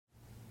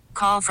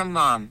Call from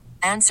mom.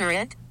 Answer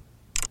it.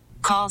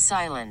 Call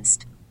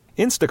silenced.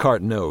 Instacart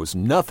knows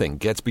nothing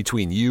gets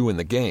between you and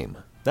the game.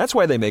 That's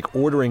why they make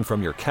ordering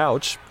from your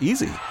couch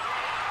easy.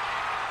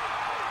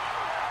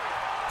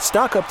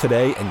 Stock up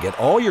today and get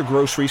all your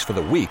groceries for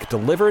the week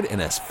delivered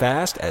in as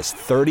fast as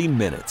 30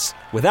 minutes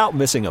without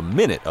missing a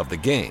minute of the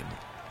game.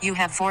 You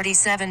have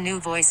 47 new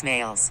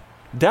voicemails.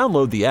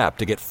 Download the app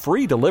to get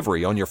free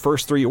delivery on your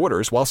first 3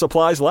 orders while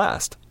supplies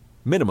last.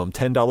 Minimum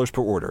 $10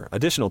 per order.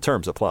 Additional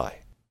terms apply.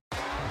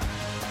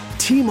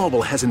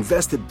 T-Mobile has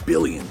invested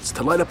billions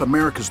to light up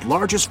America's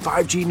largest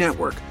 5G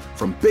network,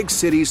 from big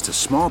cities to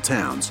small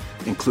towns,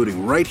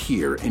 including right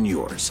here in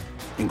yours.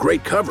 And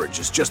great coverage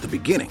is just the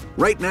beginning.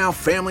 Right now,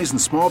 families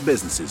and small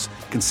businesses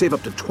can save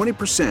up to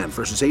 20%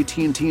 versus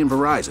AT&T and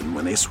Verizon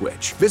when they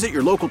switch. Visit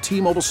your local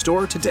T-Mobile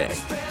store today.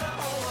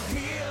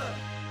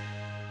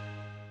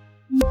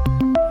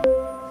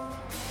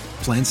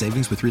 Plan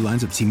savings with 3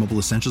 lines of T-Mobile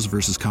Essentials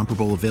versus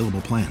comparable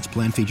available plans.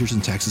 Plan features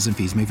and taxes and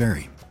fees may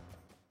vary.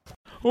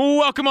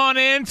 Welcome on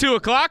in, 2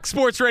 o'clock,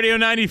 Sports Radio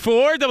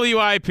 94,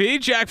 WIP.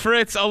 Jack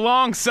Fritz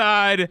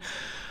alongside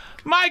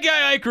my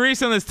guy Ike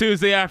Reese on this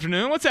Tuesday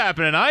afternoon. What's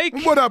happening,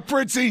 Ike? What up,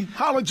 Fritzy?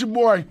 Holla at your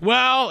boy.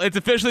 Well, it's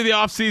officially the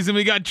offseason.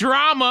 We got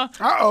drama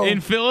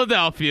in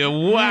Philadelphia.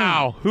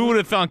 Wow. Who would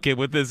have thunk it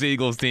with this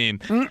Eagles team?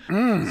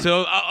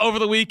 So over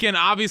the weekend,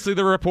 obviously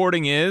the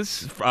reporting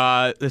is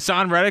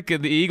Haason Reddick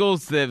and the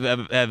Eagles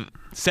have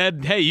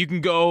said, hey, you can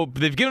go.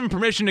 They've given him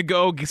permission to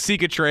go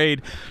seek a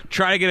trade,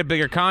 try to get a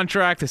bigger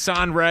contract.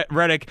 Haason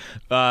Reddick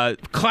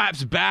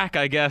claps back,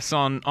 I guess,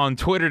 on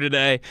Twitter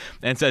today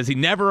and says he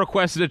never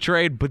requested a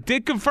trade, but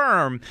did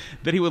confirm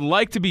that he would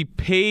like to be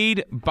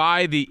paid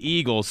by the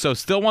Eagles. So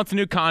still wants a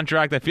new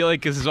contract. I feel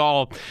like this is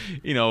all,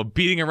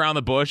 beating around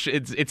the bush.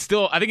 It's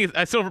still,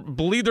 I still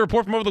believe the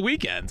report from over the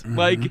weekend. Mm-hmm.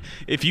 Like,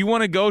 if you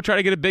want to go try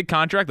to get a big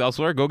contract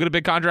elsewhere, go get a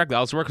big contract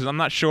elsewhere, because I'm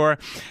not sure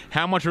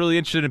how much really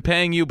interested in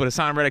paying you, but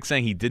Haason Reddick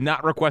saying he did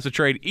not request a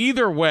trade.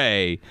 Either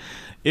way,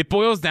 it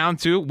boils down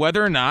to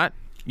whether or not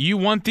you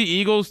want the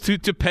Eagles to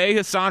pay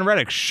Haason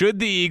Reddick. Should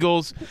the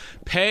Eagles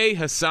pay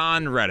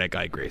Haason Reddick,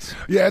 I agree?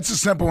 Yeah, it's a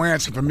simple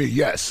answer for me.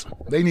 Yes.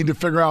 They need to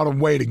figure out a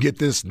way to get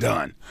this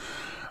done.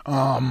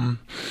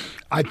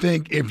 I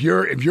think if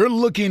you're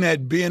looking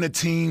at being a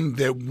team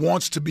that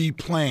wants to be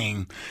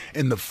playing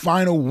in the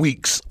final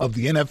weeks of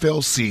the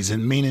NFL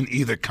season, meaning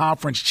either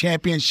conference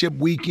championship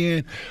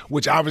weekend,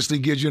 which obviously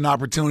gives you an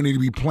opportunity to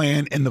be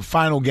playing in the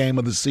final game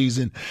of the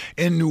season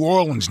in New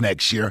Orleans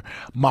next year,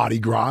 Mardi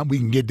Gras, we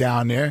can get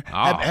down there.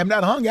 I've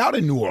not hung out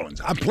in New Orleans.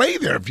 I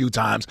played there a few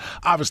times.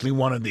 Obviously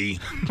one of the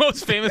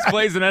most famous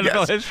plays in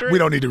NFL history. We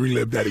don't need to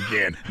relive that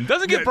again. It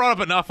doesn't get brought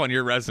up enough on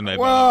your resume.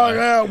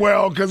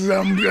 Well, because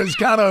it's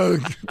kind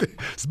of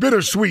it's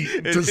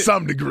bittersweet to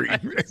some degree.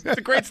 It's a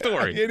great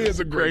story. It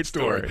is a great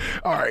story.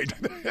 All right.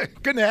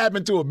 Couldn't have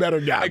happened to a better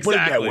guy. Exactly, put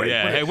it that way.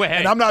 Yeah. Hey.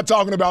 And I'm not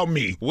talking about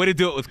me. Way to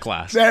do it with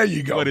class. There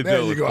you go. Way to do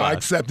it with class. I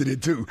accepted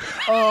it too.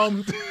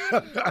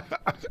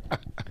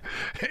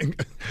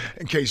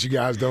 In case you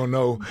guys don't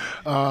know,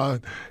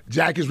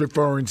 Jack is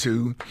referring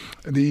to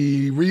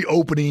the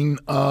reopening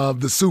of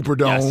the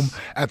Superdome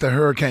after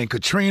Hurricane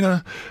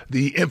Katrina,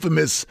 the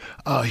infamous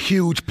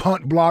huge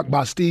punt block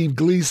by Steve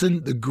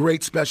Gleason, the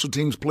great special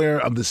teams player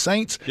of the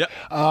Saints,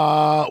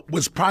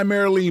 was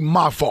primarily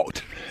my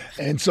fault.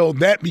 And so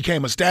that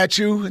became a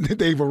statue that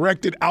they've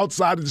erected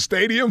outside of the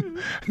stadium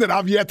that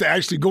I've yet to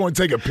actually go and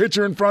take a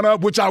picture in front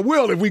of, which I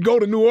will if we go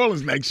to New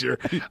Orleans next year.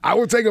 I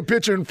will take a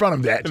picture in front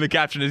of that. And the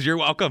caption is, "You're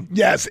welcome."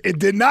 Yes, it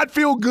did not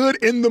feel good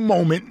in the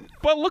moment.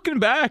 But looking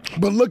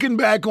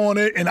back on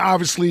it, and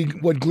obviously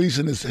what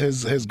Gleason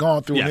has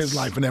gone through in his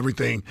life and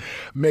everything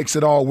makes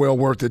it all well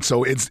worth it.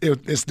 So it's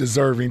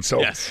deserving.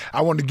 So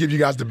I wanted to give you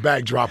guys the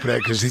backdrop of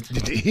that because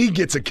he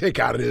gets a kick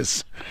out of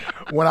this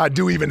when I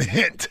do even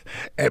hint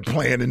at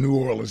playing in New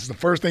Orleans. It's the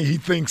first thing he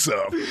thinks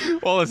of.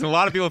 Well, listen, a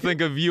lot of people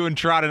think of you and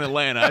Trot in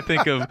Atlanta. I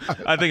think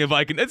of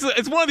Viking.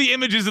 It's one of the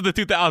images of the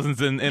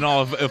 2000s in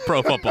all of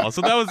pro football.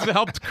 So that was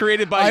helped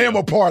created by I you. am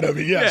a part of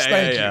it. Yes,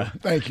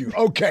 thank you.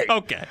 Okay.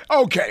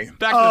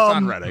 Back to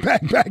Haason Reddick.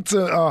 Back to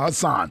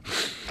Haason.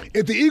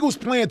 If the Eagles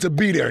plan to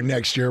be there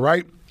next year,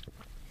 right,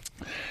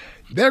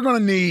 they're going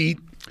to need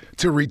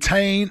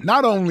to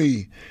not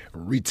only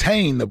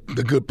retain the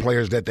good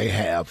players that they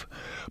have,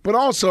 but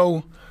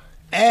also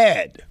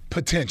add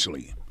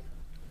potentially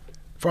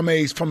from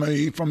a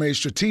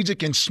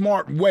strategic and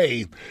smart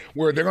way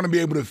where they're going to be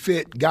able to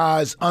fit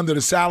guys under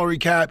the salary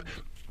cap.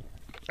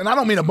 And I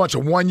don't mean a bunch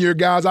of one-year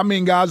guys. I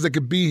mean guys that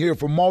could be here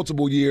for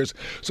multiple years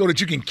so that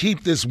you can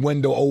keep this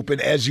window open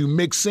as you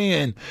mix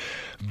in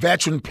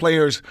veteran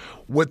players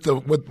with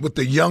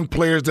the young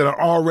players that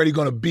are already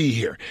going to be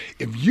here.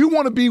 If you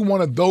want to be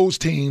one of those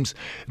teams,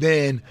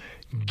 then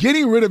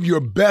getting rid of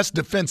your best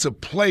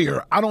defensive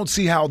player, I don't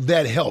see how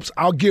that helps.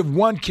 I'll give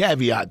one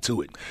caveat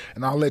to it,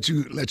 and I'll let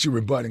you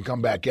rebut and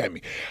come back at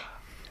me.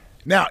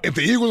 Now, if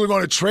the Eagles are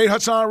going to trade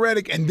Haason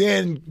Reddick and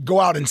then go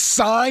out and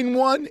sign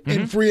one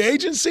in free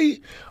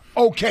agency,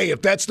 okay,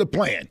 if that's the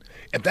plan.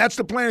 If that's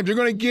the plan, if you're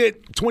going to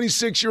get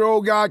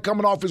 26-year-old guy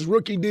coming off his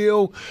rookie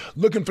deal,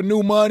 looking for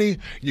new money,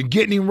 you're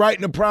getting him right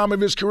in the prime of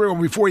his career or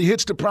before he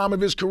hits the prime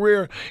of his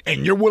career,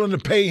 and you're willing to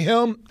pay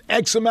him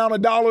X amount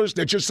of dollars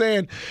that you're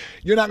saying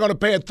you're not going to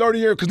pay a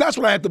 30-year, because that's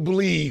what I have to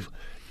believe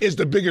is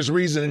the biggest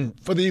reason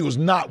for the Eagles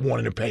not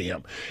wanting to pay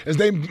him, is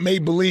they may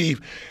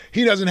believe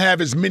he doesn't have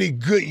as many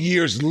good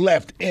years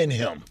left in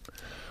him.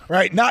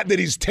 Right? Not that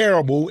he's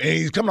terrible, and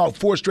he's coming off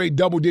 4 straight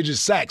double-digit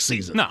sack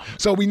seasons. No.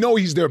 So we know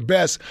he's their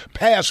best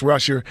pass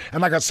rusher.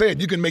 And like I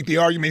said, you can make the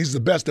argument he's the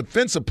best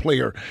defensive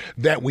player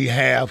that we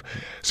have.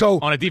 So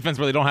on a defense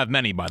where they don't have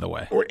many, by the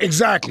way.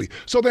 Exactly.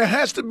 So there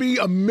has to be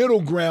a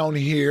middle ground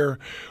here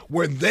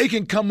where they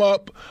can come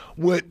up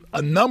with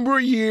a number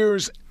of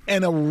years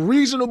and a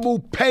reasonable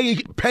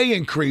pay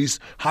increase.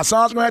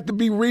 Haason's going to have to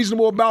be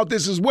reasonable about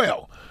this as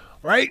well,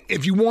 right?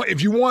 If you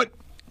want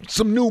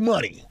some new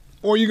money,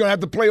 or you're going to have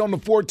to play on the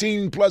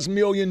 $14+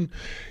 million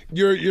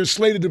you're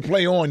slated to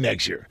play on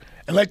next year.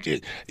 And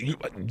you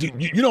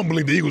don't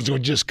believe the Eagles are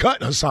going to just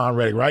cut Haason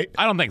Reddick, right?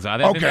 I don't think so. I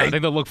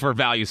think they'll look for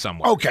value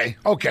somewhere.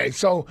 Okay.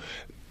 So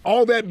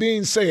all that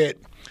being said,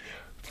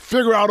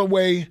 figure out a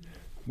way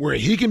where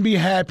he can be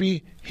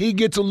happy, he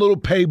gets a little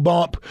pay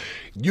bump,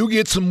 you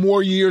get some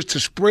more years to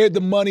spread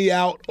the money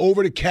out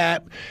over the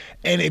cap.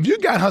 And if you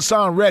got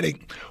Haason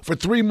Reddick for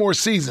 3 more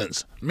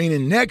seasons,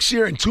 meaning next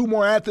year and 2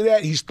 more after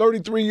that, he's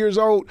 33 years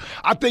old,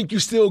 I think you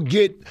still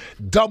get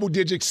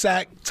double-digit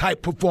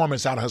sack-type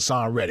performance out of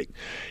Haason Reddick.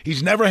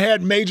 He's never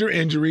had major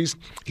injuries.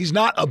 He's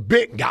not a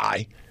big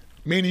guy,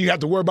 meaning you have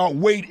to worry about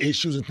weight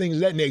issues and things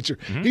of that nature.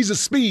 Mm-hmm. He's a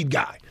speed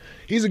guy.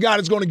 He's a guy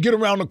that's going to get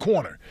around the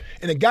corner.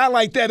 And a guy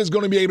like that is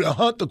going to be able to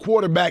hunt the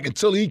quarterback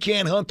until he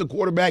can't hunt the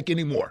quarterback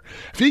anymore.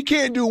 If he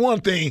can't do one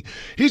thing,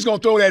 he's going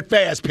to throw that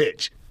fast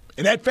pitch.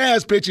 And that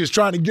fast pitch is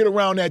trying to get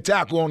around that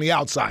tackle on the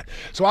outside.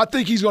 So I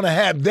think he's going to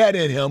have that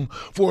in him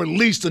for at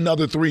least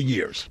another 3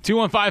 years.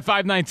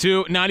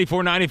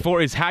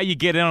 215-592-9494 is how you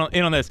get in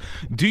on this.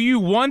 Do you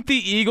want the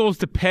Eagles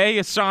to pay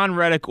Haason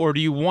Reddick, or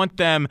do you want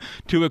them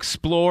to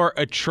explore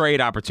a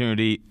trade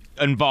opportunity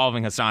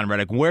involving Haason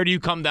Reddick? Where do you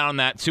come down on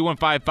that?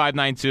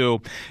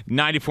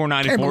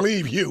 215-592-9494. Can't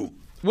believe you.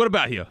 What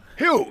about you?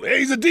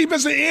 He's a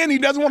defensive end. He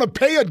doesn't want to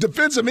pay a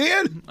defensive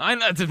end?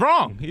 That's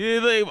wrong.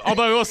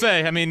 Although I will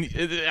say, have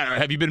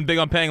you been big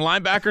on paying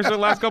linebackers for the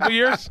last couple of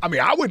years?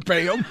 I would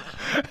pay him.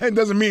 It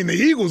doesn't mean the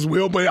Eagles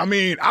will, but,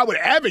 I would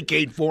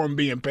advocate for him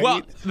being paid.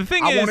 Well, the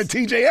thing is, I wanted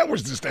T.J.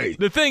 Edwards to stay.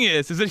 The thing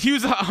is that he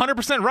was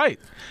 100% right.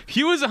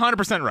 He was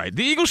 100% right.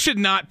 The Eagles should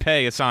not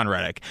pay Haason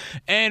Reddick.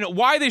 And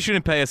why they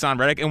shouldn't pay Haason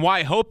Reddick and why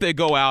I hope they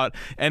go out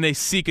and they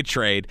seek a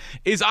trade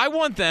is I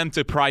want them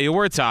to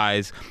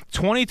prioritize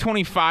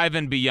 2025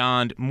 and beyond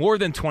more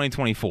than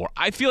 2024.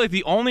 I feel like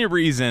the only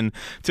reason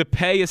to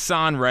pay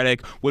Haason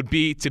Reddick would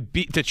be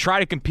to try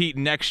to compete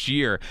next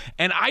year.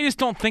 And I just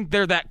don't think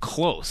they're that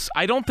close.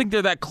 I don't think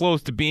they're that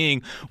close to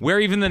being where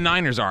even the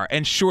Niners are.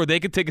 And sure,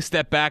 they could take a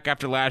step back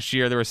after last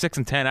year. They were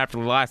 6-10 after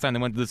the last time they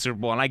went to the Super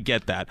Bowl, and I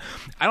get that.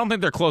 I don't think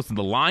they're close to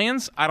the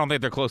Lions. I don't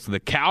think they're close to the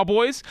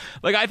Cowboys.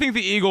 I think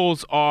the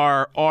Eagles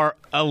are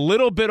a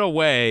little bit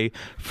away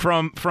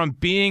from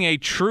being a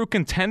true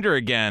contender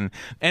again.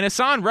 And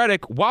Haason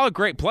Reddick, while a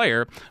great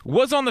player,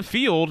 was on the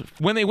field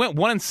when they went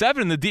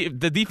 1-7 and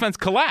the defense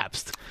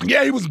collapsed.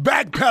 Yeah, he was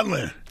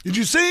backpedaling. Did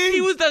you see?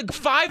 He was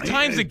 5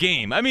 times a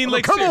game.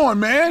 Come on,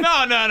 man.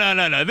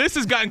 No. This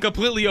has gotten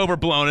completely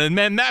overblown, and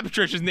man, Matt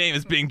Patricia's name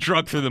is being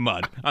drugged through the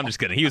mud. I'm just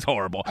kidding. He was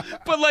horrible.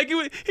 But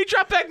he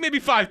dropped back maybe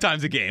 5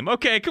 times a game.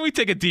 Okay, can we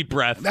take a deep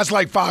breath? That's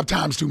 5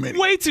 times too many.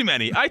 Way too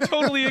many. I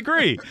totally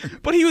agree.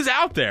 But he was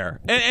out there,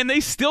 and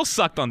they still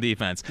sucked on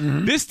defense.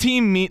 Mm-hmm. This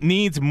team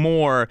needs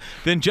more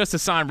than just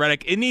Haason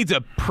Reddick. It needs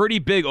a pretty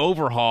big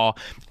overhaul.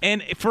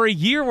 And for a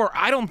year where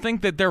I don't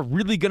think that they're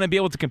really going to be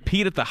able to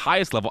compete at the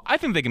highest level, I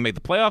think they can make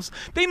the playoffs.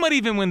 They might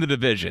even win the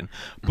division.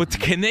 But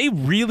can they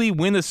really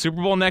win the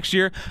Super Bowl next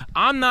year?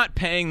 I'm not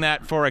paying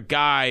that for a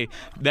guy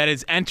that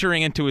is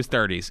entering into his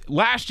 30s.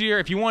 Last year,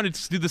 if you wanted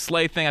to do the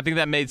Slay thing, I think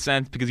that made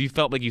sense because you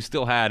felt like you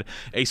still had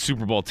a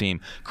Super Bowl team.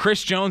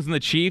 Chris Jones and the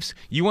Chiefs,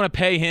 you want to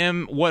pay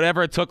him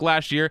whatever it took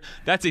last year.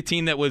 That's a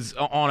team that was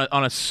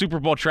on a Super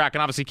Bowl track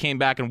and obviously came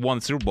back and won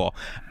the Super Bowl.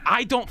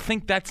 I don't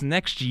think that's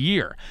next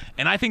year.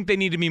 And I think they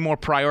need to be more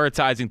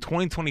prioritizing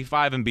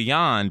 2025 and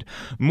beyond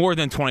more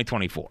than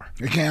 2024.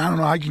 Okay, I don't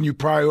know. How can you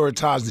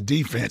prioritize the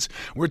defense?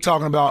 We're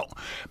talking about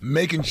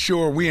making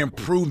sure we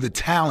improve the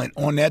talent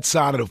on that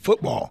side of the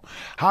football.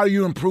 How do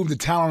you improve the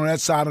talent on that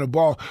side of the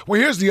ball?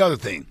 Well, here's the other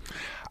thing.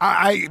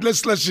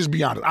 Let's just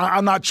be honest.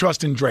 I'm not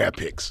trusting draft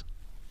picks.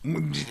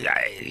 What do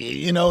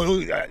you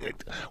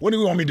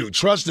want me to do?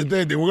 Trust that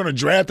we're going to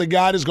draft a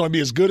guy that's going to be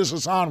as good as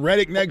Haason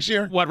Reddick next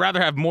year? Well, I'd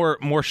rather have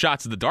more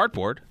shots at the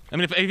dartboard. I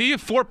mean, if you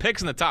have 4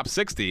 picks in the top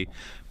 60,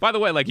 by the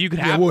way, like you could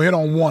have. Yeah, we'll hit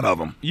on one of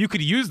them. You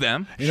could use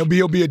them. And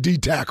he'll be a D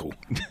tackle.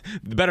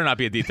 Better not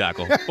be a D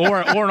tackle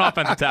or an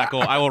offensive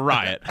tackle. I will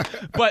riot.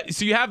 But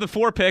so you have the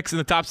 4 picks in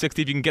the top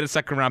 60. If you can get a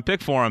second-round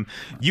pick for him,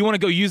 you want to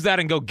go use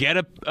that and go get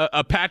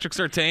a Patrick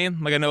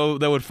Surtain. Like I know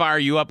that would fire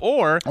you up.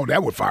 Or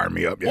that would fire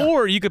me up. Yeah.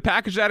 Or you could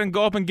package that and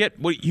go up and get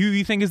what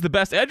you think is the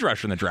best edge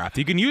rusher in the draft.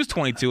 You can use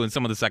 22 in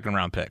some of the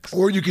second-round picks.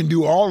 Or you can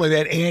do all of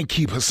that and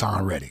keep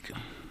Haason Reddick.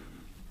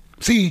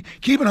 See,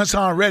 keeping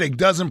Haason Reddick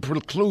doesn't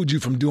preclude you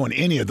from doing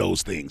any of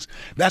those things.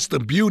 That's the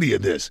beauty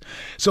of this.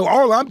 So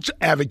all I'm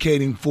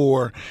advocating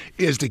for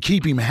is to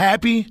keep him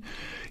happy,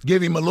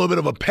 give him a little bit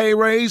of a pay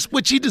raise,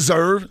 which he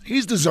deserves.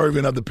 He's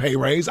deserving of the pay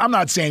raise. I'm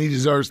not saying he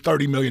deserves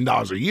 $30 million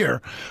a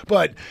year,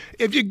 but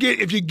if you're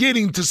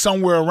getting to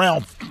somewhere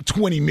around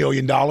 $20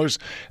 million,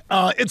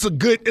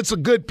 it's a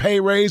good pay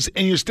raise,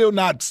 and you're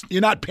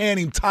not paying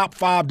him top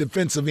 5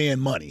 defensive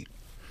end money.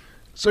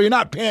 So you're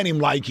not paying him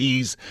like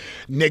he's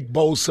Nick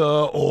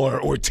Bosa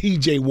or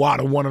T.J. Watt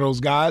or one of those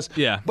guys.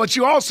 Yeah. But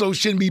you also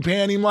shouldn't be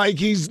paying him like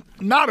he's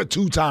not a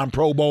 2-time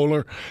Pro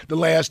Bowler the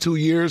last 2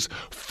 years,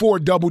 4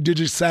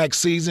 double-digit sack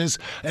seasons,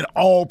 an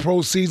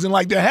all-pro season.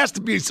 Like there has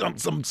to be some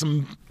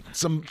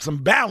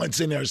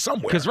balance in there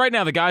somewhere. Because right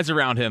now the guys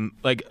around him,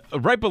 like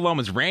right below him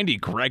is Randy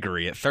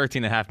Gregory at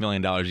 $13.5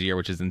 million a year,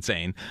 which is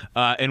insane.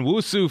 And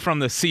Wusu from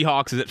the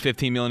Seahawks is at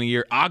 $15 million a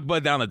year.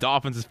 Agba down the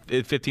Dolphins is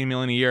at $15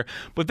 million a year.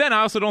 But then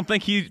I also don't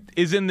think he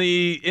is in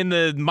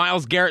the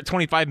Myles Garrett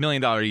 $25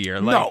 million a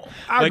year. Like, no,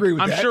 I agree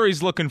with that. I'm sure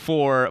he's looking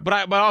for,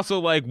 but also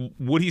like,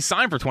 would he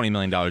sign for $20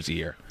 million a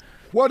year?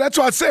 Well, that's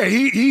what I say.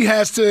 He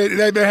has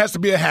to. There has to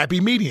be a happy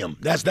medium.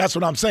 That's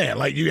what I'm saying.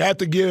 Like he has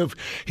to give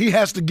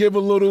a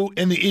little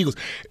in the Eagles.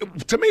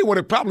 To me, what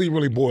it probably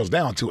really boils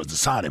down to is the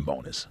signing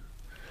bonus.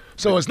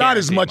 So it's not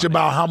as much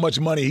about how much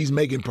money he's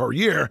making per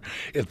year.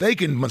 If they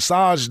can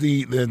massage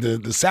the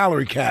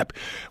salary cap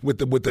with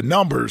the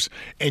numbers,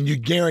 and you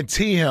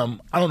guarantee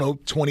him, I don't know,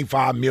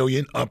 $25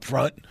 million up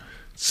front,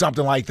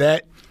 something like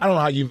that. I don't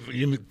know how you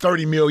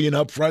 $30 million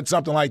up front,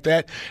 something like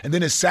that, and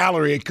then his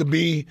salary it could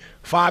be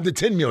 $5 to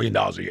 $10 million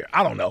a year.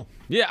 I don't know.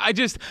 Yeah, I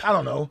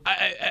don't know.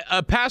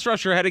 A pass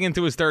rusher heading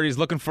into his 30s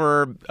looking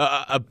for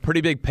a pretty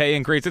big pay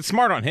increase. It's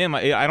smart on him.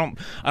 I don't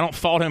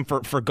fault him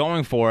for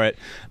going for it,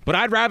 but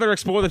I'd rather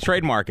explore the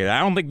trade market. I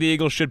don't think the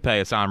Eagles should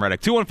pay Haason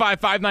Reddick.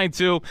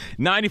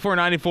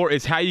 215-592-9494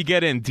 is how you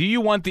get in. Do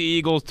you want the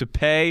Eagles to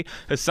pay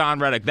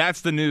Haason Reddick?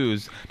 That's the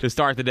news to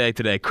start the day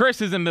today.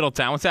 Chris is in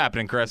Middletown. What's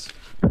happening, Chris?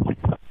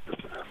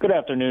 Good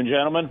afternoon,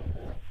 gentlemen.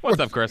 What's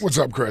up, Chris? What's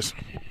up, Chris?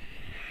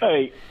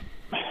 Hey,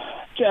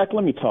 Jack,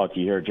 let me talk to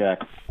you here,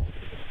 Jack.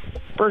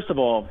 First of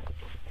all,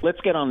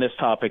 let's get on this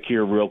topic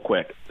here real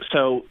quick.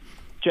 So,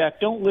 Jack,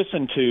 don't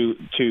listen to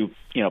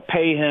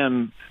pay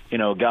him,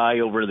 guy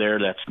over there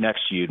that's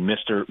next to you,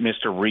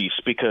 Mr. Reese,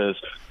 because,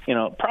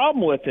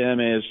 problem with him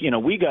is,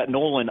 we got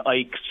Nolan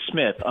Ike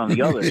Smith on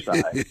the other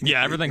side.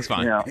 Yeah, everything's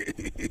fine.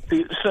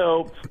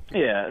 So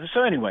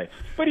anyway.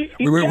 But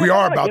we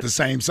are about the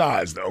same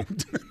size, though.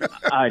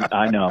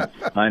 I know.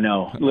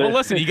 Well,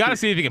 listen, you got to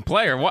see if he can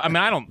play.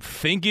 I don't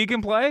think he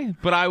can play,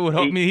 but I would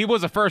hope. He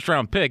was a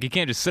first-round pick. You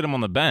can't just sit him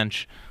on the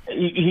bench.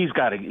 He's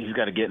got to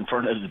get in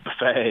front of the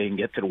buffet and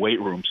get to the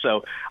weight room.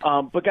 So,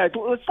 but guys,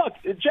 let's talk.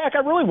 Jack, I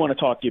really want to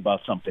talk to you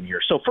about something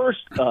here. So first,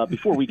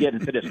 before we get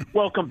into this,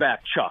 welcome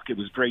back, Chuck. It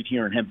was great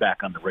hearing him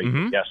back on the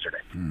radio yesterday.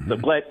 Mm-hmm. So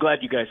glad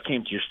you guys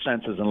came to your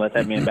senses and let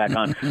that man back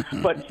on.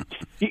 But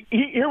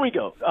here we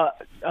go.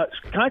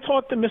 Can I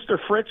talk to Mr.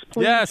 Fritz,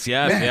 please?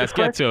 Yes.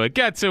 Get to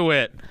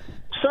it.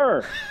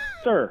 Sir.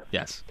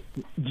 Yes.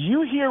 Do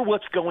you hear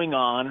what's going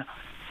on?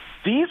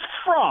 These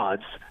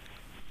frauds,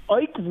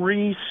 Ike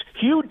Reese,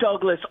 Hugh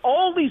Douglas,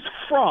 all these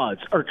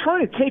frauds are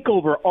trying to take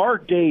over our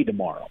day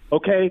tomorrow,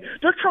 okay?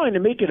 They're trying to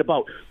make it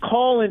about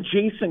Colin,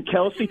 Jason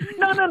Kelsey.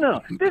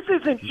 No. This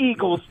isn't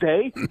Eagles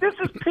Day. This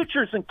is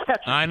pitchers and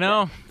catchers. I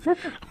know. This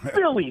is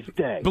Phillies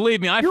Day.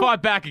 Believe me, I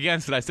fought back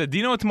against it. I said, do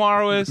you know what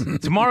tomorrow is?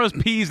 Tomorrow's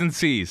P's and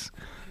C's.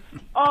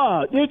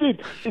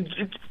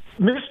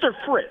 Mr.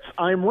 Fritz,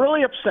 I'm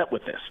really upset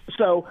with this.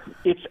 So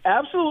it's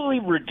absolutely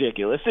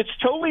ridiculous. It's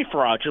totally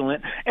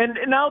fraudulent. And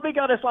now they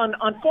got us on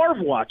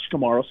Favre watch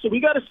tomorrow. So we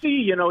got to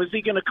see, is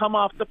he going to come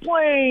off the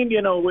plane?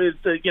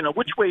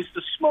 Which way's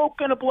the smoke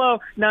going to blow?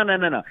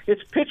 No.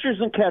 It's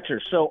pitchers and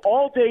catchers. So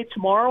all day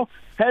tomorrow,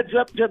 heads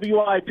up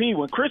WIP.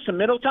 When Chris in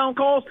Middletown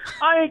calls,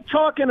 I ain't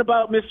talking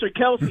about Mr.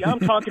 Kelsey. I'm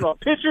talking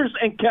about pitchers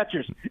and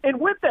catchers. And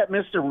with that,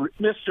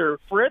 Mr.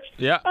 Fritz,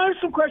 yeah. I have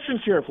some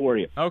questions here for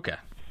you. Okay.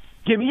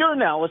 Give me your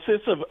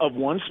analysis of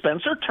one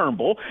Spencer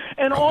Turnbull,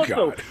 and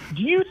also,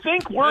 do you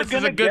think we're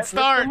going to get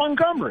Mr.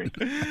 Montgomery?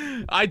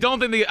 I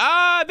don't think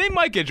they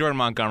might get Jordan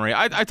Montgomery.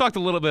 I talked a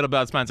little bit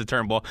about Spencer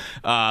Turnbull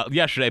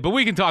yesterday, but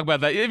we can talk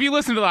about that. If you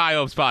listen to the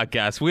IOPS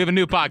podcast, we have a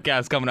new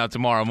podcast coming out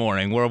tomorrow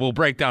morning where we'll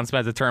break down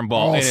Spencer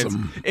Turnbull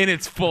in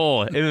its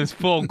full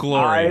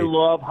glory. I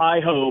love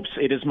High Hopes.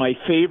 It is my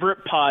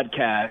favorite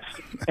podcast,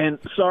 and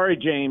sorry,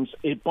 James,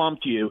 it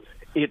bumped you.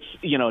 It's,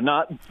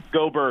 not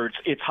Go Birds.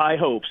 It's High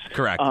Hopes.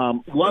 Correct.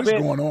 Love What's it.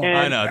 going on?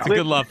 I know. It's a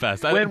good love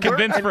fest.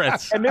 Convince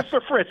Fritz. And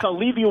Mr. Fritz, I'll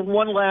leave you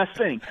one last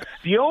thing.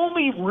 The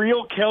only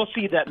real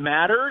Kelsey that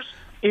matters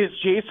is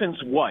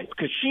Jason's wife,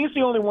 because she's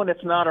the only one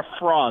that's not a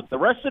fraud. The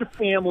rest of the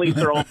families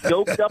are all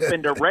doped up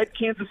into red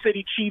Kansas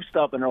City Chiefs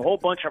stuff and a whole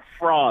bunch of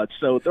frauds.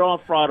 So they're on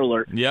fraud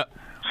alert. Yep.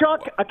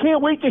 Chuck, I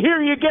can't wait to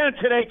hear you again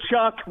today,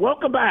 Chuck.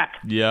 Welcome back.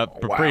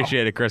 Yep. Wow.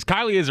 Appreciate it, Chris.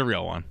 Kylie is a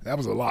real one. That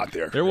was a lot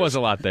there. There was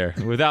a lot there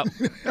without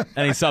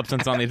any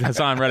substance on the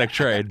Haason Reddick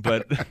trade,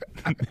 but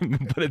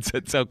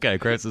it's okay.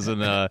 Chris is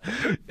an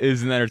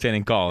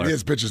entertaining caller. He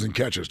has pitchers and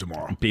catchers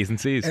tomorrow. P's and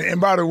C's.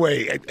 And by the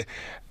way,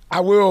 I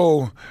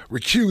will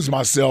recuse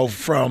myself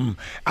from.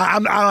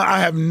 I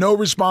have no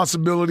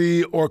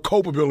responsibility or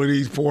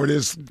culpability for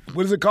this.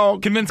 What is it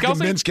called? Convince Kelsey?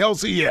 Convince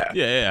Kelsey. Yeah.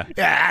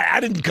 Yeah. I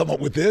didn't come up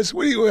with this.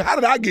 How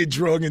did I get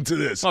drug into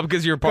this? Well,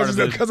 because you're part of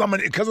because I'm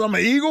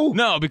an Eagle.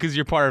 No, because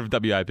you're part of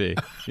WIP.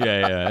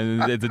 Yeah.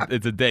 And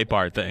it's a day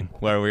part thing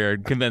where we're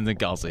convincing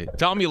Kelsey.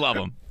 Tell him you love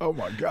him. Oh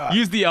my God.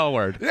 Use the L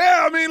word.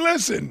 Yeah, I mean,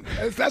 listen,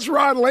 that's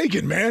Rod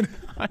Lakin, man.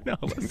 I know.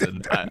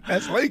 Listen,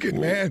 that's Lakin,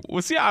 man.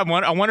 Well, see, I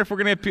wonder if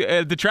we're going to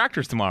have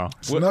detractors tomorrow.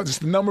 It's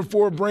the number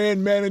 4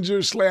 brand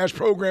manager /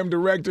 program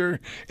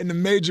director in the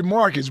major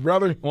markets,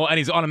 brother. Well, and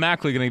he's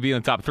automatically going to be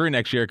in the top 3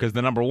 next year because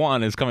the number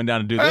 1 is coming down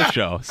to do this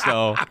show.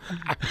 So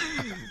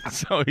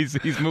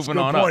he's moving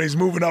on up. He's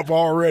moving up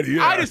already.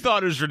 Yeah. I just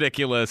thought it was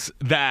ridiculous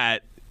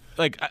that,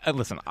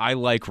 listen, I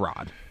like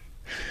Rod,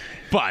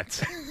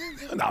 but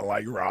not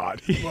like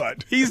Rod,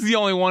 but he's the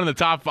only one in the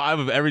top 5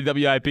 of every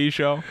WIP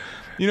show.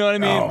 You know what I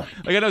mean? Oh.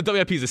 I know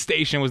WIP's a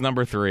station was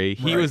number 3.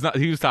 He Right. was not.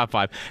 He was top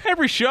 5.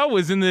 Every show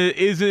was in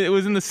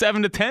the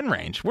 7 to 10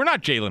 range. We're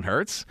not Jalen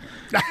Hurts.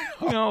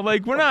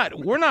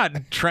 We're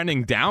not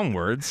trending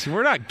downwards.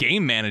 We're not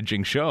game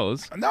managing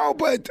shows. No,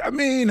 but I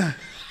mean, I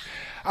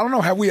don't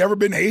know. Have we ever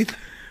been 8th?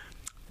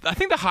 I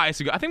think the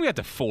highest we got. I think we got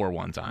to 4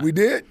 one time. We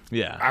did?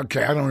 Yeah.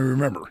 Okay, I don't even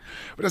remember.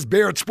 But that's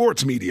Barrett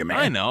Sports Media, man.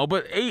 I know,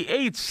 but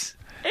eight's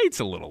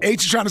a little.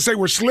 8's trying to say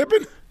we're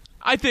slipping?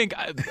 I think.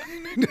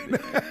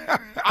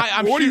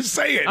 I'm What are you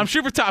saying? I'm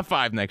shooting for top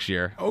 5 next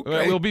year.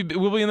 Okay. We'll be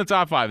in the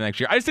top 5 next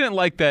year. I just didn't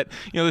like that.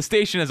 The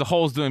station as a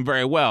whole is doing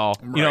very well.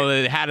 Right.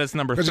 They had us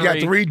number 3. Because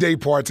you got 3 day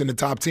parts in the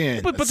top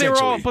 10. But they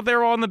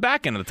were all in the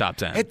back end of the top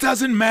 10. It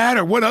doesn't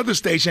matter. What other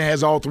station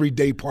has all 3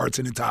 day parts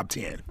in the top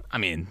 10? I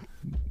mean,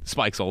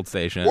 Spike's old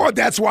station. Well,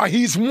 that's why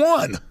he's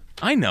won.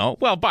 I know.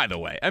 Well, by the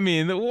way, I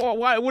mean,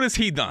 what has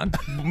he done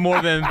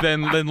more than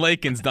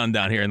Lakin's done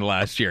down here in the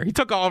last year? He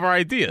took all of our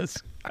ideas.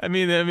 I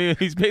mean,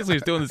 he's basically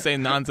just doing the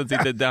same nonsense he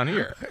did down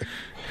here.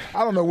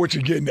 I don't know what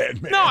you're getting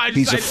at, man. No,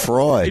 He's a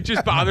fraud. It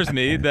just bothers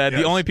me that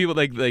the only people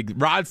like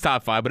Rod's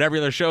top 5, but every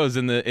other show is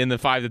in the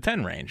 5 to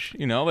 10 range.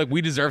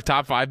 We deserve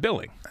top 5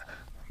 billing.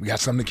 We got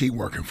something to keep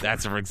working for.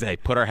 That's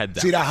put our head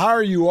down. See, the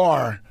higher you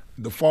are,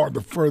 the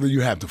further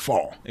you have to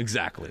fall.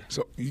 Exactly.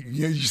 So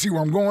you see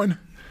where I'm going?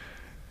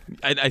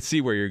 I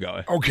see where you're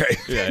going. Okay.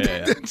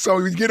 Yeah. So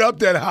you get up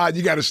that high,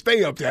 you got to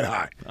stay up that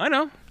high. I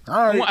know.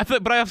 All right.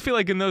 But I feel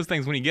like in those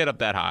things, when you get up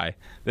that high,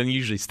 then you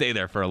usually stay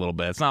there for a little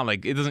bit. It's not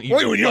like it doesn't.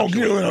 Wait, when you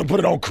don't put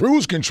it on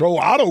cruise control,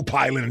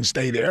 autopilot, and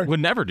stay there.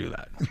 Would never do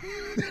that.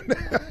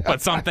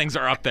 But some things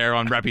are up there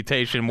on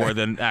reputation more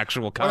than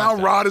actual Well, content.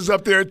 now Rod is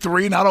up there at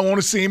 3, and I don't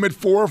want to see him at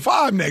 4 or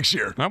 5 next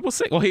year. Well, we'll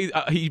see. Well,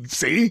 he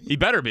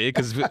better be,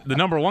 because the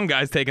number 1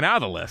 guy's taken out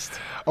of the list.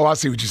 Oh, I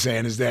see what you're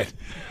saying. Is that?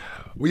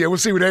 Well, yeah, we'll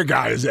see where their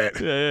guy is at.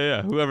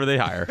 Yeah. Whoever they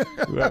hire.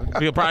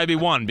 He'll probably be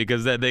 1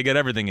 because they get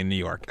everything in New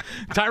York.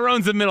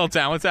 Tyrone's in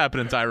Middletown. What's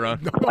happening,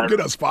 Tyrone? Don't get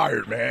us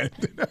fired, man.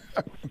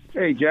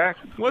 Hey, Jack.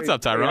 What's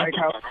up, Tyrone? Hey,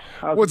 Mike,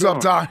 how's What's it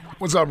up, going? Ty?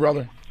 What's up,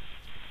 brother?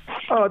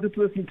 Just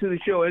listening to the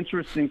show.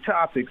 Interesting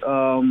topic.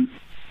 Haason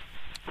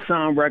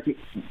Reddick,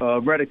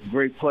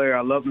 great player.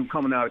 I love him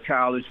coming out of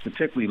college,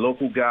 particularly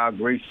local guy,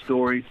 great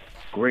story,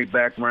 great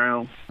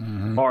background,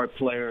 hard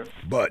player.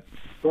 But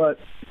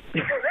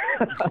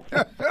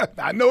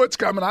I know it's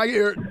coming. I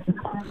hear it.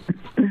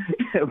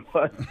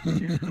 But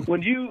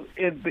when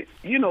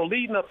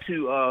leading up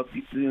to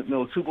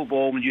Super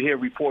Bowl, when you hear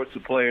reports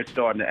of players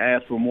starting to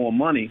ask for more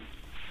money,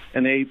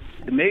 and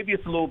maybe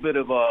it's a little bit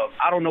of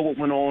I don't know what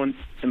went on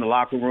in the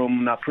locker room.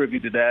 I'm not privy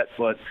to that,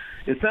 but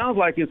it sounds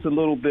like it's a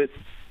little bit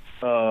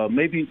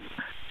maybe.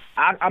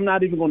 I'm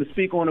not even going to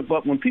speak on it,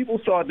 but when people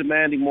start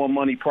demanding more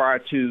money prior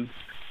to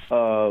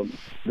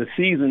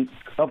the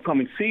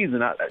upcoming season,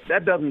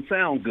 that doesn't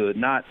sound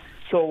good.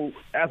 So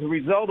as a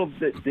result of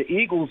the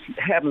Eagles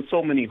having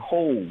so many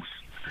holes,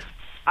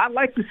 I'd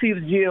like to see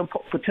the GM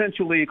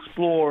potentially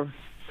explore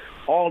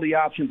all the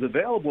options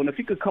available. And if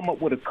he could come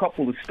up with a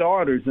couple of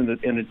starters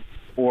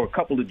or a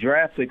couple of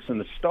draft picks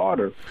and a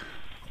starter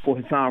for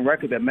Haason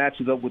Reddick that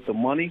matches up with the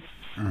money.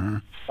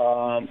 And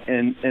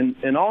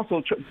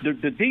also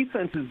the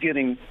defense is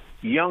getting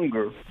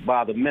younger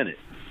by the minute.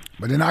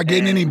 But they're not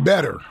getting any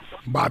better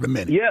by the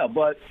minute. Yeah,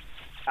 but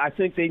I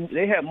think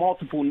they have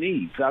multiple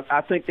needs.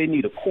 I think they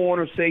need a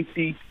corner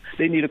safety.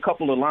 They need a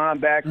couple of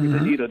linebackers. They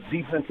need a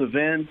defensive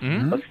end.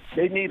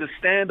 They need a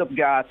stand-up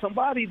guy,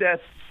 somebody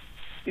that's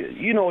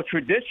a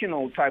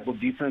traditional type of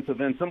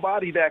defensive end,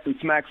 somebody that can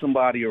smack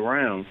somebody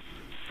around.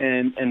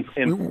 And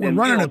we're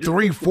running a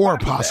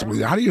 3-4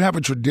 possibly. How do you have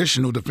a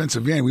traditional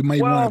defensive end? We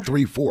may run a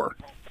 3-4.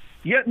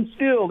 Yet and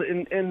still,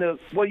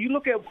 you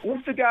look at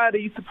what's the guy that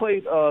used to play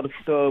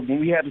when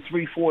we had the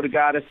 3-4, the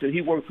guy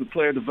he works with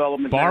player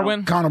development.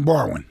 Barwin? Connor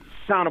Barwin.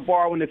 Connor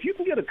Barwin. If you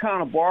can get a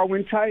Connor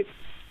Barwin type,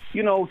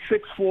 6'4",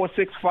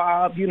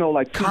 6'5",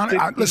 like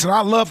 260. Listen,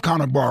 I love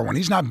Connor Barwin.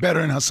 He's not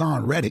better than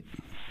Haason Reddick.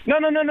 No.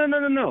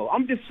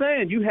 I'm just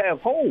saying you have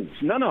holes.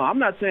 No, I'm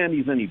not saying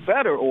he's any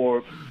better.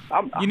 You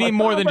need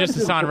more than just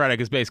Haason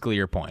Reddick is basically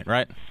your point,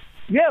 right?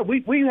 Yeah,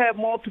 we have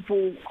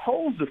multiple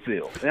holes to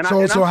fill.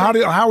 So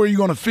how are you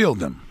going to fill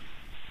them?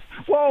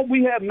 Well,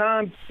 we have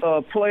 9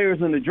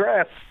 players in the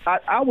draft.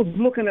 I was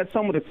looking at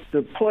some of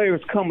the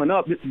players coming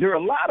up. There are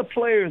a lot of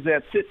players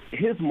that fit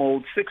his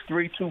mold, 6'3",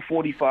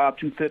 245,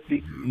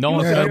 250.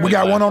 We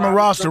got one on the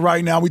roster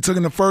right now. We took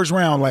in the first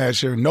round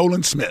last year,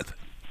 Nolan Smith.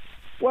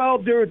 Well,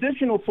 there are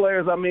additional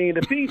players. I mean,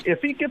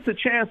 if he gets a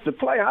chance to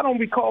play, I don't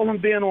recall him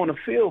being on the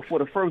field for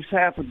the first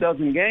half a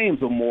dozen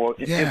games or more,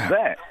 if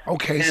that.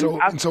 Okay, so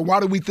why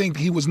do we think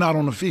he was not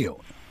on the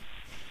field?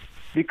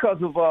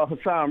 Because of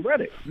Haason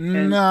Reddick.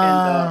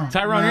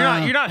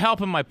 Tyrone, you're not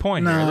helping my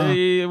point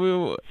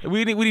here.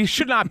 We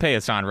should not pay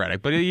Haason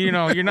Reddick, but you're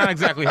not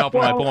exactly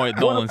helping my point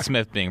with Nolan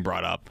Smith being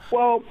brought up.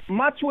 Well,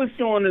 my twist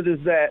on it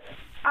is that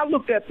I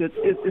looked at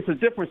it's a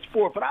different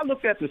sport, but I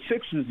looked at the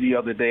Sixers the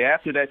other day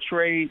after that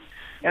trade,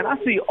 and I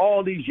see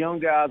all these young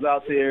guys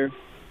out there,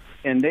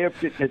 and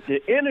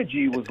the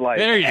energy was like.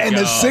 There you and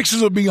go. The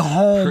Sixers will be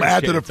home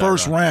after the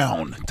first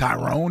round,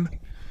 Tyrone.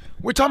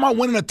 We're talking about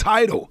winning a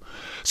title.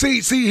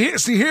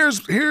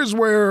 Here's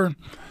where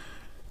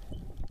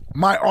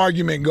my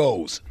argument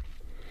goes,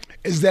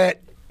 is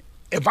that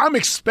if I'm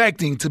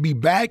expecting to be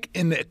back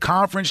in the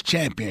conference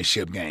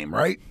championship game,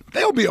 right?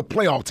 They'll be a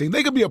playoff team.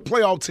 They could be a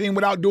playoff team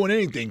without doing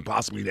anything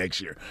possibly next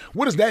year.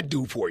 What does that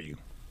do for you?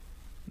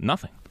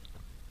 Nothing.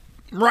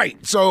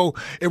 Right. So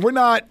if we're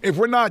not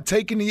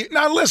taking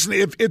listen,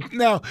 if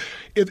the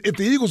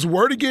Eagles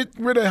were to get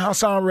rid of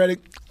Haason Reddick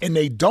and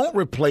they don't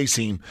replace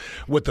him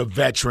with a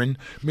veteran,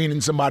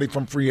 meaning somebody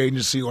from free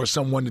agency or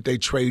someone that they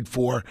trade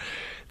for,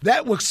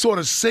 that would sort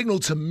of signal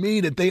to me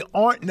that they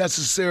aren't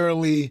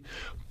necessarily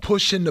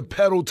pushing the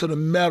pedal to the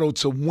metal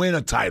to win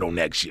a title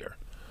next year.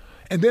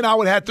 And then I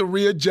would have to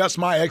readjust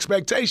my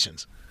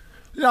expectations.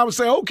 And I would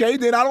say, okay,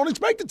 then I don't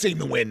expect the team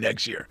to win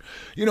next year.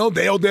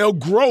 They'll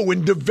grow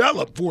and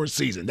develop for a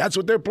season. That's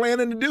what they're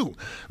planning to do.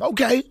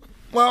 Okay,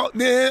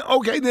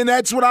 then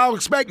that's what I'll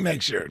expect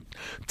next year.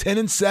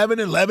 10-7,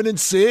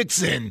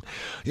 11-6, and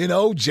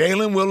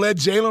we'll let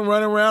Jalen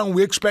run around.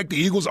 We expect the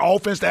Eagles'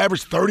 offense to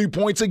average 30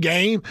 points a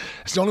game.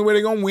 It's the only way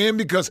they're gonna win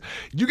because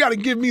you got to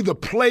give me the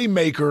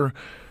playmaker.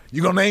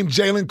 You're gonna name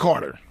Jalen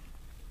Carter.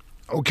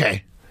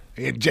 Okay.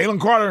 And Jalen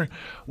Carter,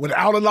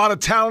 without a lot of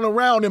talent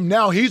around him,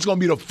 now he's going to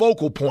be the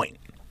focal point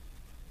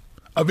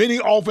of any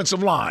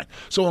offensive line.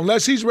 So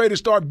unless he's ready to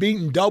start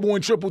beating double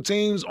and triple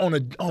teams on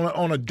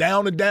a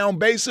down-to-down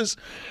basis,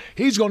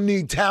 he's going to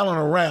need talent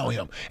around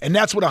him. And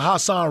that's what a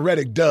Haason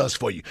Reddick does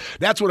for you.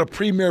 That's what a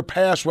premier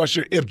pass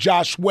rusher, if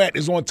Josh Sweat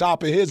is on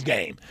top of his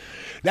game.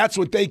 That's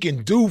what they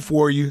can do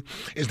for you,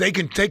 is they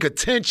can take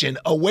attention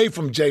away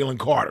from Jalen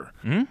Carter.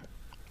 Mm-hmm.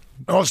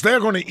 Or else they're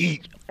going to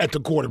eat at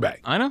the quarterback.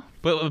 I know,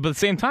 but at the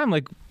same time,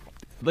 like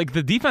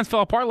the defense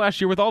fell apart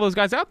last year with all those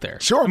guys out there.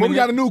 Sure, but we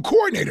got a new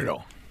coordinator,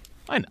 though.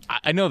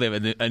 I know they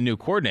have a new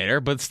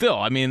coordinator, but still,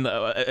 I mean,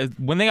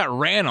 when they got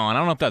ran on, I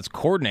don't know if that's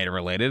coordinator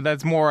related.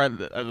 That's more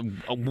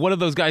what are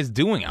those guys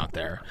doing out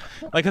there?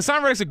 Like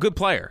Haason Reddick's a good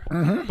player,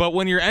 but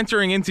when you're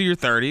entering into your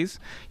 30s,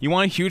 you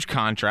want a huge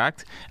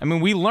contract. I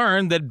mean, we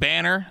learned that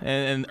Banner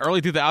in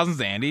early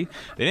 2000s, Andy,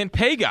 they didn't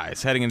pay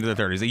guys heading into their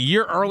 30s a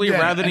year earlier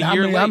rather than a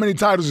year late. How many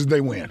titles did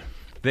they win?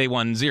 They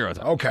won 0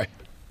 titles. Okay.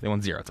 They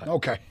won 0 titles.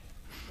 Okay.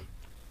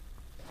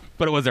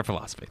 But it was their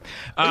philosophy.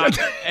 And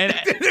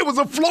it was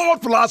a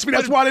flawed philosophy.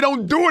 That's why they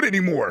don't do it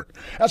anymore.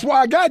 That's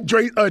why I got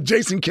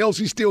Jason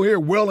Kelce still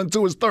here well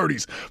into his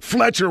 30s.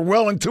 Fletcher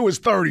well into his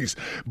 30s.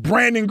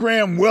 Brandon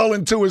Graham well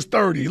into his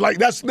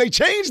 30s. They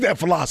changed that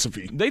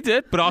philosophy. They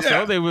did, but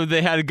also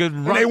they had a good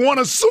run. And they won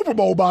a Super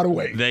Bowl, by the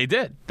way. They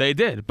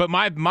did. But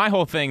my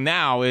whole thing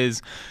now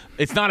is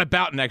it's not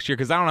about next year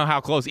because I don't know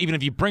how close, even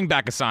if you bring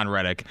back Haason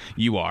Reddick,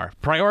 you are.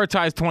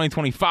 Prioritize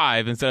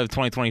 2025 instead of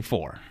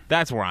 2024.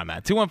 That's where I'm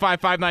at.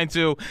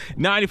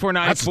 215-592-9494.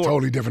 That's a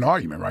totally different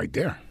argument right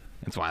there.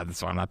 That's why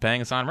I'm not paying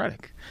Haason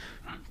Reddick.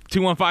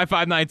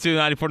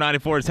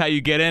 215-592-9494 is how you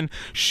get in.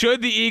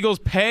 Should the Eagles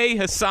pay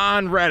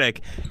Haason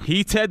Reddick?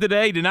 He said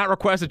today did not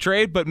request a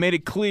trade, but made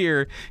it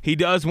clear he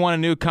does want a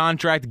new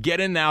contract. Get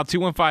in now,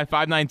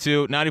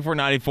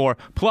 215-592-9494.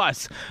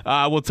 Plus,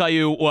 we'll tell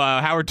you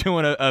how we're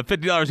doing a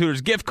 $50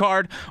 Hooters gift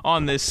card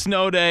on this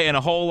snow day and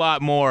a whole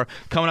lot more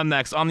coming up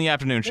next on the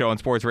afternoon show on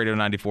Sports Radio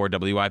 94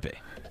 WIP.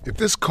 If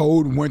this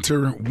cold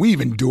winter we've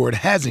endured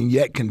hasn't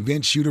yet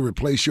convinced you to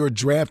replace your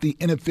drafty,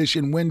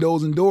 inefficient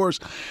windows and doors,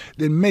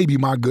 then maybe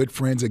my good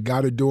friends at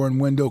Guida Door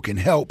and Window can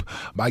help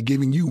by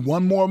giving you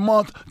one more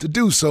month to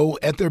do so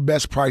at their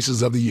best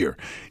prices of the year.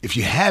 If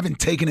you haven't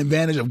taken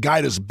advantage of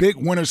Guida's big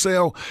winter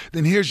sale,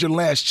 then here's your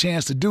last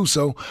chance to do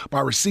so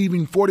by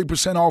receiving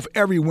 40% off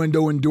every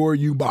window and door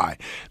you buy.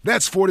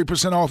 That's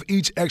 40% off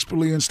each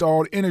expertly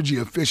installed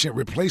energy-efficient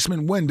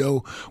replacement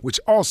window, which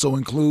also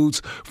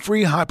includes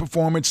free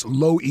high-performance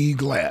low-E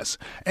glass.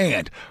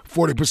 And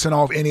 40%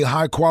 off any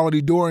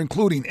high-quality door,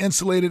 including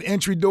insulated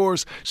entry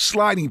doors,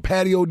 sliding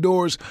patio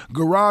doors,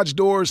 garage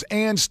doors,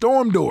 and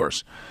storm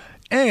doors.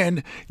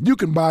 And you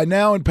can buy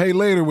now and pay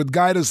later with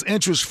Guida's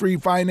interest-free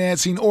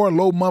financing or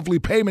low monthly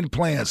payment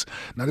plans.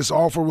 Now, this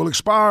offer will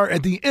expire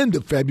at the end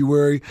of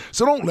February,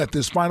 so don't let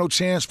this final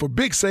chance for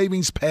big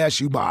savings pass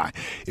you by.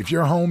 If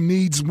your home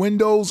needs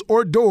windows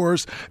or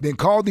doors, then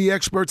call the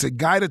experts at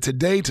Guida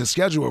today to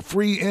schedule a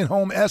free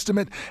in-home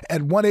estimate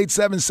at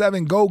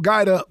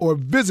 1-877-GO-GUIDA or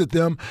visit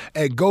them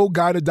at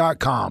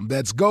GoGuida.com.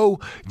 That's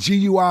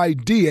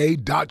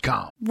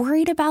GoGuida.com.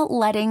 Worried about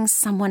letting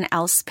someone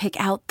else pick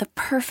out the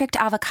perfect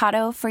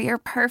avocado for your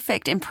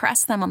perfect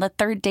impress them on the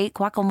third date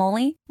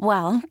guacamole?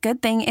 Well,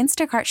 good thing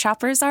Instacart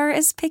shoppers are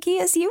as picky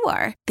as you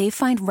are. They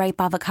find ripe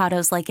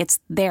avocados like it's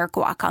their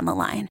guac on the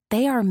line.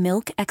 They are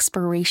milk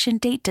expiration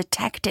date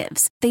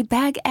detectives. They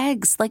bag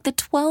eggs like the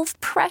 12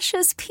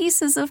 precious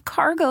pieces of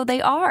cargo they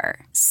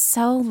are.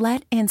 So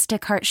let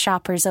Instacart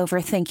shoppers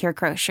overthink your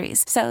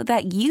groceries so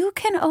that you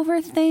can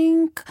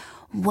overthink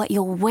what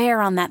you'll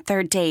wear on that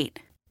third date.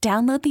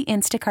 Download the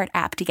Instacart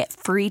app to get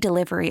free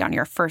delivery on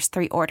your first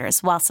 3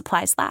 orders while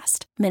supplies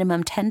last.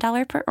 Minimum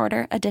 $10 per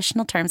order.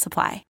 Additional terms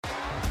apply.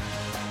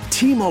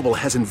 T-Mobile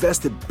has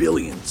invested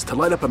billions to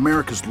light up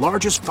America's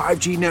largest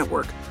 5G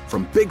network,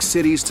 from big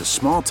cities to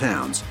small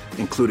towns,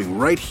 including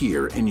right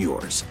here in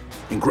yours.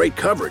 And great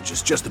coverage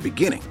is just the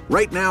beginning.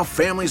 Right now,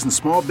 families and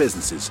small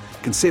businesses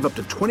can save up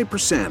to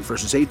 20%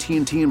 versus AT&T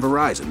and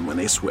Verizon when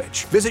they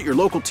switch. Visit your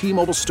local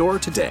T-Mobile store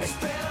today.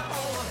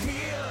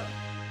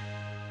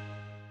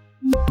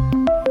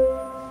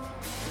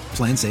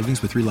 Plan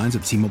savings with 3 lines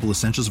of T-Mobile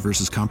Essentials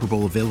versus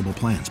comparable available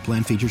plans.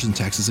 Plan features and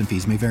taxes and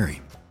fees may vary.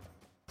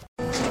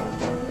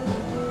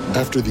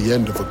 After the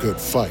end of a good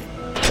fight,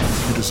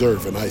 you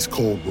deserve an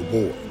ice-cold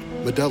reward.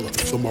 Modelo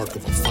is the mark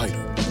of a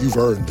fighter. You've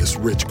earned this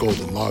rich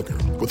golden lager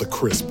with a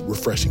crisp,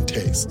 refreshing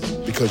taste.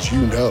 Because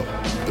you know,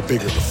 the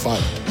bigger the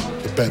fight,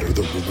 the better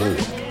the reward.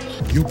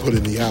 You put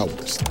in the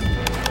hours,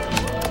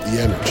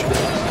 the energy,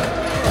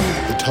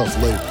 the tough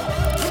labor.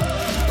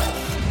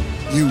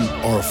 You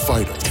are a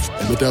fighter,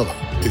 and Modelo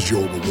is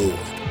your reward.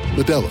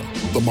 Modelo,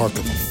 the mark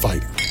of a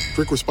fighter.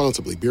 Drink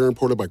responsibly. Beer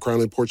imported by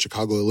Crown Imports,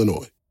 Chicago,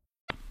 Illinois.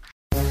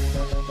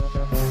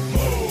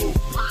 Move.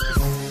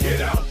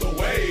 Get out the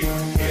way.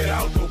 Get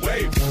out the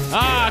way.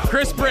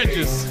 Chris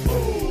Bridges.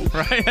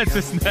 Right? That's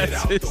his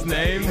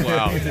name.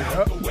 Wow.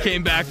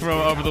 Came back from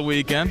over the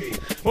weekend.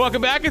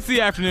 Welcome back. It's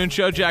the afternoon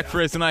show. Jack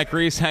Fritz and Ike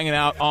Reese hanging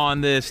out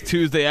on this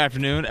Tuesday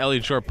afternoon.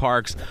 Elliott Shore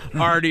Park's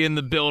already in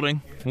the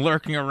building,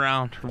 lurking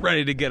around,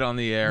 ready to get on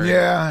the air.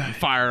 Yeah.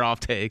 Fired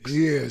off takes.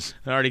 He is.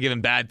 Already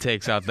giving bad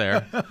takes out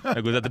there.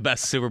 Like, was that the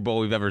best Super Bowl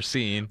we've ever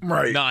seen?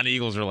 Right.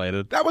 Non-Eagles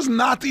related. That was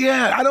not the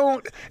end.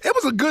 It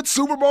was a good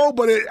Super Bowl,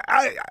 but it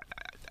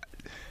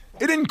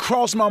didn't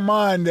cross my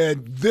mind that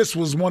this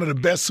was one of the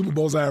best Super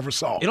Bowls I ever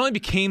saw. It only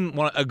became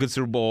a good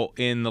Super Bowl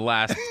in the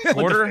last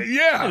quarter.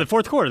 Yeah, the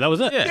fourth quarter. That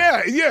was it.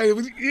 Yeah. It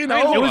was,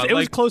 it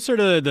was closer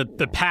to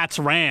the Pats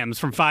Rams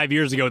from 5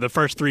 years ago. The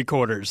first 3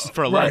 quarters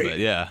for a little bit.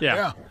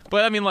 Yeah.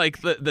 But I mean,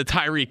 like the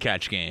Tyree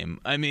catch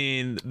game. I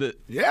mean,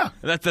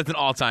 that's an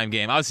all-time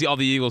game. Obviously, all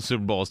the Eagles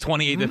Super Bowls,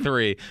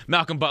 28-3.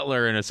 Malcolm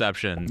Butler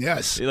interception.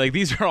 Yes. Like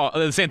these are all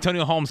the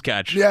Santonio Holmes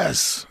catch.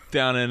 Yes.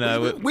 Down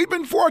in we've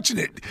been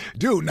fortunate,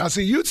 dude. Now,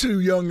 see, you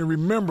too young to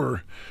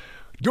remember.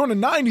 During the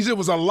 90s, it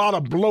was a lot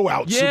of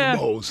blowout Super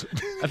Bowls.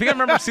 I think I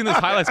remember seeing those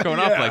highlights growing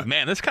up. Like,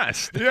 man, this kind of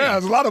stinks. Yeah,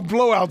 there's a lot of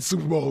blowout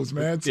Super Bowls,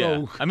 man.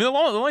 So I mean, the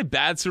only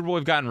bad Super Bowl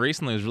we've gotten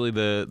recently was really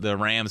the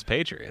Rams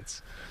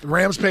Patriots. The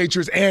Rams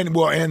Patriots and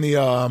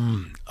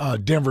the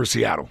Denver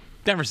Seattle.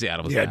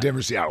 Denver-Seattle was bad.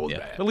 Denver-Seattle was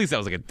bad. At least that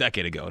was like a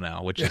decade ago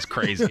now, which is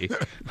crazy.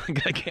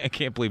 I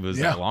can't believe it was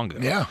that long ago.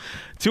 Yeah.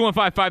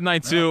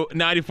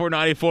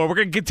 215-592-9494. We're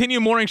going to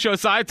continue Morning Show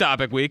Side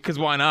Topic Week, because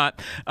why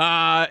not?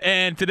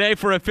 And today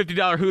for a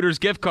 $50 Hooters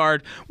gift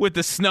card with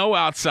the snow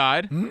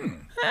outside.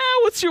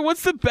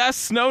 What's the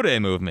best snow day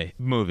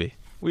movie?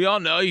 We all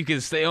know you can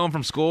stay home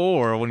from school,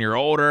 or when you're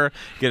older,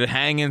 get to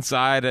hang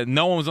inside.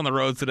 No one was on the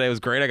roads today. It was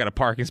great. I got a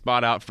parking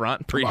spot out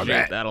front.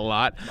 Appreciate that a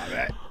lot.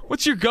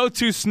 What's your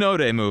go-to snow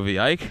day movie,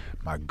 Ike?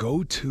 My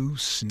go-to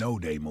snow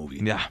day movie?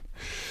 Yeah.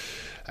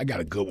 I got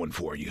a good one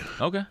for you.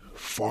 Okay.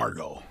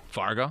 Fargo?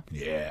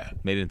 Yeah.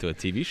 Made it into a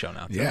TV show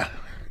now, too.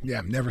 Yeah,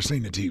 I've never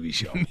seen the TV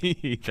show. Me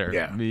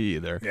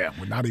either. Yeah,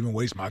 would not even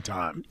waste my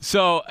time.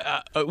 So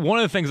one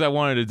of the things I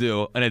wanted to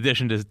do, in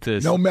addition to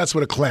no mess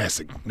with a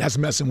classic. That's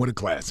messing with a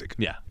classic.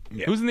 Yeah.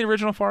 Who's in the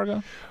original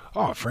Fargo?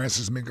 Oh,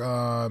 Frances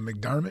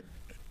McDermott,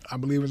 I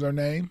believe is her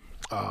name.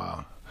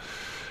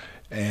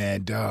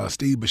 and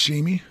Steve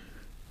Buscemi.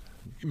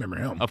 You remember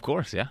him? Of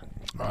course, yeah.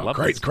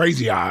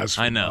 Crazy Eyes.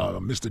 I know,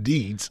 Mr.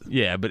 Deeds.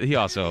 Yeah, but he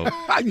also.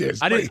 Yes,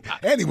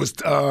 and he was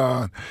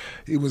Tony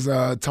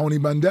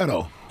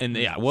Bandetto. And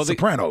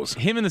Sopranos.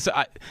 Him and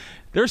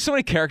there were so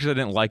many characters I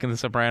didn't like in The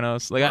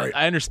Sopranos. Like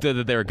I understood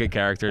that they were good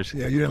characters.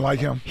 Yeah, you didn't like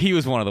him. He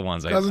was one of the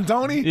ones. Cousin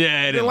Tony.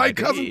 Yeah, I didn't like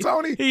Cousin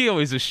Tony. He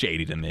always was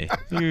shady to me.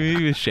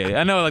 he was shady.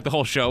 I know, like the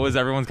whole show was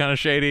everyone's kind of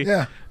shady.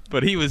 Yeah.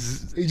 But he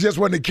just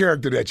wasn't a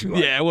character that you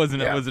liked. Yeah, I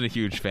wasn't a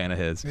huge fan of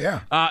his. Yeah.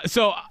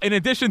 So in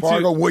addition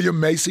to William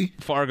Macy.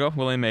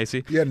 William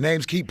Macy. Yeah,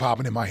 names keep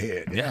popping in my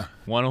head. Yeah.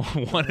 One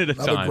at a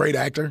time. Another great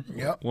actor.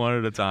 Yep. One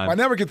at a time. I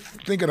never could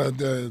think of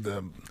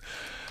the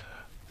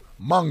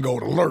Mungo,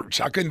 the Lurch.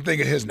 I couldn't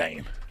think of his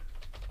name.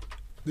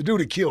 The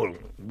dude that killed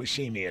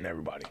Buscemi and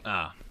everybody.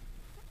 I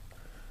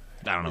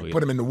don't know.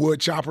 Put him in the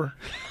wood chopper.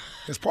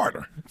 His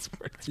partner.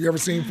 You ever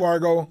seen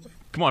Fargo?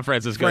 Come on,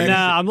 Francisco.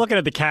 Nah, I'm looking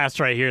at the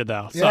cast right here,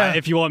 though. So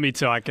if you want me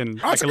to, I can.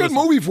 That's a good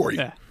movie for you.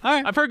 Yeah. All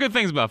right. I've heard good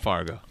things about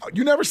Fargo.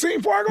 You never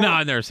seen Fargo? No,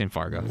 I've never seen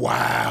Fargo.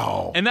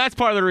 Wow. And that's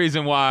part of the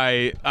reason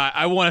why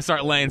I want to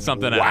start laying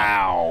something out.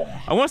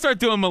 Wow. I want to start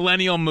doing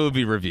millennial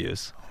movie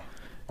reviews.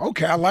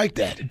 Okay, I like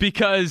that.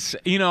 Because,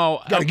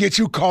 got to get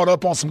you caught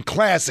up on some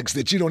classics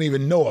that you don't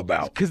even know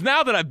about. Because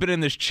now that I've been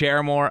in this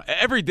chair more,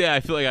 every day I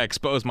feel like I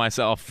expose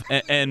myself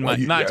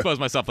expose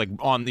myself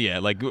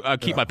I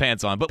keep my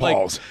pants on. But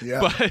Pause.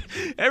 But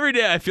every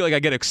day I feel like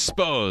I get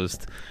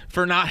exposed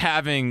for not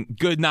having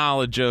good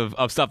knowledge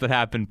of stuff that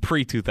happened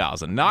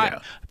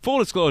pre-2000. Full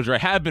disclosure, I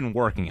have been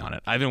working on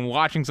it. I've been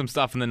watching some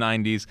stuff in the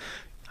 90s.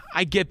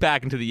 I get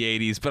back into the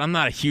 80s, but I'm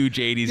not a huge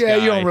 80s guy. Yeah,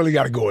 you don't really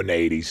got to go in the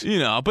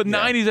 80s. But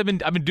 90s,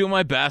 I've been doing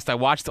my best. I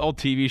watched the old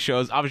TV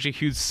shows. Obviously,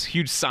 huge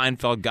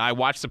Seinfeld guy.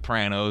 Watched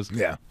Sopranos.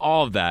 Yeah.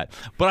 All of that.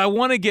 But I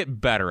want to get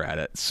better at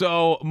it.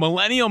 So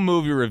millennial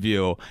movie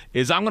review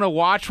is I'm going to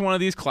watch one of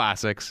these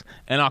classics,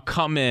 and I'll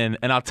come in,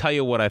 and I'll tell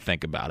you what I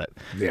think about it.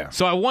 Yeah.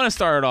 So I want to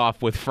start it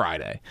off with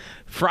Friday.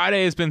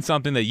 Friday has been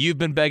something that you've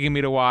been begging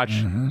me to watch.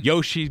 Mm-hmm.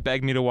 Yoshi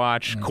begged me to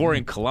watch. Mm-hmm. Corey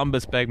in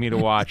Columbus begged me to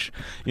watch.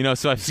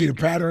 So I see the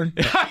pattern.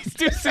 I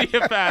do see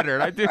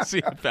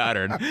a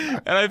pattern.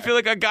 And I feel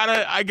like I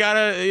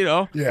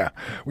gotta. Yeah,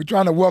 we're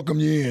trying to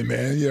welcome you in,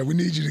 man. Yeah, we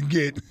need you to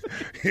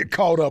get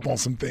caught up on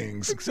some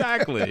things.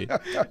 Exactly.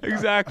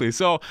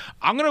 So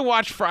I'm gonna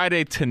watch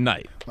Friday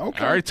tonight.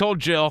 Okay. I already told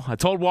Jill. I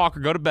told Walker,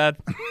 go to bed.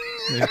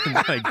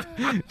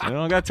 I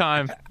don't got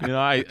time.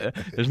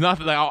 There's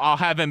nothing. I'll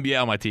have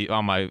NBA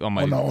on my on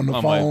my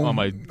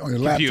computer.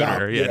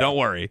 Laptop. Yeah, don't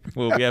worry.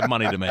 We have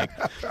money to make.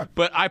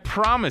 But I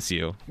promise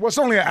you. Well, it's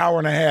only an hour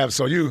and a half,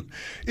 so you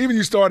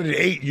started at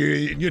 8,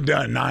 you're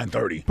done at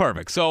 9:30.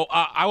 Perfect. So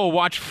I will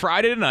watch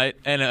Friday tonight,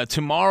 and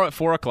tomorrow at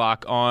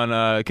 4:00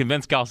 on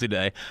Convince Kelsey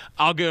Day,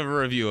 I'll give a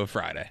review of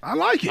Friday. I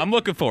like it. I'm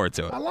looking forward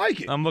to it. I like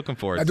it. I'm looking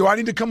forward. Do I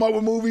need to come up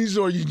with movies,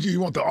 or you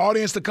want the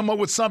audience to come up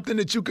with something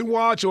that you can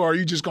watch, or are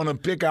you just going to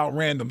pick out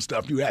random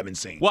stuff you haven't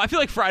seen? Well, I feel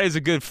like Friday's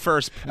a good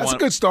first one. That's a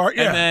good start,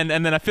 yeah.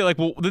 And then I feel like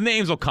the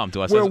names will come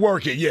to us. We'll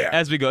work it, yeah.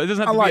 As we go. It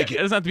doesn't have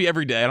to be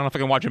every day. I don't know if I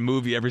can watch a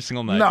movie every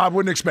single night. No, I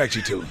wouldn't expect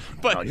you to.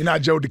 But no, you're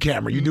not Joe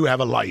DeCamera. You do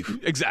have a life.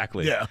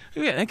 Exactly. Yeah.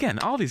 Again,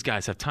 all these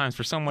guys have times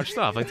for so much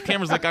stuff. Like the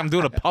camera's like I'm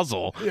doing a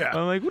puzzle. Yeah.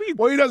 I'm like, what are you?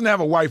 Well, he doesn't have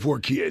a wife or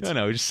kids.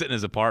 No, he's just sitting in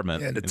his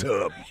apartment. In the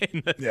tub.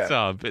 In the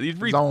tub.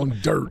 His own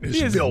dirt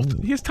is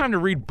filth. He has time to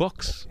read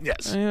books.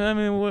 Yes. I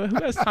mean,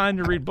 who has time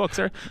to read books?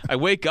 I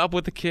wake up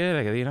with the kid.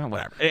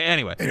 Whatever.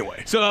 Anyway.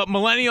 So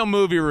millennial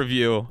movie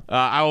review.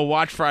 I will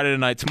watch Friday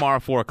night. Tomorrow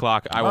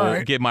 4:00. I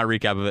will give my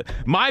recap of it.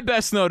 My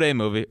best snow day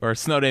movie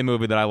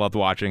that I loved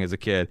watching as a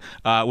kid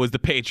was The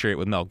Patriot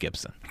with Mel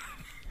Gibson.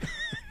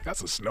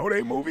 That's a snow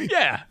day movie?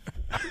 Yeah.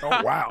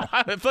 Oh, wow.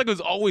 I feel like it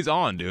was always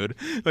on, dude.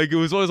 Like, it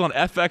was always on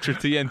FX or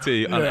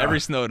TNT on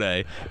every snow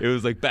day. It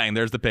was like, bang,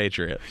 there's The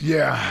Patriot.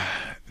 Yeah.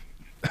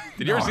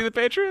 Did you ever see The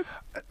Patriot?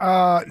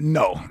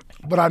 No,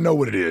 but I know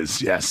what it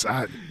is, yes.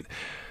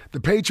 The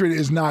Patriot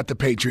is not the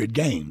Patriot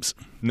Games.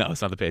 No,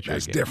 it's not the Patriot.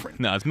 That's different.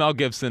 No, it's Mel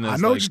Gibson. I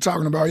know what you're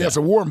talking about. Yeah, it's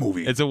a war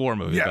movie. It's a war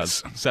movie.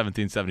 Yes. About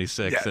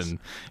 1776, and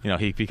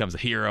he becomes a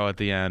hero at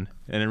the end,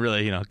 and it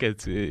really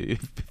it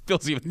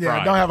fills you with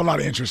pride. I don't have a lot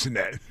of interest in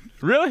that.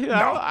 Really? No.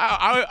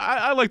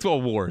 I like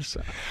 12 wars.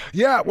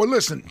 Yeah. Well,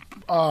 listen,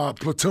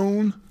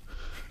 Platoon.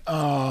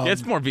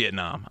 It's more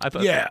Vietnam. I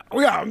thought. Yeah,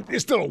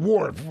 it's still a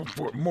war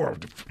for more.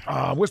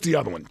 What's the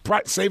other one?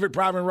 Saving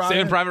Private Ryan.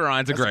 Saving Private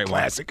Ryan's a great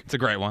classic. One. It's a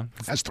great one.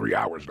 That's 3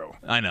 hours though.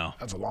 I know.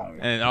 That's a long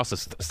one. And it also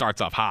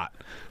starts off hot.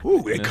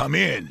 Ooh, they come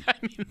in.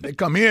 They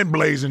come in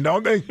blazing,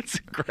 don't they? It's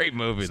a great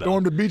movie, though.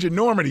 Storm the beach at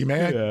Normandy,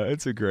 man. Yeah,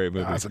 it's a great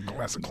movie. That's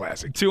a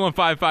classic.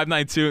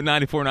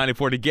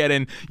 215-592-9494 to get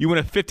in. You win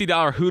a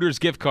 $50 Hooters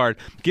gift card.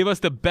 Give us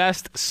the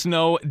best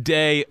snow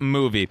day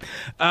movie.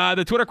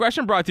 The Twitter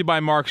question brought to you by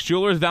Mark's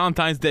Jewelers.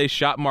 Valentine's Day,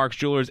 shop Mark's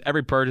Jewelers.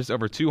 Every purchase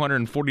over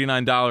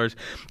 $249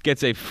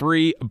 gets a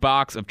free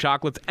box of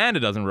chocolates and a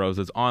dozen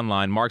roses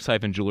online,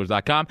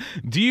 marks-jewelers.com.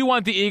 Do you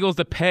want the Eagles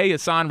to pay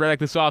Haason Reddick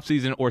this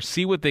offseason or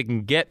see what they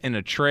can get in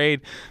a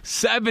trade?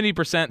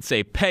 70%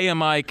 say pay him,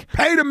 Mike.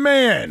 Pay the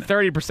man.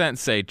 30%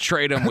 say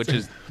trade him, which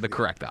is the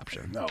correct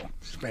option. No,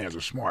 these fans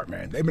are smart,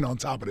 man. They've been on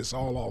top of this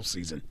all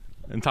offseason.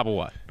 On top of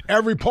what?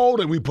 Every poll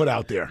that we put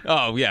out there.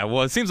 Oh yeah,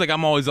 well it seems like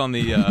I'm always on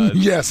the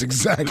yes,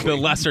 exactly, the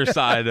lesser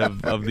side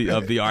of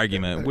the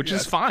argument, which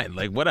is fine.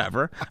 Like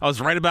whatever. I was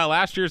right about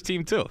last year's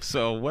team too,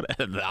 so what?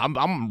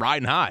 I'm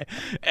riding high.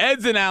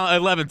 Ed's in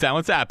 11th Town.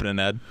 What's happening,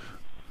 Ed?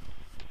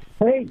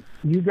 Hey,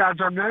 you guys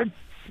are good.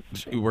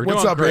 We're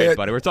What's doing up, great, Ed?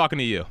 buddy. We're talking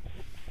to you.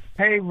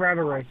 Hey,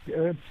 Reddick,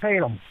 pay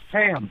him.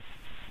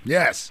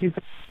 Yes, he's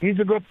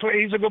a good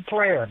He's a good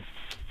player.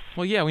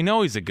 Well, yeah, we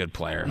know he's a good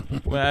player,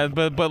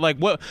 but like,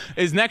 what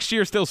is next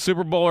year still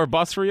Super Bowl or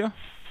bust for you?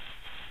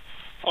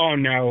 Oh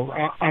no,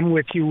 I'm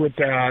with you with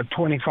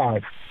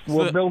 25.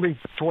 We're building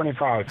for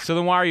 25. So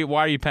then, why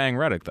are you paying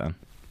Reddick then?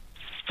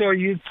 So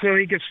he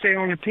can stay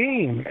on the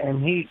team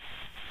and he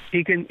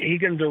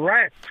can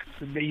direct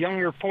the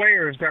younger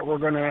players that we're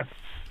gonna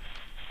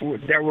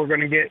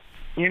get,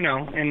 in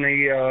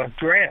the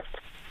draft.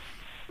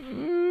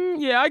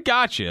 Yeah, I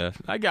got you.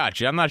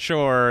 I'm not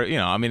sure.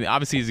 I mean,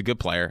 obviously he's a good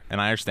player,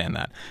 and I understand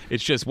that.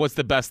 It's just, what's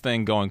the best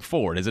thing going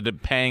forward? Is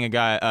it paying a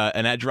guy,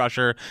 an edge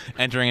rusher,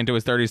 entering into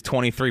his 30s,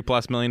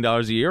 $23+ million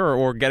a year,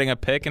 or getting a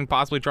pick and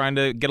possibly trying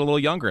to get a little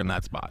younger in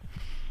that spot?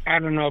 I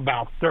don't know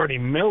about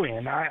 $30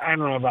 million. I don't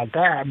know about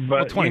that,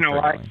 but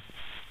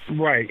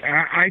right.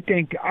 I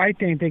think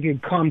they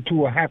could come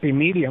to a happy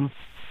medium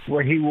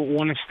where he will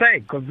want to stay,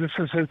 because this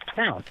is his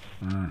town.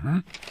 Mm-hmm.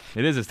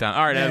 It is his town.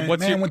 All right, man, Ed,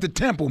 what's your went to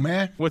Temple,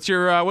 man? What's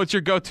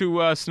your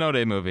go-to snow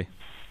day movie?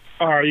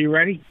 Are you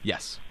ready?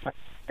 Yes.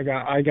 I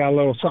got a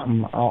little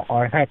something.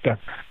 I have to.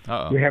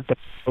 Uh-oh. We have to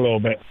a little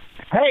bit.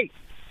 Hey,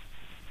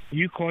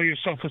 you call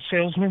yourself a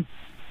salesman?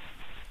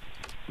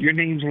 Your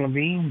name's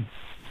Levine.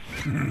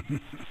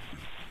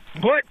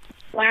 Put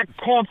black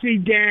coffee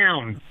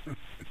down.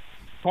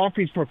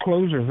 Coffee's for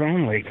closers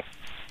only.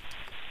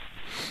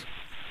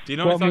 Do you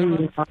know what I'm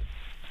talking about?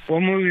 What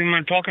movie am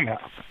I talking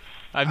about?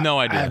 I have no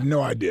idea. I have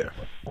no idea.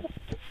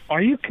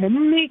 Are you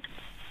kidding me?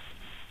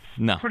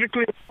 No.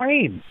 Critically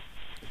acclaimed.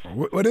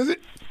 What is it?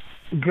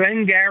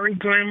 Glengarry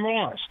Glen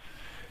Ross.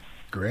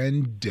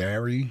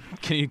 Glengarry.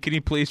 Can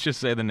you please just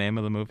say the name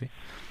of the movie?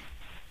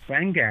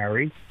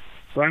 Glengarry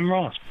Glen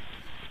Ross.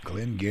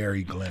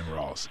 Glengarry Glen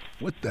Ross.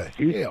 What the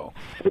hell?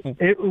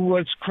 It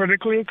was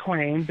critically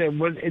acclaimed.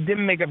 It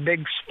didn't make a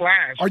big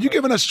splash. Are you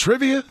giving us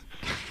trivia?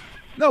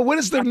 No, what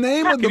is the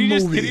name of the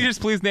movie? Can you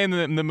just please name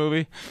the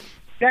movie?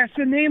 That's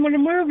the name of the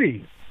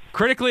movie.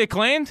 Critically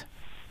acclaimed?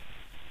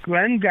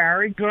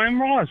 Glengarry Glen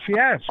Ross,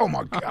 yes. Oh,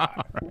 my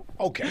God.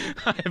 Okay.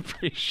 I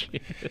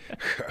appreciate it.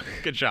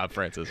 Good job,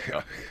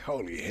 Francisco.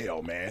 Holy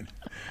hell, man.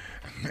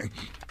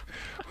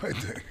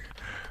 Is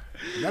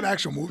that an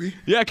actual movie?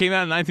 Yeah, it came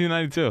out in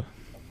 1992.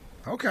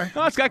 Okay.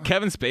 Oh, it's got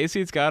Kevin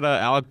Spacey. It's got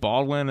Alec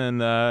Baldwin and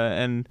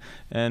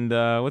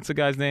what's the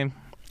guy's name?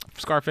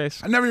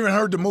 Scarface. I never even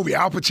heard the movie.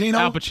 Al Pacino?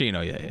 Al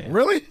Pacino, yeah.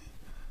 Really?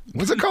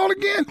 What's it called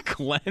again?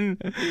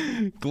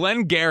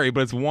 Glengarry,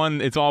 but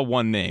it's all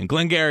one name.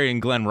 Glengarry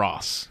and Glen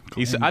Ross.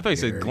 I thought he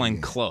said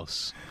Glenn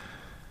Close.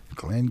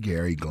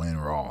 Glengarry Glen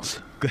Ross.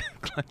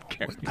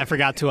 Glengarry. I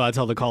forgot to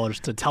tell the callers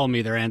to tell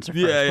me their answer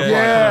first.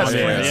 Yes,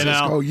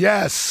 Francisco,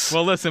 yes.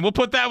 Well, listen, we'll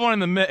put that one in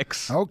the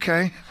mix.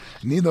 Okay.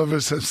 Neither of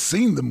us have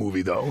seen the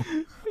movie, though.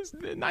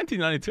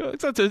 1992.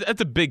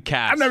 That's a big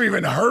cast. I've never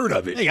even heard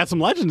of it. You got some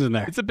legends in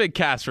there. It's a big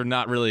cast for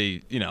not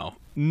really, no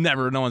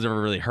one's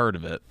ever really heard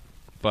of it.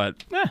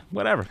 But,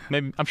 whatever.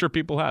 Maybe I'm sure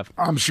people have.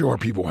 I'm sure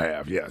people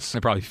have, yes. They're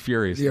probably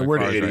furious. Yeah, we're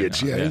the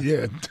idiots. Right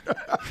yeah.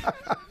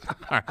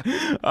 All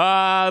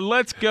right.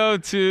 Let's go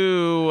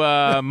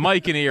to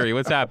Mike in Erie.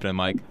 What's happening,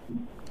 Mike?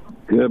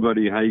 Good,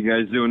 buddy. How you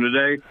guys doing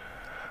today?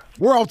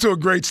 We're off to a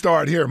great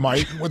start here,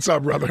 Mike. What's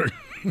up, brother?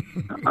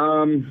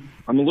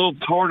 I'm a little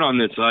torn on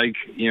this, Ike.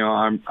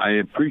 I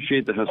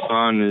appreciate that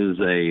Haason is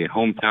a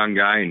hometown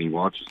guy and he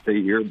wants to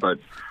stay here, but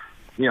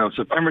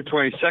September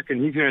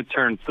 22nd, he's going to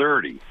turn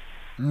 30.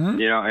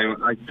 Mm-hmm.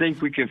 And I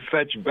think we can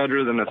fetch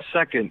better than a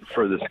second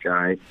for this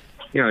guy.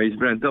 He's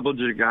been a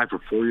double-digit guy for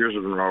 4 years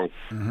in a row.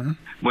 Mm-hmm.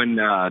 When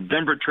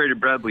Denver traded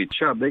Bradley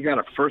Chubb, they got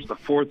a first, a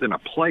fourth, and a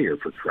player,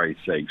 for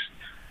Christ's sakes.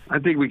 I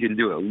think we can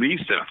do at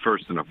least a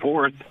first and a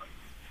fourth.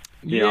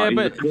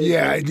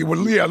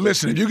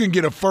 Listen, if you can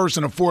get a first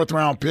and a fourth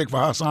round pick for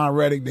Haason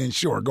Reddick, then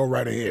sure, go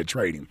right ahead,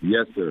 trade him.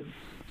 Yes, sir.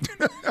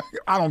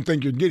 I don't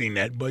think you're getting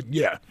that, but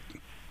yeah.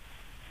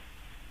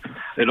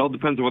 It all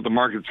depends on what the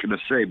market's going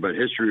to say, but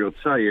history will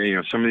tell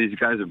you. Some of these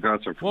guys have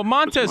got some. Well,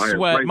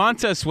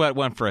 Montez Sweat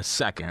went for a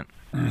second.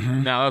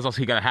 Mm-hmm. Now, that was also,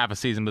 he got a half a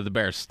season, but the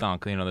Bears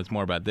stunk. That's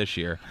more about this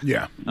year.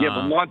 Yeah.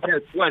 But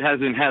Montez Sweat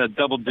hasn't had a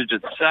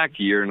double-digit sack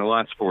year in the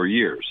last 4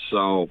 years.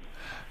 So,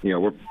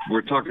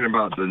 we're talking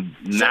about the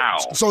now.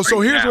 So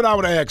here's what I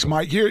would ask,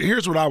 Mike.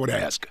 Here's what I would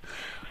ask.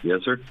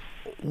 Yes, sir.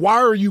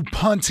 Why are you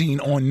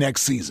punting on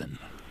next season?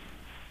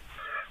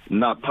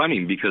 not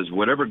punting, because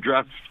whatever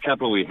draft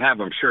capital we have,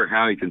 I'm sure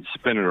Howie can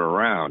spin it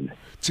around.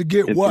 To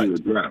get what? The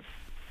draft.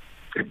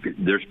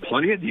 There's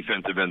plenty of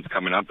defensive ends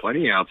coming up,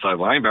 plenty of outside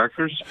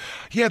linebackers.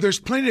 Yeah, there's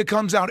plenty that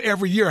comes out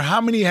every year.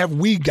 How many have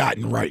we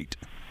gotten right?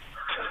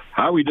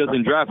 Howie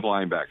doesn't draft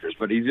linebackers,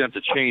 but he's going to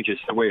have to change his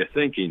way of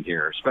thinking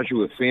here, especially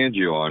with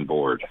Fangio on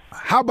board.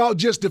 How about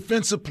just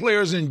defensive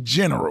players in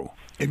general?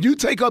 If you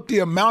take up the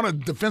amount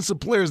of defensive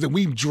players that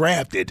we've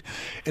drafted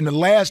in the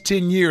last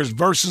 10 years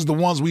versus the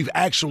ones we've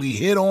actually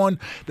hit on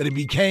that it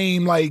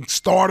became like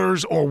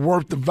starters or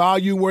worth the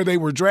value where they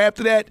were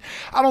drafted at,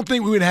 I don't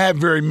think we would have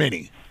very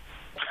many.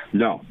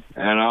 No,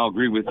 and I'll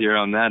agree with you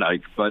on that,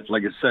 Ike. But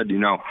like I said,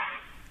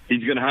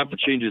 he's going to have to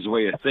change his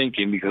way of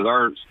thinking because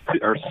our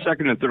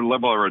second and third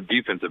level of our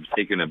defense have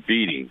taken a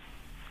beating.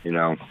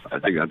 I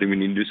think we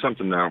need to do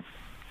something now.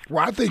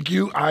 Well, I think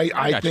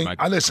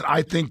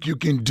I think you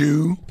can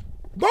do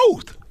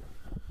both.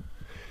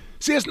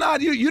 See, it's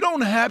not you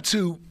don't have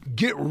to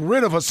get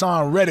rid of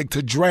Haason Reddick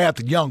to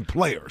draft young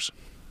players.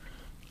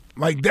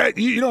 Like that,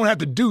 you don't have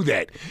to do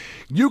that.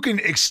 You can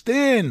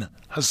extend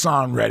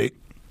Haason Reddick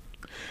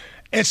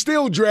and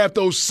still draft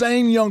those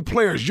same young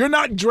players. You're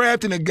not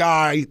drafting a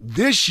guy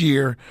this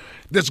year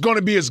that's going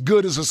to be as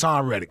good as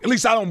Haason Reddick. At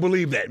least I don't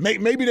believe that.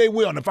 Maybe they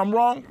will. And if I'm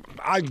wrong,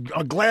 I'll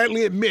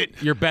gladly admit.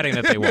 You're betting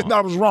that they won't.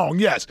 I was wrong,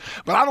 yes.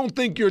 But I don't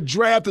think you're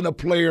drafting a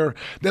player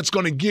that's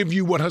going to give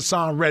you what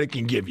Haason Reddick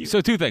can give you. So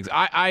two things.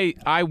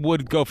 I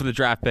would go for the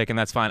draft pick, and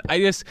that's fine.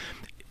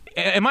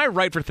 Am I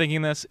right for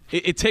thinking this?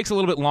 It takes a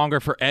little bit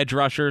longer for edge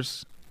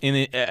rushers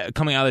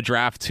coming out of the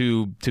draft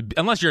to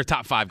unless you're a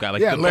top 5 guy,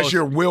 unless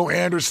you're Will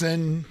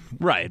Anderson,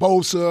 right?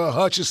 Bosa,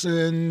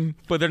 Hutchinson.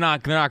 But they're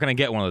not going to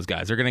get one of those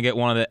guys. They're going to get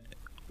one of the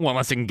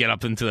unless they can get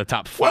up into the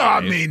top 5. Well, I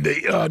mean,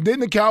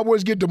 didn't the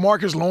Cowboys get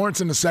DeMarcus Lawrence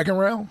in the second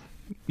round?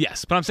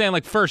 Yes, but I'm saying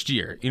first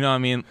year. You know what I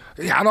mean?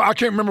 Yeah, I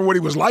can't remember what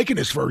he was like in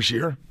his first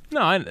year.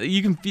 No,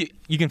 you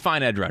can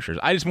find edge rushers.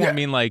 I just want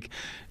mean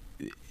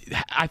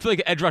I feel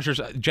like edge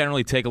rushers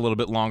generally take a little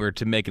bit longer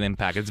to make an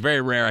impact. It's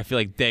very rare, I feel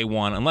like, day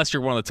one, unless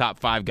you're one of the top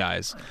 5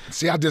 guys.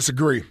 See, I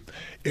disagree.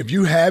 If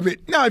you have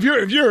it, now if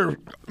you're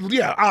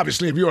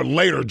obviously if you're a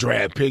later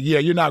draft pick,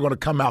 you're not going to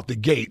come out the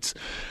gates.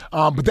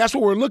 But that's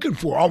what we're looking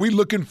for. Are we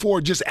looking for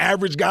just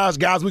average guys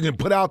we can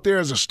put out there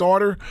as a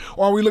starter,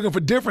 or are we looking for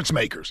difference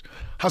makers?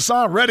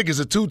 Haason Reddick is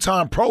a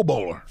 2-time Pro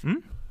Bowler,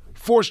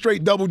 4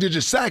 straight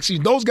double-digit sacks.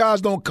 Those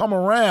guys don't come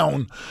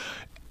around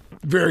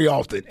very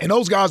often, and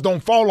those guys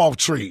don't fall off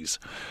trees.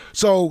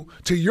 So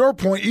to your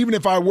point, even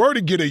if I were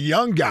to get a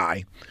young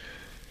guy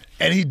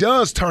and he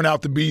does turn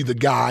out to be the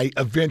guy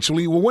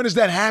eventually, well, when is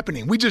that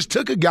happening? We just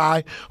took a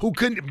guy who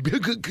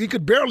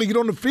could barely get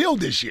on the field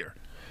this year.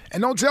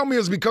 And don't tell me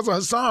it's because of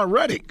Haason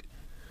Reddick.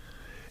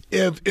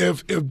 If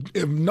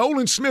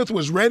Nolan Smith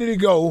was ready to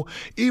go,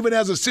 even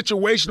as a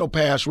situational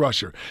pass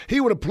rusher,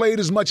 he would have played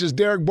as much as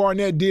Derek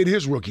Barnett did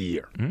his rookie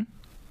year. Mm-hmm.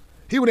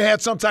 He would have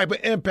had some type of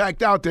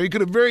impact out there. He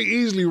could have very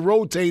easily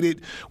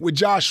rotated with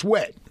Josh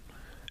Sweat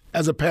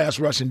as a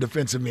pass rushing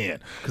defensive end.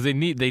 Because they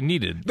needed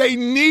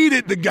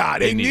the guy.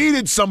 They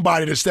needed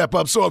somebody to step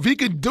up. So if he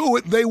could do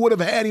it, they would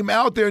have had him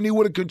out there and he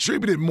would have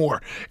contributed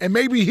more. And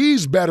maybe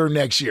he's better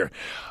next year.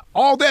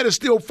 All that is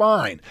still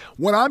fine.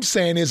 What I'm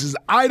saying is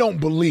I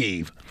don't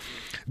believe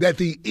that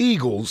the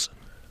Eagles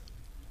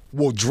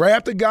will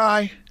draft a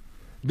guy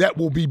that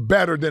will be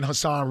better than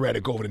Haason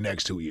Reddick over the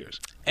next 2 years.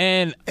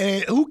 And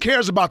who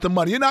cares about the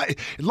money? As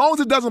long as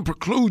it doesn't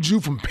preclude you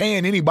from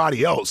paying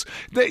anybody else.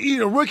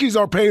 Rookies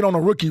are paid on a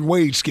rookie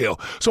wage scale.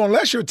 So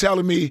unless you're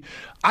telling me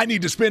I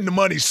need to spend the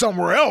money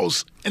somewhere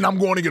else and I'm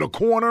going to get a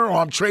corner or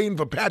I'm trading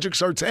for Patrick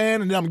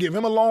Surtain and then I'm giving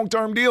him a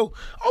long-term deal,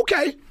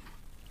 okay,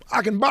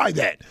 I can buy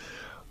that.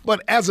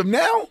 But as of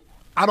now,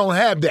 I don't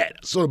have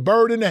that. So the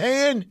bird in the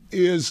hand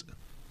is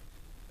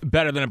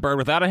better than a bird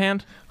without a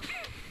hand?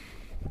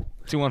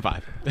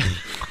 215.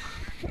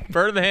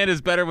 Bird in the hand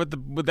is better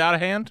without a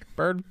hand?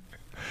 Bird?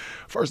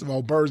 First of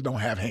all, birds don't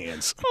have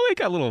hands. Oh, they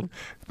got little.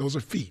 Those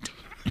are feet.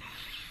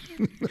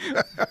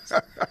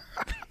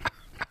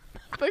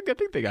 I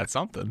think they got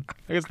something.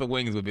 I guess the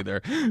wings would be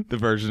the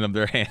version of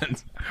their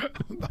hands.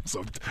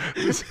 So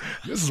this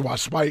is why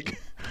Spike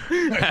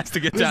has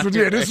to get down.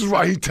 This is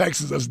why he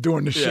texts us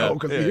during the show,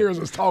 because he hears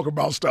us talk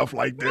about stuff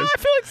like this.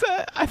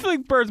 I feel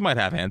like birds might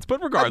have hands,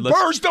 but regardless,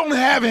 birds don't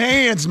have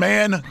hands,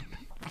 man.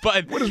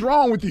 But what is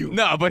wrong with you?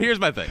 No, but here's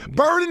my thing.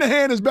 Bird in the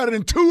hand is better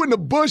than 2 in the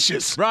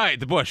bushes. Right,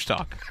 the bush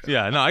talk.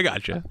 Yeah, no, I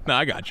got you. No,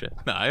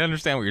 I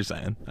understand what you're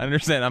saying. I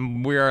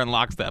understand. We are in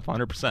lockstep,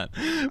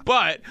 100%.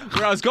 But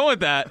where I was going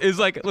with that is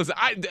listen,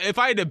 if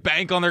I had to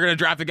bank on they're going to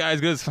draft a guy as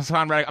good as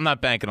Haason Reddick, I'm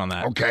not banking on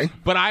that. Okay.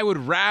 But I would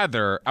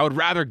rather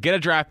get a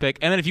draft pick,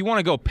 and then if you want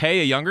to go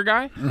pay a younger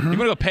guy, you want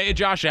to go pay a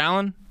Josh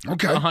Allen,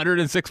 Okay.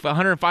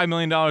 $105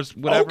 million,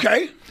 whatever.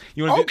 Okay.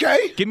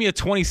 Give me a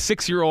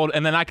 26-year-old,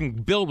 and then I can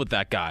build with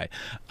that guy.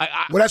 Well,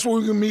 that's where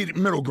we can meet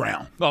middle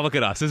ground. Well, look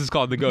at us. This is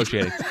called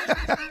negotiating.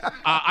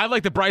 I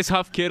like the Bryce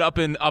Huff kid up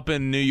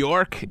in New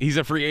York. He's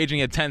a free agent.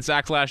 He had 10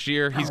 sacks last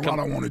year. I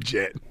don't want a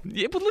Jet.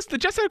 Yeah, but listen, the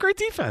Jets have a great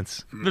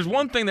defense. There's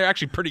one thing they're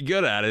actually pretty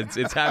good at.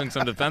 It's having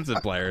some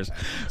defensive players.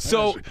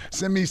 So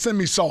send me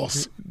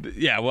Sauce.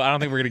 Yeah, well, I don't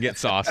think we're gonna get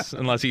Sauce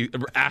unless he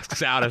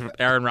asks out if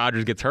Aaron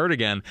Rodgers gets hurt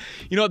again.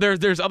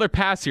 There's other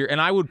paths here,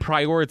 and I would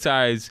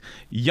prioritize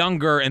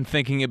younger and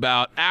thinking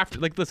about after.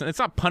 Like, listen, it's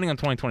not punting on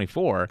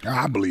 2024.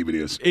 I believe it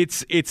is.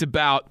 It's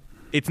about.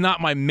 It's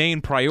not my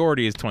main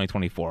priority is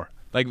 2024.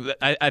 Like,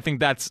 I think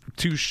that's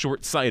too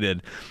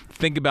short-sighted.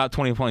 Think about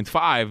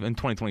 2025 and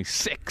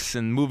 2026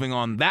 and moving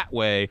on that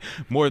way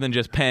more than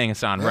just paying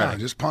Haason Reddick.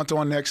 Just punt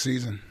on next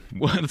season.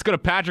 Well, let's go to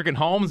Patrick in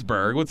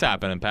Holmesburg. What's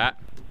happening, Pat?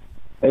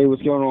 Hey,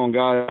 what's going on,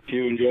 guys?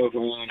 You and Joe.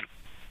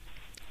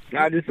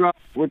 I just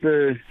with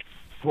the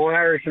whole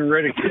Haason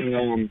Reddick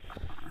thing.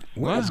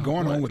 What's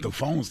going on with the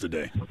phones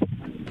today?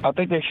 I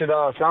think they should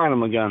sign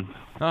him again.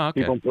 Oh,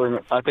 okay.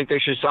 I think they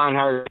should sign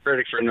Haason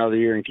Reddick for another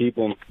year and keep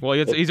him. Well,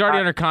 he's already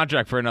under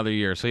contract for another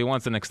year, so he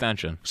wants an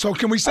extension. So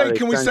can we say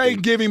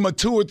give him a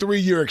 2 or 3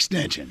 year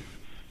extension?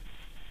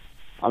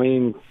 I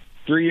mean,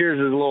 3 years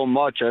is a little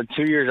much. 2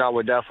 years, I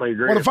would definitely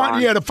agree. Well,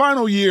 the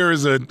final year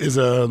is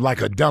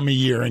like a dummy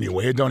year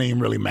anyway. It don't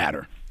even really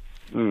matter.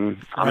 I mean,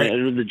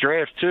 with the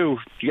draft too,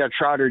 you got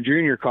Trotter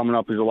Jr. coming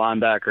up as a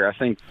linebacker. I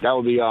think that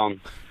would be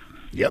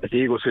If the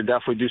Eagles could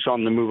definitely do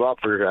something to move up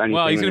or anything.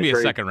 Well, he's going to be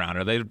a second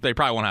rounder. They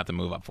probably won't have to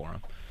move up for him.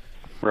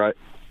 Right.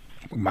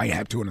 We might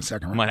have to in the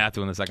second round. Might have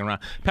to in the second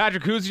round.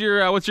 Patrick, what's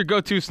your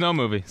go-to snow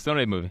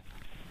day movie?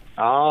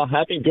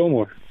 Happy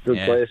Gilmore. Good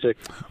classic.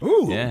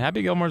 Ooh. Yeah,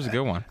 Happy Gilmore's a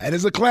good one. That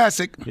is a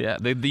classic. Yeah,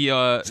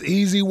 it's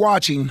easy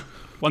watching.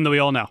 One that we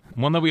all know.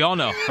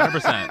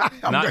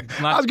 100%. I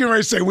was getting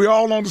ready to say we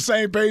all on the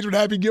same page with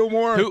Happy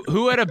Gilmore.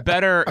 Who had a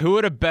better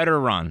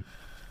run?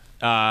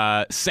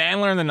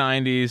 Sandler in the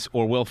 90s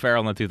or Will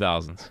Ferrell in the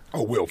 2000s?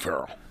 Oh, Will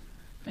Ferrell.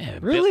 Man,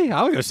 really?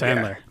 I would go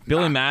Sandler. Yeah.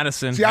 Billy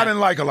Madison. See, I didn't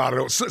like a lot of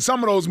those.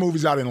 Some of those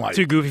movies I didn't like.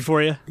 Too goofy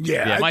for you?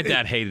 Yeah. My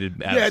dad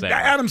hated Adam Sandler.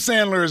 Adam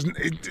Sandler is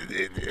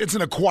it's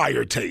an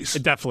acquired taste.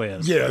 It definitely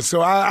is. Yeah,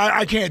 so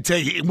I can't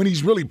take it when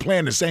he's really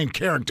playing the same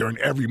character in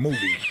every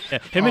movie. Yeah,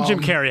 him and Jim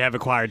Carrey have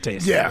acquired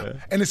taste. Yeah,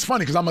 and it's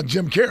funny because I'm a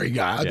Jim Carrey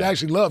guy. I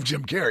actually love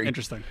Jim Carrey.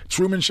 Interesting.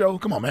 Truman Show,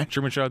 come on, man.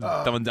 Truman Show,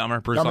 Dumb and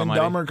Dumber, Bruce Almighty.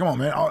 Dumb and Dumber, come on,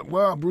 man.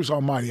 Well, Bruce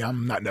Almighty,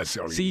 I'm not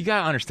necessarily. See, you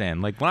gotta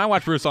understand. Like when I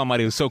watched Bruce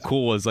Almighty, it was so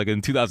cool. As like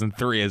in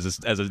 2003, as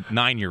a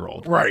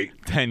 9-year-old, right,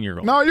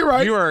 10-year-old. No, you're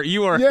right. You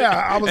are. Yeah,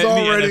 I was in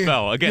already. the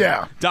NFL again.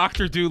 Yeah,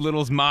 Dr.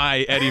 Doolittle's my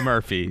Eddie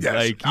Murphy. Yes,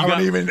 like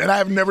and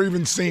I've never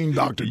even seen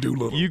Dr.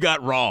 Doolittle. You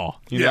got Raw.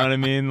 You know what I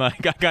mean?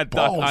 Like I got.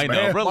 Balls, I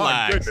know.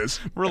 Man.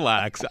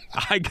 Relax.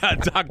 I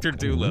got Dr.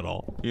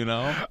 Doolittle. You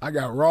know. I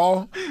got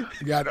Raw. I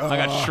got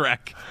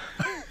Shrek.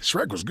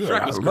 Shrek was good.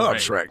 Shrek was I love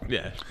great. Shrek.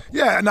 Yeah.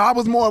 Yeah. No, I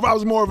was more of a.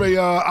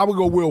 I would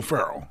go Will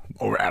Ferrell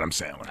over Adam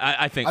Sandler.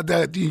 I think.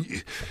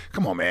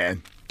 Come on,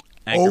 man.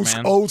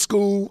 Anchorman. Old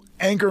school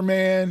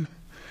Anchorman.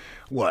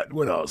 What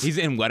else? He's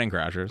in Wedding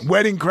Crashers.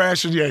 Wedding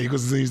Crashers, yeah,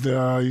 because he's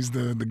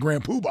the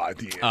Grand Poobah at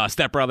the end.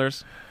 Step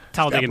Brothers.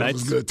 Talladega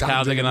Nights.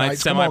 Talladega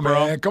Nights.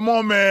 Semi-Pro. Come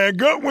on, man.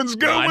 Good ones.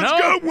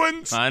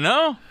 I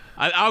know.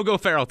 I'll go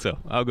Ferrell, too.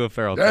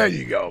 There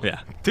you go.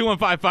 Yeah.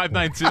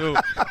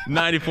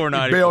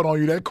 215-592-9490. He bailed on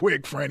you that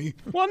quick, Franny.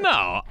 Well,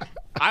 no.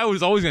 I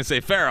was always going to say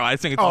Ferrell. I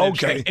think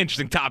it's an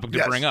interesting topic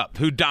to bring up.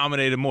 Who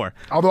dominated more?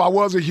 Although I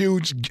was a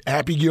huge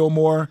Happy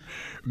Gilmore,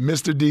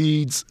 Mr.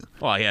 Deeds.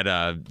 Well, he had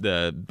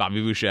the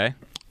Bobby Boucher.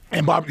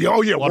 And Bobby,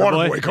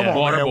 Waterboy. Come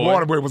on, man.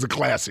 Waterboy was a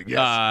classic,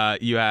 yes.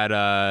 You had,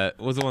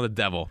 what was the one with the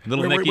devil?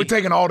 Little Nicky. We're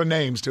taking all the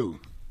names, too.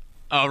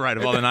 Oh, right,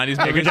 of all the 90s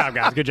movies. Good job,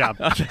 guys. Good job.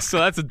 Okay, so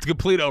that's a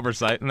complete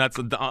oversight, and that's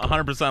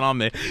 100% on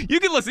me. You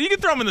can listen. You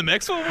can throw them in the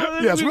mix.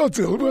 Yes, we'll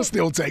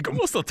still take them.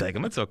 We'll still take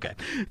them. It's okay.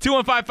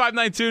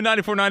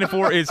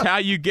 215-592-9494 is how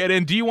you get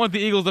in. Do you want the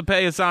Eagles to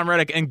pay Haason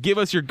Reddick? And give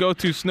us your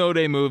go-to snow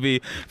day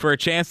movie for a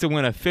chance to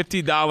win a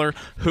 $50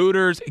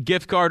 Hooters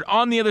gift card.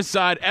 On the other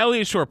side,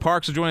 Elliott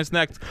Shore-Parks will join us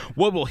next.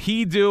 What will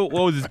he do?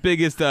 What was his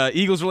biggest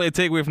Eagles-related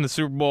takeaway from the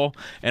Super Bowl?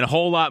 And a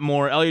whole lot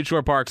more. Elliott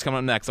Shore-Parks coming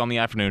up next on the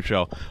afternoon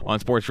show on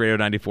Sports Radio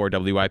 94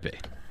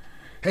 WIP.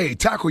 Hey,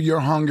 tackle your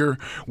hunger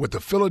with the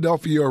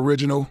Philadelphia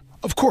Original.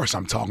 Of course,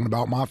 I'm talking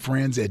about my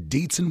friends at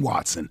Dietz &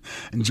 Watson.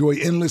 Enjoy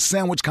endless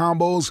sandwich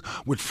combos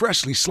with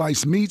freshly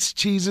sliced meats,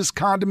 cheeses,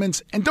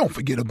 condiments, and don't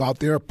forget about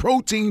their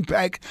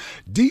protein-packed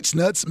Dietz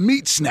Nuts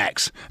meat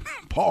snacks.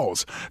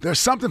 Pause. There's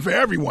something for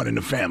everyone in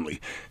the family.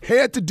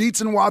 Head to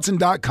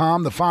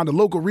DietzandWatson.com to find a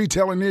local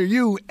retailer near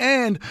you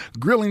and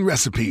grilling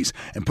recipes.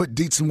 And put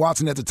Dietz &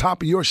 Watson at the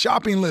top of your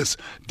shopping list.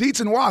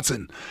 Dietz &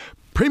 Watson.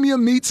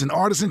 Premium meats and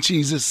artisan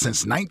cheeses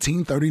since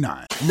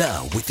 1939.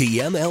 Now, with the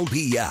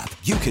MLB app,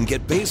 you can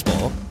get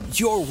baseball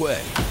your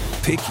way.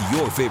 Pick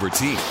your favorite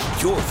team,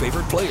 your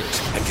favorite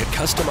players, and get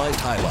customized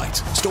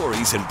highlights,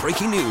 stories, and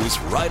breaking news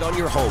right on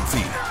your home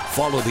feed.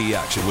 Follow the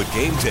action with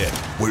Game 10,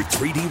 where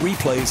 3D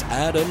replays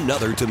add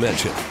another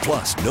dimension.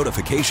 Plus,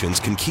 notifications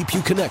can keep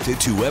you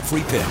connected to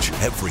every pitch,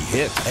 every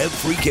hit,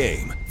 every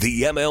game.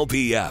 The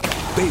MLB app.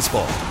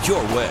 Baseball,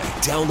 your way.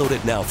 Download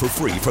it now for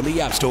free from the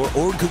App Store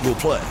or Google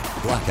Play.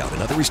 Blackout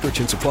and other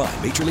restrictions apply.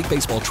 Major League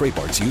Baseball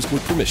trademarks used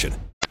with permission.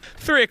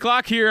 3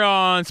 o'clock here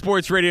on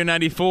Sports Radio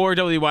 94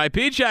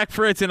 WYP. Jack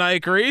Fritz and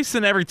Ike Reese,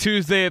 and every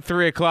Tuesday at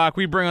 3 o'clock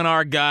we bring on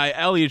our guy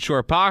Elliot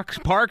Shore.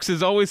 Parks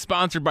is always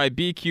sponsored by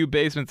BQ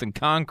Basements and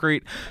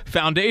Concrete,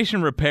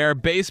 foundation repair,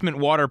 basement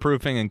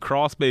waterproofing, and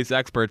crawl space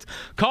experts.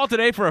 Call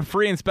today for a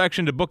free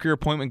inspection. To book your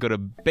appointment, go to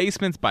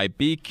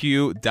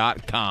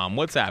basementsbybq.com.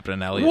 What's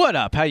happening, Elliot? What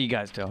up? How you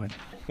guys doing?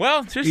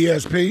 Well, just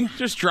ESP,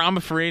 just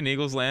drama-free in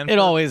Eagles land. It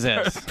always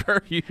is.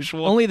 Per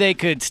usual. Only they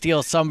could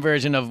steal some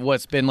version of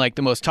what's been like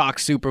the most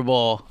talked Super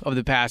Bowl of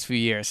the past few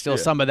years. Steal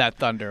some of that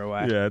thunder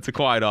away. Yeah, it's a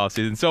quiet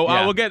offseason. So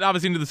we'll get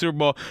obviously into the Super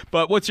Bowl,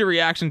 but what's your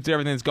reaction to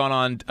everything that's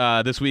gone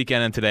on this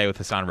weekend and today with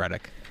Haason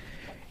Reddick?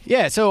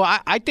 Yeah, so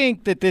I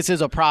think that this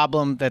is a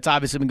problem that's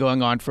obviously been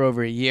going on for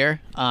over a year.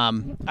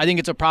 I think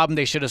it's a problem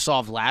they should have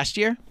solved last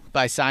year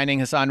by signing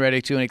Haason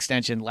Reddick to an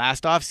extension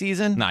last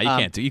offseason. No, you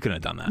can't do. You couldn't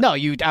have done that. No,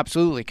 you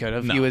absolutely could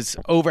have. No. He was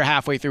over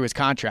halfway through his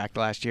contract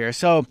last year,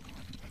 so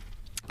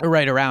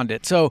right around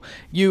it. So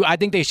I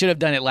think they should have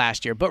done it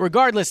last year. But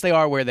regardless, they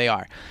are where they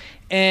are.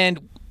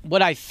 And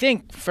what I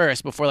think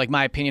first, before like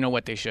my opinion on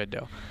what they should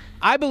do,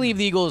 I believe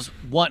the Eagles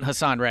want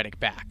Haason Reddick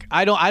back.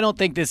 I don't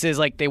think this is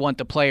like they want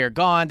the player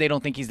gone. They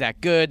don't think he's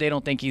that good. They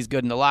don't think he's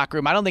good in the locker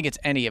room. I don't think it's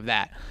any of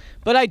that.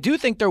 But I do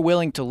think they're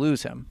willing to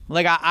lose him.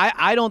 Like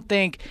I don't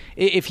think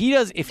if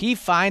he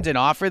finds an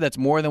offer that's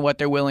more than what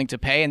they're willing to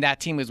pay, and that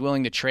team is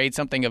willing to trade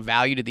something of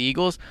value to the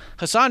Eagles,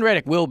 Haason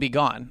Reddick will be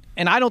gone.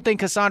 And I don't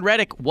think Haason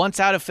Reddick wants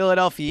out of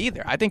Philadelphia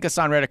either. I think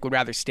Haason Reddick would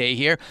rather stay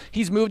here.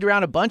 He's moved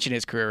around a bunch in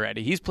his career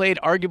already. He's played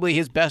arguably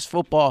his best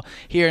football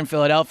here in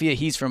Philadelphia.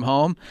 He's from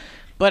home.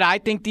 But I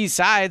think these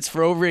sides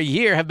for over a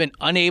year have been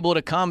unable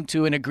to come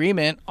to an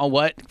agreement on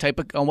what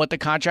the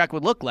contract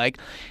would look like.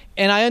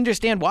 And I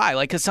understand why.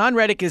 Like, Haason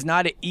Reddick is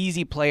not an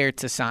easy player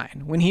to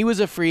sign. When he was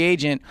a free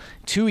agent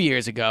 2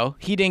 years ago,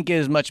 he didn't get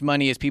as much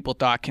money as people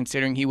thought,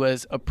 considering he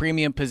was a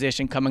premium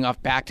position coming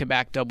off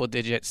back-to-back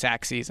double-digit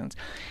sack seasons.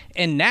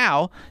 And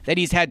now that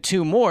he's had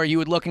two more, you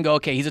would look and go,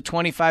 okay, he's a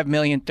 $25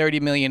 million,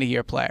 $30 million a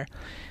year player.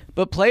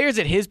 But players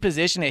at his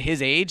position, at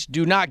his age,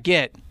 do not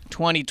get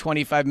 $20,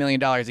 $25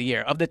 million a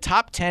year. Of the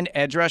top 10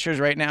 edge rushers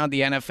right now in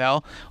the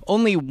NFL,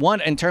 only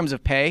one, in terms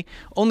of pay,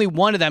 only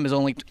one of them is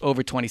only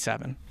over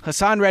 27.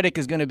 Haason Reddick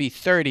is going to be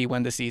 30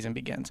 when the season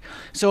begins.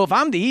 So if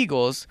I'm the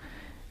Eagles,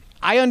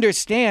 I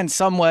understand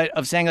somewhat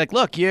of saying, like,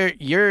 look,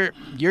 you're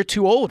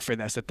too old for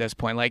this at this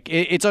point. Like,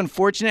 it's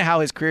unfortunate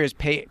how his career is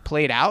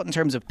played out in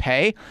terms of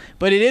pay,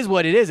 but it is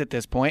what it is at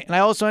this point. And I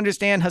also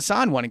understand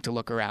Haason wanting to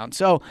look around.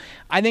 So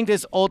I think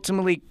this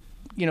ultimately,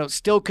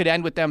 still could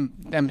end with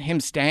him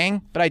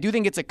staying, but I do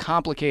think it's a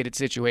complicated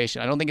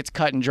situation. I don't think it's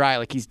cut and dry,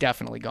 like he's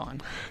definitely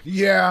gone.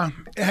 Yeah,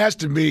 it has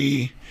to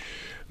be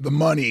the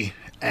money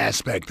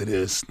aspect of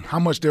this. How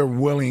much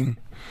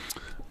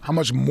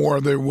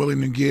more they're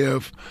willing to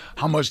give,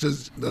 how much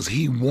does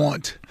he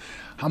want,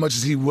 how much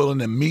is he willing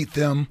to meet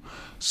them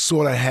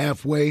sort of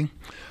halfway.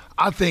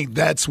 I think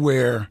that's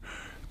where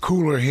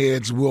cooler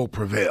heads will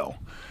prevail,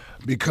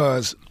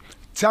 because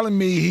telling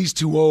me he's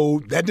too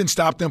old, that didn't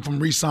stop them from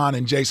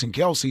re-signing Jason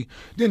Kelce.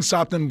 Didn't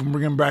stop them from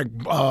bringing back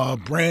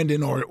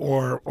Brandon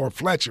or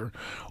Fletcher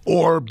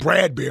or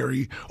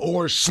Bradbury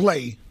or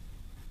Slay.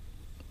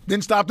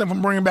 Didn't stop them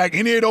from bringing back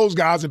any of those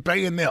guys and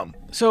paying them.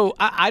 So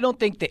I don't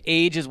think the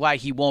age is why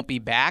he won't be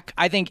back.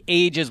 I think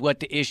age is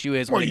what the issue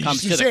is when it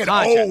comes to the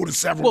contract. He said old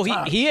several times.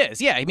 Well, he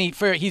is. Yeah, I mean,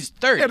 he's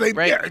 30,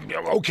 right? Yeah,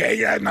 okay,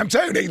 yeah, and I'm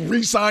telling you, they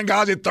re-signed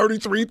guys at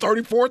 33,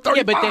 34,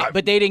 35. Yeah,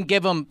 but they didn't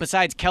give him,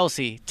 besides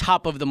Kelce,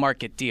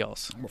 top-of-the-market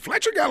deals. Well,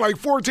 Fletcher got like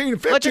 14 and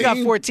 15. Fletcher got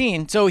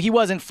 14, so he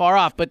wasn't far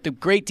off, but the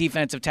great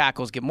defensive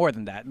tackles get more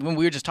than that. When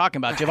we were just talking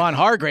about, Javon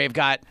Hargrave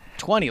got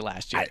 20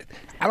 last year.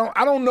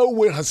 I don't know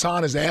what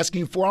Haason is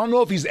asking for. I don't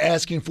know if he's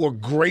asking for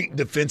great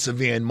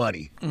defensive end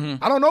money.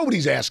 Mm-hmm. I don't know what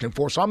he's asking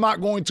for, so I'm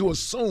not going to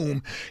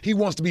assume he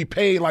wants to be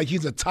paid like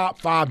he's a top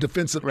 5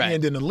 defensive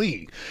end in the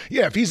league.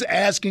 Yeah, if he's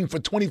asking for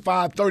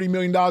 $25, $30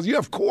 million, yeah,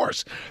 of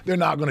course they're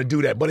not going to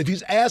do that. But if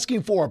he's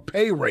asking for a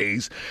pay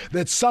raise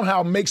that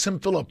somehow makes him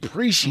feel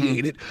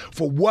appreciated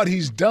for what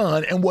he's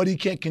done and what he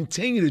can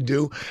continue to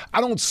do,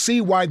 I don't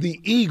see why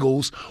the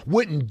Eagles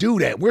wouldn't do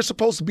that. We're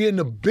supposed to be in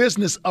the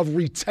business of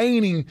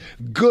retaining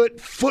good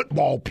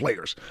football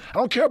players. I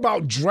don't care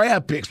about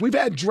draft picks. We've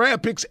had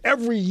draft picks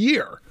every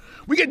year.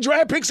 We get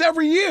draft picks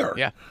every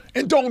year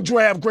and don't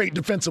draft great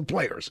defensive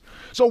players.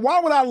 So why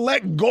would I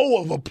let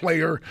go of a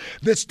player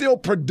that's still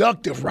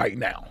productive right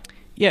now?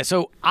 Yeah,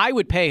 so I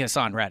would pay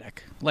Haason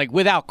Reddick. like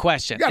without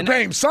question. You got to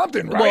pay him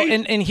something, right?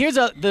 Well, and here's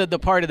the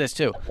part of this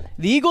too.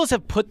 The Eagles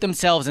have put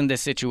themselves in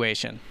this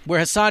situation where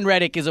Haason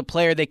Reddick is a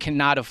player they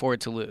cannot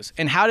afford to lose.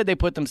 And how did they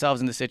put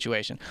themselves in this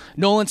situation?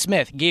 Nolan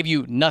Smith gave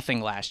you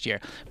nothing last year.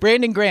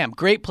 Brandon Graham,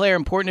 great player,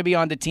 important to be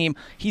on the team.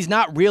 He's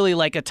not really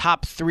like a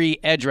top 3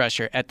 edge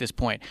rusher at this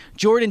point.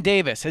 Jordan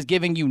Davis has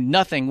given you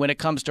nothing when it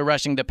comes to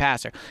rushing the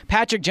passer.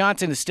 Patrick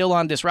Johnson is still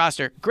on this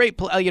roster. Great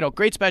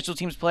special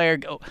teams player,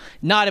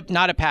 not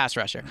a pass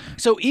rusher.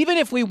 So even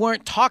if we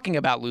weren't talking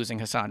about losing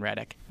Haason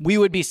Reddick, we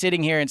would be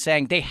sitting here and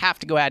saying they have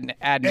to go add an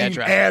edge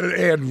rusher. Add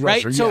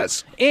rusher, right? So,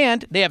 yes.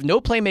 And they have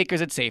no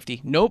playmakers at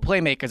safety, no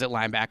playmakers at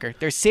linebacker.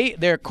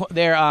 Their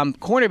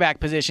cornerback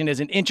position is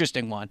an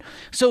interesting one.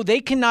 So they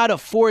cannot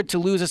afford to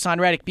lose Haason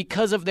Reddick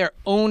because of their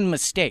own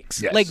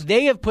mistakes. Yes. Like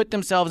they have put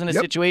themselves in a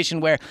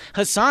situation where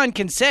Haason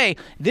can say,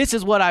 this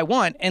is what I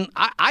want. And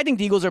I think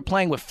the Eagles are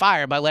playing with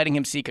fire by letting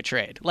him seek a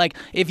trade. Like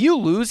if you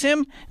lose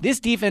him, this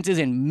defense is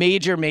in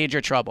major,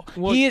 major trouble.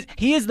 Well,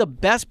 he is the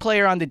best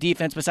player on the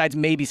defense besides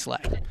maybe Slay.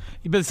 But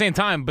at the same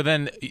time,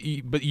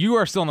 but you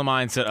are still in the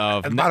mindset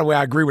of. And by the way,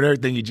 I agree with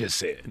everything you just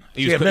said.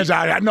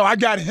 I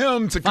got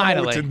him to come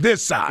over to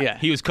this side. Yeah.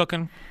 He was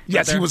cooking.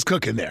 Yes, he was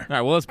cooking there. All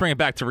right, well, let's bring it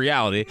back to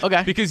reality.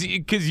 Okay. Because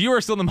you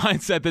are still in the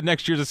mindset that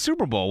next year's a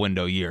Super Bowl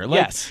window year.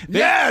 Yes.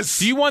 Yes.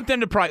 Do you want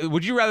them to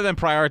would you rather them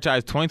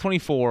prioritize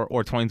 2024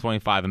 or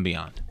 2025 and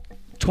beyond?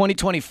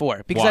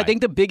 2024, because Why? I think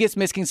the biggest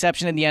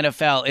misconception in the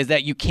NFL is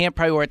that you can't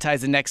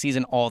prioritize the next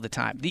season all the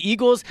time. The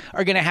Eagles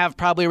are going to have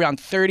probably around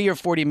 $30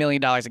 or $40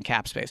 million in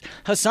cap space.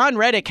 Haason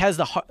Reddick has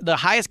the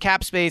highest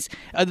cap space,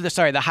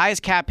 the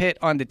highest cap hit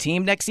on the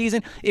team next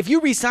season. If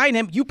you re-sign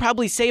him, you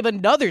probably save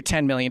another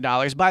 $10 million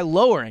by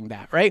lowering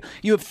that, right?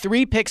 You have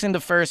 3 picks in the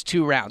first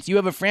 2 rounds. You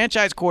have a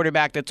franchise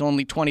quarterback that's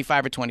only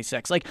 25 or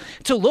 26. Like,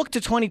 to look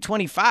to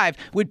 2025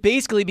 would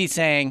basically be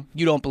saying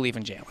you don't believe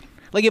in Jalen.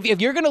 Like,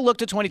 if you're going to look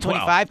to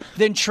 2025,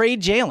 then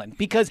trade Jalen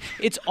because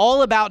it's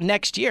all about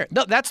next year.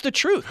 No, that's the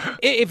truth.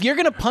 If you're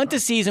going to punt a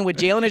season with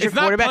Jalen as your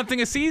quarterback. It's not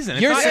punting a season.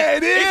 It is.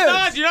 It's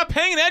not. You're not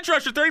paying an edge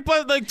rusher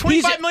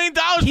 $25 million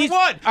for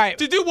what? All right.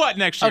 To do what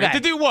next year? Okay. To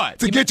do what?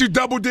 To get you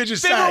double-digit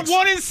sacks. They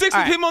were 1-6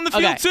 with him on the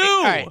field, too.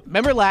 All right.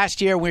 Remember last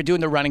year we were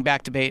doing the running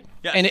back debate?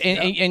 Yes.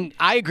 And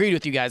I agreed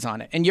with you guys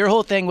on it. And your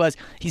whole thing was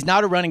he's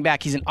not a running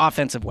back. He's an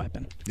offensive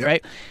weapon,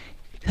 right?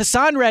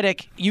 Haason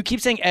Reddick, you keep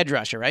saying edge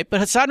rusher, right?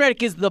 But Haason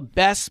Reddick is the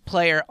best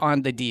player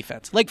on the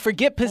defense. Like,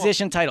 forget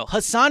position title.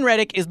 Haason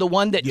Reddick is the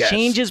one that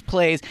changes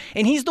plays,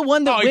 and he's the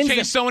one that wins. He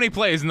changed so many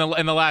plays in the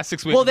last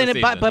 6 weeks. Well, then, of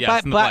the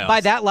season.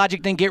 by that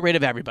logic, then get rid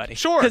of everybody.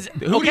 Sure.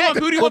 Who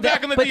do you want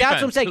back on the defense? But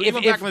that's what I'm saying. Who do you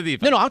want back on the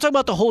defense? No, I'm talking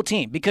about the whole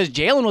team because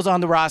Jalen was on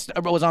the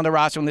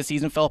roster when the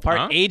season fell apart.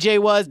 Huh? AJ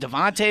was,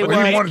 Devontae was,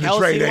 he wanted to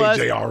Kelsey trade was.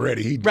 AJ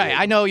already. He did. Right,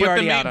 I know you're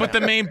already out. But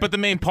the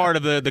main part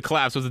of the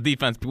collapse was the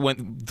defense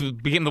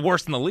became the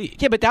worst in the league.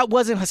 Yeah, but that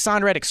wasn't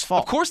Haason Reddick's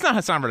fault. Of course not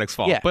Haason Reddick's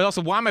fault. Yeah. But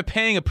also, why am I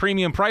paying a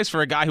premium price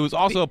for a guy who is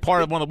also a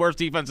part of one of the worst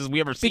defenses we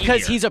ever seen?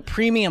 Because he's a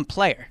premium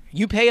player.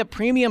 You pay a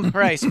premium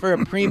price for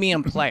a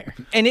premium player.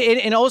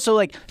 And also,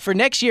 like, for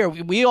next year,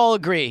 we all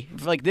agree,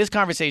 like, this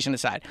conversation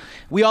aside,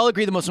 we all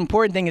agree the most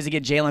important thing is to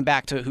get Jalen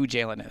back to who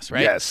Jalen is,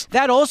 right? Yes.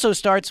 That also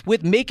starts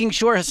with making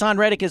sure Haason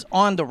Reddick is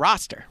on the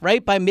roster,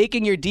 right? By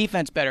making your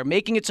defense better,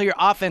 making it so your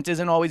offense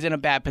isn't always in a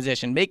bad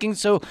position, making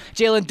so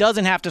Jalen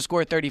doesn't have to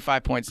score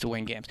 35 points to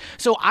win games.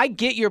 So I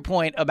get your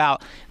point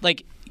about,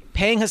 like,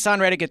 paying Haason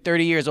Reddick at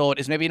 30 years old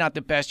is maybe not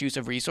the best use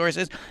of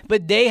resources,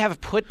 but they have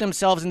put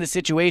themselves in the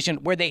situation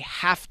where they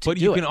have to do it.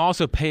 But you can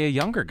also pay a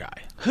younger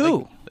guy.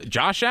 Who? Like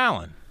Josh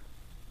Allen.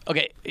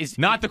 Okay,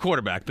 not the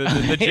quarterback,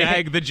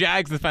 the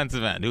Jags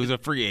defensive end, who's a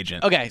free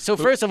agent. Okay, so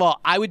first of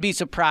all, I would be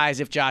surprised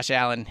if Josh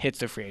Allen hits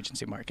the free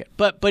agency market.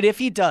 But if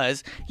he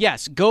does,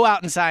 yes, go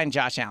out and sign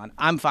Josh Allen.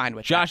 I'm fine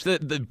with that.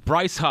 The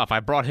Bryce Huff, I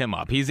brought him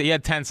up. He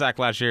had 10 sacks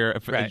last year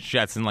for the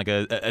Jets in like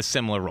a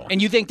similar role.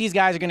 And you think these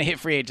guys are going to hit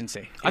free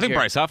agency? I think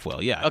Bryce Huff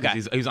will, yeah. Okay.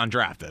 He's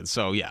undrafted,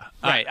 so yeah.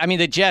 Right. I mean,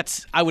 the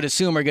Jets, I would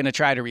assume, are going to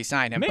try to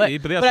re-sign him. Maybe,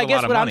 but they also I guess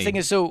a lot what of I'm money. saying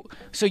is,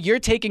 so you're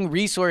taking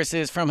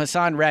resources from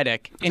Haason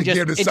Reddick and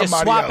just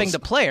somebody swapping else. the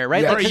player,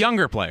 right? Or a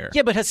younger player.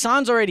 Yeah, but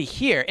Hassan's already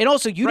here, and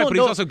also you Right, don't but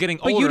know. he's also getting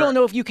But you older. don't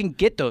know if you can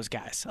get those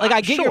guys. Like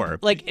I get sure.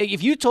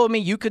 if you told me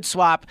you could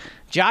swap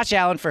Josh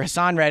Allen for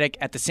Haason Reddick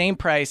at the same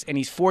price, and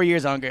he's 4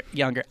 years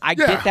younger. I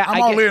get that.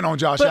 I'm all in on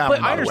Josh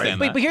Allen. I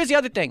understand that. But here's the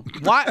other thing.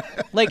 Why,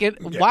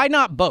 why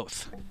not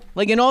both?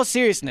 Like, in all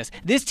seriousness,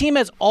 this team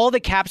has all the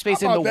cap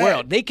space in the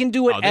world. They can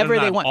do whatever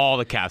they want. All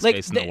the cap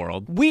space in the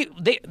world.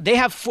 They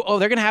have.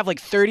 They're going to have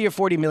like $30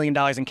 or $40 million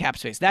in cap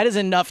space. That is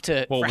enough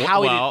to.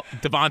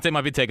 Devontae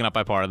might be taken up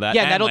by part of that.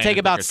 Yeah, that'll take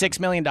about $6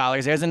 million.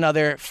 There's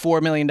another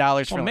 $4 million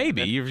from. Well,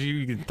 maybe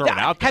you can throw it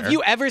out there. Have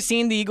you ever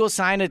seen the Eagles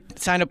sign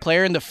a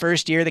player in the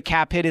first year? The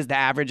cap hit is the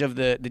average of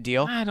the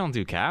deal. I don't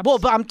do caps. Well,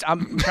 but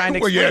I'm trying to.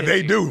 Well, yeah,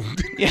 they do.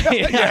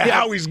 Yeah,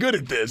 how he's good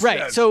at this. Right.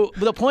 Yes. So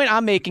the point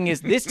I'm making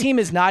is this team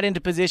is not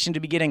into position to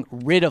be getting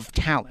rid of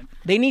talent.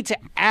 They need to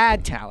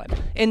add talent,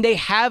 and they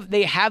have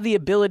the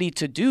ability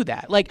to do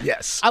that. Like,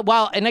 yes.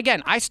 And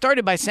again, I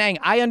started by saying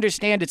I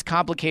understand it's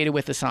complicated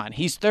with Haason.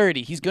 He's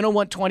 30. He's going to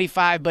want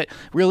 25, but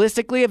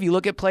realistically, if you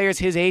look at players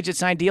his age that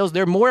sign deals,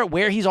 they're more at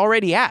where he's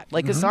already at.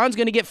 Like, Hasan's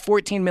going to get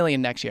 $14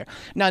 million next year.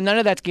 Now, none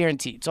of that's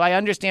guaranteed, so I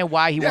understand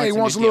why he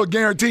wants a little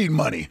guaranteed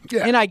money.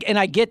 Yeah. And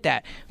I get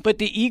that. But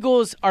the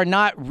Eagles are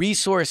not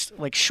resource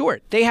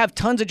short. They have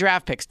tons of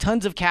draft picks,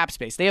 tons of cap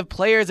space. They have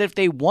players that if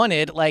they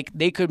wanted,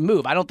 they could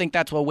move. I don't think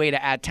that's a way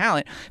to add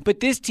talent. But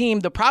this team,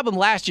 the problem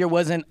last year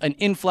wasn't an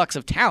influx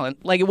of talent.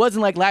 It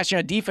wasn't like last year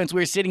on defense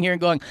we were sitting here and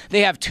going,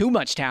 they have too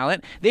much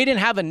talent. They didn't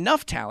have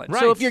enough talent. Right.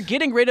 So if you're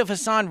getting rid of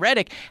Haason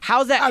Reddick,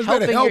 how's that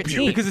helping your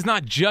team? Because it's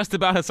not just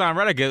about Haason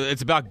Reddick.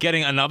 It's about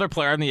getting another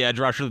player on the edge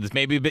rusher that's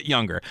maybe a bit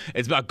younger.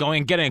 It's about going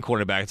and getting a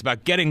quarterback. It's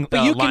about getting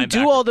But you can linebacker.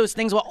 do all those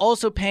things while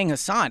also paying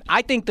Haason.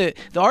 I think the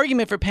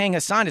argument for paying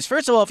Haason is,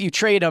 first of all, if you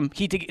trade him,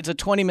 it's a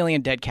 $20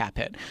 million dead cap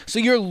hit. So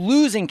you're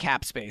losing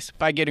cap space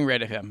by getting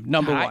rid of him,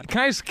 number one.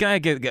 Can I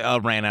get a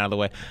rant out of the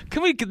way?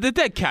 The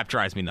dead cap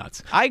drives me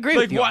nuts. I agree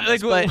with you on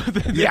this, but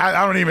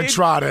I don't even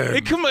try to.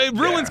 It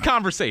ruins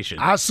conversation.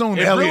 I assume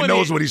Elliott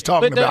knows what he's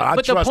talking about.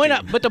 I trust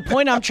him. But the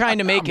point I'm trying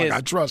to make is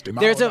I trust him.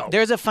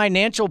 There's a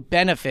financial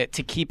benefit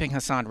to keeping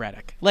Haason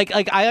Reddick. Like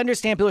I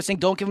understand people are saying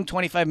don't give him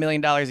 $25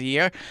 million a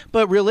year,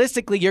 but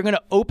realistically, you're going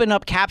to open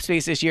up cap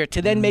space this year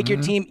to then make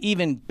your team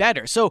even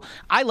better. So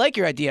I like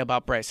your idea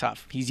about Bryce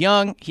Huff. He's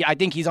young. I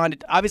think he's on.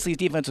 Obviously, his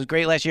defense was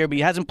great last year, but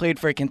he hasn't played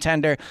for a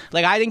contender.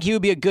 I think he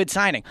would be a good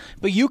signing.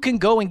 But you can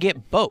go and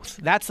get both.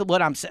 That's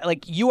what I'm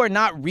saying. You are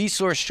not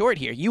resource short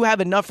here. You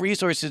have enough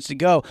resources to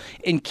go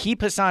and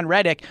keep Haason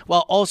Reddick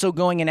while also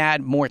going and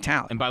add more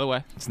talent. And by the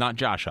way, it's not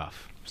Josh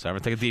Huff. So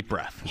everyone take a deep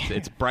breath.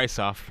 It's Bryce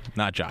Huff,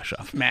 not Josh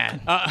Huff.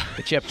 Man,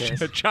 the chip is.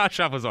 Josh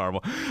Huff was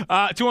horrible.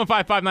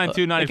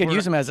 215-592-94. They could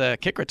use him as a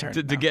kick return.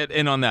 To get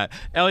in on that.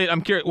 Elliot,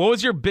 I'm curious, what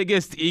was your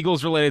biggest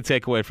Eagles-related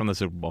takeaway from the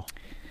Super Bowl?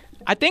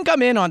 I think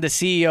I'm in on the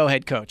CEO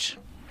head coach.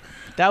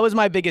 That was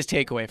my biggest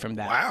takeaway from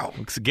that. Wow.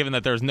 Given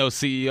that there's no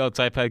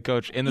CEO-type head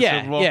coach in the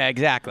Super Bowl? Yeah,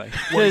 exactly.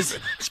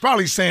 It's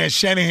probably saying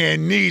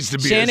Shanahan needs to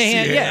be a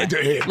head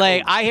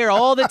coach. I hear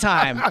all the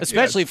time,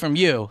 especially from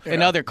you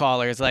and other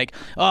callers,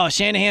 oh,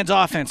 Shanahan's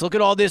offense, look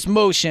at all this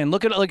motion.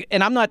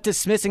 And I'm not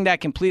dismissing that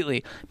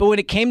completely. But when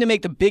it came to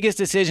make the biggest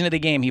decision of the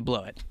game, he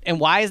blew it. And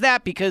why is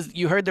that? Because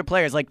you heard their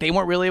players, they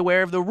weren't really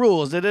aware of the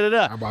rules. How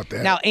about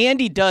that? Now,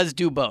 Andy does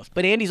do both,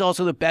 but Andy's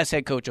also the best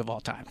head coach of all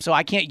time. So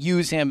I can't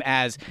use him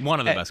as one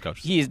of the best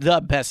coaches. He is the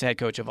best head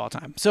coach of all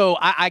time. So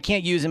I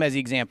can't use him as the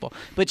example.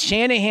 But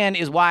Shanahan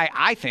is why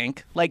I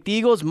think, the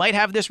Eagles might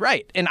have this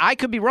right. And I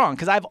could be wrong,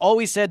 because I've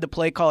always said the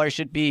play caller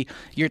should be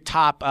your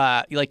top,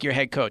 your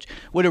head coach.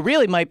 What it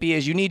really might be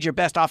is you need your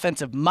best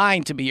offensive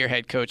mind to be your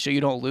head coach so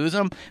you don't lose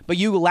him, but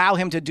you allow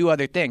him to do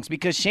other things.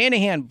 Because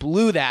Shanahan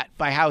blew that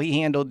by how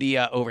he handled the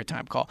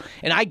overtime call.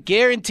 And I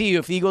guarantee you,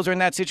 if the Eagles are in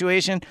that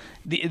situation,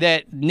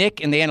 that Nick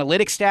and the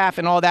analytics staff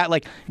and all that,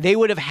 they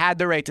would have had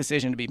the right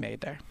decision to be made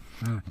there.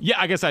 Yeah,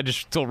 I guess I'd just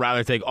still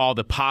rather take all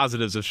the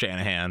positives of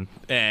Shanahan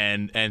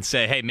and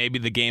say, hey, maybe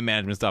the game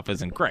management stuff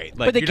isn't great.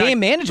 But the game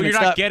management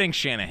stuff, you're not getting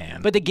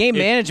Shanahan. But the game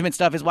management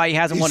stuff is why he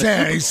hasn't won a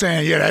Super Bowl. He's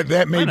saying,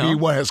 that may be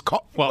what has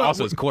caught. Well,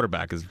 also his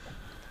quarterback is.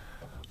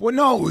 Well,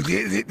 no.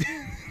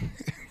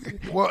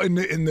 Well, in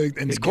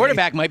his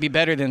quarterback might be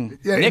better than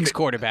Nick's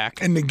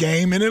quarterback in the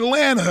game in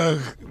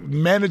Atlanta,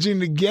 managing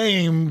the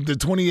game, the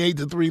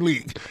 28-3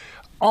 lead.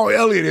 All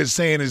Elliott is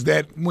saying is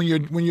that when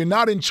you're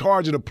not in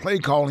charge of the play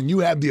calling, you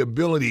have the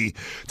ability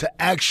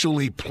to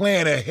actually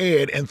plan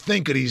ahead and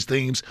think of these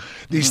things,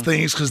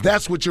 because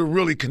that's what you're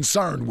really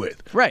concerned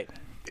with. Right.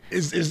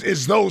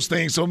 Is those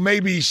things. So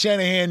maybe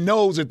Shanahan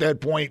knows at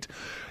that point,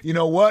 you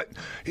know what?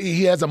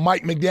 He has a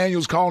Mike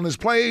McDaniels calling his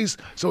plays,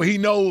 so he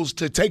knows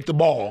to take the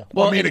ball.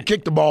 To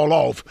kick the ball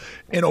off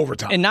in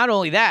overtime. And not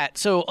only that,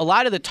 so a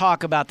lot of the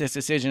talk about this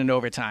decision in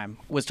overtime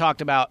was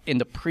talked about in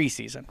the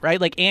preseason, right?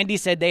 Andy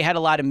said they had a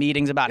lot of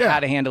meetings about how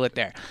to handle it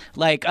there.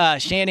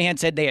 Shanahan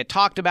said they had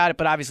talked about it,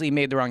 but obviously he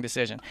made the wrong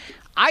decision.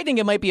 I think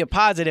it might be a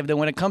positive that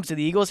when it comes to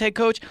the Eagles head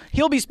coach,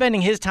 he'll be spending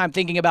his time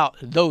thinking about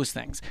those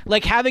things.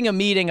 Having a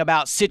meeting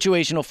about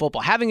situational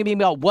football, having a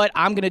meeting about what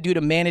I'm going to do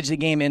to manage the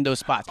game in those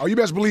spots. Oh, you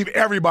best believe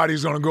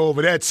everybody's going to go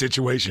over that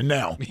situation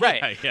now.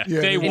 Right. Yeah.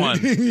 Day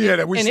one.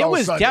 That we saw and it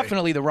was Sunday.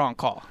 Definitely the wrong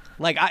call.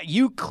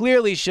 You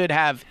clearly should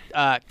have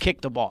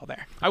kicked the ball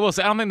there. I will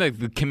say, I don't think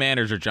the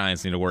Commanders or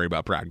Giants need to worry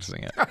about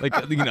practicing it.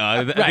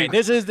 Right.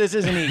 This isn't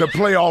easy. The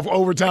playoff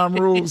overtime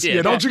rules.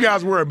 Don't you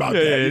guys worry about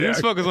that.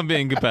 Just focus on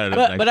being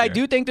competitive. But I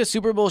do think the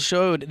Super Bowl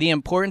showed the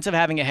importance of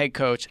having a head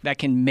coach that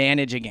can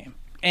manage a game.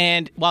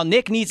 And while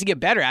Nick needs to get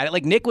better at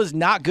it, Nick was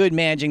not good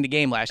managing the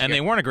game last year. And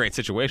they weren't a great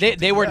situation.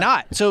 They were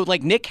not. So,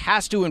 Nick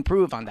has to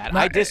improve on that.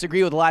 I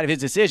disagree with a lot of his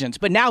decisions.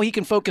 But now he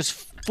can focus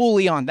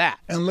fully on that.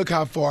 And look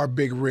how far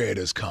Big Red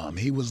has come.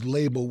 He was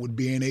labeled with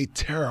being a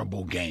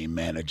terrible game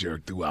manager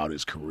throughout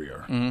his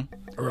career,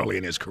 early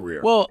in his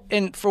career. Well,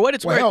 and for what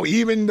it's worth. Well,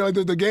 even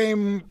the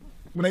game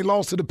when they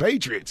lost to the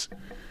Patriots.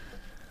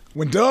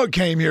 When Doug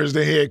came here as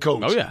the head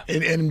coach. Oh, yeah.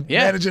 And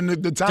managing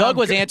the time. Doug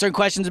was answering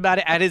questions about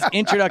it at his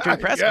introductory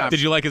press conference.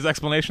 Did you like his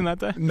explanation that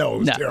day? No, it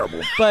was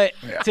terrible. But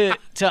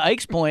to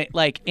Ike's point,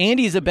 like,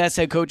 Andy's the best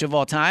head coach of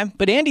all time,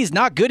 but Andy's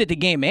not good at the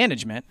game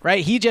management,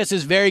 right? He just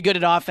is very good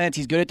at offense.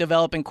 He's good at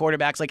developing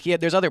quarterbacks. Like,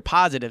 there's other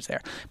positives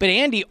there. But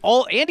Andy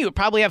would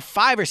probably have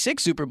 5 or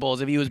 6 Super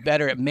Bowls if he was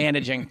better at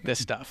managing this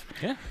stuff.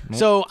 Yeah.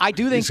 So I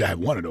do think I have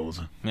one of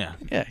those. Yeah.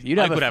 Yeah, you'd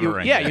have a few.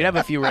 ring. Yeah, you'd have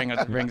a few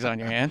rings on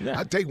your hand.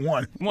 I'd take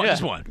one.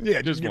 Just one.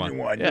 Yeah, just give one. me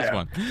one. Just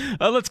one.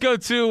 Let's go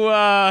to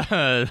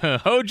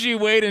OG,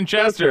 Wade, and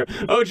Chester.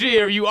 OG,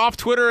 are you off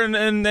Twitter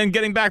and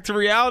getting back to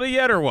reality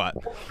yet, or what?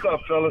 What's up,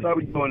 fellas? How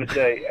we doing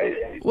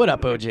today? What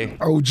up, OG?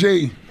 OG.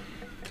 Here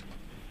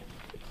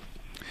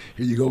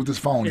you go with this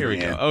phone. Here we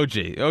go.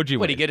 OG.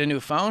 What, he get a new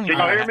phone? Can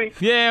y'all hear me?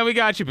 Yeah, we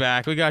got you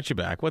back.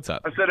 What's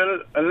up? I said,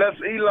 unless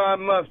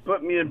Elon Musk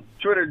put me in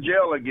Twitter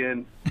jail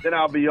again, then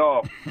I'll be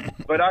off.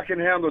 But I can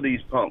handle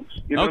these punks.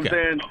 You know what I'm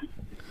saying?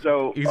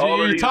 So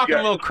you're talking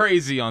a little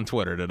crazy on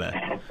Twitter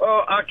today.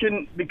 Well, I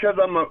can because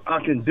I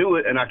can do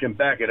it and I can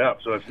back it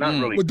up. So it's not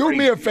really. Well, do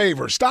me a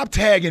favor. Stop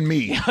tagging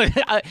me.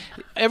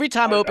 Every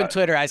time I open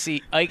Twitter, I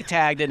see Ike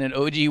tagged in an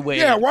OG Wade.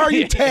 Yeah, why are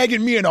you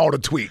tagging me in all the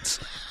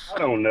tweets? I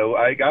don't know.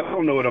 I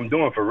don't know what I'm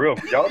doing for real.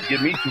 Y'all give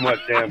me too much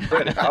damn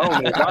credit. I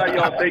don't know why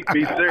y'all take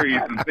me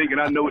serious and thinking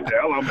I know what the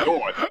hell I'm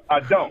doing. I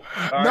don't.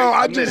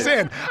 I'm just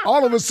saying.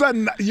 All of a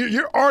sudden,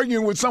 you're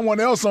arguing with someone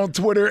else on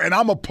Twitter, and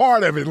I'm a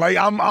part of it. Like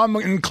I'm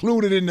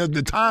included in the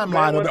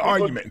timeline of the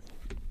argument.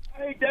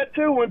 I hate that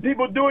too. When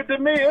people do it to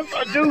me,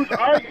 it's dudes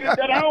arguing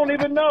that I don't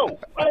even know.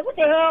 Like what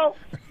the hell?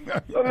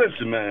 So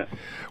listen, man.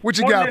 What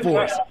you got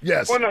for us?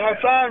 Yes. On the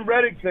Haason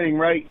Reddick thing,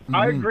 right?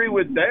 I agree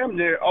with damn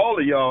near all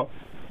of y'all.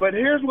 But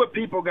here's what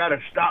people got to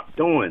stop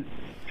doing.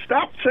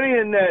 Stop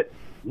saying that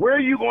where are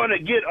you going to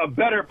get a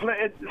better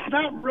player. It's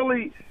not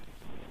really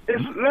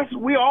 –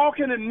 we all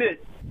can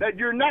admit that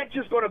you're not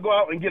just going to go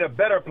out and get a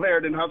better player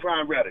than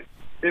Haason Reddick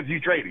if you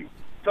trade him.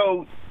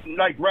 So,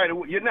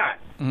 you're not,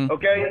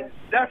 okay?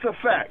 That's a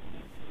fact.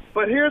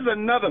 But here's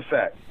another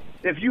fact.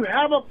 If you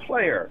have a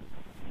player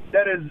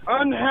that is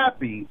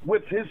unhappy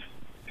with his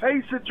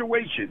pay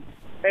situation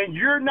and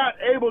you're not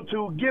able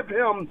to give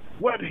him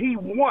what he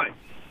wants,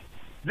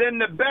 then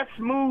the best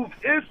move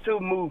is to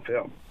move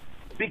him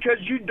because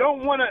you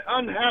don't want an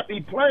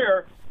unhappy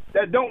player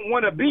that don't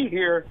want to be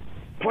here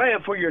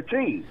playing for your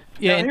team.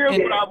 Yeah,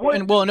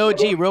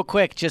 OG, real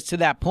quick, just to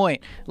that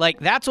point,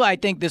 like that's why I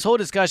think this whole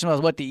discussion was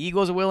what the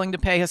Eagles are willing to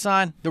pay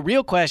Haason. The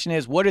real question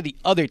is, what are the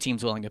other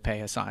teams willing to pay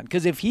Haason?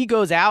 Because if he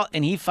goes out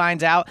and he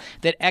finds out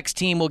that X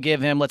team will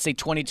give him, let's say,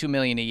 $22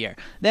 million a year,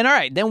 then all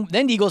right, then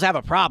the Eagles have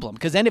a problem.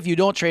 Because then if you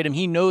don't trade him,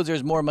 he knows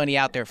there's more money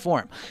out there for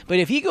him. But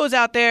if he goes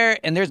out there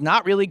and there's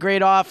not really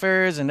great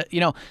offers, and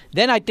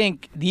then I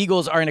think the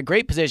Eagles are in a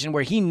great position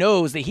where he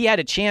knows that he had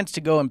a chance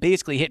to go and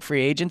basically hit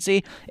free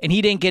agency, and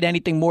he didn't get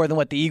anything more than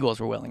what the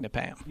Eagles were willing to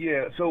pay him.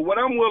 Yeah, so if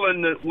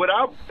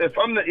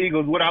I'm the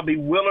Eagles, what I'll be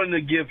willing to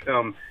give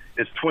him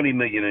is $20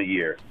 million a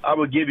year. I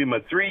would give him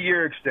a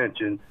 3-year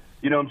extension,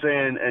 you know what I'm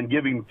saying, and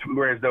give him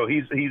whereas though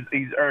he's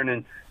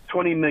earning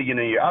 $20 million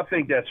a year. I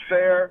think that's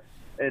fair,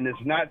 and it's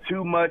not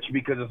too much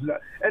because it's not.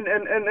 And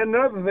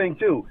another thing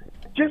too,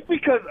 just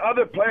because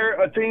other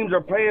teams are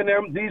paying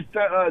them these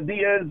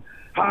DNs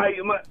high,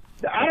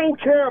 I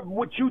don't care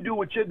what you do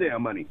with your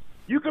damn money.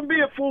 You can be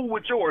a fool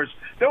with yours.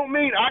 Don't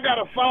mean I got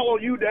to follow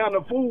you down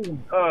the fool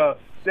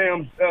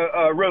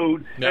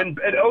road and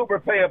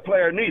overpay a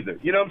player neither.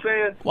 You know what I'm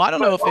saying? Well, I don't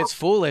know if it's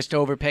foolish to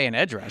overpay an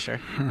edge rusher.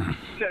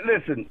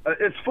 Listen,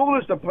 it's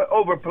foolish to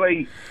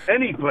overplay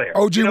any player.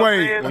 OG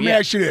Wade, let me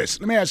ask you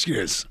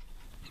this.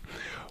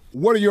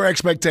 What are your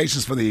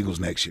expectations for the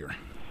Eagles next year?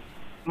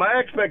 My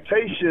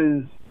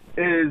expectations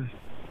is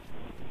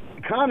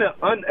kind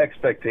of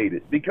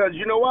unexpected because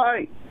you know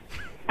why?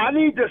 I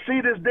need to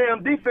see this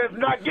damn defense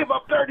not give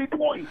up 30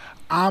 points.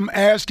 I'm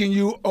asking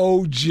you,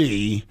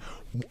 OG.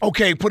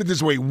 Okay, put it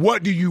this way.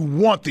 What do you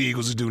want the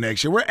Eagles to do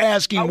next year? We're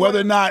asking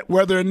whether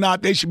or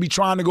not they should be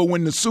trying to go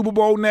win the Super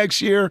Bowl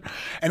next year.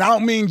 And I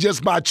don't mean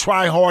just by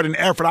try hard and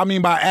effort. I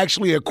mean by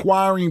actually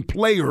acquiring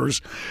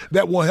players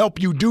that will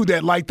help you do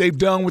that like they've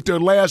done with their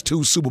last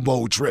 2 Super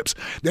Bowl trips.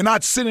 They're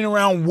not sitting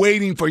around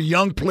waiting for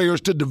young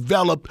players to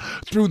develop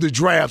through the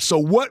draft. So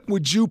what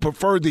would you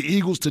prefer the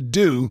Eagles to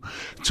do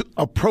to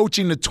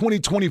approaching the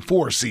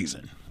 2024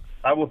 season?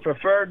 I would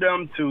prefer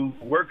them to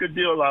work a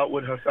deal out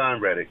with Haason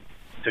Reddick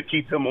to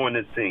keep him on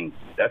this team.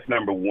 That's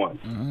number one.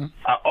 Mm-hmm.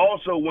 I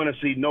also want to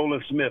see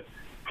Nolan Smith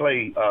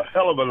play a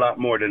hell of a lot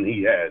more than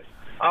he has.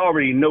 I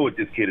already know what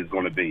this kid is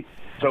going to be.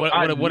 So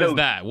what is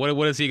that?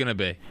 What is he going to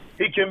be?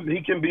 He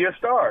can be a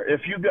star.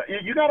 If you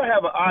got to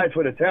have an eye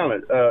for the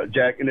talent,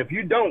 Jack. And if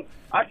you don't,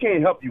 I can't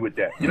help you with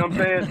that. You know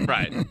what I'm saying?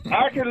 Right.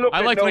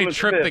 I like when he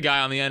tripped the guy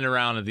on the end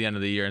around at the end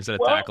of the year instead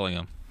of tackling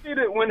him.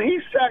 When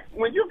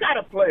you got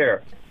a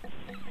player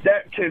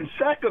that can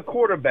sack a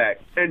quarterback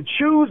and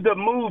choose the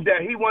move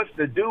that he wants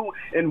to do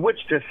in which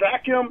to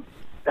sack him,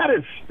 that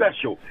is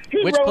special.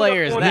 Which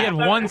player is that? He had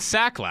 1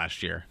 sack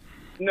last year.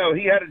 No,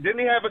 didn't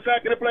he have a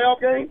sack in the playoff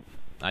game?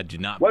 I do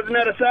not. Wasn't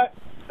that a sack?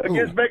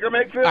 against Baker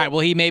Mayfield? All right,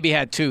 well, he maybe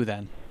had 2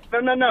 then.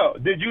 No.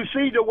 Did you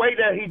see the way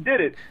that he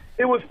did it?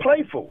 It was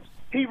playful.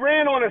 He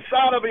ran on the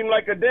side of him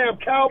like a damn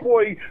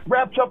cowboy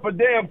wraps up a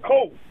damn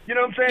coat. You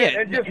know what I'm saying? Yeah,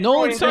 and just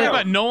Nolan Talking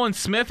about Nolan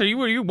Smith. Were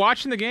you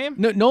watching the game?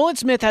 No, Nolan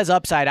Smith has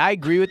upside. I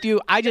agree with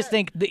you. I just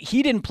think that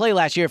he didn't play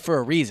last year for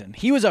a reason.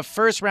 He was a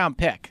first-round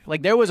pick.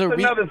 Like, there was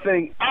another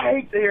thing. I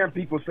hate to hear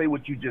people say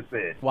what you just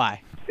said.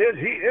 Why?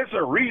 It's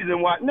a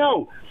reason why.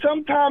 No,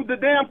 sometimes the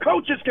damn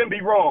coaches can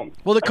be wrong.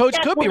 Well, the coach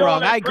could be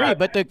wrong. I agree, crap.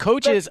 but the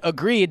coaches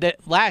agreed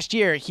that last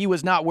year he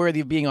was not worthy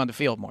of being on the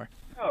field more.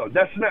 No,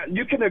 that's not.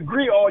 You can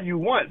agree all you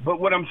want,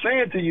 but what I'm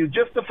saying to you,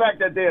 just the fact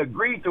that they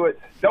agreed to it,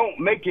 don't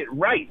make it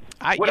right.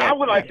 I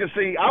would like to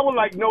see, I would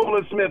like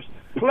Nolan Smith's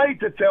play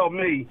to tell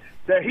me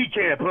that he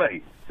can't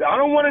play. I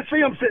don't want to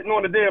see him sitting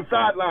on the damn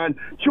sideline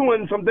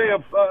chewing some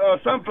damn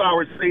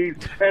sunflower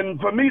seeds,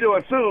 and for me to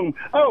assume,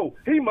 oh,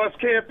 he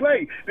can't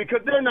play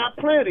because they're not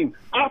playing him.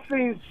 I've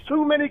seen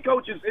too many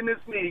coaches in this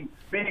league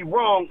be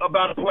wrong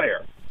about a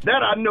player.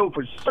 That I know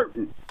for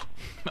certain.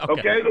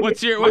 Okay.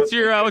 What's your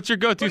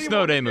go-to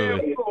snow day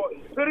movie?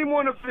 Put him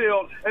on the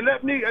field and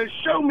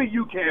show me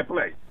you can't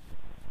play.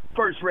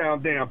 First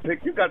round damn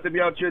pick. You got to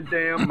be out your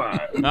damn mind.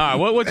 All right.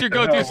 What's your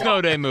go-to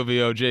snow day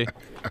movie, OG? Heat.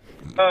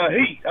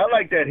 I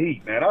like that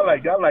Heat, man. I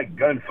like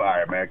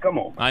gunfire, man. Come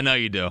on. I know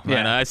you do.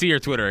 Yeah. I see your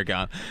Twitter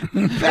account.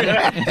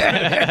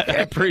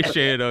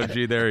 Appreciate it,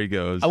 OG. There he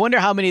goes. I wonder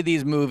how many of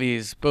these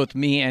movies both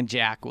me and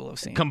Jack will have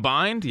seen.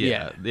 Combined?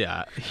 Yeah.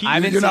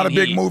 You're not a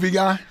big movie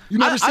guy? You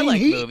never seen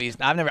like Heat? Movies.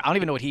 I don't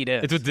even know what Heat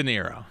is. It's with De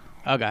Niro.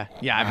 Okay.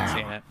 Yeah, I haven't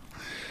seen it.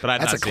 But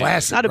That's a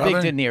classic, Not a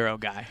brother. big De Niro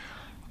guy.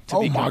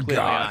 Oh my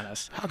God!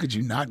 Honest. How could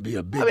you not be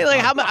a big? I mean,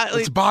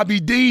 it's Bobby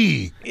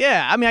D.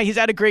 Yeah, I mean, he's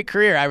had a great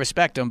career. I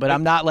respect him, but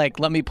I'm not like,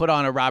 let me put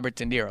on a Robert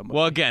De Niro movie.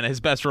 Well, again,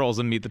 his best role is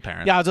in Meet the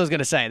Parents. Yeah, I was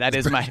gonna say that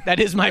is my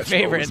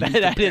favorite.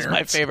 That is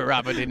my favorite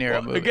Robert De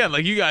Niro movie. Again,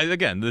 like you guys,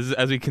 this is,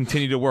 as we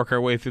continue to work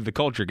our way through the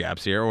culture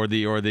gaps here, or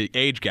the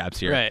age gaps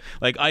here. Right.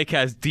 Like Ike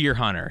has Deer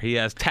Hunter, he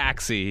has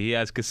Taxi, he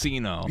has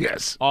Casino.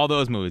 Yes. All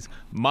those movies.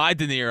 My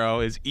De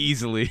Niro is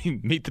easily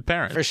Meet the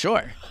Parents. For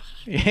sure.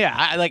 Yeah,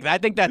 I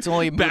think that's the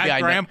only movie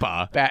Bad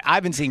Grandpa. I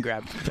haven't seen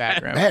Bad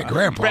Grandpa. Bad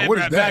Grandpa. What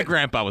is that? Bad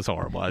Grandpa was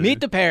horrible. Meet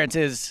the Parents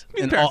is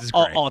an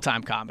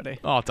all-time comedy.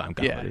 All-time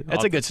comedy. Yeah,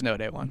 that's a good snow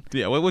day one.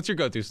 Yeah, what's your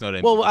go-to snow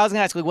day? Well, I was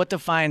gonna ask, what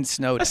defines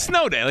snow day? A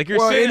snow day, like you're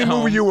sitting at any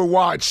home. movie you would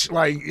watch,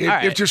 like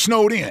if you're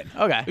snowed in.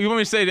 Okay. You want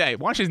me to say, hey,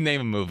 why don't you just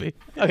name a movie?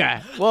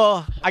 Okay.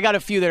 Well, I got a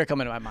few that are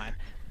coming to my mind.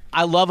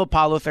 I love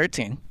Apollo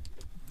 13.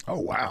 Oh,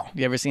 wow.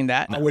 You ever seen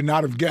that? I would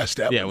not have guessed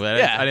that. Yeah, well,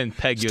 I didn't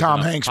peg you. It's Tom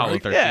as Hanks, Apollo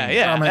right? 13.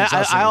 Yeah. Tom Hanks,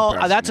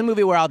 That's a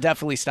movie where I'll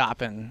definitely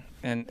stop and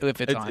if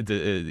it's on.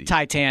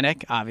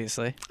 Titanic,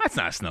 obviously. That's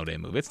not a snow day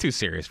movie. It's too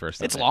serious for a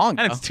snow day. It's long, and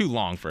though. it's too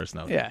long for a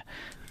snow day. Yeah.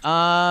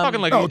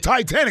 Talking like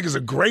Titanic is a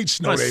great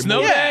snow day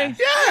snow movie. day?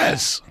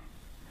 Yes.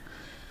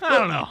 I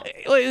don't know.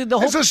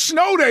 It's a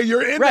snow day.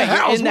 You're in the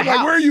house. In the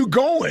house. Where are you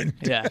going?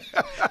 Yeah.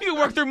 You can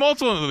work through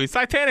multiple movies.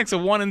 Titanic's a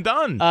one and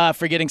done.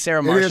 Forgetting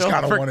Sarah Marshall. It is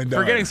kind of one and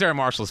done. Forgetting Sarah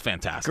Marshall is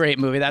fantastic. Great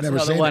movie. That's Never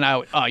another seen one.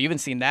 it. You haven't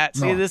seen that?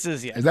 No. See, this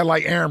is Is that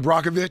like Aaron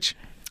Brockovich?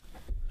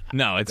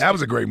 No, that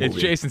was a great movie.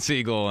 It's Jason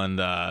Segel and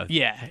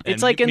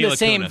it's like in Mila the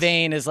same Kunis.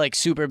 vein as like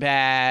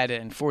Superbad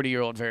and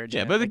 40-Year-Old Virgin.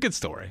 Yeah, but a good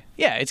story.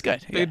 Yeah, it's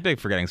good. Big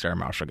Forgetting Sarah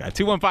Marshall guy.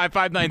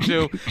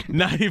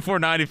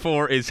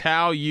 215-592-9494 is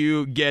how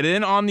you get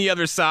in. On the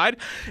other side,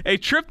 a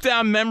trip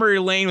down memory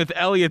lane with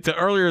Elliot to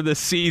earlier this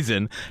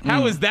season.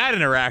 How was that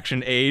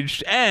interaction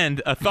aged?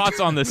 And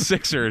thoughts on the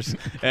Sixers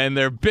and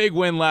their big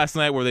win last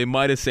night where they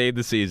might have saved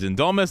the season.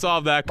 Don't miss all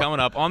of that coming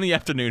up on the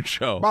afternoon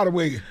show. By the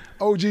way,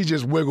 OG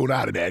just wiggled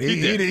out of that.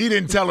 He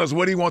didn't tell us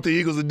what he wants the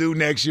Eagles to do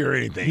next year or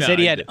anything. He said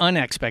he had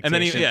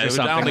unexpectations and then or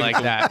something like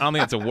that. I don't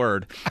think that's a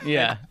word.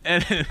 Yeah.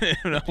 And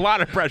a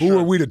lot of pressure. Who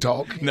are we to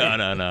talk? No.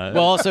 Well,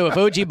 also, if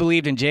OG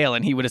believed in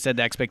Jalen, he would have said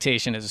the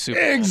expectation is a Super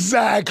Bowl.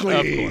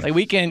 Exactly. Like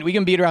we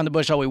can beat around the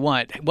bush all we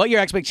want. What your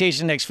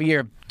expectation next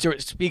year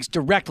speaks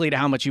directly to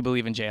how much you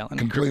believe in Jalen.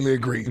 Completely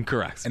agree.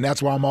 Correct. And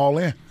that's why I'm all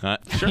in.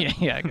 Sure.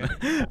 Yeah.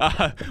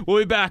 Good. We'll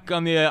be back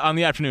on the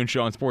afternoon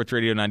show on Sports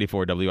Radio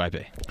 94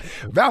 WIP.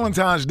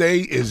 Valentine's Day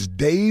is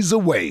days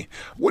away.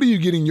 What are you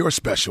getting your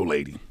special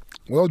lady?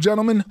 Well,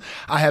 gentlemen,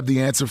 I have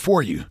the answer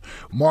for you.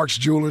 Mark's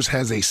Jewelers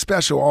has a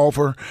special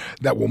offer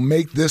that will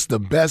make this the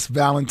best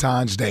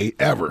Valentine's Day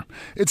ever.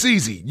 It's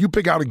easy. You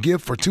pick out a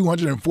gift for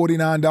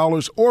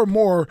 $249 or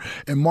more,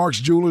 and Mark's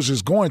Jewelers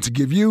is going to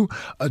give you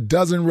a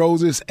dozen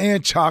roses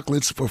and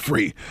chocolates for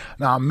free.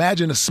 Now,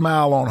 imagine a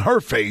smile on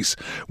her face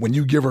when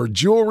you give her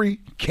jewelry,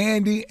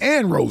 candy,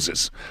 and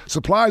roses.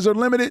 Supplies are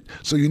limited,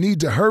 so you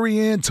need to hurry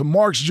in to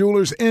Mark's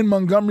Jewelers in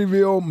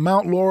Montgomeryville,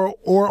 Mount Laurel,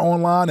 or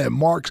online at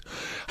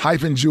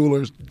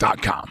marks-jewelers.com.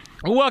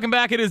 Welcome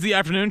back. It is the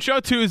afternoon show,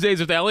 Tuesdays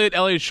with Elliot.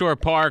 Elliot Shore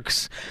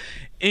Parks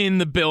in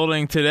the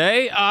building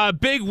today.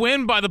 Big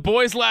win by the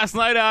boys last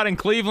night out in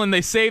Cleveland.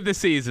 They saved the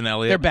season,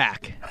 Elliot. They're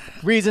back.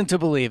 Reason to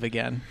believe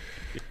again.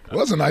 It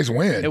was a nice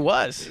win. It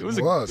was.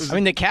 It was. I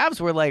mean, the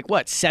Cavs were like,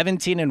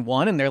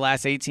 17-1 in their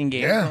last 18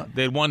 games? Yeah.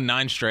 They had won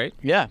 9 straight.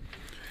 Yeah.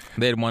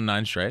 They had won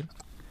 9 straight.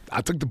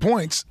 I took the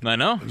points. I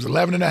know. It was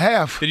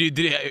 11.5.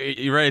 Did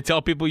you ready to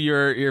tell people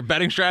your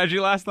betting strategy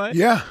last night?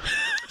 Yeah.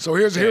 So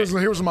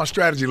here's my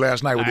strategy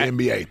last night with the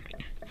NBA.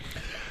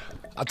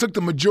 I took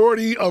the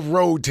majority of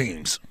road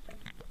teams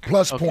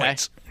plus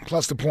points,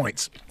 plus the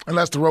points,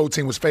 unless the road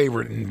team was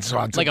favored. And so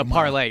I took like a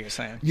parlay, you're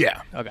saying?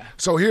 Yeah. Okay.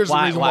 So here's the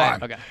reason why.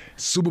 Okay.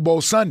 Super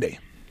Bowl Sunday.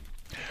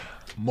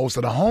 Most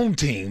of the home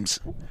teams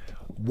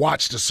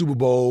watch the Super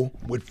Bowl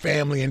with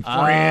family and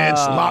friends,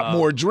 a lot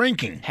more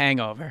drinking.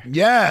 Hangover.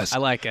 Yes. I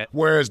like it.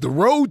 Whereas the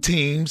road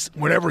teams,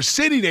 whatever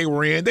city they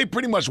were in, they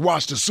pretty much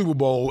watched the Super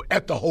Bowl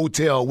at the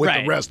hotel with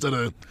the rest of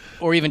the...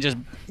 Or even just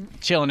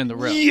chilling in the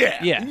room.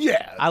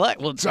 Yeah. I like.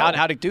 Well,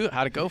 how'd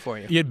it go for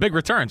you? You had big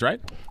returns, right?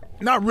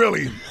 Not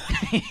really.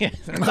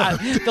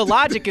 The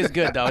logic is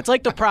good, though. It's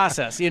like the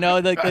process,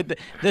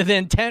 the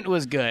intent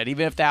was good,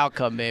 even if the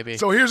outcome maybe.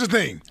 So here's the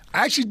thing.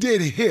 I actually did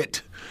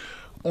hit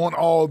on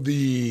all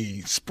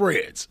the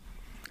spreads.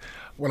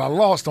 What I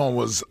lost on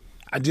was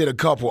I did a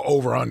couple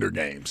over-under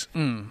games.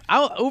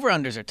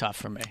 Over-unders are tough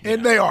for me.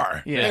 And they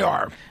are. Yeah. They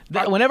are.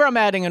 Whenever I'm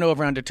adding an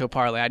over-under to a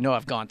parlay, I know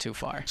I've gone too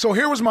far. So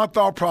here was my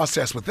thought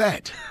process with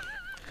that.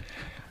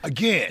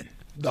 Again,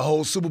 the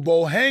whole Super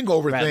Bowl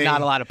hangover thing.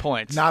 Not a lot of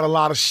points. Not a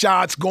lot of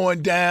shots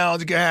going down.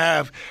 You can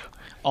have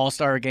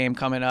All-Star game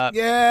coming up.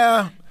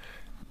 Yeah.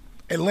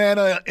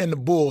 Atlanta and the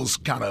Bulls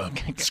kind of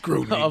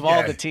screwed me. Of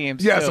all the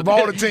teams. Yes, too. of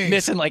all the teams.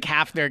 Missing like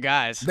half their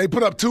guys. They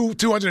put up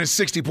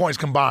 260 points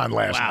combined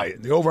last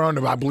night. The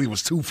over-under, I believe,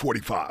 was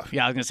 245.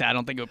 Yeah, I was going to say, I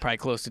don't think it was probably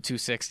close to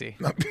 260.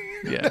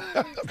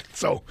 Yeah.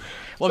 So.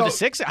 Well,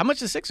 how much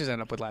did the Sixers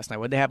end up with last night?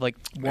 Would they have like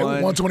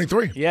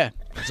 123? Yeah.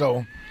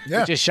 So,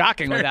 yeah. Which is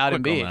shocking without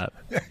Embiid.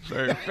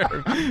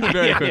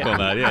 Very quick on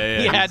that.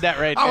 Yeah. He had that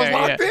right there. I was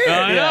locked in.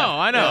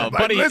 I know.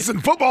 But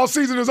listen, football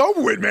season is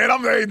over with, man.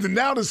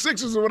 Now the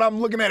Sixers are what I'm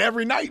looking at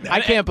every night now.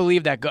 I can't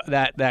believe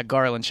that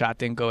Garland shot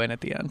didn't go in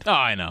at the end. Oh,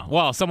 I know.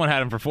 Well, someone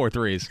had him for 4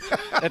 threes.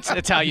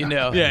 That's how you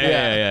know.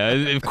 Yeah.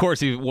 Of course,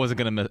 he wasn't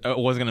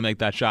gonna make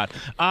that shot.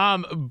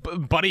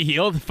 Buddy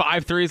Hield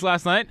 5 threes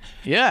last night.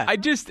 Yeah.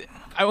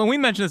 When we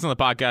mentioned this on the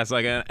podcast,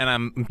 and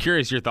I'm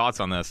curious your thoughts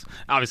on this.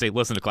 Obviously,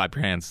 listen to Clap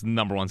Your Hands,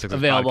 #1 Sixers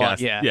available,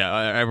 podcast.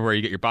 Yeah, everywhere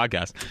you get your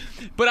podcast.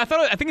 But I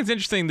think it's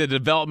interesting the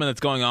development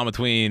that's going on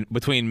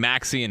between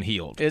Maxey and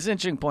Hield. It's an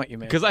interesting point you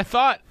made. Because I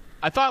thought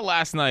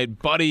last night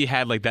Buddy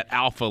had like that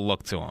alpha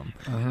look to him,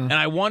 and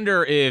I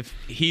wonder if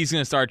he's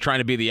going to start trying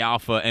to be the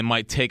alpha and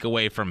might take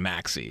away from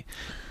Maxey.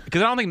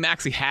 Because I don't think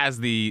Maxey has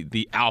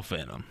the alpha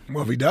in him.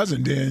 Well, if he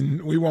doesn't,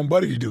 then we want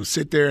Buddy to do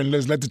sit there and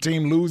let the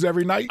team lose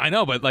every night. I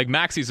know, but like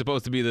Maxey's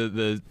supposed to be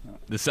the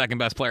second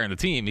best player in the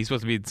team. He's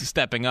supposed to be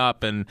stepping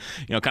up and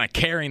kind of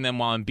carrying them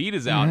while Embiid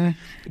is out.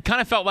 It kind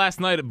of felt last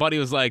night that Buddy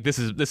was like, "This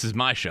is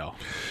my show."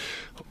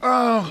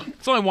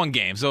 It's only one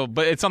game,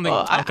 but it's something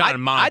I'm kind of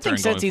monitoring. I think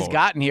since he's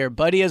gotten here,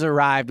 Buddy has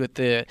arrived with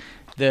the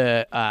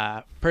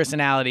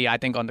personality, I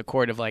think, on the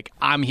court of like,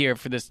 I'm here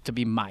for this to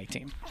be my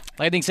team.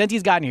 Like, I think since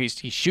he's gotten here,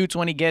 he shoots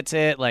when he gets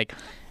it. Like,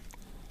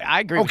 I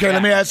agree. Okay,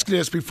 let me ask you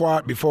this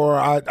before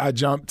I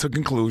jump to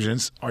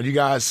conclusions. Are you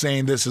guys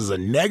saying this is a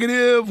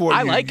negative? Or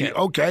I like it.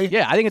 Okay.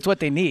 Yeah, I think it's what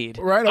they need.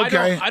 Right.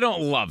 Okay. I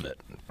don't love it.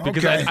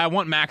 Because I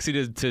want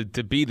Maxey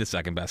to be the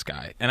second best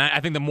guy. And I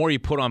think the more you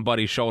put on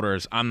Buddy's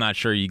shoulders, I'm not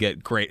sure you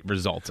get great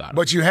results out of it.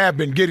 But you have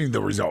been getting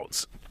the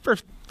results.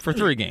 For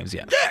 3 games,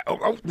 yeah.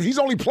 Yeah, he's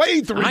only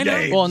played 3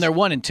 games. Well, and they're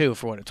 1-2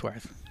 for what it's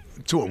worth.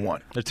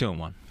 2-1. They're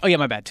 2-1. Oh yeah,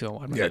 my bad.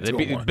 2-1. Yeah,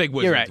 2-1. Big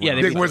Wizards. You're right. Yeah,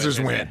 big Wizards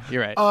win.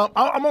 You're right.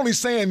 I'm only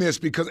saying this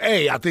because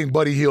I think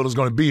Buddy Hield is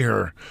going to be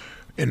here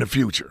in the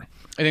future.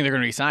 I think they're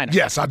going to re-sign him.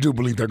 Yes, I do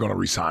believe they're going to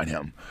re-sign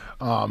him.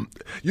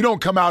 You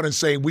don't come out and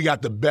say we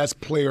got the best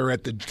player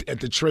at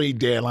the trade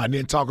deadline, and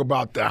then talk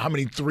about how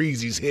many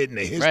threes he's hit in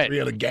the history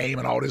of the game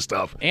and all this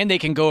stuff. And they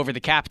can go over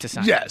the cap to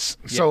sign. Yes.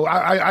 Yeah. So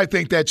I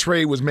think that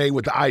trade was made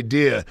with the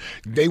idea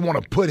they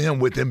want to put him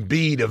with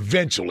Embiid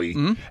eventually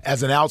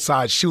as an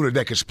outside shooter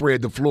that can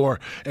spread the floor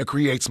and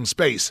create some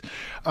space.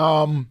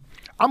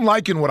 I'm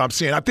liking what I'm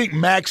seeing. I think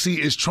Maxey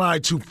is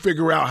trying to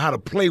figure out how to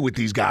play with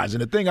these guys.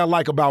 And the thing I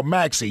like about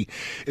Maxey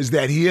is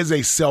that he is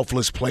a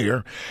selfless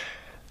player.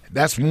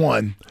 That's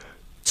one.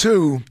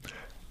 2,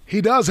 he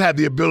does have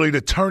the ability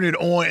to turn it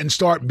on and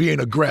start being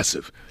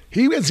aggressive.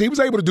 He was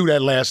able to do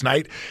that last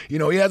night. He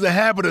has a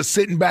habit of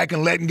sitting back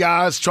and letting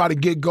guys try to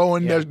get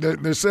going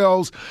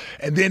themselves.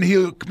 And then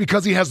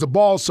because he has the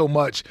ball so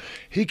much,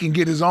 he can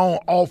get his own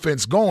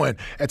offense going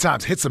at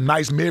times. Hit some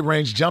nice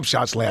mid-range jump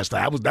shots last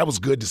night. That was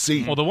good to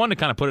see. Well, the one to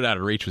kind of put it out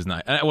of reach was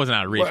nice. It wasn't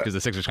out of reach because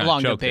the Sixers kind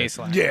of choked it.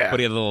 Yeah. But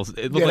he had a little –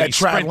 it looked like he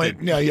traveling,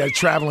 sprinted.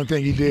 Traveling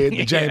thing he did,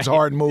 the James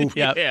Harden move.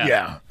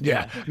 Yeah.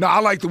 No, I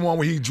like the one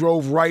where he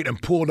drove right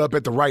and pulled up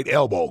at the right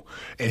elbow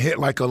and hit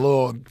like a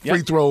little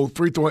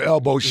free throw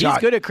elbow shot. shot.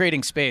 He's good at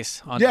creating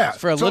space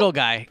for a little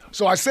guy.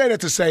 So I say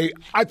that to say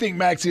I think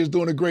Maxey is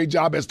doing a great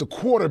job as the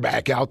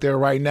quarterback out there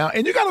right now.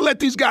 And you got to let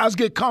these guys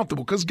get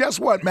comfortable because guess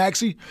what,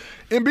 Maxey?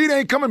 Embiid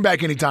ain't coming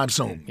back anytime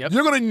soon. Yep.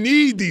 You're going to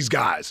need these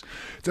guys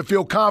to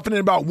feel confident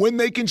about when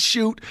they can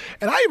shoot.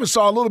 And I even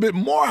saw a little bit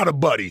more out of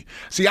Buddy.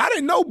 See, I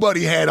didn't know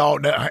Buddy had all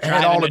of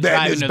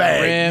that in his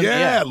bag.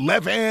 Yeah,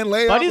 left hand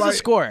layup. Buddy's a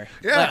scorer.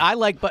 Yeah, I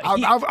like. But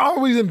I've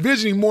always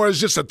envisioned him more as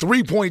just a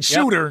 3-point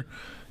shooter.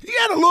 He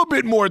had a little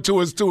bit more to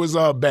his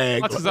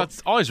bag.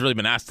 That's all he's really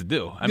been asked to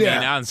do. I mean,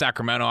 out in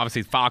Sacramento,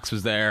 obviously Fox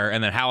was there,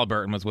 and then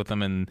Halliburton was with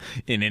him in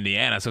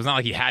Indiana. So it's not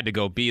like he had to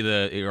go be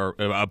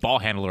a ball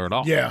handler at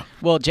all. Yeah.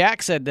 Well,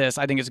 Jack said this.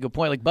 I think it's a good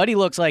point. Like Buddy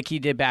looks like he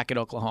did back at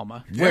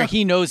Oklahoma, where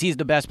he knows he's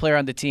the best player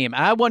on the team.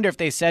 And I wonder if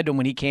they said to him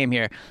when he came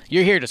here,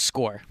 "You're here to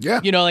score." Yeah.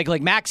 You know,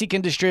 like Maxey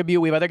can distribute.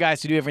 We have other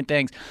guys to do different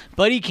things.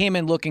 Buddy came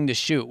in looking to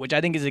shoot, which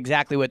I think is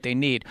exactly what they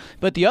need.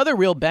 But the other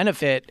real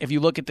benefit, if you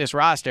look at this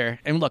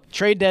roster, and look,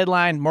 trade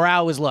deadline.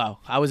 Morale was low.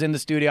 I was in the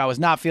studio. I was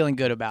not feeling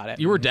good about it.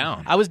 You were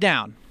down. I was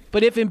down.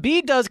 But if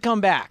Embiid does come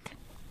back,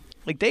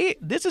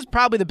 this is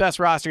probably the best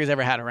roster he's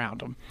ever had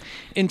around him.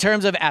 In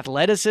terms of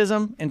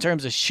athleticism, in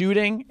terms of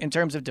shooting, in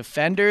terms of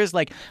defenders.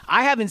 Like,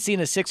 I haven't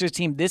seen a Sixers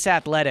team this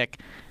athletic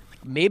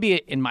maybe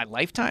in my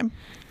lifetime.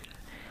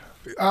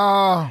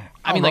 I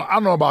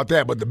don't know about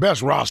that, but the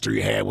best roster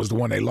he had was the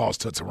one they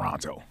lost to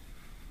Toronto.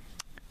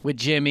 With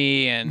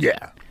Jimmy and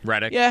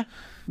Reddick. Yeah.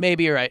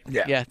 Maybe you're right.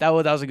 Yeah, that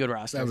was a good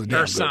roster. That was a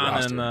damn good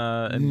roster.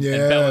 and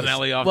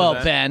Bellinelli off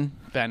of that.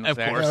 Ben was of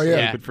there. course.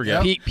 Yeah. Could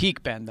forget.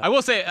 Peak Ben, though. I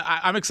will say,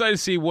 I'm excited to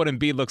see what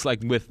Embiid looks like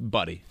with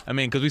Buddy. I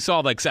mean, because we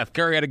saw Seth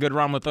Curry had a good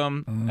run with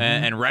him,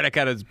 and Reddick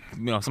had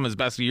some of his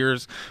best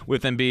years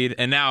with Embiid,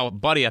 and now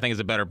Buddy, I think, is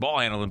a better ball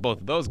handler than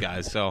both of those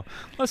guys. So,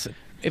 listen.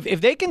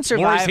 If they can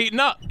survive, Warriors heating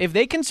up. If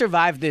they can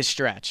survive this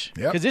stretch,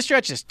 because this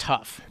stretch is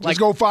tough. Just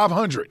go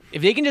 500.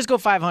 If they can just go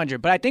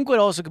 500, but I think what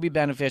also could be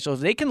beneficial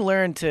is they can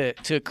learn to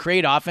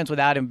create offense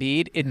without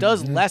Embiid. It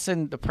does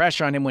lessen the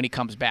pressure on him when he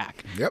comes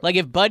back. Yep. Like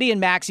if Buddy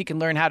and Maxey can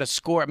learn how to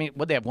score. I mean,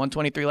 what they have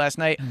 123 last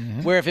night.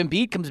 Where if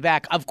Embiid comes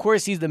back, of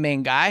course he's the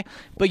main guy,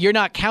 but you're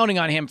not counting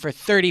on him for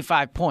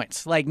 35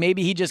 points. Like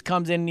maybe he just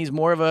comes in and he's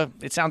more of a.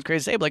 It sounds crazy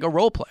to say, but like a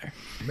role player.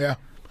 Yeah.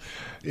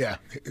 Yeah,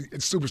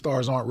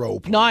 superstars aren't role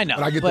players. No, I know.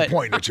 But I get the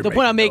point that you're making. The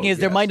point I'm making is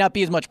there might not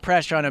be as much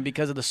pressure on him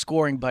because of the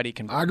scoring Buddy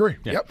can bring. I agree.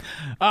 Yeah. Yep.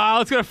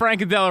 Let's go to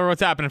Frank and Delaware.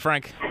 What's happening,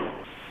 Frank?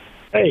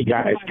 Hey,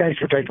 guys. Thanks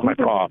for taking my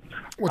call.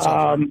 What's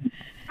up,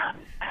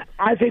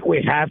 I think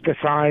we have to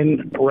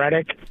sign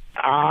Reddick.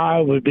 I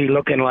would be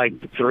looking like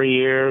 3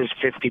 years,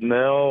 $50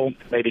 million,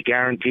 maybe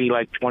guarantee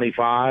like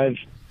 25.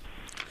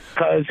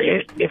 Because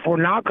if we're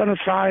not going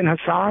to sign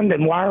Haason,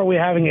 then why are we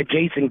having a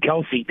Jason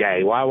Kelsey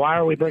day? Why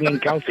are we bringing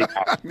Kelsey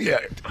up? Yeah,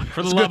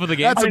 for the love of the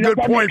game. That's a good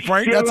point,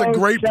 Frank. That's a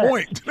great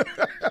point.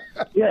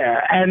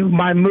 Yeah, and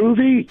my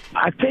movie,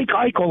 I think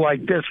Ike will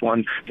like this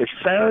one, The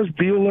Ferris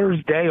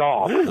Bueller's Day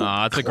Off. Oh,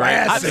 that's a great,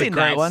 I've seen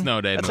that one. Snow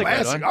day That's movie. a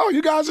good one. Oh,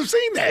 you guys have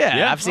seen that?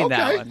 Yeah, I've seen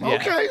that one. Yeah.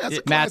 Okay, that's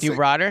a Matthew classic.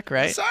 Broderick,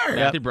 right? Yes, sir.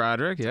 Matthew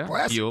Broderick, yeah.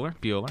 Classic.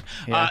 Bueller.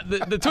 Yeah.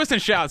 The twist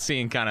and shout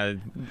scene kind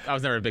of, I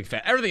was never a big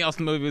fan. Everything else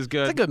in the movie was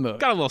good. It's a good movie.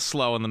 Got a little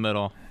slow in the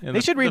middle. And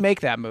They should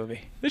remake that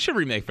movie. They should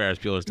remake Ferris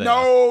Bueller's Day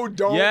Off. No,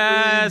 don't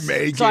Yes.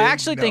 remake it. So I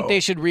actually think No. they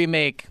should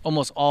remake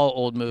almost all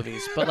old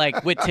movies, but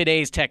like with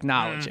today's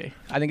technology.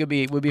 I think would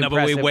be No, but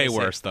impressive. way to see.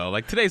 worse, though.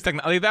 Like today's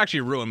technology, they've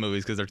actually ruined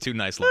movies because they're too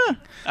nice looking.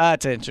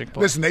 That's an interesting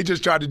point. Listen, they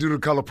just tried to do The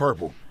Color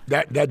Purple.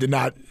 That did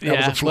not. That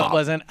was a flop.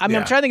 Wasn't. I mean,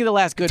 I'm trying to think of the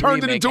last good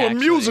Turned remake, it into actually. a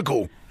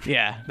musical.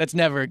 Yeah, that's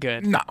never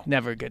good. No.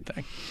 Never a good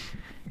thing.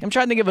 I'm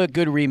trying to think of a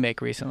good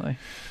remake recently.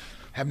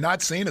 Have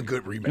not seen a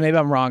good remake. Maybe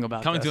I'm wrong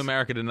about Coming this. to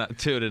America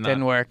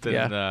didn't work.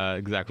 Didn't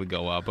exactly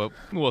go up, but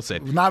we'll see.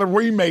 Not a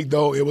remake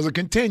though. It was a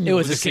continuum.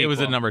 It was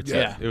a number two.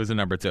 Yeah. It was a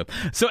number two.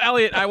 So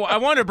Elliot, I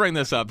wanted to bring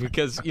this up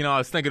because I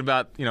was thinking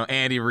about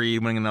Andy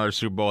Reid winning another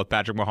Super Bowl with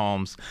Patrick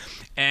Mahomes,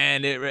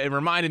 and it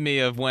reminded me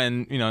of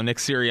when Nick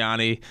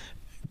Sirianni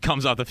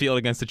comes off the field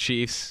against the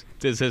Chiefs,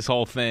 does his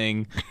whole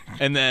thing,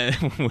 and then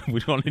we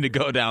don't need to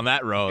go down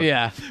that road.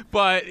 Yeah,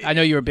 but I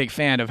know you were a big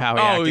fan of how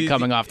he acted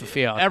coming off the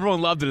field.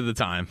 Everyone loved it at the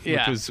time,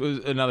 yeah. which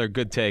was another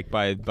good take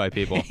by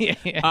people.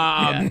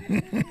 Yeah.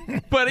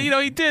 But he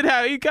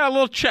got a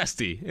little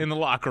chesty in the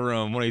locker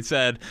room when he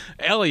said,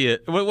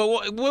 "Elliot, what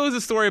was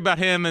the story about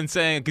him?" And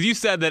saying, because you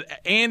said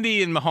that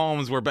Andy and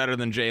Mahomes were better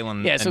than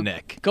Jalen and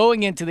Nick.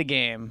 Going into the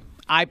game,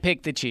 I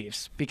picked the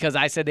Chiefs because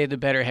I said they had the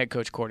better head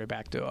coach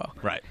quarterback duo.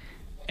 Right.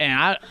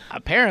 And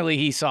apparently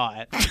he saw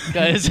it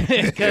because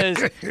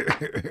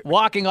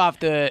walking off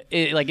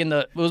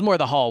it was more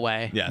the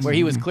hallway, yes. where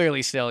he was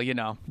clearly still,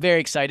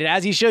 very excited,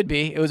 as he should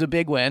be. It was a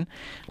big win.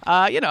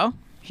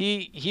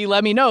 He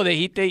let me know that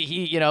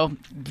he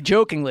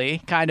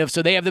jokingly kind of,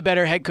 so they have the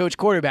better head coach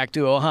quarterback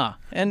duo, huh?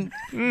 And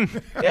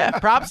yeah,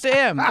 props to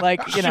him.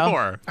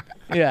 Sure.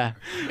 Yeah,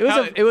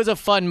 it was a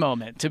fun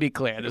moment. To be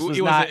clear, this was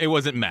it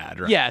wasn't mad,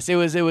 right? Yes, it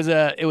was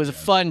a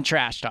fun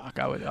trash talk.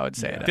 I would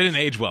say that didn't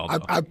age well.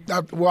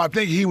 Though. I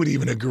think he would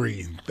even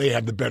agree they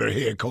have the better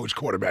head coach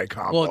quarterback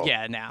combo. Well,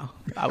 yeah, now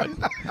I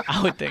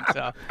would think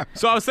so.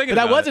 So I was thinking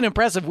that was an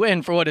impressive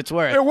win for what it's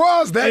worth. It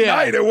was that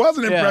night. It was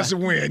an impressive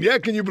win. Yeah,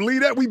 can you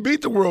believe that? We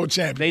beat the world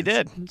champions. They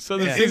did. So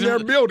in their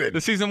building.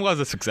 The season was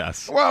a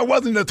success. Well, it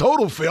wasn't a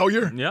total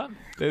failure. Yeah.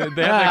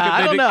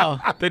 I don't know.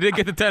 They did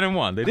get the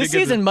 10-1. This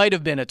season might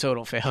have been a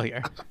total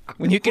failure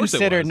when you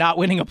consider not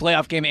winning a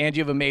playoff game and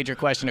you have a major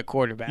question at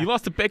quarterback. You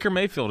lost to Baker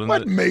Mayfield.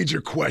 What major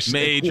question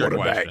at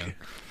quarterback? Question.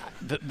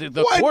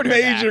 The what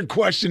quarterback. Major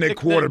question at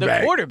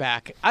quarterback? The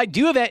quarterback.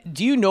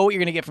 Do you know what you're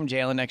going to get from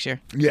Jalen next year?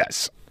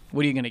 Yes.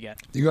 What are you going to get?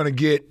 You're going to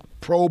get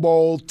Pro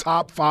Bowl,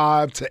 top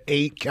 5 to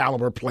 8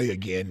 caliber play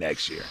again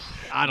next year.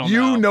 I don't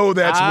know. You know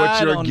that's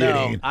what you're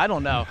getting. I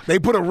don't know. They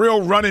put a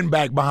real running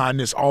back behind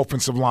this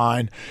offensive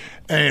line.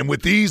 And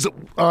with these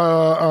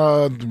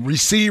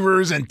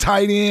receivers and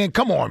tight end,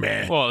 come on,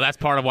 man. Well, that's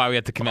part of why we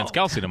have to commence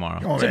Kelsey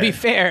tomorrow. To be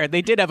fair,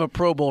 they did have a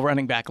Pro Bowl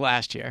running back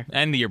last year.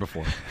 And the year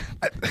before.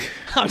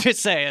 I'm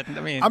just saying.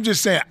 I'm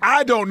just saying,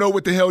 I don't know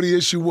what the hell the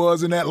issue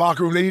was in that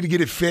locker room. They need to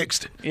get it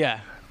fixed. Yeah.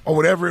 Or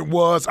whatever it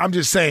was. I'm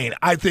just saying,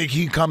 I think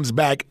he comes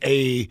back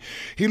he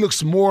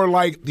looks more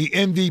like the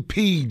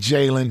MVP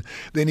Jalen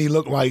than he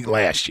looked like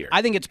last year.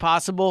 I think it's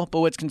possible, but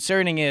what's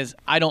concerning is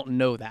I don't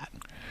know that.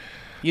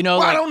 You know,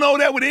 I don't know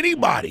that with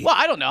anybody. Well,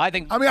 I don't know. I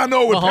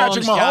know with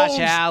Patrick Mahomes, Josh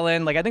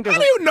Allen. I think I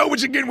don't even know what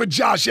you're getting with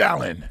Josh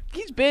Allen.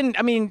 He's been,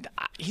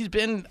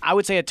 I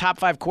would say, a top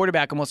 5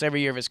 quarterback almost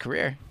every year of his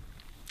career.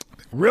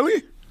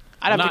 Really?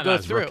 I'd have to go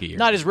through.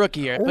 Not his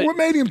rookie year. Well, what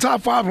made him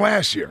top 5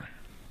 last year?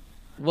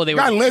 Well, the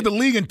guy led the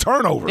league in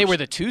turnovers. They were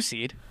the 2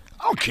 seed.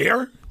 I don't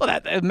care. Well,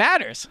 that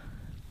matters.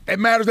 It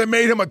matters they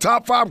made him a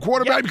top 5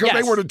 quarterback because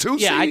they were the 2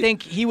 seed? Yeah, I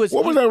think he was.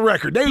 What was their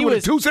record? They were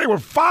the 2 seed. They were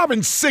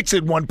 5-6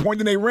 at one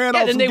point, and they ran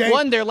off some then they games.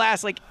 won their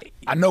last,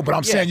 I know, but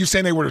I'm saying, you're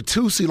saying they were the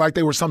 2 seed like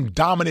they were some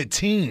dominant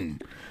team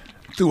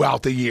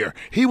throughout the year.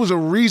 He was a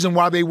reason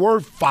why they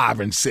were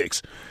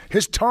 5-6.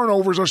 His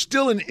turnovers are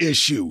still an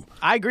issue.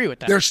 I agree with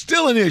that. They're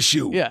still an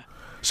issue. Yeah.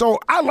 So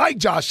I like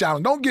Josh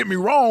Allen. Don't get me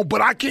wrong,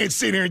 but I can't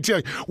sit here and tell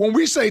you. When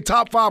we say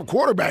top 5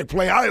 quarterback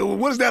play,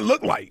 what does that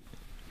look like?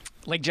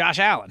 Like Josh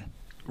Allen.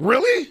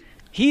 Really?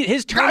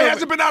 His turnover. Guy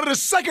hasn't been out of the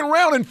second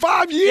round in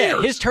 5 years.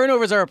 Yeah, his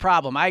turnovers are a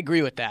problem. I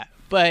agree with that.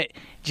 But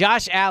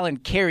Josh Allen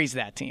carries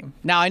that team.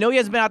 Now, I know he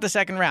hasn't been out the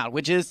second round,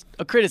 which is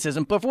a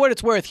criticism, but for what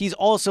it's worth, he's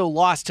also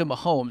lost to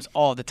Mahomes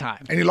all the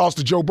time. And he lost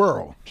to Joe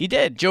Burrow. He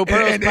did. Joe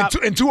Burrow. And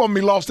 2 of them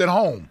he lost at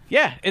home.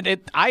 Yeah,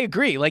 I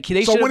agree.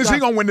 So when is he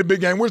going to win the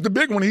big game? Where's the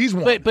big one he's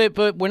won?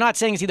 But we're not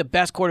saying is he the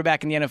best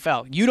quarterback in the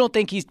NFL. You don't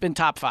think he's been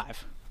top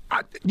 5?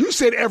 You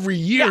said every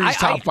year he's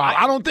top 5.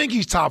 I don't think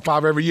he's top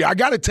 5 every year. I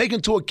got to take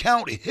into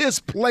account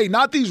his play,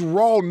 not these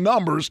raw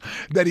numbers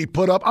that he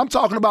put up. I'm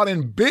talking about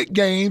in big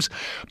games,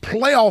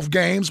 playoff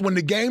games, when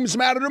the games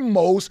matter the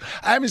most.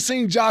 I haven't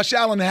seen Josh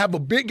Allen have a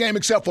big game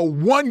except for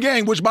one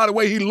game, which, by the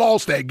way, he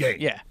lost that game.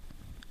 Yeah.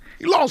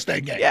 He lost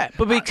that game. Yeah,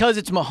 but because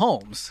it's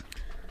Mahomes.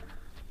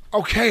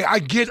 Okay, I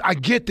get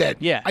that.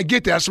 Yeah. I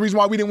get that. That's the reason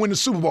why we didn't win the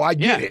Super Bowl. I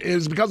get it.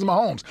 It's because of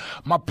Mahomes.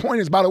 My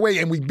point is, by the way,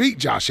 and we beat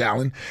Josh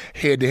Allen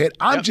head-to-head.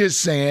 I'm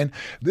just saying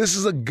this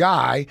is a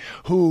guy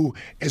who,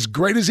 as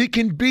great as he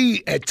can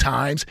be at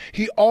times,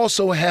 he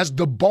also has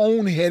the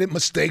boneheaded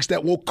mistakes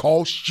that will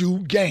cost you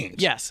games.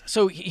 Yes.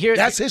 So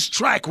that's his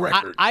track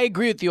record. I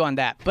agree with you on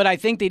that. But I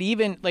think that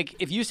even,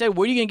 if you said,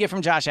 what are you going to get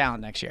from Josh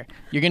Allen next year?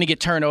 You're going to get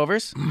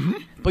turnovers,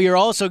 but you're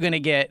also going to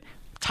get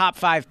top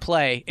 5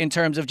 play in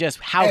terms of just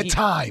how at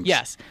times.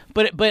 Yes.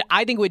 But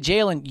I think with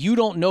Jalen, you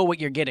don't know what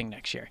you're getting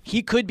next year.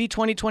 He could be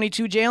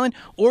 2022 Jalen,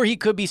 or he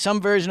could be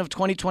some version of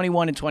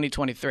 2021 and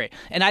 2023.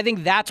 And I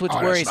think that's what's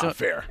worrisome. That's not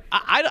fair.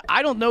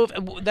 I don't know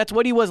if that's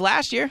what he was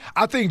last year.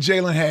 I think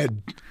Jalen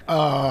had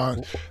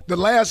the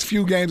last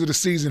few games of the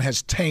season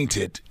has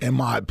tainted, in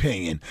my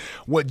opinion,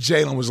 what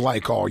Jalen was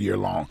like all year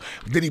long.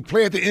 Did he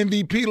play at the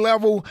MVP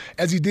level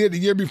as he did the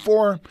year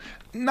before?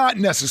 Not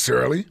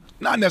necessarily.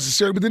 Not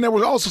necessarily, but then there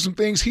were also some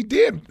things he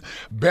did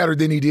better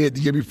than he did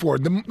the year before.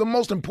 The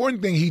most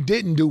important thing he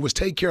didn't do was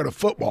take care of the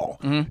football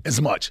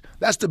as much.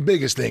 That's the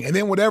biggest thing. And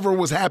then whatever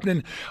was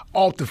happening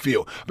off the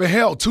field. But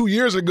hell, 2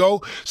 years ago,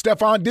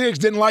 Stephon Diggs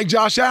didn't like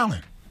Josh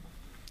Allen.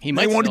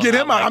 They wanted to get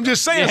him out. I'm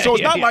just saying. So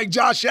it's not like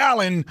Josh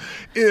Allen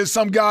is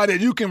some guy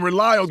that you can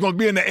rely on is going to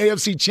be in the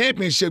AFC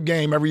Championship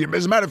game every year.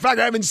 As a matter of fact,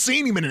 I haven't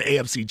seen him in an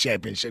AFC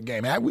Championship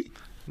game, have we?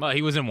 Well,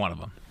 he was in one of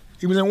them.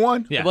 He was in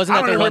one? Yeah. It wasn't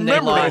I don't the one they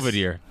remember lost. COVID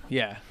year.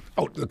 Yeah.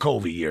 Oh, the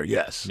COVID year,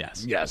 yes.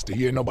 The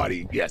year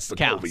nobody, the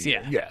counts, COVID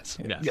year, yes.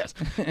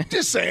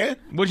 Just saying.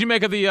 What'd you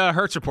make of the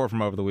Hurts report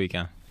from over the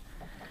weekend?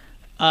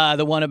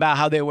 The one about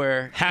how they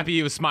were happy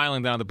he was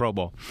smiling down at the Pro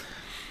Bowl.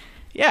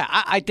 Yeah,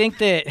 I think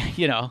that,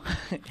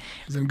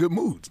 he's in good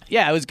mood.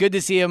 Yeah, it was good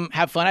to see him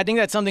have fun. I think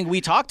that's something we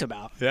talked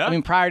about. Yeah. I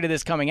mean, prior to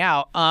this coming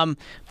out.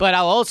 But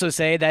I'll also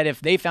say that if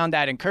they found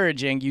that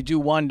encouraging, you do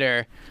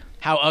wonder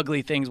how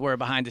ugly things were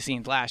behind the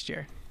scenes last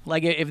year.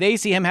 Like, if they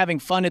see him having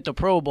fun at the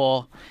Pro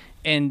Bowl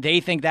and they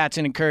think that's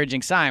an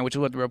encouraging sign, which is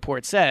what the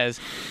report says,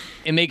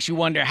 it makes you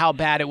wonder how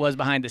bad it was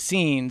behind the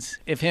scenes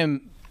if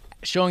him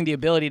showing the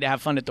ability to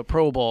have fun at the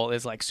Pro Bowl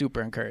is like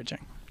super encouraging.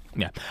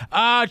 Yeah.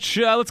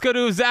 Let's go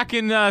to Zach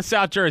in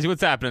South Jersey.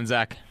 What's happening,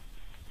 Zach?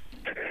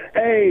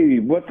 Hey,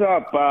 what's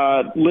up?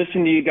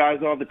 Listen to you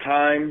guys all the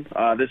time.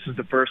 This is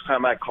the first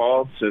time I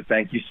called, so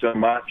thank you so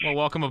much. Well,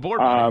 welcome aboard,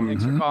 buddy.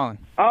 Thanks for calling.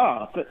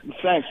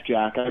 Thanks,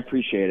 Jack. I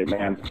appreciate it,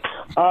 man.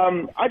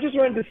 I just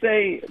wanted to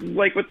say,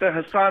 like with the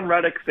Haason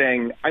Reddick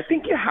thing, I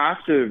think you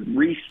have to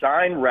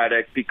re-sign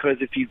Reddick because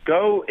if you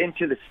go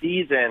into the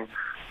season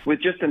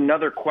with just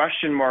another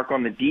question mark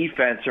on the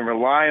defense and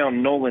rely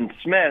on Nolan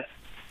Smith,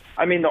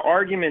 I mean, the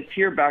arguments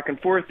here back and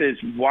forth is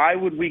why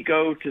would we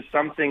go to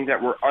something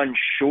that we're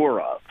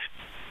unsure of?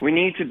 We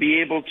need to be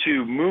able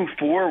to move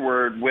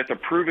forward with a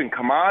proven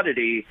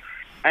commodity.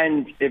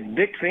 And if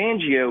Vic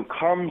Fangio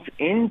comes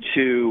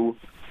into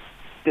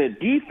the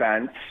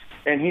defense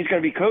and he's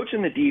going to be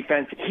coaching the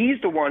defense,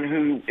 he's the one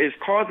who is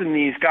causing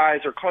these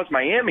guys or caused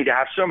Miami to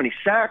have so many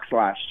sacks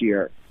last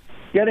year.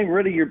 Getting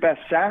rid of your best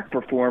sack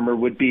performer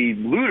would be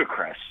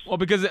ludicrous. Well,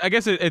 because I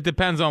guess it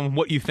depends on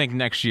what you think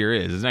next year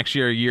is. Is next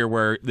year a year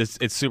where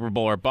it's Super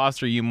Bowl or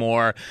bust, or are you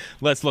more,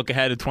 let's look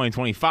ahead to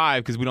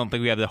 2025 because we don't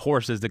think we have the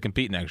horses to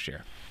compete next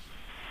year?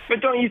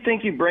 But don't you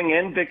think you bring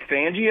in Vic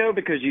Fangio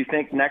because you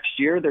think next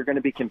year they're going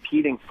to be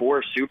competing for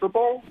a Super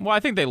Bowl? Well, I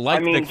think they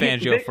liked Vic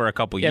Fangio for a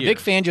couple years. Yeah, Vic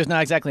Fangio's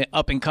not exactly an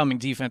up-and-coming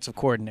defensive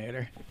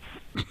coordinator.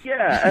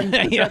 Yeah, and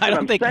I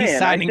don't think he's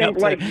signing up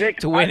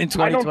to win in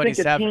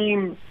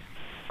 2027.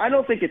 I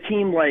don't think a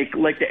team like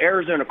the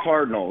Arizona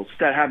Cardinals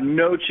that have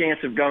no chance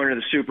of going to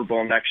the Super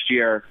Bowl next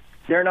year,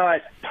 they're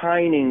not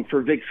pining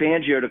for Vic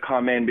Fangio to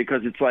come in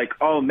because it's like,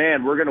 oh,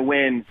 man, we're going to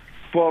win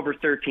 12 or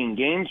 13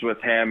 games with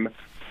him.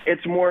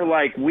 It's more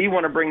like we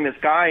want to bring this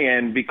guy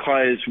in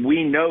because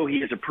we know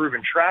he has a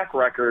proven track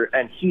record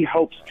and he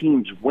helps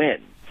teams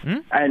win.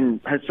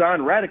 And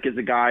Haason Reddick is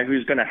a guy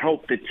who's going to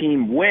help the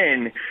team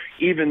win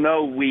even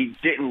though we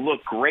didn't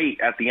look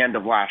great at the end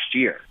of last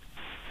year.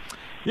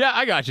 Yeah,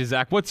 I got you,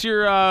 Zach. What's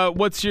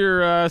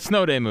your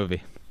snow day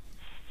movie?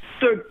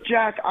 So,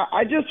 Jack,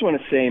 I just want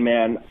to say,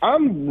 man,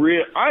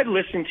 I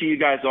listen to you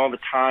guys all the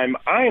time.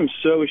 I am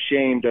so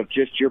ashamed of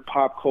just your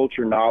pop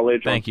culture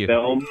knowledge on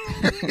film.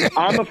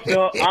 I'm a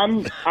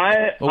film.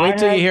 Wait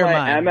till you hear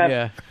mine.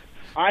 Yeah.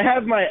 I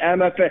have my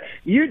MFA.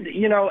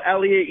 You know,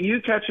 Elliot,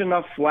 you catch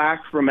enough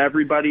flack from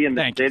everybody in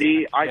the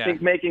city. I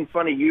think making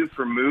fun of you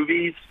for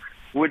movies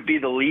would be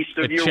the least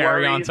of your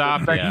cherry worries.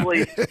 on top.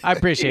 Especially, I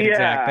appreciate it,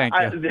 Zach. Thank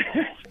you.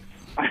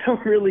 I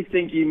don't really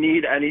think you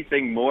need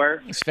anything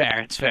more. It's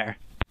fair. It's fair.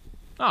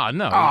 Oh,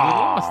 no. We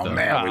lost,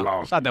 man. We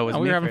lost. I thought that was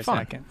we me were for having a fun.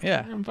 second.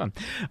 Yeah. Having fun.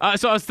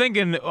 So I was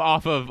thinking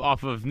off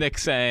of Nick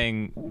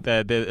saying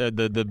that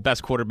the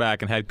best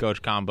quarterback and head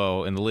coach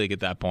combo in the league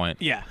at that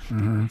point. Yeah.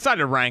 Decided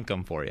to rank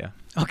them for you.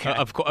 Okay.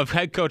 Of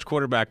head coach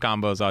quarterback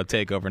combos, I would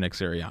take over Nick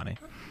Sirianni.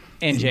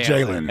 And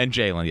Jalen. And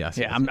Jalen, yes.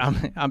 Yeah,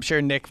 I'm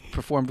sure Nick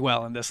performed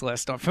well in this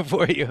list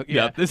before you.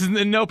 Yeah. Yep. This is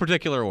in no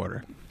particular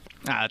order.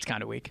 That's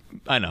kind of weak.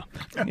 I know.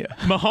 Yeah.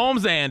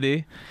 Mahomes,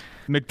 Andy,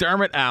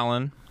 McDermott,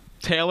 Allen,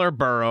 Taylor,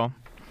 Burrow,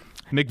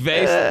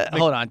 McVay.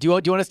 Hold on. Do you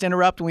want us to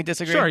interrupt when we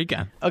disagree? Sure, you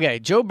can. Okay,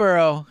 Joe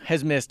Burrow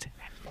has missed.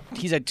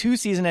 He's had 2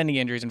 season-ending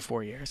injuries in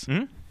 4 years.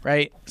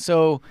 Right?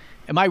 So,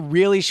 am I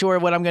really sure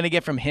what I'm going to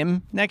get from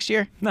him next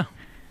year? No.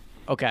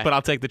 Okay. But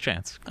I'll take the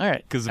chance. All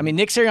right. I mean,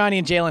 Nick Sirianni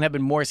and Jalen have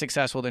been more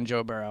successful than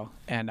Joe Burrow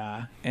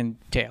and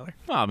Taylor.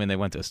 Well, I mean,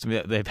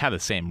 they've had the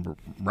same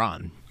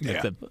run.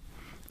 Yeah.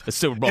 The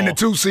Super Bowl. In the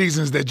 2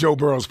 seasons that Joe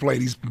Burrow's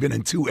played, he's been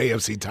in 2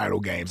 AFC title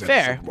games.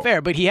 Fair,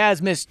 but he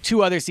has missed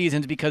 2 other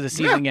seasons because of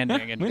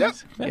season-ending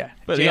injuries. Yeah.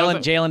 But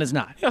Jalen is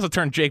not. He also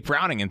turned Jake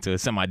Browning into a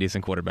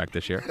semi-decent quarterback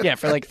this year. Yeah,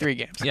 for like 3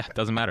 games. Yeah,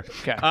 doesn't matter.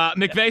 Okay.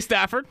 McVay,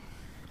 Stafford.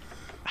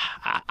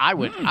 I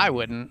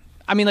wouldn't.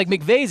 I mean, like,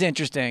 McVay's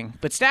interesting,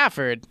 but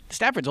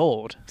Stafford's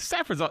old.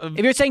 If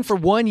you're saying for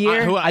 1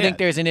 year, I think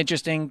there's an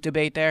interesting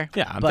debate there.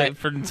 Yeah, but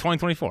for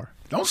 2024.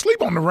 Don't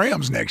sleep on the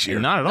Rams next year.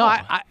 Not at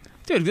all.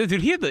 Dude,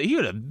 he had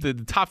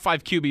the top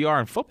 5 QBR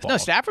in football. No,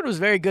 Stafford was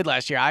very good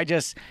last year.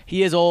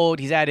 He is old.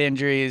 He's had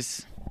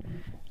injuries.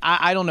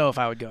 I don't know if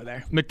I would go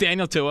there.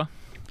 McDaniel, Tua.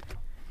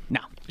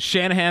 No.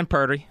 Shanahan,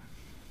 Purdy.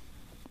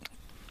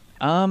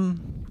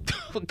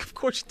 Of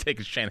course you take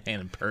Shanahan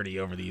and Purdy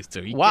over these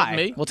two. Why?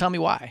 Me? Well, tell me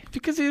why.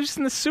 Because he was just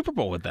in the Super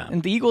Bowl with them.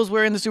 And the Eagles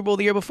were in the Super Bowl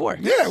the year before.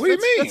 Yeah, what do you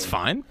mean? That's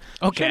fine.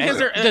 Okay. Every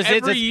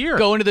year.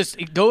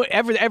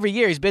 Every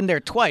year. He's been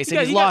there twice, and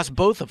he's lost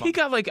both of them. He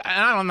got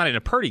I'm not even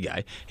a Purdy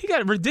guy. He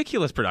got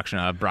ridiculous production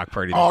out of Brock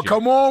Purdy this Oh, year.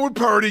 come on with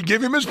Purdy.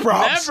 Give him his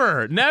props.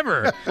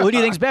 Never. Who do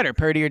you think's better,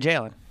 Purdy or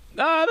Jalen?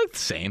 They're the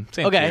same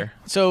okay, tier.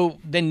 So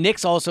then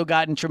Nick's also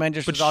gotten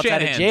tremendous results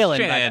out of Jalen.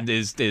 Shanahan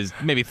is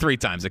maybe 3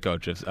 times the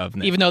coach of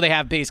Nick. Even though they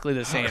have basically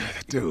the same.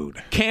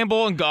 Dude.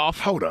 Campbell and Goff.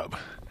 Hold up.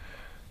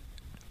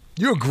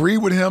 You agree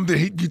with him that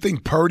you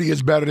think Purdy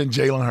is better than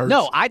Jalen Hurts?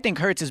 No, I think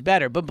Hurts is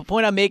better. But the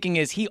point I'm making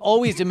is he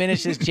always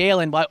diminishes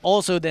Jalen by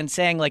also then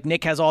saying, like,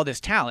 Nick has all this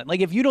talent.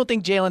 Like, if you don't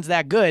think Jalen's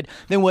that good,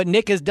 then what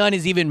Nick has done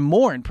is even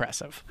more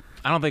impressive.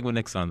 I don't think what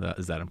Nick's done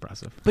is that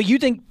impressive. But you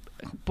think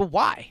 – but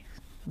why?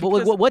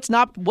 What's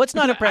not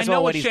impressive? I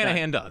know what he's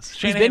Shanahan done? does.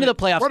 He's been to the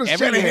playoffs. What does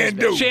every Shanahan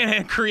year. do?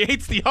 Shanahan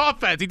creates the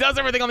offense. He does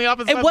everything on the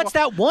offense. And what's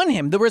that won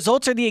him? The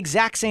results are the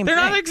exact same They're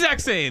thing. not the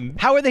exact same.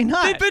 How are they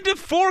not? They've been to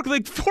four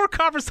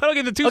conference title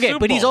games and 2 Super Bowls. Okay,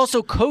 but he's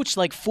also coached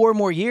like 4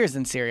 more years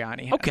than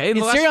Sirianni has. Okay, in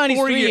the last Sirianni's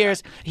 4 3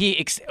 years,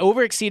 he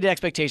over-exceeded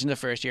expectations the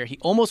first year. He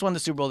almost won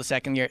the Super Bowl the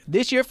second year.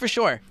 This year, for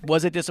sure,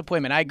 was a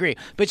disappointment. I agree.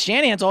 But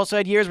Shanahan's also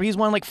had years where he's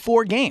won like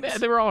 4 games. Yeah,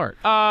 they were all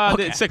right.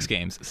 Okay. 6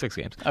 games. 6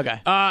 games.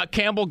 Okay.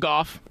 Campbell,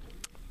 Goff.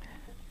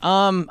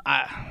 I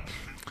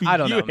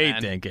don't know, You hate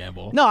man. Dan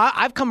Campbell. No,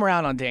 I've come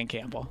around on Dan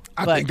Campbell.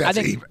 I but think that's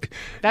even.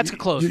 That's a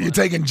close You're one.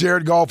 taking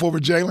Jared Goff over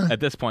Jalen? At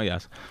this point,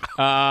 yes.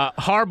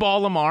 Harbaugh,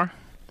 Lamar.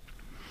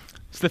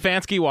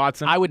 Stefanski,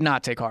 Watson. I would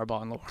not take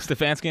Harbaugh and Lamar.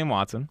 Stefanski and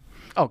Watson.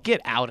 Oh, get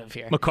out of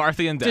here.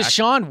 McCarthy and Dak.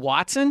 Deshaun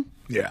Watson?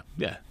 Yeah.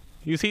 Yeah.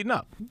 He was heating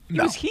up. He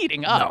was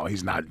heating up. No,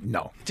 he's not.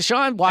 No.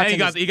 Deshaun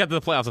Watson. And he got to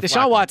the playoffs with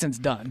Deshaun Flacco. Watson's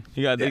done.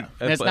 He got And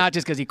it's not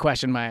just because he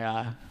questioned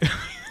my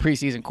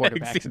preseason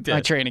quarterbacks,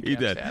 my training camp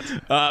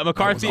stats.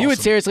 McCarthy. You would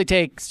seriously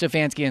take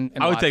Stefanski and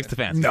I would Watson. take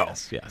Stefanski. No.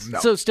 Yes. No.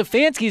 So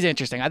Stefanski's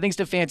interesting. I think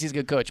Stefanski's a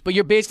good coach, but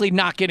you're basically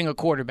not getting a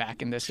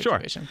quarterback in this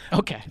situation. Sure.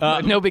 Okay.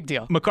 No big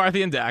deal.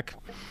 McCarthy and Dak.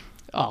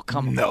 Oh,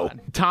 come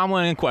on.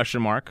 Tomlin and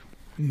question mark.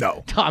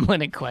 No.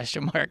 Tomlin and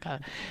question mark.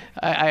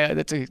 I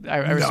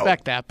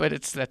respect that, but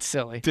that's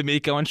silly.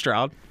 D'Amico and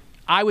Stroud.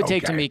 I would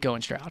take D'Amico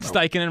and Stroud.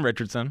 Steichen and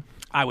Richardson.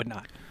 I would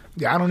not.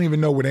 Yeah, I don't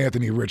even know what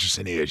Anthony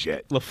Richardson is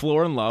yet.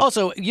 LaFleur and Love.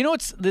 Also, you know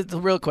what's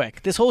real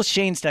quick? This whole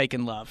Shane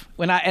Steichen love.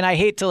 I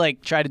hate to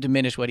like try to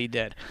diminish what he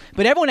did,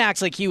 but everyone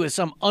acts like he was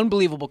some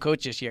unbelievable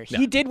coach this year.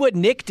 He did what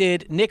Nick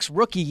did Nick's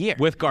rookie year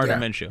with Gardner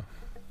Minshew.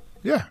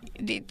 Yeah,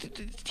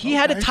 he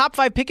had a top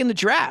 5 pick in the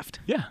draft.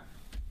 Yeah.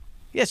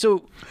 Yeah,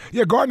 so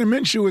Gardner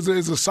Minshew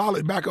is a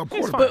solid backup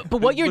quarterback.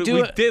 But what you're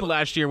doing, we did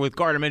last year with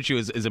Gardner Minshew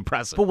is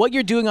impressive. But what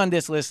you're doing on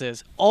this list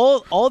is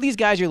all these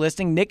guys you're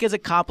listing. Nick has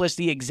accomplished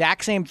the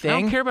exact same thing. I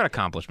don't care about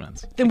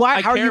accomplishments. Then why?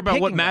 I how care are you about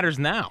what picking matters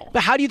them? now.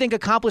 But how do you think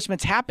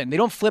accomplishments happen? They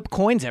don't flip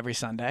coins every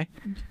Sunday.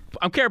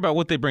 I care about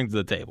what they bring to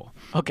the table.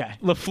 Okay.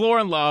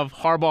 LaFleur and Love,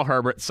 Harbaugh,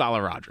 Herbert,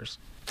 Saleh, Rodgers.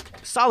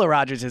 Saleh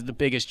Rodgers is the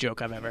biggest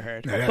joke I've ever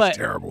heard. Yeah, that's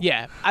terrible.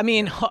 Yeah, I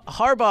mean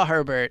Harbaugh,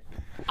 Herbert.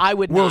 I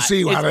would. We'll not.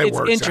 see how that it's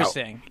works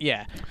interesting. out.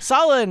 Yeah,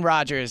 Saleh and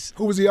Rodgers.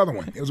 Who was the other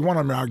one? It was one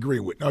of them I agree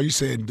with. No, you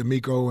said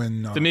D'Amico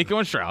and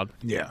Stroud.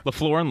 Yeah,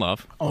 LaFleur and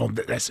Love. Oh,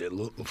 that's it.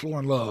 LaFleur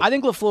and Love. I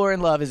think LaFleur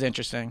and Love is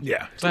interesting.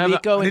 Yeah,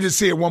 D'Amico. I need to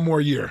see it one more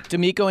year.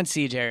 D'Amico and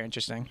CJ are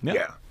interesting.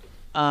 Yeah.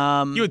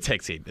 You would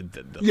take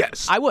CJ.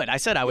 Yes, I would. I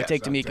said I would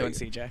take I'd D'Amico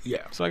take and CJ.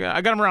 Yeah. So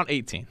I got him around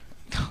 18.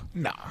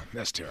 Nah,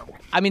 that's terrible.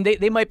 I mean,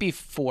 they might be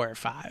 4 or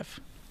 5.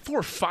 4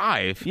 or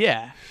 5?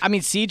 Yeah. I mean,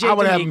 CJ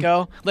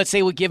D'Amico. Let's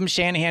say we'll give him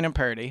Shanahan and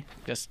Purdy.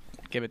 Just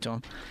give it to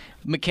him.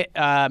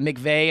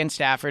 McVay and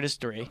Stafford is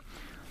 3.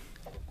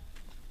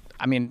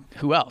 I mean,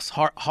 who else?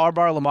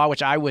 Harbaugh, Lamar,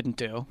 which I wouldn't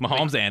do.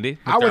 Mahomes, Andy.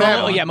 I would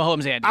have.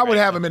 Mahomes, Andy. I would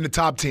have him in the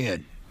top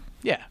 10.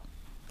 Yeah.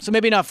 So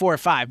maybe not 4 or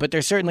 5, but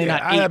they're certainly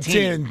not 18. I have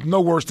 10,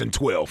 no worse than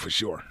 12 for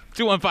sure.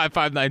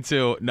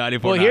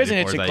 215-592-9494. Well, here's an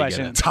interesting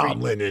question.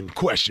 Tomlin and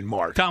question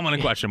mark. Tomlin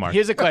and question mark.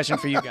 Here's a question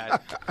for you guys.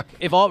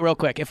 If all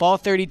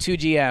 32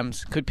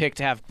 GMs could pick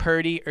to have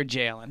Purdy or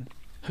Jalen,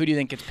 who do you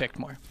think gets picked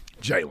more?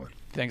 Jalen.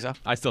 Think so?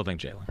 I still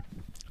think Jalen.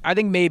 I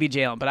think maybe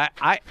Jalen, but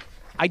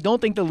I don't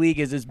think the league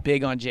is as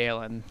big on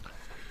Jalen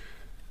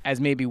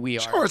as maybe we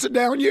are. Sure, it's a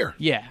down year.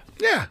 Yeah.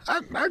 Yeah,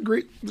 I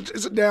agree.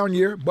 It's a down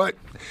year, but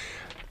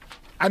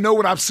I know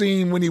what I've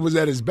seen when he was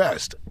at his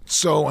best.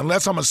 So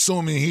unless I'm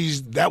assuming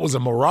that was a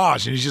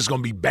mirage and he's just going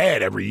to be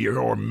bad every year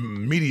or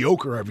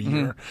mediocre every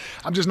year,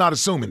 I'm just not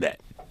assuming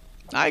that.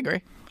 I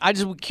agree. I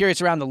just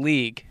curious around the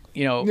league,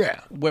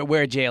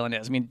 where Jalen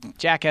is. I mean,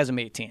 Jack has him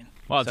 18.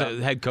 Well,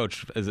 the head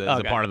coach is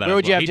a part of that. Where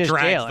would you have he just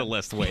drags Jalen? the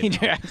list way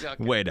down.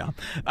 Way down.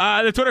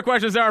 The Twitter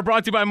questions are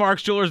brought to you by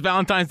Mark's Jewelers.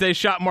 Valentine's Day.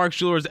 Shop Mark's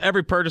Jewelers.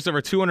 Every purchase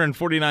over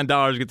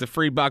 $249 gets a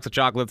free box of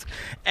chocolates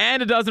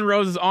and a dozen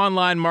roses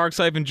online,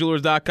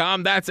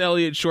 marks-jewelers.com. That's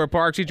Elliot Shore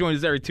Parks. He joins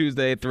us every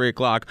Tuesday at 3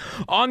 o'clock.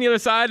 On the other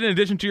side, in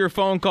addition to your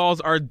phone calls,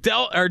 our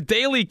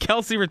daily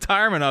Kelsey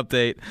retirement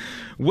update.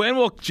 When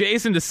will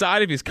Jason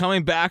decide if he's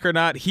coming back or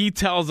not? He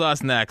tells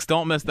us next.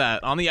 Don't miss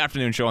that on the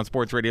afternoon show on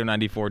Sports Radio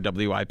 94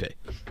 WIP.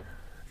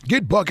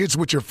 Get buckets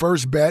with your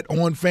first bet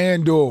on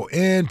FanDuel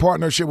in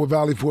partnership with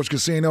Valley Forge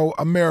Casino,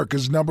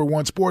 America's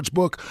 #1 sports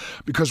book,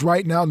 because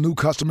right now new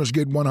customers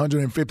get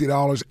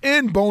 $150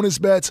 in bonus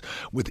bets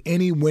with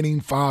any winning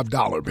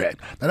 $5 bet.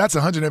 Now that's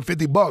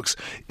 $150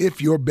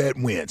 if your bet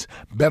wins.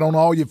 Bet on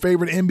all your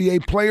favorite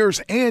NBA players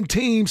and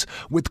teams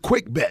with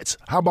quick bets.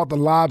 How about the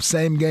live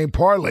same-game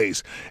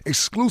parlays,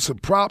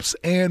 exclusive props,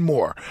 and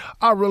more?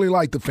 I really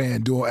like the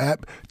FanDuel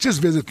app.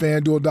 Just visit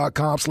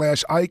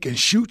FanDuel.com/Ike and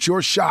shoot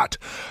your shot.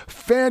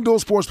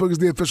 FanDuel Sportsbook is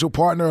the official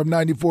partner of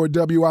 94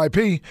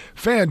 WIP.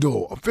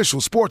 FanDuel,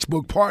 official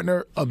sportsbook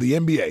partner of the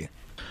NBA.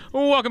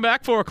 Welcome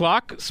back, 4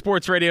 o'clock,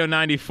 Sports Radio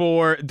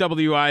 94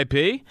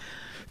 WIP.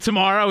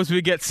 Tomorrow, as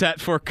we get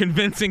set for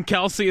convincing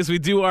Kelsey, as we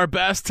do our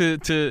best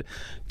to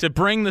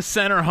bring the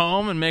center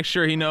home and make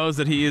sure he knows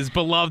that he is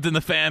beloved in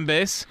the fan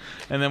base,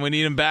 and then we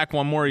need him back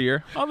one more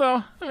year.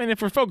 Although, I mean,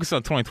 if we're focused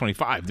on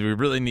 2025, do we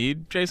really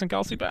need Jason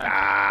Kelsey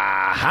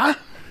back?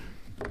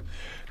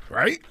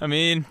 Right? I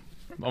mean,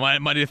 I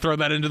might need to throw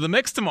that into the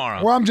mix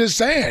tomorrow. Well, I'm just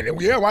saying,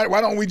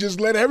 why don't we just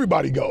let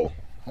everybody go?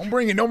 Don't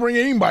bring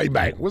anybody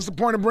back. What's the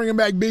point of bringing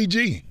back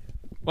BG?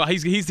 Well,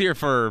 he's here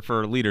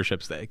for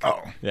leadership's sake.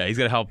 Oh. Yeah, he's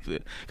going to help.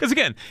 Because,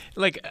 again,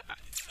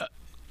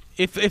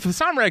 if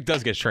Haason Reddick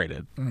does get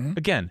traded,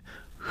 again,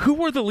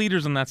 who are the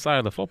leaders on that side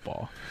of the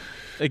football?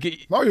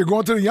 You're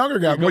going to the younger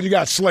guys. Well, you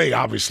got Slay,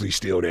 obviously,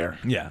 still there.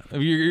 Yeah.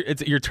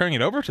 You're turning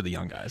it over to the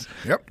young guys.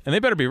 Yep. And they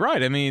better be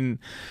right. I mean,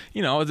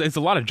 it's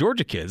a lot of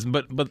Georgia kids,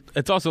 but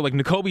it's also like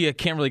N'Kobe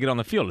can't really get on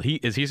the field.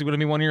 Is he going to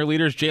be one of your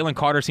leaders? Jalen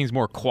Carter seems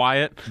more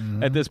quiet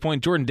at this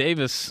point. Jordan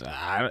Davis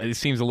he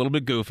seems a little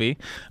bit goofy.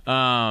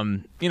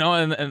 And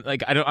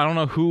I don't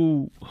know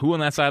who on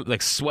that side,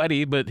 like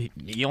Sweaty, but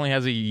he only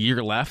has a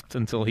year left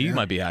until he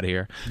might be out of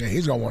here. Yeah,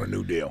 he's going to want a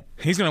new deal.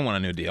 He's going to want a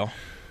new deal.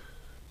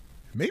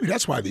 Maybe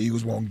that's why the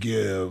Eagles won't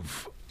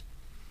give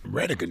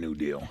Reddick a new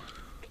deal.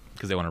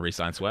 Because they want to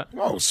re-sign Sweat?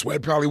 Well,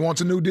 Sweat probably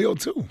wants a new deal,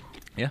 too.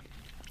 Yeah.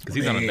 Because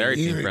he's on a very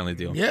team-friendly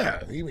deal.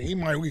 Yeah. He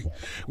might.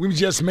 We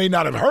just may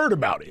not have heard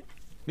about it.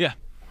 Yeah.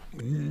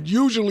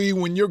 Usually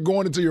when you're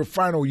going into your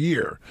final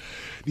year,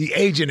 the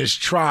agent has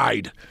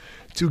tried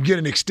to get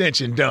an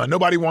extension done.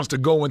 Nobody wants to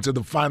go into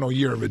the final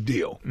year of a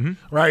deal,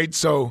 right?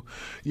 So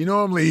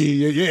normally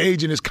your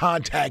agent is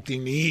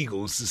contacting the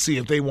Eagles to see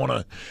if they want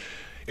to –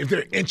 if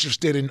they're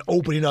interested in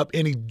opening up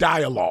any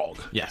dialogue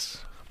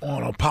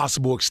on a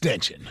possible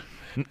extension.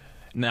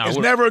 Now, it's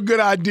never a good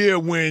idea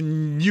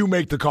when you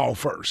make the call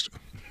first.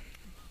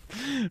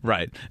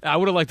 Right. I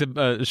would have liked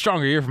a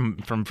stronger year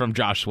from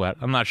Josh Sweat.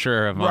 I'm not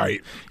sure if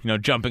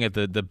I'm jumping at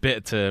the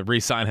bit to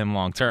re-sign him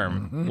long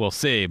term. We'll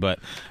see. But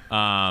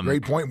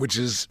great point, which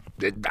is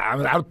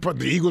the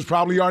Eagles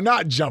probably are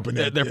not jumping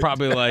at. They're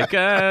probably like,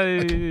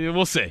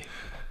 we'll see.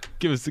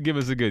 Give us a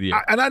good year.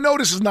 And I know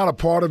this is not a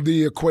part of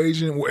the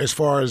equation as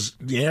far as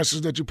the answers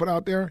that you put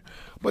out there,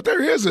 but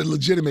there is a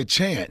legitimate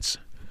chance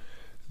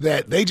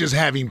that they just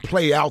have him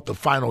play out the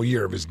final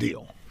year of his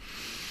deal.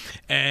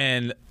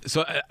 And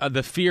so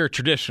the fear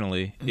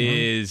traditionally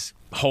is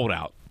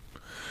holdout.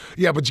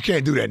 Yeah, but you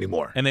can't do that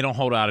anymore. And they don't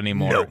hold out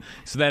anymore. No.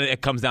 So then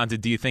it comes down to,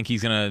 do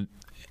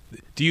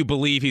you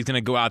believe he's going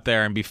to go out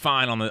there and be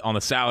fine on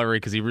the salary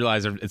because he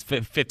realizes it's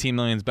 $15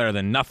 million is better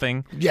than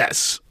nothing?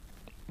 Yes.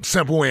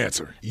 Simple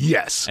answer,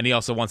 yes. And he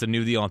also wants a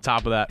new deal on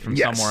top of that from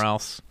somewhere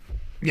else?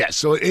 Yes,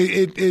 so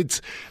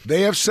it's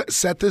they have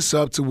set this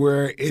up to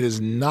where it is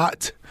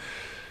not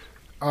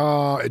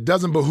it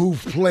doesn't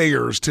behoove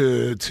players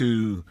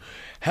to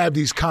have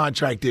these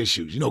contract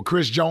issues.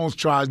 Chris Jones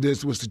tried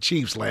this with the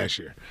Chiefs last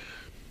year.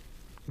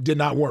 Did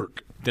not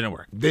work.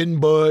 Didn't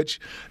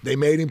budge. They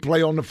made him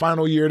play on the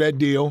final year of that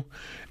deal.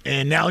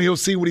 And now he'll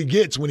see what he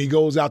gets when he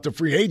goes out to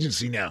free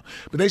agency now.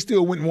 But they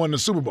still went and won the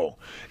Super Bowl.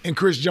 And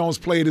Chris Jones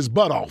played his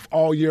butt off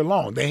all year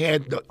long. They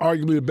had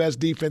arguably the best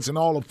defense in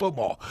all of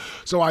football.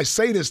 So I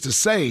say this to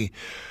say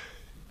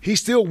he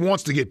still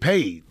wants to get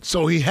paid.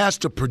 So he has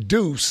to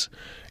produce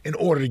in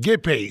order to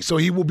get paid. So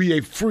he will be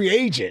a free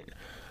agent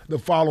the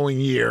following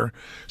year.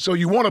 So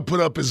you want to put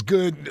up as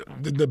good,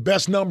 the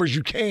best numbers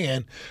you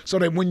can so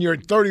that when you're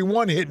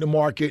 31 hitting the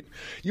market,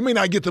 you may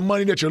not get the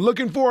money that you're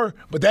looking for,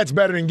 but that's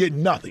better than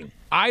getting nothing.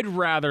 I'd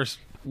rather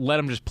let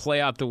him just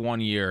play out the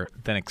 1 year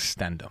than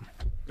extend him.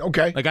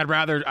 Okay. Like I'd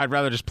rather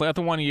just play out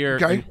the 1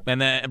 year, and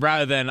then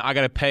rather than I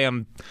got to pay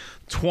him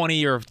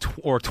 $20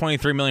 or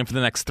 $23 million for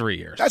the next 3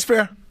 years. That's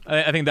fair.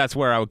 I think that's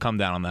where I would come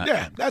down on that.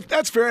 Yeah,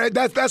 that's fair.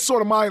 That's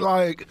sort of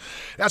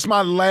that's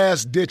my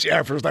last ditch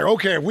effort. It's like,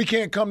 okay, if we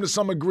can't come to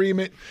some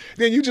agreement,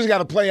 then you just got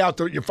to play out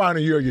your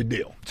final year of your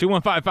deal.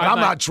 215-592. I'm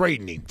not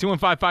trading him.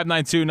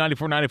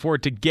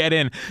 215-592-9494 to get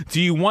in.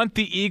 Do you want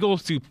the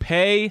Eagles to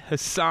pay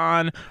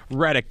Haason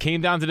Reddick?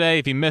 Came down today.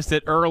 If he missed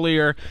it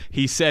earlier,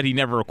 he said he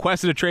never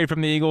requested a trade from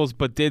the Eagles,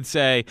 but did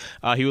say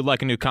he would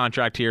like a new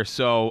contract here.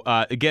 So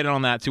get in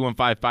on that.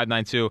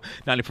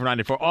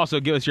 215-592-9494. Also,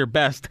 give us your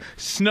best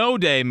snow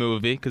day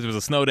movie, because it was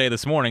a snow day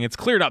this morning. It's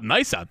cleared up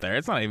nice out there.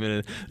 It's not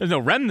even there's no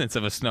remnants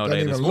of a snow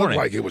day this morning. Doesn't even look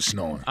like it was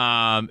snowing.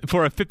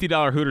 For a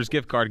 $50 Hooters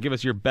gift card, give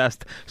us your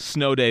best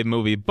snow day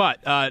movie.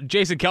 But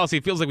Jason Kelsey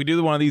feels like we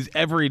do one of these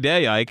every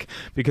day, Ike,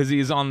 because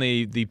he's on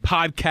the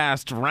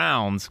podcast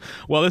rounds.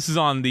 Well, this is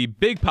on the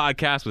big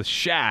podcast with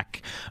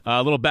Shaq.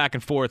 A little back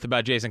and forth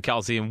about Jason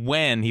Kelsey and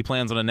when he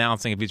plans on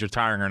announcing if he's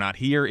retiring or not.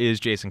 Here is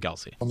Jason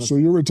Kelsey. So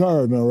you're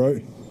retired now,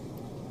 right?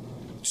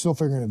 Still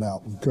figuring it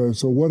out. Okay,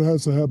 so what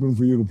has to happen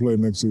for you to play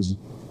next season?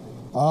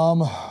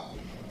 I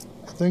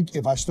think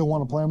if I still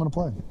want to play, I'm going to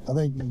play. I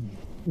think,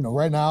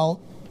 right now,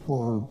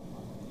 for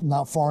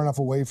not far enough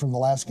away from the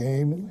last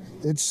game.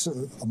 It's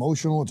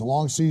emotional. It's a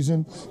long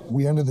season.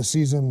 We ended the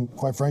season,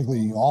 quite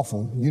frankly,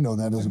 awful. You know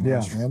that as a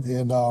Bulls fan.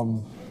 And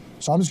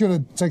so I'm just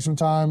going to take some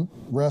time,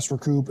 rest,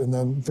 recoup, and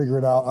then figure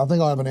it out. I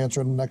think I'll have an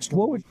answer in the next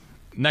couple weeks.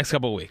 Next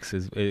couple of weeks.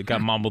 It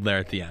got mumbled there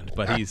at the end,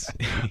 but he's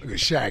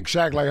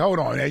Shaq, like, hold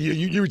on,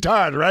 you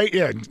retired, right?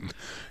 Yeah, and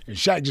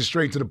Shaq just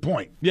straight to the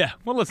point. Yeah,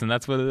 well, listen,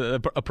 that's what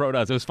a pro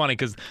does. It was funny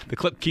because the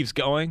clip keeps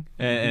going,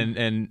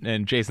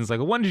 and Jason's like,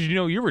 well, when did you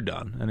know you were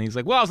done? And he's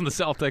like, well, I was in the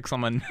Celtics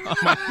on my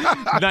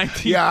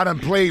 19. Yeah, I done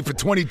played for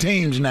 20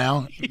 teams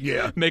now.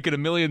 Yeah, making $1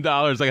 million.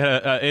 I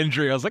had an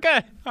injury. I was like,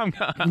 I'm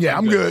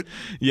good.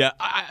 Yeah,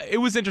 it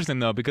was interesting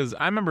though because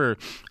I remember,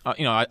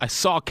 I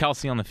saw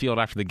Kelsey on the field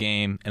after the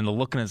game, and the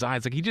look in his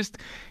eyes, like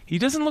he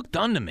doesn't look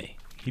done to me.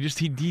 He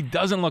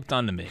doesn't look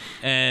done to me,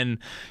 and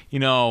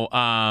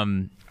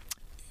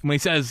when he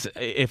says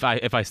if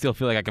I still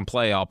feel like I can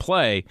play, I'll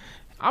play.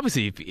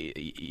 Obviously,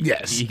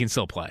 he can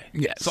still play.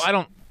 Yes. So I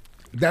don't.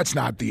 That's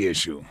not the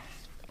issue.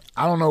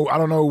 I don't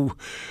know.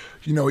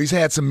 He's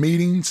had some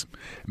meetings.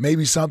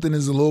 Maybe something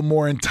is a little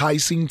more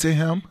enticing to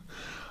him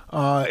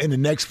in the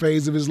next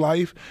phase of his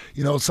life.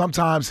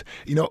 Sometimes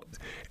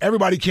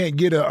everybody can't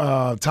get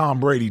a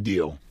Tom Brady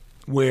deal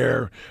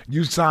where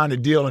you sign a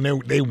deal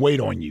and they wait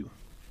on you.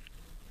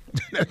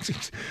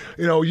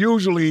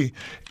 Usually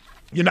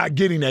you're not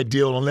getting that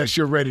deal unless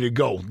you're ready to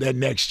go that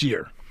next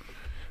year.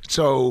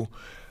 So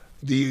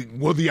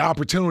will the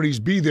opportunities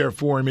be there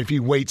for him if he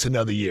waits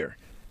another year?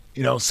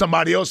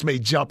 Somebody else may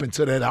jump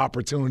into that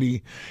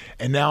opportunity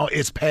and now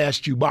it's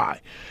passed you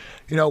by.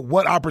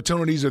 What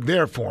opportunities are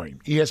there for him?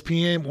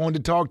 ESPN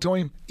wanted to talk to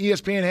him.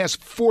 ESPN has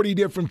 40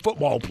 different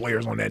football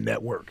players on that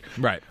network.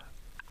 Right.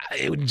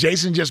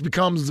 Jason just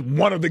becomes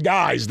one of the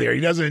guys there.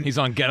 He doesn't. He's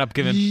on Get Up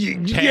giving.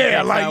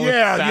 Yeah.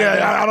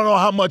 I don't know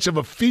how much of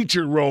a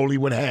featured role he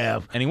would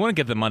have. And he wouldn't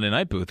get the Monday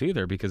night booth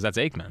either because that's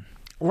Aikman.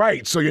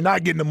 Right. So you're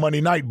not getting the Monday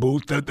night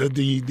booth.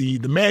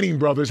 The Manning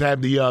brothers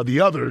have the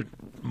other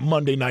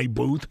Monday night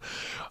booth.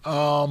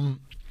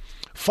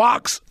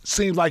 Fox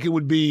seems like it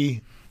would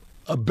be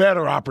a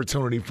better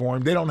opportunity for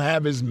him. They don't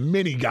have as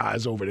many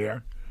guys over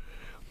there,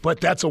 but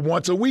that's a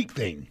once a week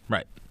thing.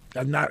 Right.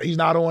 He's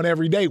not on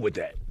every day with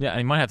that. Yeah, and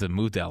he might have to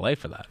move to LA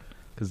for that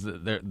because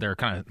they're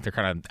kind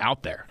of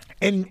out there.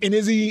 And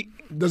does he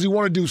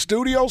want to do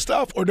studio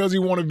stuff or does he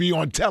want to be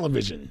on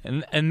television?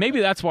 And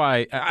maybe that's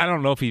why I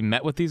don't know if he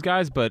met with these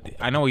guys, but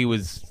I know he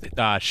was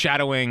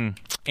shadowing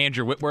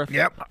Andrew Whitworth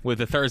with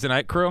the Thursday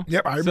night crew.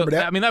 Yep, I remember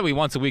that. I mean, that would be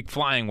once a week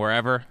flying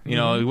wherever. He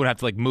wouldn't have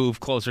to move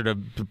closer to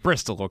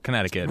Bristol or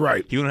Connecticut.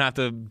 Right. He wouldn't have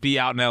to be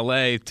out in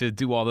L.A. to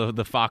do all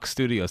the Fox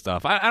studio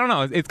stuff. I don't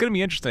know. It's going to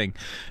be interesting.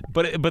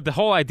 But the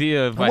whole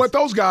idea of what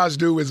those guys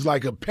do is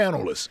like a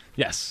panelist.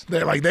 Yes.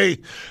 They're like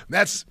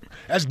that's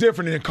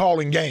different than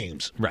calling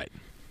games. Right.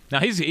 Now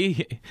I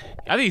think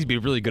he'd be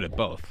really good at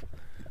both.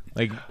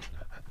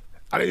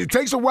 It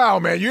takes a while,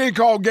 man. You ain't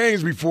called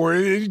games before.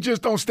 You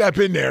just don't step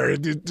in there.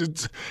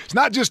 It's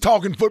not just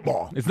talking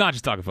football. It's not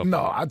just talking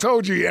football. No, I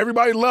told you,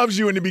 everybody loves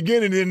you in the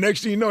beginning, and then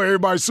next thing you know,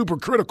 everybody's super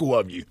critical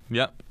of you.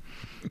 Yep.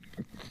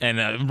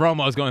 And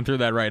Romo's going through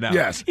that right now.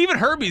 Yes. Even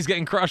Herbie's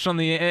getting crushed on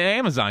the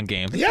Amazon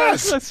games.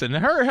 Yes. Listen,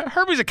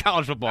 Herbie's a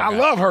college football guy. I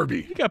love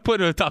Herbie. He got put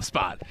in a tough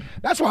spot.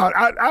 That's why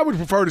I would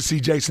prefer to see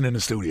Jason in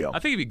the studio. I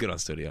think he'd be good on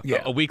studio.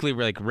 Yeah. A weekly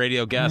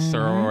radio guest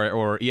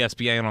or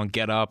ESPN on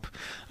Get Up.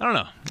 I don't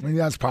know. Maybe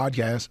that's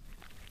podcast.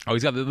 Oh,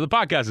 he's got the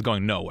podcast is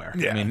going nowhere.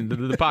 Yeah. I mean,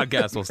 the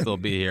podcast will still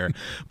be here.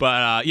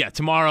 But,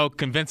 tomorrow,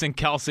 convincing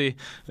Kelsey.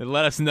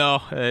 Let us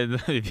know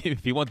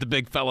if you want the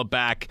big fella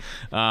back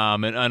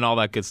and all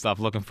that good stuff.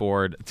 Looking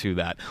forward to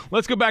that.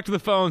 Let's go back to the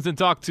phones and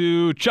talk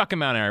to Chuck in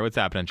Mount Airy. What's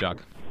happening,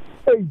 Chuck?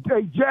 Hey,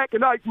 Jack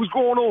and Ike, what's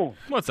going on?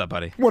 What's up,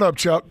 buddy? What up,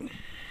 Chuck?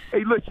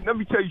 Hey, listen, let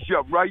me tell you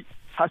something, right?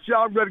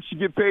 Haason Reddick should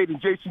get paid and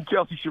Jason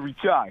Kelsey should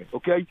retire,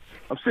 okay?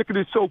 I'm sick of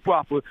this soap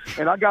opera,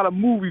 and I got a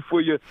movie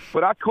for you,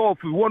 but I called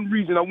for one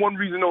reason and one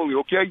reason only,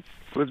 okay?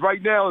 Because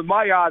right now, in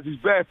my eyes,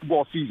 it's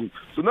basketball season.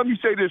 So let me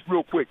say this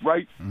real quick,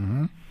 right?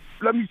 Mm-hmm.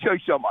 Let me tell you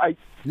something.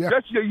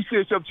 Yesterday you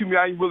said something to me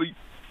I ain't really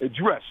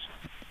addressed.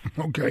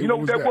 Okay, you know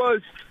what that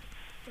was?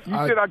 You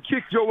said I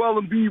kicked Joel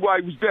Embiid while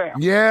he was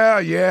down.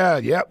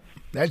 Yep.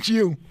 That's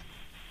you.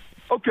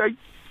 Okay,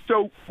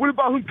 so what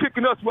about him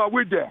kicking us while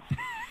we're down?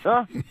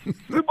 Huh?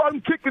 What about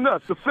him kicking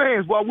us, the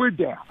fans, while we're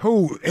down?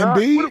 Who,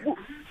 Embiid?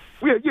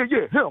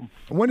 Yeah, him.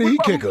 When did he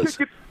kick us?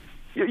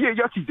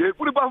 Yes, he did.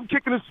 What about him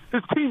kicking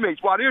his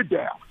teammates while they're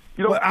down?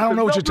 I don't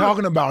know what you're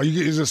talking about.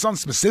 Is there something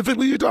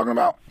specifically you're talking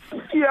about?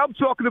 Yeah, I'm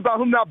talking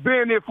about him not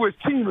being there for his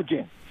team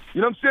again. You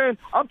know what I'm saying?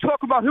 I'm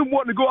talking about him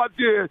wanting to go out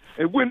there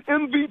and win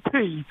MVP,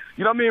 you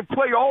know what I mean,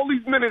 play all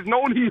these minutes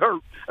knowing he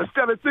hurt,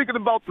 instead of thinking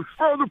about the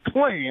further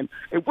plan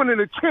and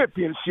winning a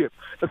championship,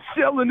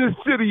 selling this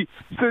city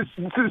since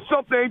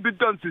something ain't been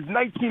done since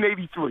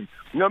 1983.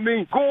 You know what I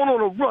mean? Going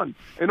on a run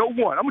in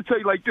 01. I'm going to tell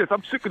you like this.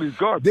 I'm sick of this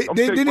garbage.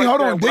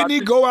 Didn't he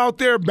go out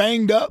there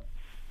banged up?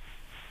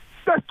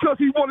 That's because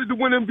he wanted to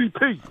win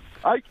MVP.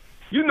 Right?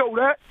 You know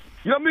that.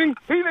 You know what I mean?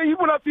 He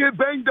went out there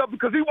banged up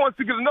because he wants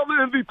to get another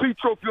MVP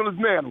trophy on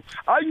his mantle.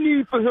 I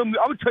need for him.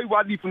 I would tell you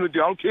what I need for him to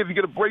do. I don't care if he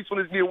get a brace on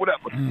his knee or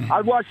whatever. I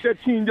watched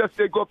that team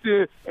yesterday go up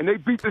there and they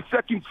beat the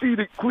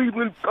second-seeded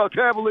Cleveland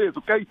Cavaliers.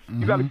 Okay,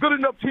 you got a good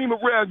enough team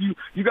around you.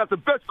 You got the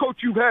best coach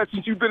you've had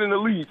since you've been in the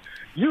league.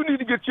 You need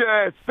to get your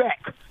ass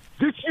back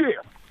this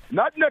year.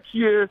 Not next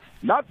year,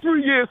 not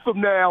 3 years from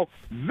now,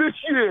 this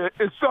year,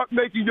 and start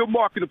making your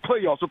mark in the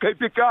playoffs, okay,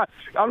 big guy?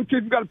 I don't care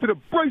if you got to put a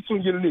brace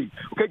on your knee,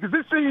 okay, because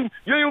this team,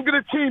 you ain't going to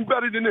get a team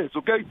better than this,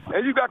 okay?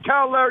 And you got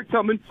Kyle Lowry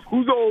coming,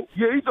 who's old.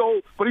 Yeah, he's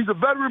old, but he's a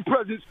veteran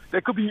presence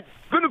that could be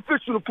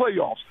beneficial to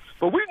playoffs.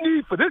 But we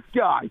need for this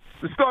guy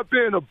to start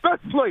being the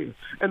best player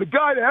and the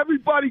guy that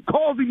everybody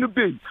calls him to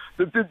be,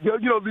 the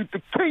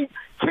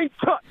King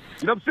Tut.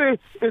 You know what I'm saying?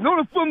 In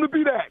order for him to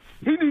be that,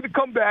 he need to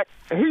come back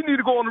and he need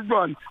to go on a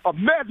run, a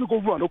magical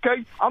run,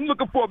 okay? I'm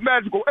looking for a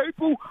magical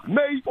April,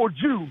 May, or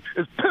June.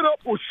 It's pit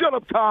up or shut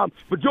up time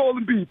for Joel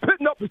Embiid.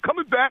 Pitting up and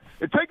coming back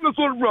and taking us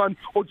on a run,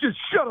 or just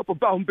shut up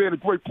about him being a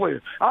great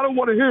player. I don't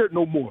want to hear it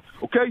no more,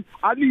 okay?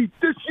 I need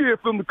this year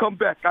for him to come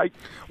back.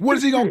 What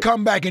is he going to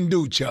come back and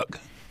do, Chuck?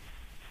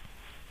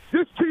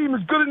 This team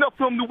is good enough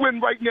for him to win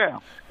right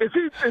now. If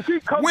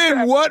he comes win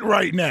back, what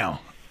right now?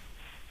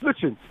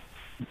 Listen,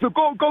 to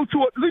go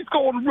to at least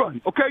go on a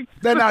run, okay?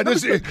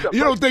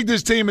 You don't think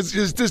this team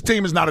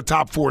is not a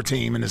top 4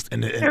 team in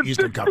the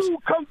Eastern Conference?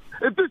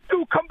 If this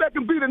dude come back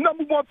and be the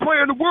number 1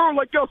 player in the world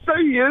like y'all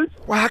say he is,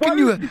 well,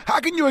 how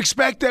can you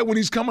expect that when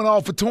he's coming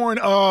off a torn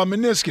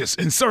meniscus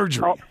and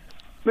surgery?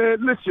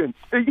 Man, listen,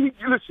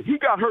 he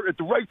got hurt at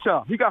the right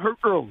time. He got hurt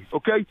early,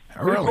 okay?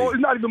 Early. It's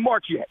not even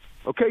March yet,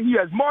 okay? He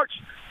has March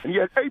and he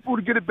has April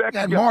to get it back. He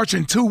had March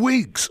in 2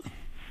 weeks.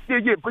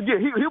 But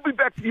he'll be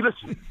back.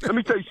 Listen, let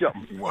me tell you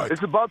something. What?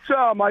 It's about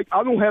time, Mike.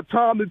 I don't have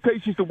time and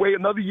patience to wait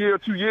another year or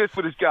 2 years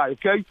for this guy,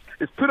 okay?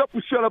 It's put up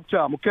or shut up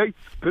time, okay?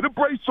 Put a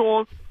brace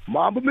on.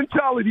 Mamba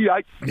mentality,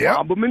 Ike. Yep.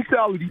 Mamba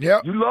mentality.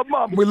 Yep. You love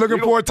Mamba. We're looking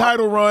for a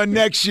title run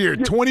next year.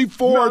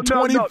 24,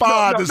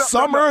 25. The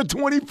summer of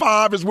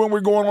 25 is when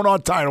we're going on our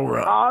title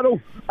run. I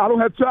don't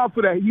have time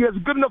for that. He has a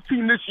good enough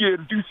team this year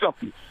to do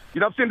something. You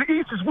know what I'm saying? The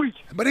East is weak.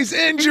 But he's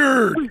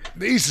injured.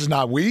 The East is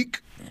not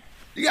weak.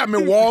 You got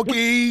Milwaukee,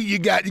 you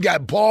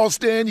got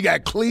Boston, you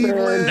got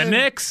Cleveland. The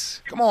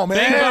Knicks. Come on,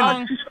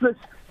 man.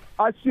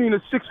 I seen a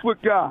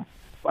 6-foot guy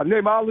by the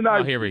name of Allen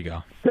Iverson. Oh, here we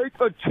go. Take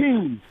a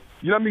team,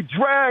 you know what I mean,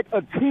 drag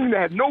a team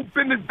that had no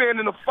business being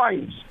in the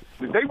finals.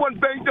 If they wasn't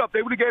banged up,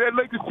 they would have gave that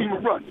Lakers team a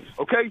run,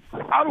 okay?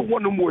 I don't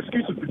want no more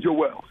excuses for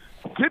Joel.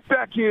 Get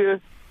back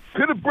here.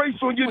 Put a brace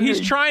on your knee.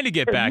 He's trying to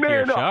get back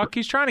here, Chuck.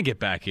 He's trying to get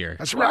back here.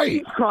 That's right.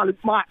 He's trying to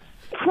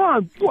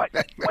what?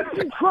 What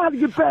is he trying to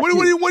get back What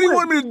do you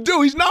want me to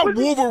do? He's not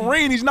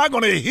Wolverine. He's not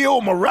going to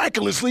heal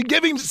miraculously.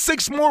 Give him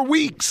 6 more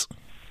weeks.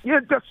 Yeah,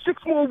 that's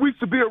 6 more weeks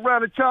to be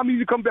around the time he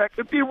needs to come back.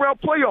 It'd be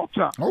around playoff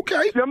time. Okay.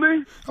 You know what I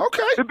mean?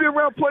 Okay. It'd be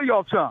around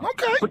playoff time.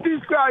 Okay. But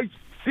these guys,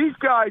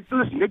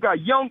 listen, they got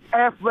young,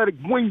 athletic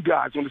wing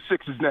guys on the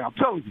Sixers now. I'm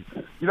telling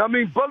you. You know what I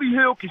mean? Buddy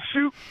Hield can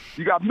shoot.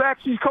 You got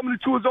Maxey coming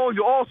into his own.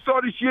 Your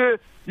all-star this year.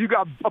 You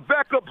got a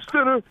backup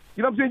center.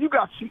 You know what I'm saying? You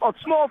got a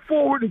small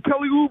forward and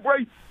Kelly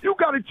Oubre. You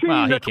got a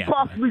team that could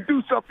possibly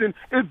do something.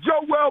 If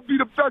Joel be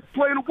the best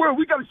player in the world,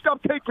 we got to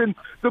stop taking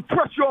the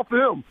pressure off of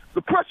him.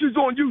 The pressure's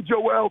on you,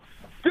 Joel.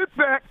 Get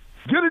back,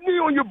 get a knee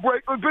on your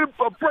brace, a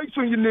brace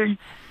on your knee,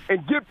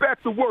 and get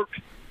back to work.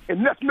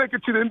 And let's make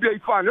it to the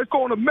NBA Finals. Let's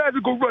go on a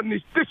magical run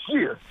this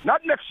year.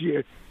 Not next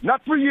year.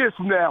 Not 3 years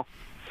from now.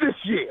 This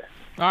year.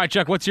 All right,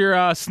 Chuck, what's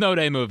your snow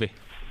day movie?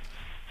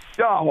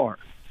 Die Hard.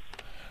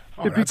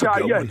 Oh, that's a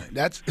good one.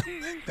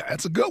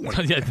 That's a good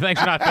one. Yeah, thanks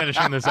for not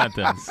finishing the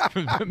sentence.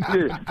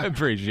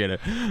 Appreciate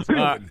it.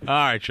 All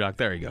right, Chuck.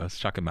 There he goes.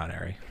 Chuck him out,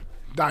 Harry.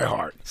 Die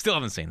Hard. Still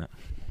haven't seen it.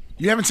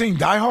 You haven't seen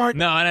Die Hard?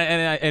 No,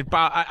 and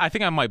I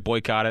think I might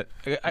boycott it.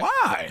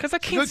 Why? Because I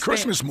can't. It's a good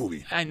Christmas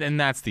movie. And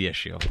that's the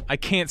issue. I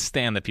can't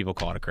stand that people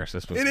call it a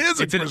Christmas movie. It is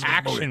a It's Christmas an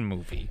action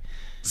movie.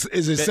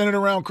 Is it centered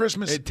around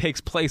Christmas? It takes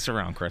place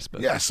around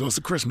Christmas. Yeah, so it's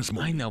a Christmas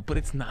movie. I know, but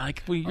it's not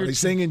like are they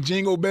singing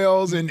jingle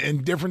bells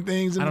and different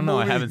things in I don't the know.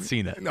 movie? I haven't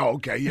seen it. No,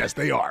 okay. Yes,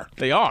 they are.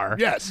 They are?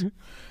 Yes.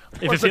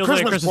 It's a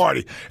Christmas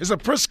party. It's a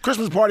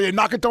Christmas party at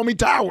Nakatomi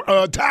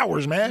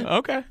Towers, man.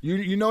 Okay.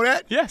 You know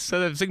that? Yes.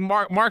 It's like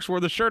Mark's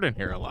wore the shirt in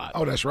here a lot.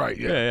 Oh, that's right.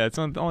 Yeah. Yeah. It's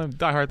the only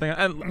Die Hard thing.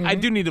 I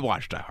do need to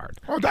watch Die Hard.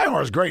 Oh, Die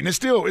Hard's great, and it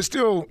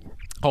still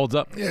holds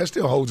up. Yeah, it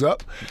still holds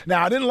up.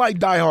 Now, I didn't like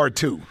Die Hard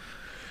 2,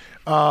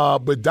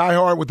 but Die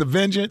Hard with a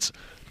Vengeance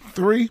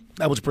 3,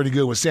 that was pretty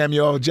good with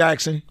Samuel L.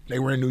 Jackson. They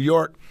were in New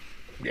York.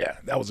 Yeah,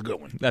 that was a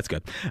good one. That's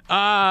good.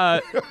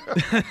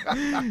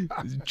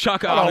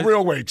 Chuck.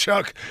 Real way.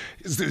 Chuck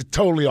is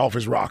totally off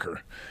his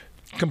rocker.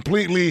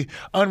 Completely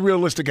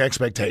unrealistic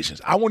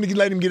expectations. I wanted to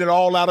let him get it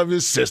all out of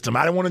his system.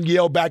 I didn't want to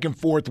yell back and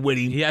forth with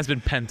him. He has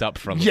been pent up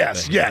for a little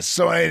bit. Yes.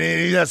 So and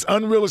he has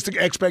unrealistic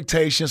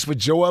expectations for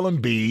Joel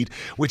Embiid,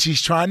 which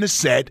he's trying to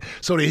set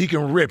so that he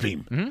can rip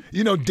him. Mm-hmm.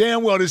 You know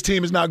damn well this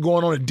team is not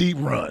going on a deep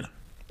run.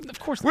 Of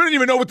course. We don't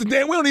even know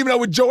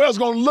what Joel's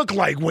going to look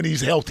like when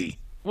he's healthy.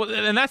 Well,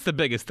 and that's the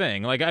biggest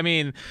thing. Like, I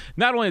mean,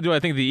 not only do I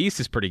think the East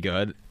is pretty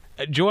good,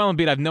 Joel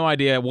Embiid, I have no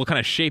idea what kind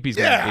of shape he's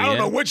going to be in. Yeah, I don't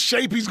know what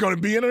shape he's going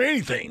to be in or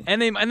anything.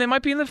 And they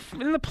might be in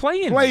the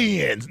play-in.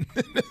 Play-in.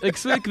 Like,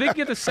 so they can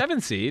get the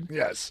 7th seed.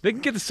 Yes. They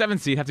can get the 7th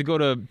seed, have to go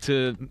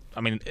to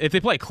I mean, if they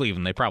play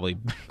Cleveland, they probably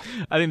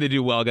 – I think they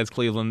do well against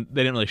Cleveland.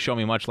 They didn't really show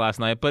me much last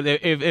night. But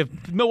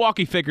if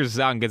Milwaukee figures this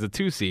out and gets a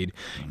 2 seed,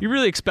 you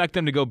really expect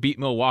them to go beat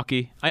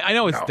Milwaukee. I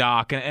know it's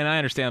Doc, and I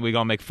understand we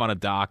all make fun of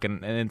Doc,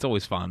 and it's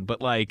always fun.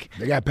 But, like –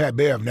 they got Pat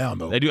Bev now,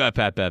 though. They do have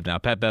Pat Bev now.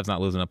 Pat Bev's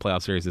not losing a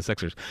playoff series to the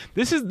Sixers.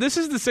 This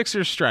is the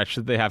Sixers stretch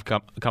that they have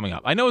coming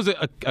up. I know it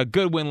was a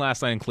good win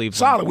last night in Cleveland.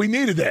 Solid. We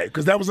needed that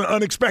because that was an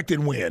unexpected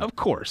win. Of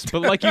course.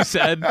 But like you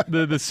said,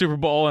 the Super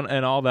Bowl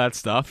and all that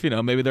stuff,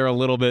 maybe they're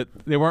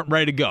they weren't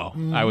ready to go,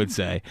 I would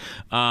say.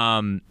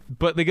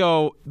 But they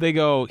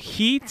go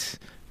Heat,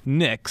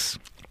 Knicks.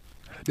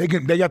 They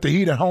got the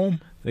Heat at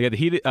home? They got the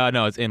Heat.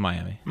 No, it's in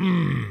Miami.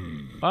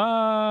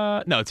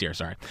 No, it's here.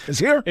 Sorry. It's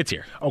here? It's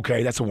here.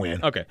 Okay, that's a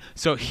win. Okay.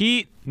 So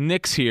Heat,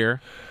 Knicks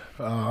here.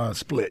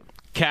 Split.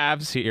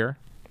 Cavs here.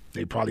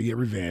 They probably get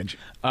revenge.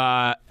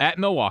 At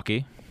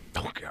Milwaukee.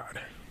 Oh,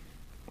 God.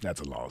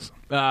 That's a loss.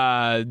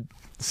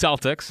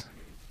 Celtics.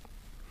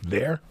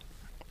 There?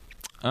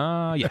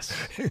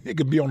 Yes. It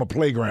could be on the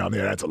playground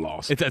there. That's a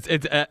loss. It's at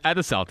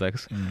the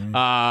Celtics.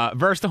 Mm-hmm.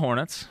 Versus the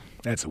Hornets.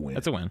 That's a win.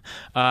 That's a win.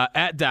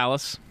 At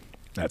Dallas.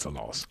 That's a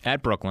loss.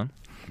 At Brooklyn.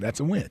 That's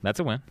a win. That's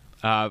a win.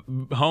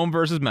 Home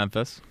versus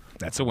Memphis.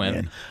 That's a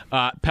win.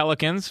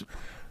 Pelicans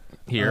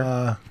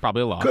here.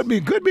 Probably a loss. Could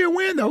be a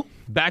win, though.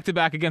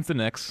 Back-to-back against the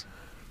Knicks.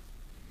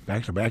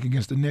 Back-to-back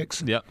against the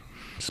Knicks? Yep.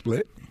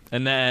 Split.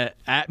 And then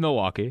at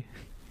Milwaukee.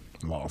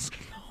 Loss.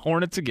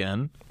 Hornets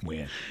again.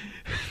 Win.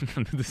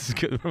 This is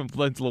good.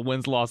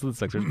 Wins, loss to the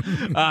Sixers.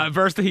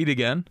 Versus the Heat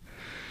again.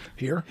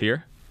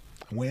 Here.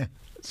 Win.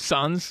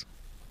 Suns.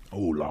 Oh,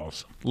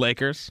 loss.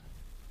 Lakers.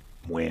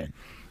 Win.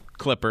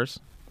 Clippers.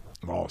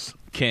 Loss.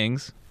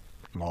 Kings.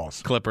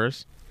 Loss.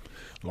 Clippers.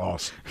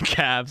 Loss.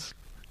 Cavs.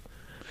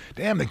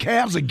 Damn, the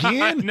Cavs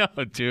again? No,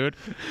 dude.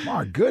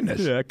 My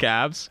goodness. Yeah,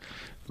 Cavs.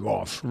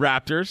 Loss.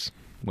 Raptors.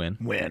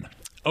 Win.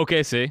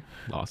 OKC.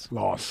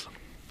 Loss.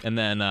 And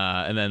then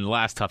the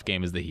last tough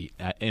game is the Heat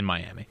in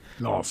Miami.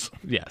 Loss.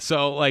 Yeah.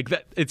 So like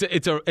that, it's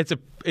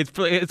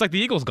like the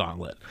Eagles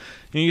gauntlet.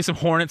 You get some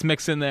Hornets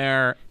mixed in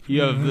there.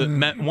 You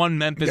have one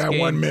Memphis game.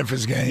 One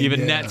Memphis game. You have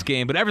a Nets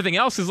game, but everything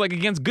else is like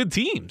against good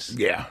teams.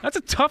 Yeah. That's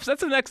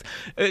the next.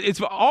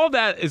 It's all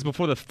that is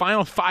before the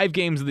final 5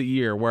 games of the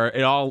year where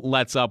it all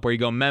lets up. Where you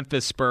go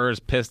Memphis, Spurs,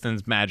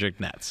 Pistons, Magic,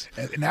 Nets.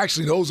 And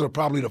actually, those are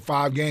probably the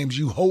 5 games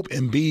you hope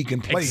Embiid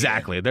can play.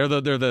 Exactly. In. They're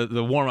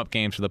the warm up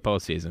games for the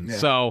postseason. Yeah.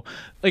 So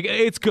like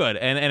it's good.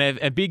 And if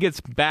Embiid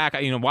gets back,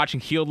 watching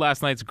Hield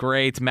last night's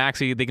great.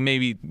 Maxey, they can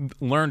maybe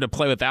learn to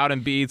play without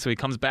Embiid, so he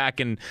comes back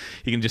and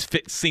he can just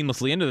fit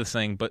seamlessly into this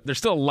thing. But there's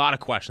still a lot of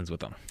questions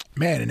with him.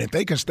 Man, and if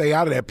they can stay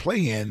out of that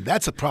play-in,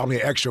 that's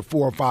probably an extra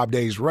 4 or 5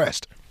 days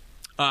rest.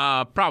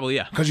 Probably,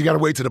 yeah. Because you got to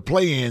wait till the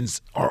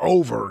play-ins are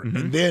over,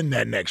 and then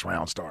that next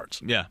round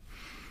starts. Yeah.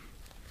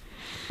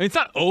 It's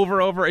not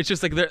over. It's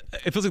just like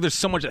it feels like there's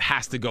so much that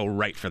has to go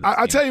right for this.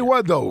 I tell you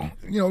what, though,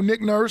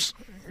 Nick Nurse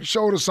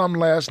showed us something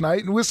last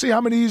night, and we'll see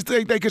how many of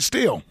these they could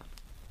steal.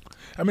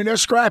 I mean, they're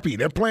scrappy.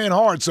 They're playing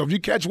hard. So if you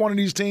catch one of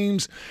these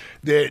teams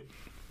that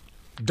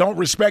don't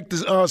respect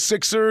the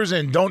Sixers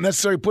and don't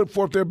necessarily put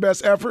forth their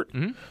best effort,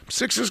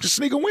 Sixers can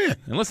sneak a win.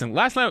 And listen,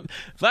 last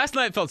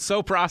night felt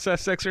so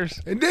processed,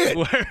 Sixers. It did.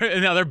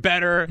 And now they're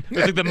better.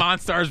 It's like the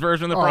Monstars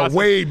version of the process.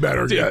 Way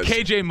better, Dude, yes.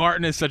 KJ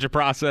Martin is such a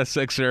process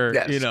Sixer.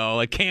 Yes.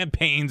 Like Cam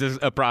Payne's is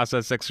a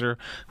process Sixer,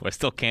 who I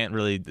still can't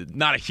really,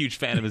 not a huge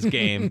fan of his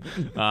game.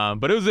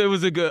 But it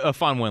was a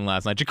fun win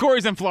last night.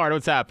 Jacory's in Florida.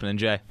 What's happening,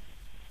 Jay?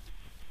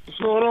 What's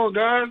going on,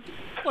 guys?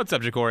 What's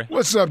up, Jacory?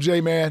 What's up,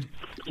 Jay, man?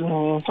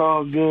 It's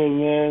all good,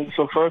 man.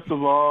 So first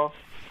of all,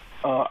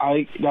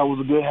 Ike, that was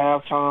a good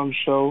halftime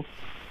show.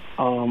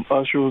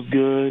 Usher was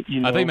good.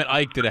 I think you meant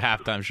Ike did a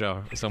halftime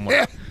show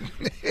somewhere.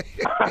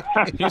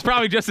 He was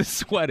probably just as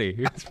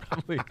sweaty.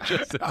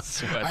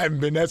 I haven't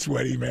been that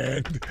sweaty,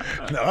 man.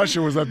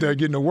 Usher was up there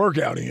getting a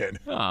workout in.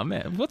 Oh,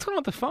 man. What's going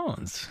on with the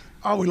phones?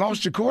 Oh, we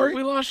lost Jacory?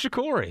 We lost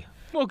Jacory.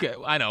 Okay,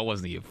 I know it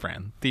wasn't you,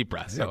 friend. Deep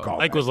breath. So.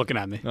 Ike was looking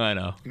at me. I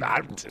know.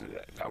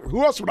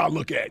 Who else would I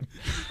look at?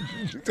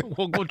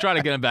 We'll try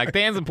to get him back.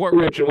 Dan's in Port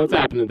Richard. What's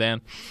happening,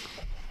 Dan?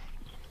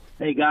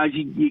 Hey, guys,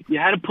 you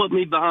had to put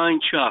me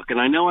behind Chuck, and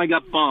I know I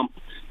got bumped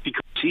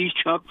because he's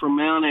Chuck from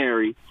Mount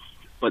Airy,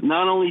 but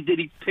not only did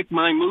he pick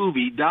my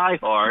movie, Die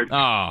Hard. Oh,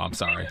 I'm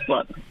sorry.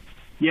 But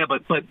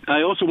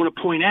I also want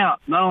to point out,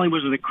 not only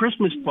was it a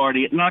Christmas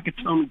party at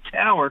Nakatomi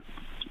Tower,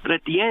 but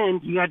at the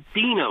end, you got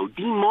Dean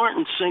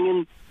Martin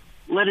singing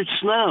Let It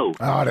Snow.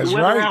 Oh, that's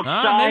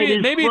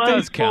right. Maybe it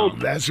does count.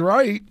 That's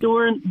right.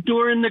 During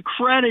the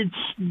credits,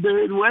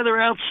 the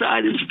weather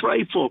outside is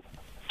frightful.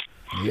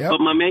 Yep. But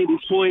my main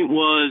point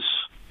was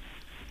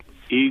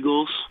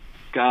Eagles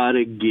got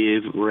to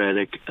give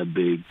Reddick a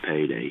big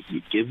payday.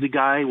 You give the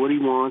guy what he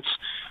wants,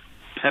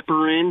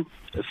 pepper in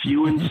a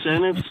few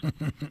incentives,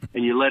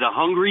 and you let a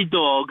hungry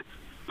dog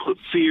put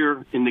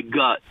fear in the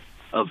gut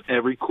of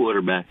every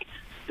quarterback.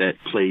 that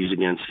plays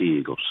against the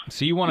Eagles.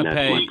 So you want to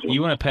pay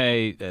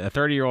a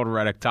 30-year-old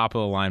Reddick top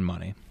of the line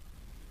money?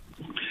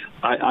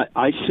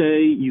 I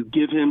say you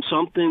give him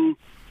something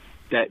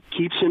that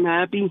keeps him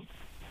happy,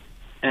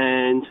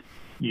 and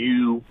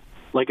you,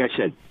 like I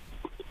said,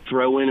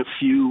 throw in a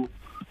few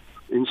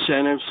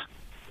incentives,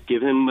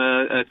 give him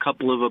a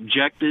couple of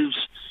objectives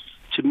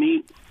to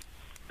meet,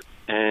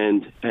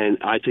 and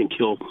I think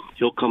he'll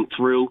come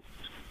through,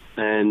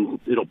 and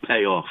it'll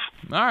pay off.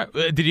 All right.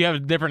 Did you have a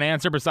different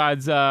answer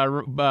besides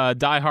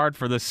Die Hard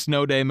for the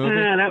Snow Day movie?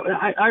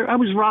 I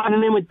was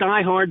riding in with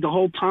Die Hard the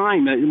whole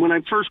time. When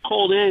I first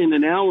called in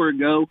an hour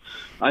ago,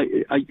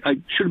 I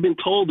should have been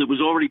told it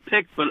was already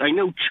picked, but I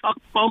know Chuck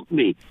bumped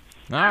me.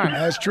 All right.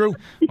 That's true.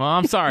 Well,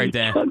 I'm sorry,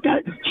 Dan. Chuck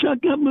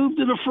got moved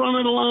to the front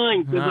of the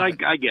line because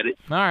I get it.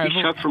 All right.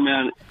 He's Chuck from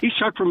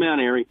Mount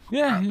Airy.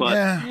 Yeah,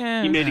 but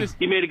he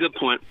made a good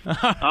point.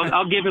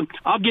 I'll give him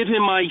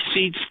my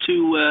seats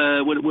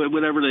to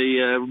whatever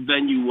the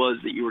venue was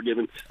that you were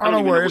giving.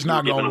 Don't worry, it's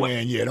not going to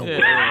win. Yeah, don't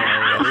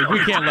worry. We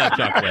can't let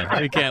Chuck win.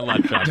 We can't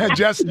let Chuck win.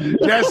 Just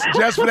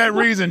for that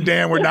reason,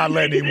 Dan, we're not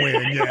letting him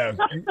win. Yeah.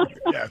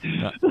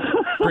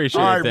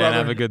 Appreciate All right, it, Dan. brother.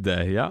 Have a good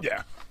day. Yeah.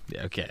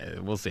 Yeah, okay.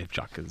 We'll see if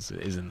Chuck is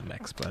in the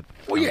mix, but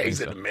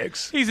he's in the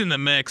mix. He's in the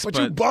mix, but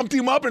you bumped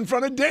him up in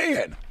front of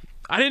Dan.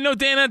 I didn't know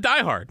Dan had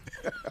Die Hard.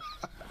 I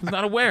was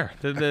not aware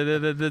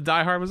the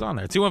Die Hard was on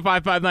there.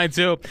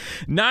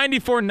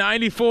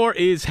 215-592-9494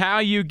 is how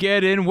you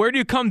get in. Where do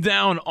you come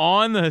down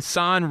on the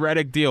Haason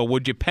Reddick deal?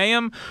 Would you pay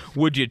him?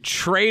 Would you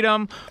trade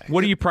him?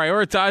 What are you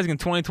prioritizing in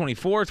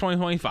 2024,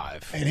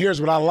 2025? And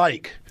here's what I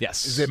like.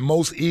 Yes. Is that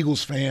most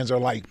Eagles fans are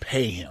like,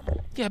 pay him.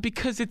 Yeah,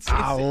 because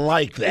I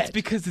like that. It's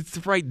because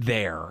it's right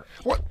there.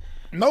 What?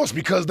 No, it's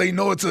because they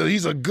know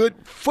he's a good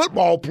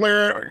football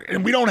player,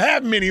 and we don't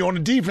have many on the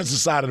defensive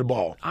side of the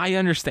ball. I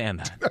understand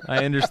that.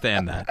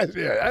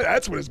 Yeah,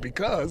 that's what it's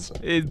because.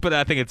 But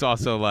I think it's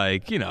also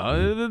like,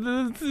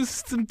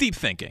 some deep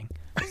thinking.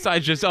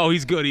 Besides just,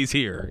 he's good, he's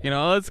here.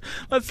 Let's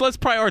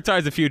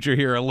prioritize the future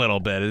here a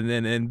little bit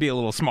and be a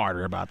little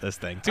smarter about this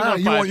thing.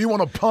 You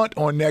want to punt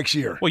on next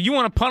year? Well, you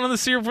want to punt on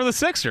this year for the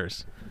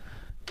Sixers.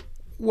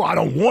 Well, I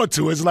don't want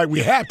to. It's like we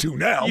have to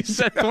now. You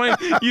said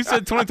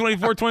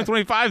 2024,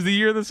 2025 is the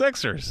year of the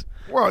Sixers.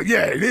 Well,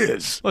 yeah, it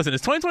is. Listen, is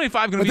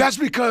 2025 going to be... But that's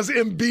because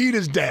Embiid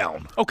is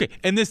down. Okay,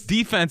 and this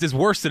defense is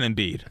worse than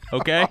Embiid,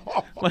 okay?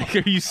 Like,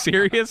 are you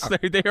serious?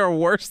 They are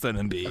worse than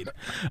Embiid.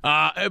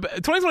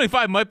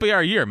 2025 might be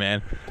our year,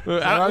 man.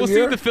 We'll see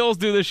what the Phils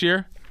do this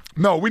year.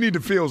 No, we need the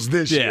Phils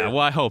this year. Yeah, well,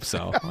 I hope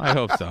so.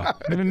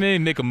 Maybe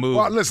make a move.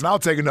 Well, listen, I'll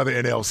take another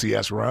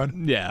NLCS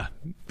run. Yeah.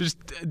 Just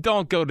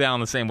don't go down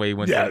the same way you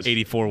went to an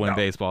 84-win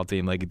baseball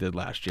team like you did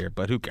last year,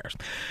 but who cares?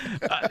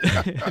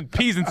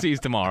 P's and C's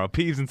tomorrow.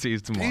 P's and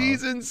C's.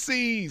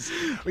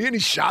 Are you any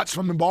shots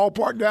from the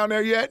ballpark down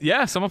there yet?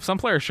 Yeah, some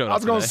players showed up. I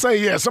was going to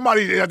say,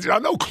 somebody. I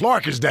know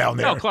Clark is down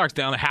there. No, Clark's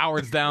down there.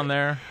 Howard's down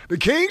there. The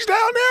King's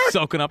down there?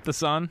 Soaking up the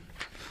sun.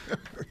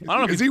 I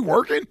don't know. Is he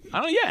working?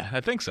 Yeah, I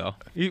think so.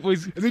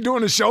 Is he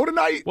doing the show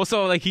tonight? Well,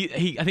 so like I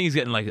think he's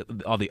getting like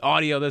all the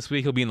audio this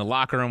week. He'll be in the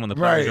locker room when the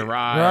players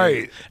arrive,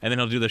 right? And then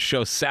he'll do the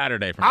show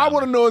Saturday. I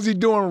want to know, is he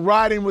doing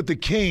Riding with the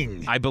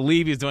King? I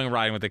believe he's doing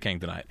Riding with the King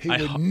tonight. He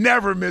would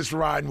never miss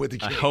Riding with the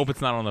King. I hope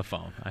it's not on the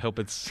phone. I hope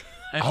it's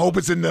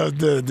in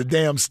the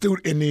damn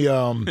in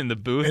the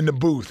booth. In the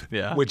booth.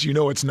 Yeah. Which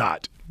it's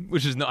not.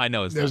 I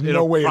know it's There's not.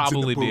 no way It'll it's in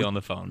the probably be booth. on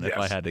the phone if Yes.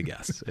 I had to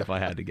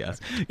guess.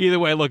 Either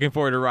way, looking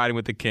forward to Riding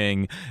with the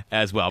King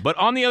as well. But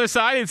on the other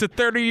side, it's a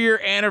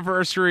 30-year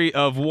anniversary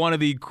of one of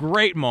the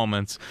great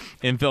moments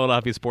in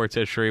Philadelphia sports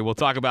history. We'll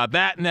talk about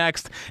that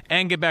next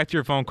and get back to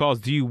your phone calls.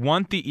 Do you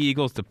want the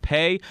Eagles to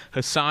pay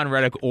Haason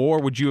Reddick,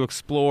 or would you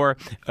explore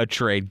a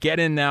trade? Get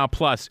in now.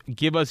 Plus,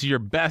 give us your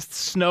best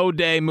snow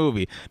day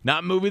movie.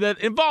 Not movie that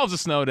involves a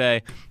snow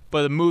day,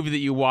 but a movie that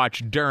you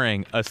watch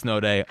during a snow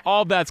day.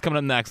 All that's coming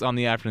up next on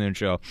the afternoon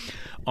show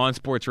on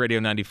Sports Radio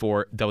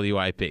 94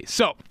 WIP.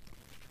 So,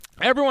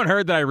 everyone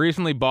heard that I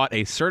recently bought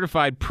a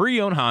certified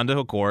pre-owned Honda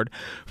Accord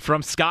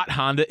from Scott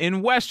Honda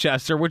in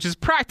Westchester, which is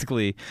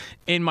practically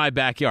in my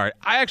backyard.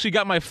 I actually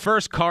got my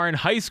first car in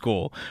high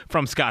school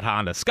from Scott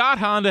Honda. Scott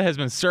Honda has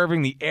been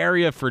serving the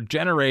area for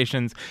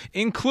generations,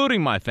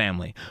 including my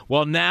family.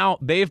 Well, now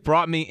they've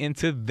brought me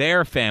into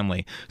their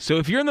family. So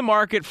if you're in the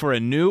market for a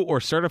new or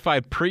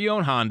certified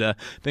pre-owned Honda,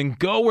 then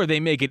go where they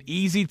make it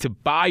easy to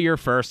buy your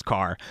first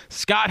car.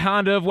 Scott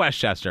Honda of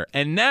Westchester.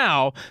 And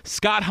now,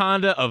 Scott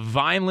Honda of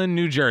Vineland,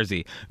 New Jersey.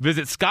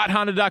 Visit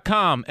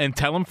ScottHonda.com and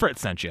tell them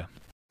Fritz sent you.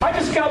 I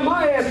just got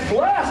my ass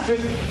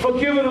blasted for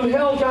giving them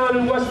hell down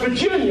in West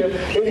Virginia.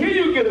 And here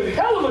you get a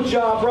hell of a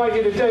job right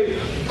here today.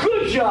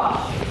 Good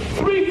job.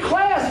 3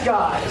 class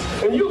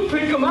guys. And you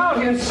pick them out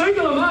here and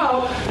single them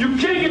out. You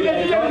can't get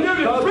that near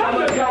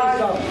threaten the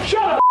guy.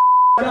 Shut up.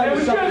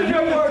 I'm telling you.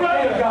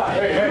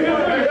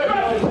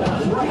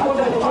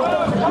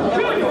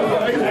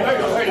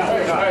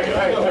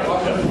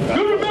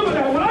 You remember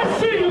that. When I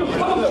see you, I'm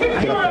going to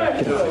kick your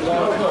ass.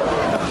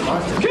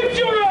 Kick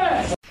your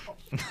ass.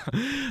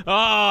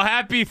 Oh,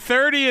 happy Happy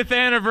 30th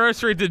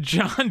anniversary to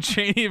John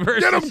Chaney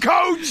Get him,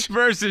 Coach!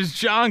 versus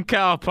John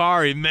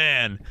Calipari.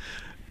 Man,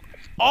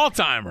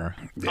 all-timer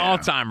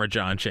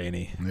John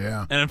Chaney.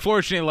 Yeah. And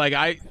unfortunately, like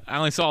I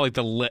only saw like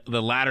the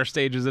latter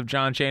stages of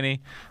John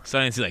Chaney, so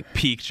I didn't see like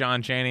peak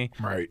John Chaney.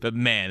 Right. But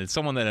man, it's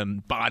someone that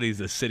embodies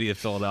the city of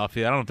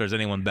Philadelphia. I don't know if there's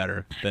anyone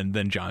better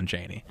than John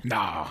Chaney.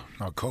 Nah,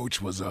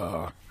 Coach was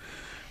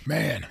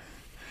man.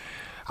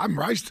 I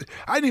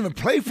didn't even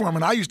play for him,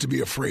 and I used to be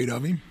afraid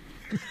of him.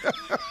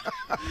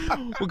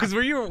 Well, because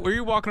were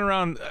you walking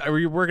around? Were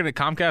you working at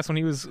Comcast when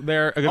he was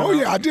there? Oh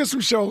yeah, I did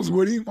some shows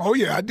with him. Oh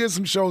yeah, I did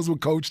some shows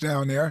with Coach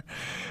down there,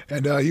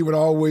 and he would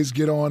always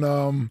get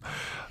on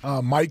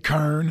Mike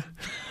Kern.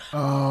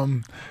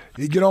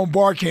 He'd get on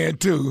Barkan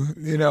too,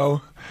 you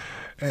know,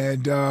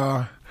 and.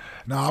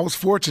 No, I was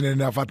fortunate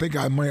enough. I think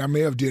I may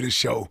have did a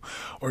show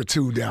or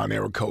two down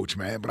there with Coach,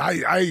 man. But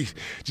I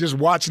just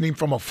watching him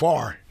from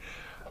afar,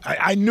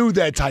 I knew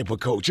that type of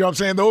coach. You know what I'm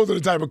saying? Those are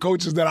the type of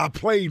coaches that I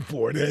played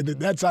for.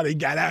 That's how they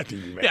got after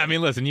you, man. Yeah, I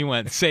mean, listen, you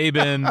went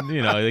Saban.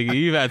 You know,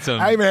 you've had some.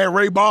 I even had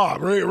Ray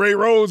Bob. Ray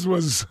Rose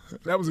was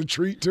a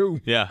treat too.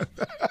 Yeah,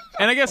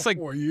 and I guess like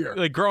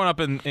growing up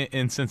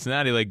in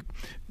Cincinnati, like.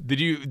 Did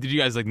you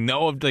guys like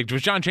know of like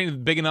was John Chaney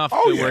big enough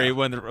where he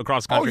went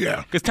across the country? Oh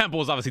yeah, because Temple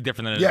was obviously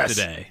different than it is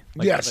today.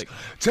 Like, yes,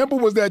 Temple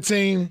was that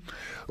team,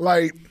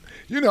 like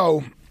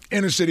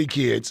inner city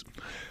kids.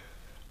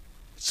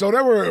 So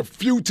there were a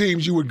few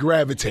teams you would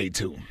gravitate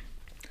to.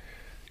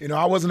 You know,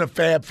 I wasn't a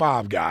Fab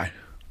Five guy,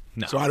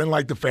 so I didn't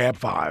like the Fab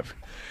Five.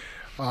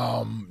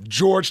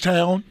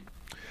 Georgetown,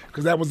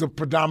 because that was a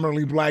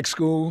predominantly black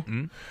school.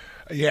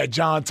 Mm-hmm. You had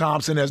John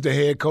Thompson as the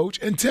head coach,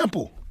 and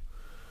Temple.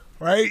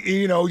 Right?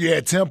 You know, you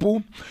had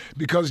Temple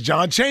because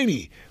John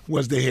Chaney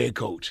was the head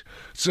coach.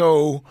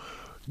 So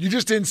you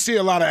just didn't see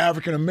a lot of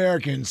African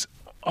Americans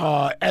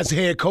as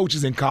head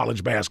coaches in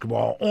college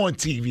basketball on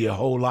TV a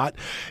whole lot.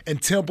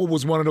 And Temple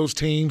was one of those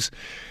teams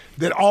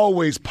that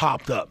always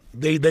popped up.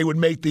 They would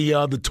make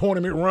the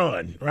tournament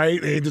run, right?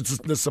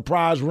 The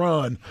surprise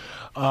run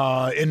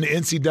in the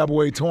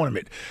NCAA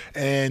tournament.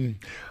 And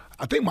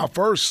I think my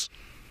first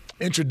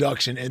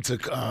introduction into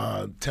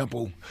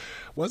Temple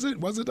 – Was it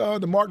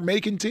the Mark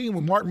Macon team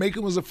when Mark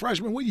Macon was a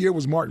freshman? What year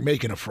was Mark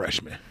Macon a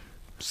freshman?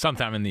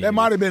 Sometime in the 80s. That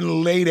might have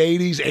been late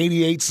 80s,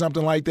 88,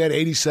 something like that,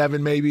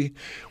 87 maybe.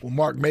 When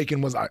Mark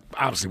Macon was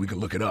obviously we could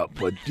look it up,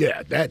 but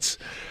yeah,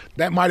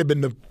 that might have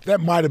been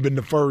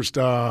the first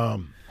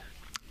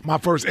my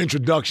first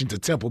introduction to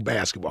Temple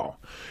basketball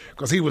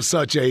because he was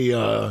such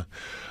a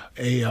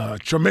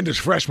tremendous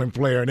freshman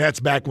player, and that's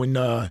back when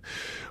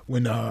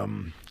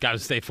got to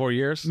stay 4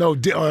 years. No,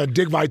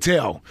 Dick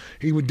Vitale.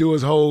 He would do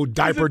his whole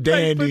diaper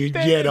dandy.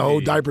 Yeah, the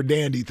whole diaper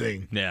dandy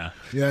thing. Yeah,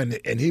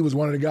 and he was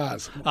one of the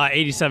guys.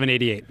 87,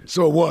 88.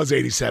 So it was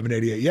 87,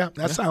 88. Yeah,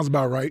 that sounds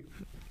about right.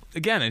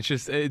 Again, it's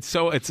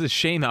a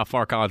shame how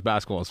far college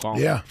basketball has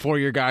fallen. Yeah,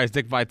 4-year guys,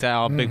 Dick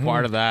Vitale, big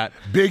part of that.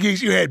 Big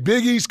East, you had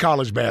Big East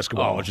college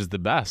basketball, which is the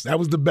best. That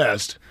was the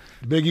best.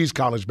 Big East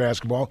college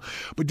basketball.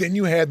 But then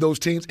you had those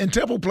teams, and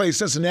Temple played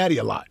Cincinnati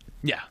a lot.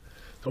 Yeah.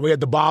 So we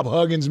had the Bob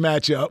Huggins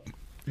matchup.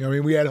 You know what I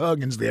mean? We had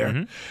Huggins there.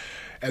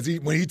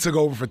 Mm-hmm. When he took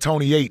over for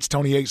Tony Yates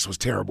was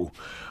terrible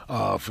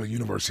for the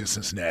University of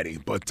Cincinnati.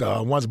 But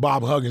once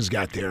Bob Huggins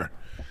got there,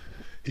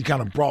 he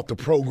kind of brought the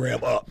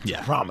program up to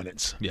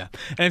prominence. Yeah.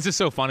 And it's just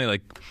so funny,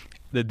 like,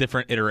 the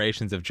different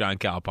iterations of John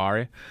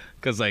Calipari.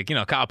 Because, like,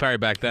 Calipari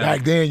back then,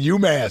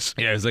 UMass.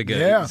 Yeah, it was like he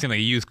seemed like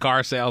a used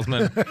car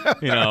salesman.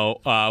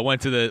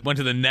 Went to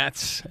the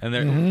Nets,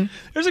 and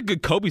there's a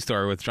good Kobe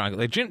story with John.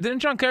 Like, didn't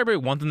John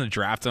Calipari want them to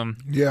draft him?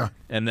 Yeah.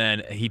 And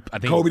then I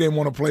think Kobe didn't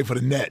want to play for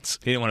the Nets.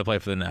 He didn't want to play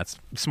for the Nets.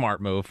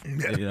 Smart move.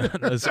 Yeah.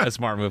 A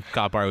smart move.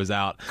 Calipari was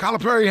out.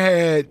 Calipari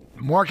had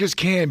Marcus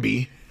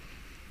Camby.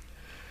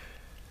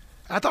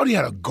 I thought he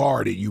had a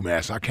guard at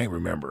UMass. I can't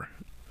remember.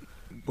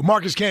 But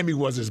Marcus Camby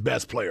was his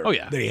best player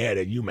that he had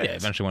at UMass. Yeah,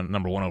 eventually went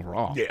number 1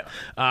 overall.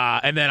 Yeah.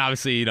 And then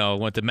obviously,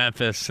 went to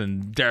Memphis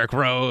and Derrick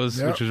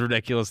Rose, which was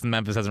ridiculous. And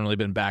Memphis hasn't really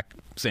been back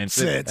since.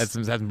 Has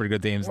some pretty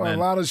good teams. Well, a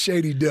lot of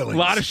shady dealings. A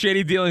lot of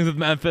shady dealings with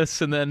Memphis.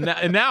 And then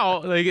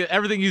now like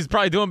everything he's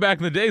probably doing back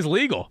in the day is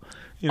legal.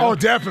 Oh,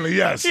 definitely,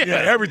 yes. Yeah,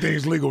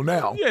 everything's legal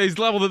now. Yeah, he's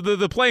leveled.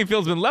 The playing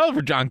field's been leveled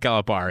for John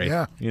Calipari.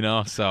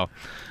 Yeah. So,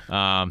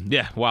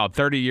 wow,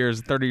 30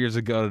 years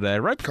ago today.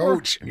 Right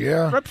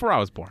before I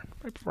was born.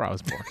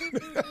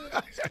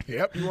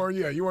 Yep, you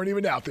weren't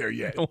even out there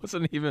yet. I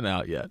wasn't even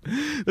out yet.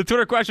 The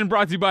Twitter question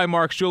brought to you by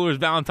Mark's Jewelers.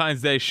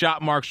 Valentine's Day,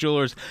 shop Mark's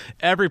Jewelers.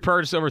 Every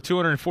purchase over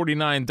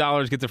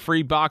 $249 gets a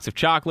free box of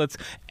chocolates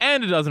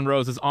and a dozen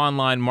roses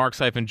online,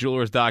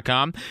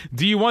 marks-jewelers.com.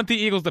 Do you want the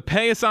Eagles to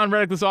pay Haason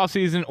Reddick this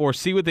offseason or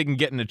see what they can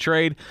get in a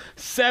trade?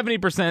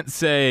 70%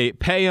 say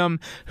pay him.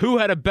 Who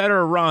had a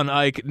better run,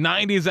 Ike?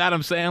 90s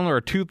Adam Sandler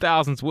or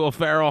 2000s Will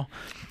Ferrell?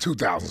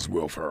 2000s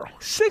Will Ferrell.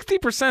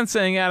 60%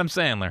 saying Adam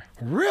Sandler.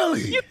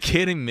 Really? You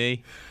kidding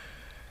me?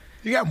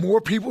 You got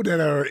more people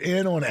that are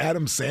in on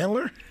Adam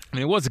Sandler? I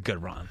mean, it was a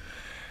good run.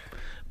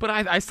 But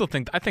I still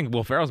think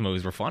Will Ferrell's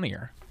movies were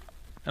funnier.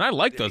 And I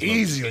like those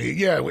movies. Easily,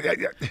 yeah.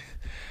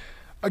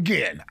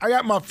 again, I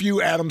got my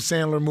few Adam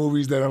Sandler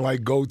movies that are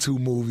like go-to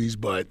movies,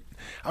 but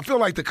I feel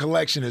like the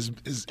collection is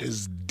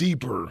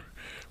deeper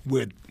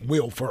with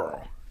Will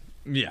Ferrell.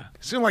 Yeah.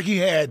 It seemed like he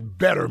had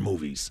better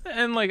movies.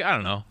 And, like, I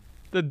don't know.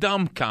 The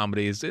dumb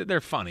comedies, they're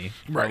funny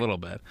for a little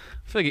bit.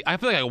 I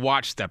feel like I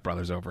watch Step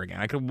Brothers over again.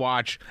 I could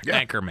watch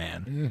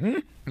Anchorman. Mm-hmm.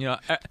 You know,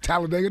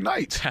 Talladega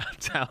Nights.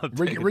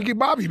 Talladega Ricky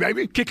Bobby,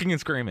 baby. Kicking and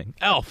Screaming.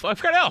 Elf. I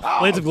forgot Elf.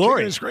 Blades of Glory.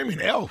 Kicking and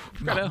Screaming. Elf.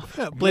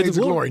 Blades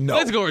of Glory. No.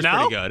 Blades of Glory was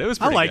pretty good. It was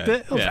pretty I liked good.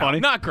 it. It was funny.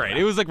 Not great.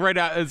 It was like right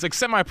out. It's like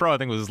semi-pro. I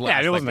think was his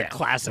last. Yeah, it wasn't like, a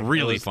classic.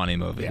 Really funny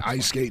movie. Yeah,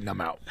 ice skating.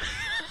 I'm out.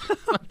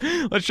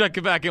 Let's check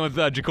it back in with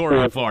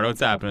Jacory in Florida.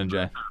 What's happening,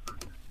 Jay?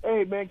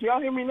 Hey, man, can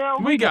y'all hear me now?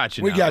 We got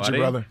you. We now, got buddy.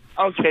 you, brother.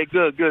 Okay,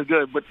 good.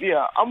 But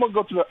yeah, I'm gonna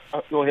go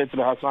ahead to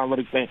the Haason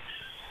Reddick thing.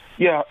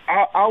 Yeah,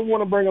 I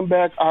want to bring him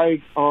back.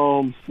 The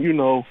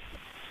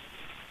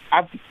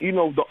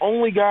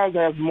only guy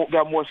that has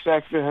got more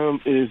sacks than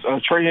him is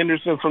Trey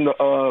Henderson from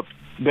the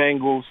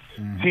Bengals,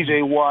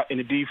 T.J. Watt in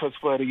the defense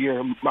player of the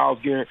year, Myles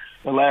Garrett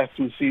the last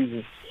 2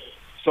 seasons.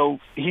 So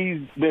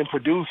he's been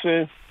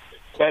producing,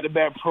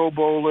 back-to-back Pro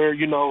Bowler.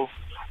 You know,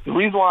 the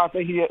reason why I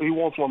think he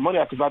wants more money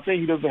because I think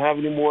he doesn't have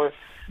any more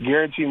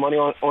guaranteed money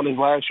on his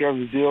last year of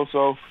his deal.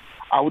 So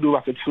I would do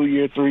like a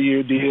 2-year,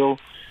 3-year deal.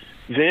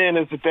 Then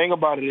the thing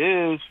about it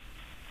is,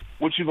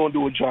 what you gonna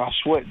do with Josh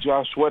Sweat?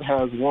 Josh Sweat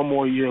has 1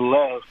 more year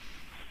left,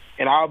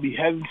 and I'll be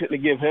hesitant to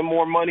give him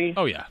more money.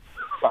 Oh yeah.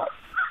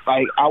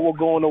 Like I will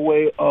go in the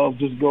way of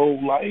just go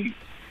like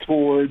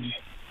towards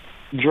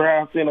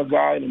drafting a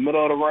guy in the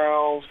middle of the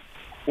rounds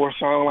or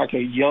signing like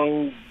a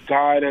young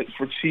guy that's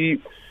for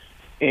cheap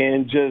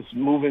and just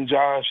moving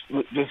Josh.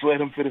 Just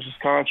let him finish his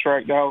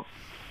contract out.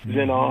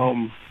 Then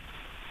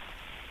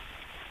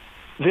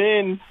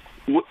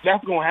what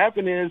that's going to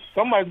happen is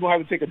somebody's going to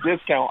have to take a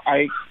discount,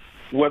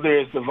 whether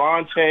it's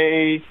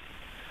Devontae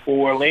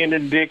or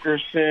Landon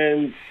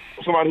Dickerson,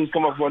 somebody who's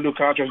come up for a new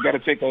contract got to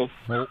take a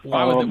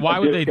why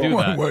would they do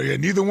that? Well, yeah,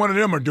 neither one of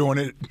them are doing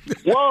it.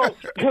 Well,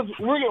 because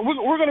we're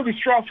going to be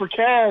strapped for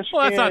cash.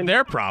 Well, that's not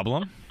their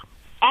problem.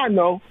 I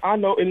know,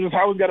 and it's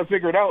how we got to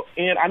figure it out.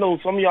 And I know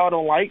some of y'all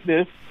don't like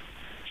this.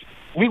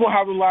 We're gonna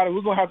have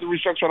to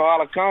restructure a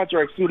lot of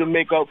contracts too to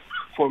make up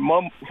for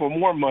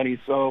more money.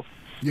 So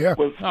yeah,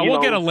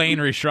 we'll get a Lane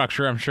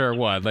restructure. I'm sure.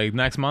 What, like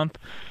next month?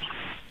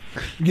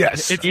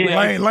 Yes,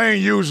 Lane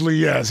usually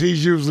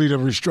he's usually the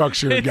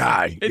restructured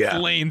guy. It's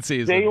Lane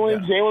season.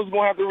 Jalen's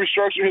gonna have to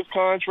restructure his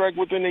contract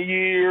within a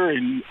year,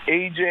 and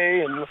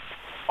AJ and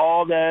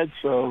all that.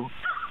 So.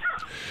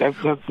 They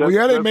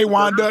may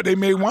wind up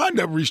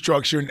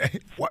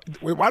restructuring.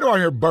 Why do I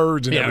hear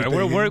birds and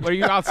everything? Are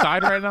you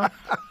outside right now?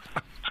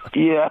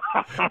 Yeah.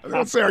 I was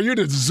gonna say, are you at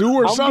the zoo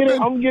or something?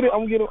 I'm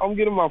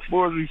getting my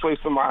floors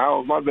replaced in my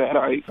house. My bad.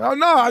 Oh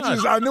no,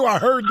 I knew I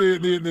heard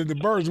the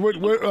birds.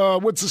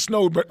 What's the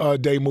snow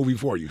day movie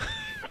for you?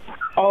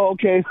 Oh,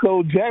 okay.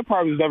 So Jack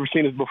probably has never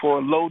seen this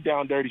before. Low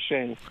Down Dirty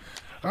Shame.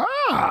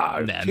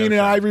 Keenan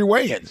Ivory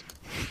Wayans,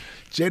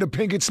 Jada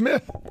Pinkett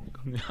Smith.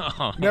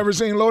 No. Never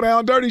seen Low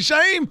Down Dirty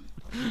Shame?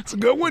 It's a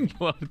good one.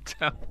 Low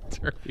Down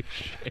Dirty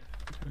Shame.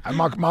 And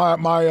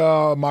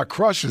my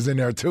crush is in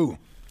there too.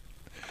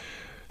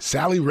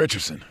 Sally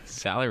Richardson.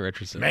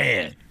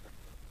 Man.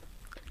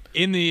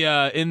 In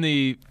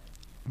the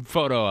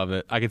photo of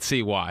it, I could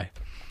see why.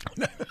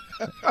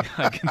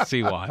 I can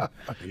see why.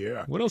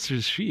 Yeah. What else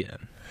is she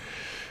in?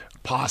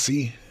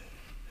 Posse.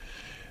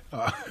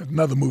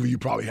 Another movie you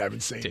probably haven't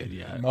seen. Dude,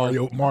 yeah.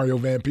 Mario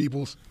Van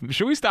Peebles.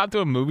 Should we stop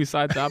doing movie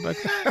side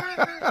topics?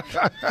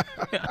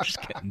 I'm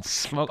just getting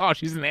smoked. Oh,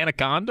 she's in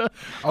Anaconda?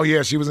 Oh,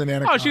 yeah, she was in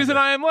Anaconda. Oh, she was in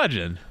I Am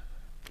Legend.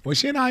 Was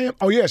she in I Am?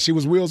 Oh, yeah, she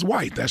was Will's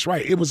wife. That's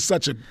right. It was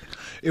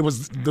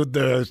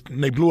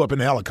they blew up in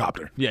the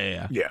helicopter.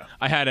 Yeah. Yeah.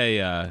 I had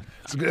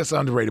it's an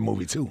underrated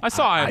movie, too. I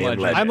saw I Am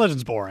Legend. I Am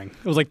Legend's boring.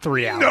 It was like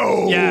 3 hours.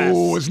 No, yes.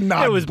 it's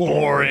not. It was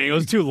boring. It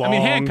was too long. I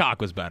mean,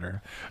 Hancock was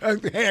better.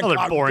 Hancock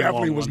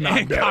definitely was not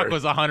Hancock better.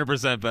 was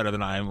 100% better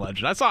than I Am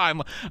Legend. I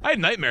had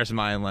nightmares from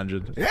I Am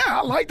Legend. Yeah,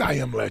 I liked I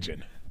Am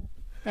Legend.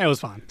 It was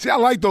fun. See, I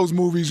like those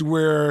movies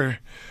where,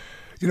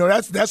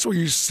 that's where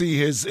you see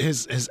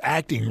his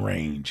acting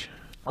range.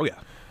 Oh, yeah.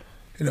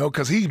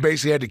 Because he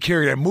basically had to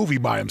carry that movie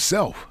by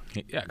himself.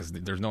 Yeah, because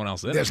there's no one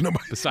else in There's it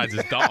nobody besides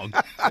his dog.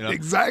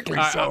 Exactly.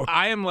 So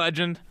I Am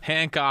Legend,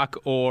 Hancock,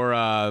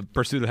 or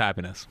Pursuit of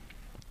Happiness.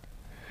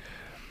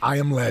 I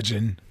Am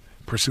Legend,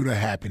 Pursuit of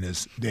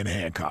Happiness, then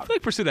Hancock. I feel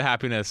like Pursuit of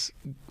Happiness.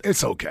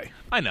 It's okay.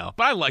 I know,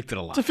 but I liked it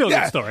a lot. It's a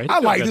feel-good story.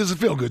 I like this. It's a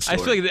feel-good story.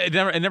 I feel like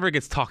it never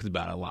gets talked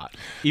about a lot,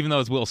 even though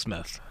it's Will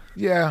Smith.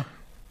 Yeah,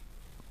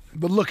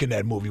 but look in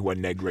that movie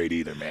wasn't that great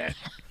either, man.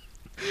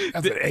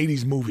 That's an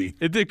 80s movie.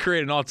 It did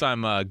create an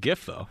all-time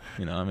GIF, though.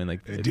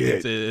 It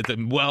did. It's a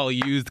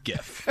well-used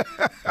GIF.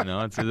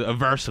 It's a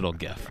versatile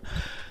GIF.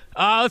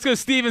 Let's go to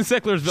Steve in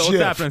Sicklersville. What's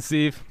happening,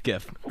 Steve?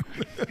 GIF.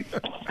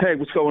 Hey,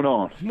 what's going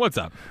on? What's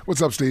up?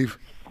 What's up, Steve?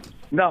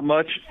 Not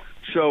much.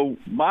 So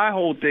my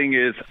whole thing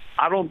is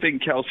I don't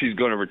think Kelsey's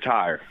going to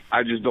retire.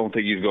 I just don't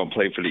think he's going to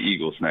play for the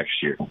Eagles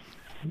next year.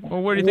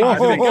 Well, where do you think he's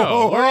going to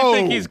go? Where do you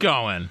think he's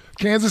going?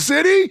 Kansas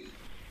City?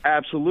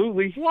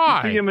 Absolutely.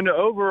 Why? You see him in the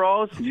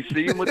overalls. You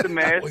see him with the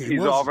mask. He's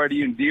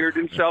already endeared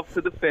himself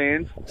to the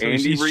fans. So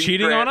Andy he's Reid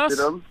cheating on us?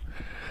 drafted him.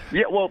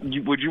 Yeah, well,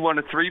 would you want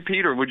a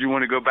three-peat or would you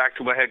want to go back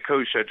to a head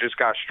coach that just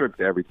got stripped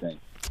of everything?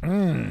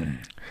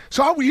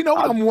 So, you know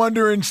what I'm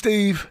wondering,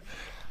 Steve?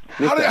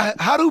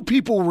 How do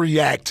people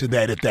react to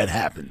that if that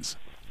happens?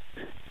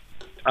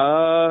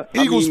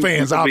 Eagles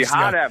fans, obviously.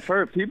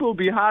 People will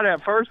be hot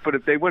at first, but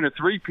if they win a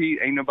three-peat,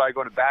 ain't nobody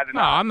going to bat it.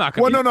 No, I'm not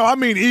going to. Well, no, I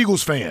mean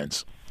Eagles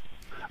fans.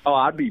 Oh,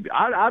 I'd be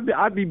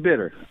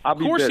bitter. Of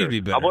course you'd be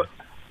bitter.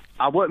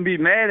 I wouldn't be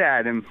mad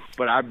at him,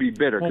 but I'd be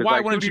bitter. Well,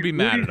 why wouldn't you be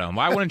mad at him?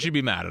 Why wouldn't you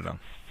be mad at him?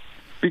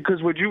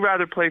 Because would you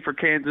rather play for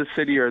Kansas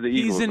City or the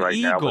Eagles right now?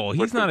 He's an Eagle.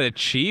 He's not a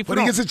Chief. But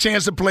he gets a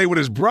chance to play with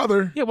his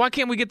brother. Yeah, why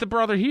can't we get the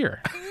brother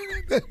here?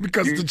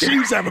 Because the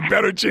Chiefs have a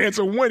better chance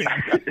of winning.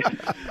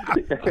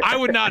 I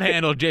would not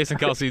handle Jason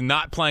Kelce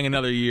not playing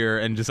another year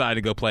and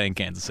deciding to go play in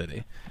Kansas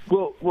City.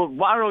 Well,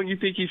 why don't you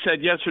think he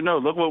said yes or no?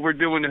 Look what we're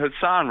doing to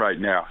Haason right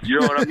now.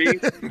 You know what I mean?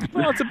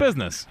 Well, it's a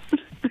business.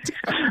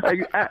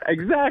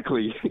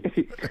 Exactly.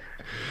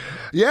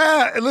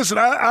 Yeah, listen,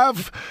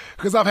 I've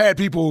had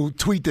people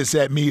tweet this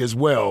at me as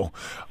well.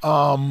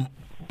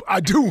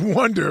 I do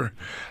wonder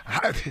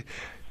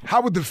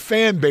how would the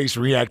fan base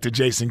react to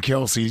Jason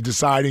Kelce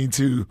deciding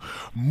to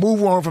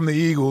move on from the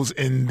Eagles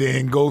and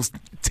then go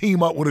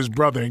team up with his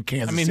brother in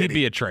Kansas City? He'd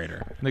be a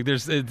traitor. Like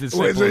it's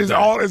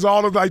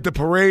all of like the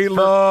parade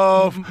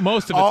love.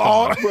 Most of it's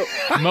gone.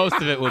 Most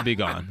of it would be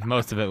gone.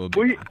 Most of it would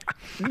be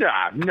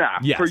gone. Nah.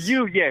 Yes. For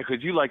you, yeah,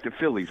 because you like the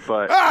Phillies,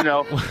 but you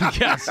know.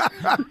 Yes,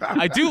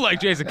 I do like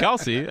Jason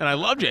Kelce, and I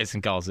love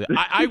Jason Kelce.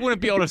 I wouldn't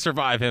be able to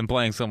survive him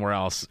playing somewhere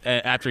else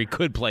after he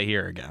could play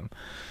here again.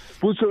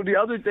 Well, so the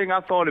other thing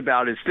I thought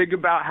about is think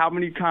about how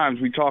many times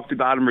we talked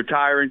about him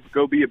retiring,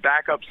 go be a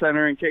backup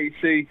center in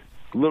KC,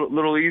 a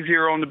little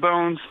easier on the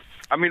bones.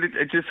 I mean,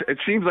 it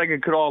seems like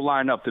it could all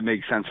line up to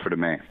make sense for the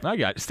man. I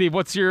got it. Steve,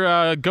 what's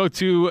your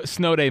go-to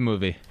snow day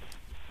movie?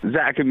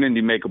 Zach and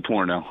Mindy Make a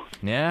Porno.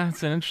 Yeah,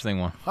 it's an interesting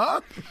one. Huh?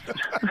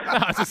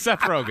 No, it's a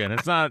Seth Rogen.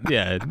 It's not.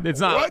 Yeah,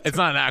 it's not. What? It's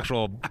not an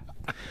actual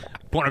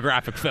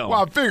pornographic film.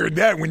 Well, I figured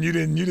that when you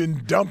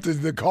didn't dump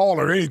the call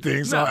or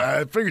anything, so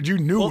I figured you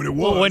knew what it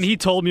was. Well, when he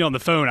told me on the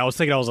phone, I was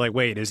like,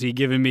 wait, is he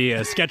giving me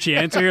a sketchy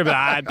answer? But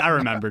I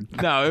remembered.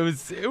 No,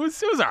 it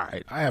was all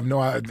right. I have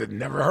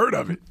never heard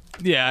of it.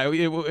 Yeah,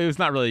 it was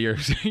not really your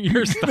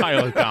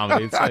style of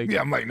comedy. It's like,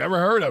 yeah, I'm like, never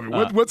heard of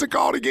it. What's it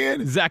called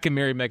again? Zach and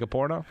Mary Make a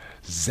Porno.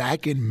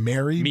 Zach and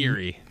Mary?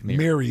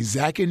 Mary.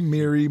 Zach and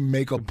Mary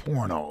Make a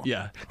Porno.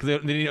 Yeah,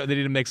 because they need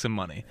to make some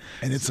money.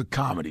 And it's a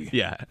comedy.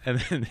 Yeah,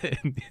 and then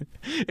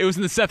it was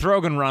in the Seth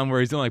Rogen run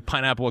where he's doing like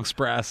Pineapple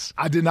Express.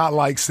 I did not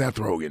like Seth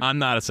Rogen. I'm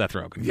not a Seth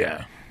Rogen.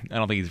 Yeah. I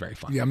don't think he's very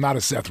funny. Yeah, I'm not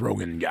a Seth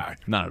Rogen guy.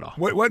 Not at all.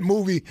 What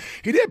movie?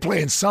 He did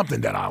play in something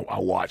that I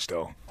watched,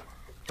 though.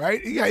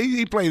 Right? Yeah,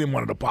 he played in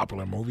one of the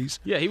popular movies.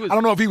 Yeah, he was. I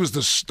don't know if he was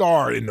the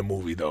star in the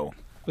movie, though.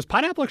 Was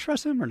Pineapple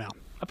Express him or no?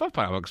 I thought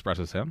Pineapple Express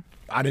was him.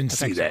 I didn't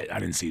see that. So. I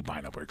didn't see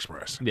Pineapple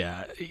Express.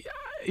 Yeah,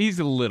 he's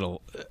a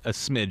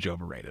smidge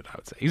overrated, I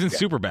would say. He's in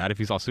Superbad, if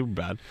you saw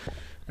Superbad.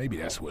 Maybe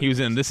that's what he was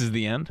in. This Is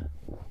the End.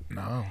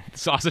 No.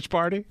 Sausage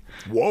Party.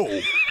 Whoa.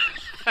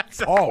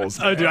 Oh,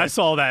 dude, I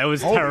saw that. It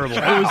was terrible.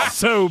 Cow. It was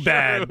so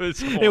bad.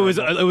 It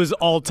was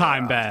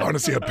all-time bad. I want to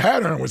see a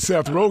pattern with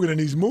Seth Rogen in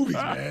these movies,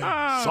 man.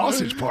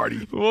 Sausage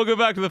Party. We'll go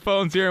back to the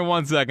phones here in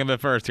 1 second, but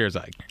first, here's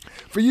Ike.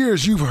 For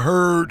years, you've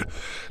heard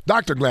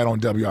Dr. Glad on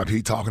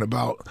WIP talking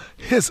about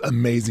his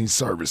amazing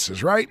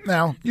services, right?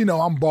 Now,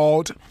 I'm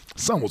bald.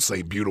 Some will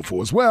say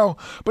beautiful as well,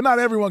 but not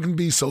everyone can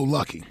be so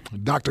lucky.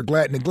 Dr.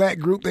 Glad and the Glad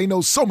Group, they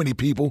know so many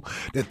people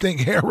that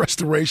think hair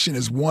restoration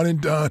is one and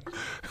done.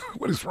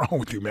 What is wrong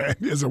with you, man?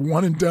 It's a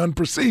one and done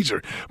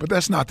procedure, but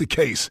that's not the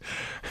case.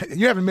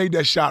 You haven't made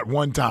that shot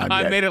one time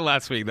yet. I made it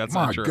last week. That's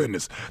not true. My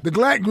goodness. The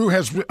Glad Group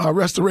has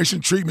restoration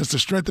treatments to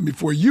strengthen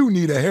before you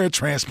need a hair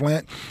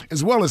transplant,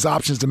 as well as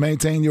options to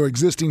maintain your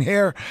existing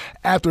hair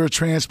after a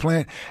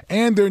transplant,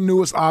 and their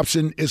newest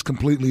option is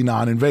completely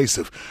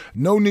non-invasive.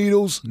 No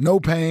needles, no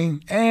pain,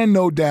 and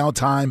no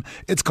downtime.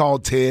 It's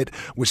called TED,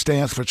 which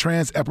stands for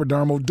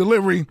Transepidermal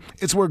Delivery.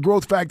 It's where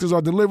growth factors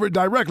are delivered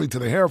directly to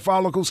the hair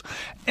follicles,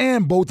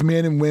 and both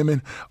men and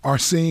women are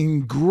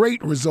seeing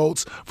great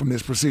results from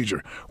this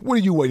procedure. What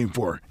are you waiting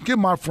for? Give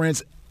my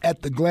friends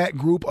at the Glad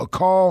Group a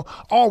call,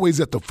 always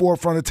at the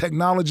forefront of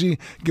technology.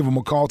 Give them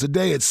a call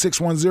today at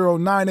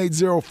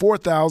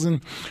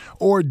 610-980-4000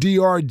 or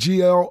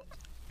drgl.com.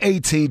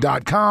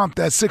 AT.com.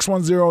 That's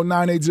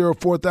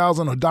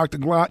 610-980-4000 or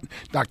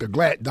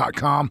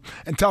drglad.com,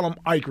 and tell them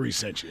Ike Reese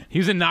sent you. He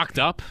was in Knocked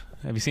Up.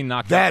 Have you seen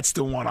Knocked Up? That's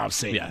the one I've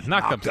seen. Yeah,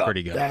 Knocked Up's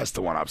pretty good. That's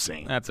the one I've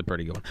seen. That's a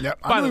pretty good one. Yep.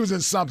 I knew it was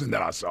in something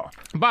that I saw.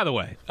 By the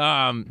way,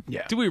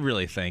 do we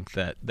really think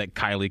that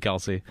Kylie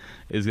Kelce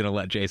is going to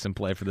let Jason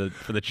play for the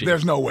Chiefs?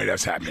 There's no way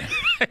that's happening.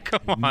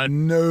 Come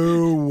on.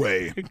 No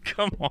way.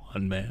 Come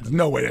on, man. There's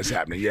no way that's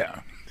happening,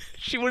 yeah.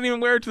 She wouldn't even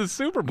wear it to the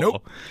Super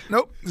Bowl.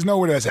 Nope. There's no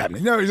way that's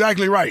happening. No, you're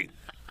exactly right.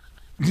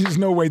 There's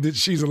no way that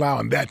she's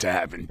allowing that to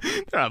happen.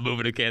 They're not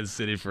moving to Kansas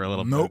City for a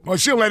little bit. Nope. Well,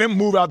 she'll let him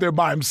move out there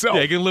by himself.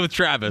 Yeah, he can live with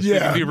Travis. Yeah.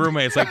 They can be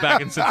roommates like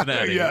back in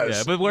Cincinnati. Yes.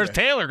 Yeah, but where's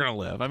Taylor going to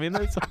live? I mean,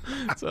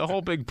 it's a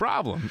whole big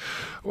problem.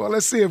 Well,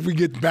 let's see if we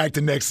get back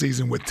to next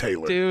season with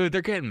Taylor. Dude,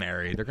 they're getting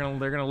married. They're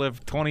gonna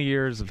live 20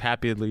 years of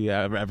happily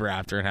ever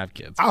after and have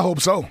kids. I hope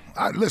so.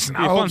 I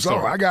hope so.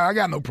 Story. I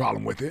got no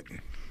problem with it.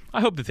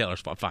 I hope that Taylor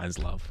finds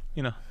love.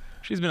 You know,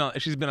 she's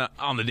been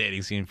on the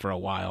dating scene for a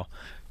while.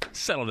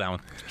 Settle down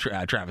with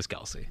Travis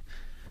Kelce.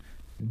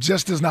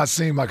 Just does not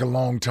seem like a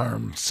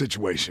long-term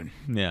situation.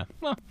 Yeah.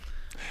 Well,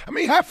 I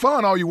mean, have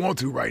fun all you want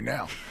to right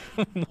now.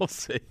 We'll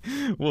see.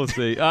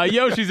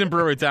 Yoshi's in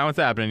Brewery Town. What's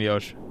happening,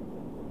 Yosh?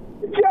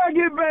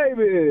 Jacket,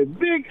 baby.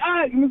 Big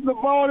Ike,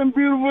 Mr. Bald and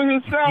Beautiful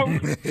himself.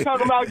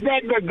 Talking about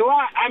Dr.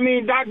 Glock.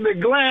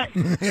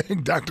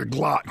 Dr.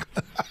 Glock.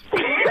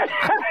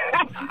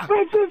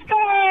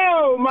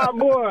 Francisco, my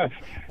boy.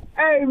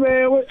 Hey,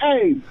 man.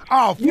 Hey.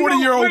 Oh,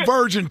 40-year-old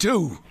virgin,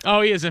 too. Oh,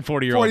 he is in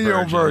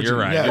 40-year-old virgin. You're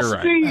right. Yes. You're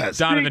right. Yes.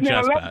 Donovan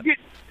Chestnut.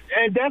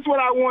 And that's what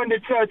I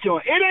wanted to touch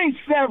on. It ain't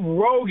Seth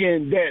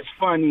Rogen that's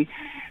funny.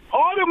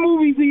 All the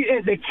movies he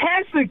in, the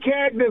cast of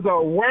characters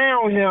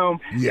around him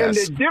and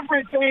the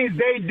different things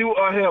they do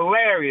are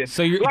hilarious.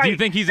 So do you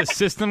think he's a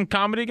system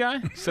comedy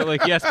guy? So,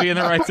 like, he has to be in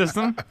the right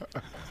system?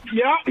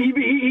 Yeah, he's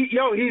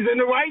in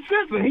the right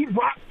system. He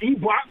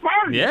Brock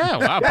Purdy. Yeah,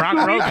 wow,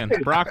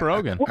 Brock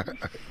Rogan.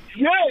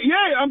 Yeah,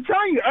 I'm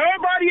telling you,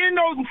 everybody in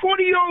those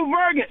 40-year-old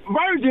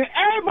virgin,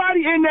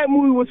 everybody in that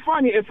movie was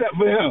funny except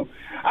for him.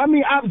 I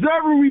mean,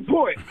 Observe and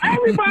Report.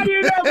 Everybody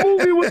in that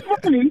movie was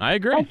funny. I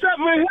agree. Except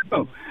for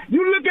him.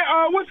 You look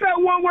at, what's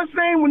his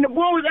name, when the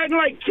boy was acting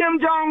like Kim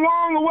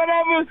Jong-un or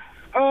whatever,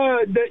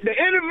 the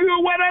interview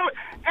or whatever,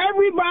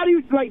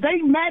 everybody, like,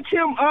 they match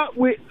him up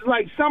with,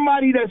 like,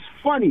 somebody that's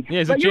funny. Yeah,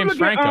 he's James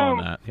Franco on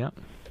that, yeah.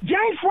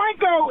 James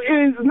Franco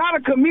is not a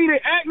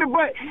comedic actor,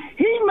 but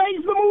he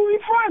makes the movie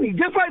funny,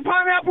 just like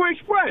Pineapple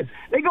Express.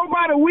 They go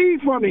buy the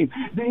weed from him,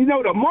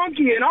 the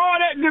monkey and all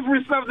that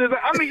different stuff.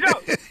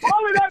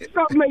 All of that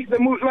stuff makes the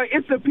movie. Like,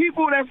 it's the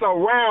people that's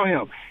around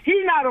him.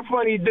 He's not a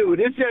funny dude.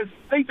 It's just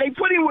they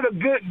put him with a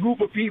good group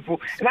of people,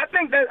 and I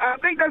think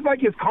that's like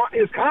his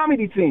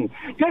comedy team.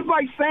 Just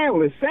like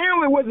Sandler.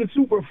 Sandler wasn't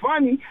super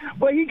funny,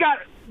 but he got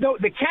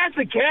the cast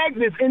of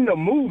characters in the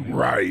movie.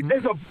 Right.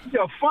 They're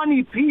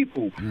funny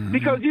people. Mm-hmm.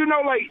 Because,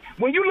 like,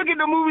 when you look at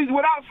the movies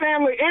without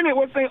Sandler in it,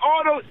 what's saying,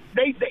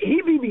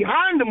 he be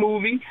behind the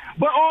movie,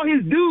 but all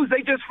his dudes,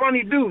 they just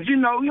funny dudes.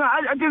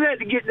 I just had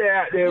to get that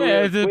out there.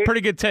 Yeah, it's a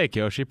pretty good take,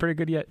 Yoshi. Pretty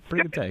good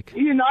take.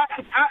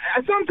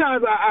 I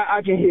sometimes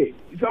I can hit.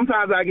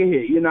 Sometimes I can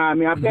hit. I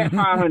mean, I bet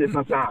 500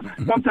 sometimes.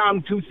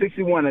 Sometimes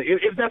 261.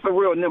 If that's a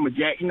real number,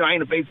 Jack. I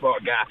ain't a baseball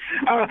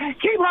guy.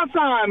 Keep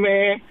Haason,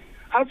 man.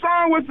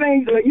 Haason was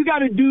saying, like, you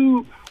got a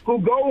dude who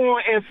go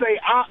on and say,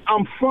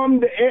 I'm from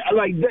the air,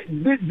 like,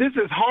 this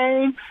is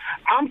home.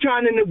 I'm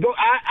trying to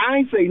I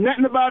ain't say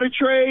nothing about a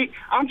trade.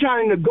 I'm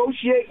trying to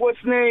negotiate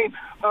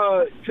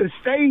to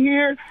stay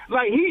here.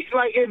 Like,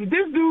 if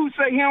this dude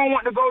say he don't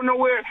want to go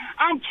nowhere,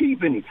 I'm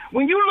keeping him.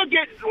 When you look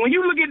at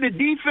the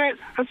defense,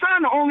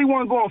 Haason the only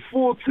one going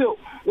full tilt,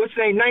 which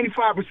say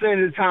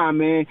 95% of the time,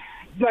 man.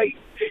 Like,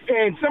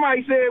 and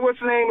somebody said, what's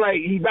the name? Like,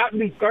 he about to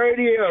be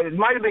 30, or it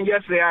might have been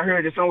yesterday. I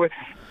heard it somewhere.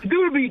 The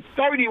dude would be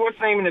 30, what's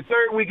the name, in the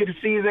third week of the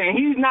season, and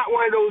he's not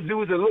one of those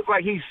dudes that look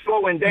like he's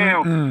slowing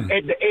down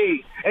at the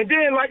age. And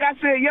then, like I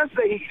said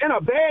yesterday, he's in a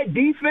bad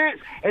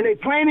defense, and they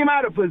playing him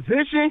out of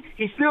position.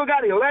 He still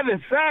got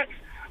 11 sacks.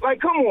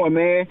 Like, come on,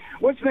 man.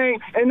 What's the name?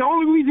 And the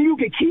only reason you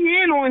can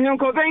key in on him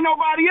because ain't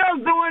nobody else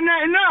doing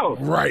nothing else.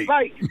 Right.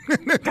 Like,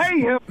 pay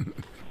him.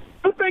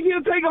 I think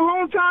he'll take a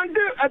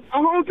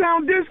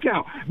hometown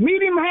discount.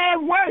 Meet him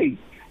halfway.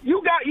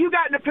 You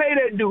got to pay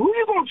that dude. Who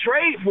you gonna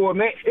trade for,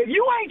 man? If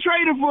you ain't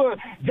trading for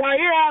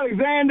Jair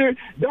Alexander,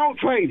 don't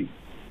trade him.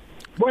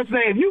 What's the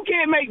name? If you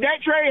can't make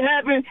that trade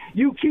happen,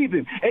 you keep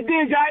him. And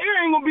then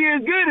Jair ain't gonna be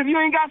as good if you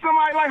ain't got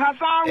somebody like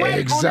Haason Reddick.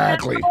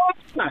 Exactly.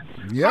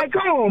 Yep. Like,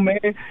 come on,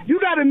 man. You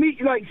got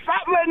to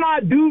stop letting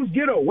our dudes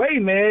get away,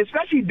 man,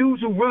 especially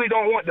dudes who really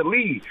don't want to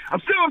leave. I'm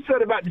still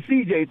upset about the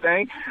CJ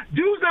thing.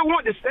 Dudes that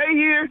want to stay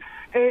here,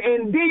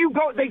 and then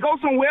they go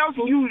somewhere else,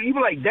 and you be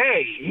like,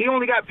 dang, he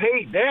only got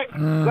paid that?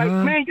 Mm-hmm. Like,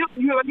 man,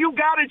 you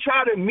got to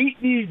try to meet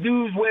these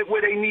dudes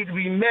where they need to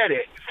be met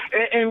at.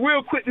 And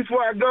real quick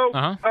before I go,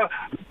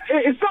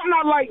 it's something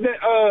I like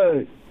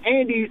that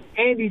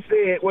Andy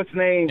said, what's his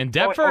name? In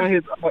Deptford? On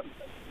his,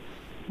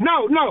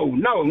 No,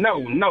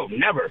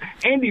 never.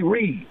 Andy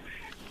Reid.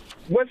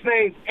 What's his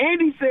name?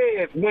 Andy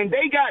said when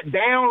they got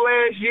down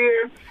last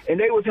year and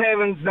they was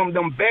having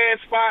them bad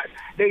spots,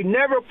 they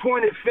never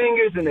pointed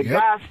fingers and the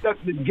guys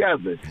stuck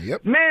together.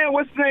 Yep. Man,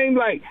 what's his name?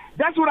 Like,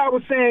 that's what I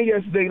was saying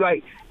yesterday.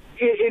 Like,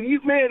 if you,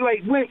 man,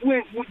 like,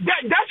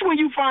 that's when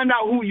you find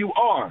out who you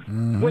are.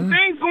 Mm-hmm. When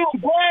things going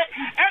bad,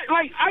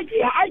 like,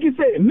 I can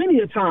say it many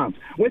a times.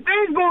 When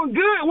things going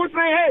good, we're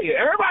saying, hey,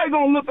 everybody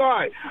gonna look all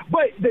right.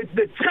 But the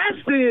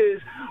test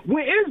is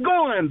when it's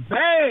going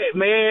bad,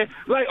 man,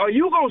 like, are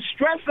you going to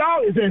stress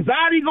out? Is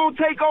anxiety going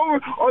to take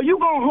over? Or are you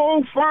going to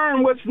hold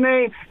firm, what's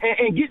name,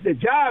 and get the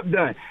job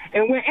done?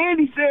 And when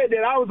Andy said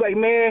that, I was like,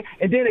 man,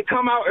 and then it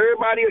come out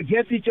everybody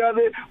against each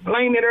other,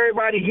 blaming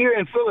everybody here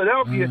in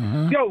Philadelphia.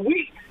 Yo,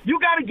 you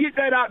got to get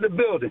that out the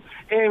building.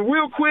 And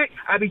real quick,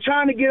 I be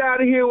trying to get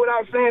out of here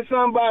without saying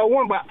something about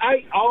one, but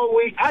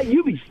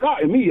you be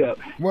starting me up.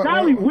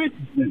 Sally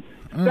Richardson.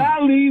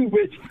 Sally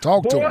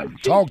Richardson.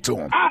 Talk to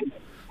him.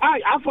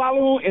 I follow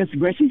her on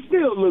Instagram. She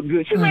still look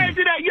good. She married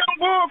to that young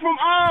boy from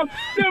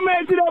still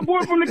married to that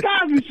boy from the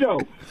Cosby Show,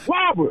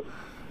 Robert.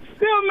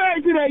 Still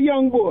married to that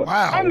young boy.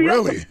 Wow, I mean,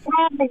 really?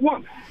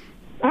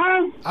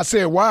 Huh? I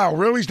said, wow,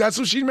 really? That's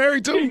who she's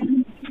married to?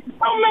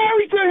 I'm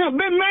married to him.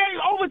 Been married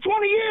over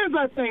 20 years,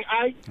 I think.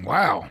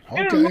 Wow.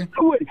 Okay. And I'm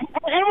going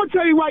to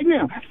tell you right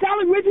now,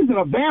 Sally Richardson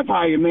a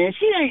vampire, man.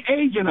 She ain't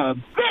aging a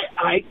bit,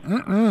 Ike.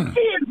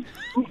 She is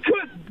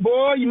cook,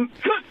 boy. You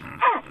cook.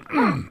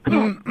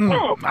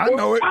 I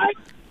know it.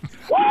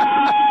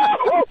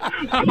 Oh,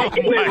 my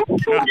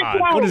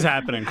God. What is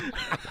happening?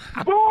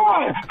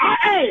 Boy,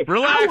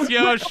 relax,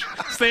 Yosh.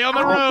 Stay on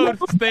the road.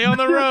 Stay on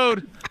the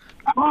road.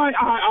 All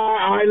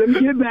right. Let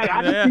me get back.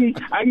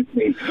 I can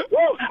see.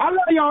 Woo, I love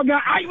y'all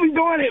guys. I was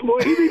doing it,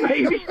 boy. He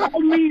be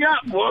starting me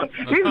up, boy.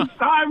 He be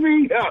starting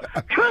me up.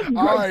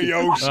 All right,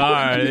 Yosh. All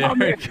right,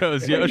 there it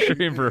goes. Yosh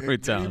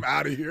Fruitown. Get him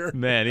out of here.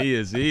 Man, he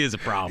is a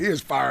problem. He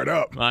is fired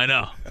up. I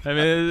know. I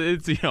mean,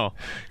 it's, He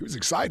was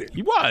excited.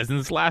 He was. And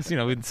this last,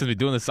 since we're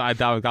doing the side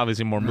topic,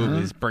 obviously more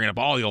movies, bringing up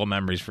all the old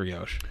memories for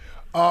Yosh.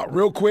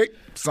 Real quick,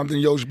 something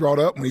Yosh brought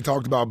up when he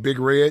talked about Big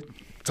Red,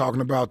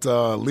 talking about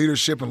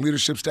leadership and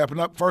leadership stepping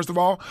up. First of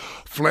all,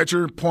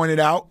 Fletcher pointed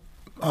out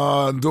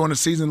during the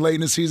season, late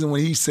in the season,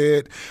 when he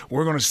said,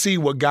 we're going to see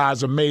what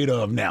guys are made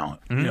of now.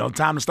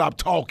 Time to stop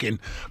talking.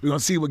 We're going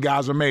to see what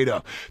guys are made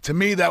of. To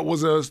me, that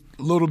was a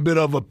little bit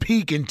of a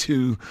peek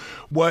into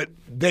what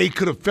they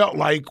could have felt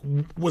like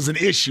was an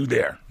issue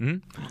there.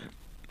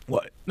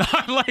 What?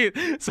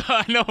 So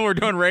I know we're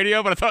doing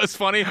radio, but I thought it was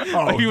funny.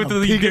 Oh, I'm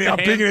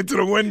peeking into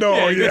the window.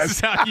 Yeah, oh, yes. This is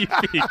how you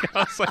peek. I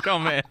was like, oh,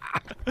 man.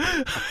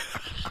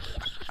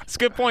 It's a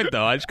good point,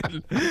 though. I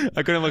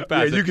couldn't look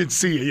past it. Yeah, you can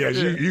see it. Yes,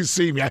 you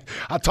see me.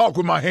 I talk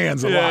with my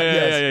hands a lot.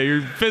 Yeah.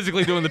 You're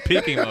physically doing the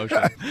peeking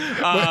motion.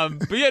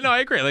 But yeah, no, I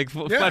agree. Like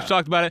Fletch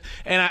talked about it,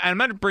 and I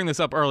meant to bring this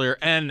up earlier,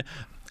 and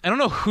I don't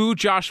know who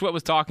Josh Sweat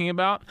was talking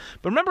about,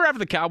 but remember after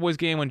the Cowboys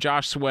game when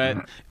Josh Sweat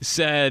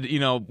said,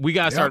 we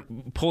got to start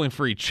pulling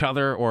for each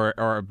other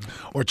or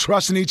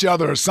trusting each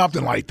other or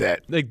something like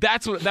that. Like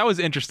that was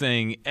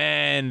interesting,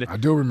 and I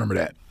do remember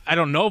that. I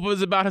don't know if it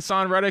was about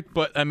Haason Reddick,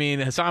 but I mean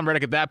Haason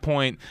Reddick at that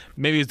point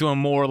maybe he's doing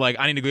more like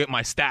I need to go get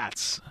my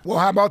stats. Well,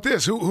 how about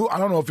this? Who I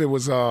don't know if it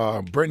was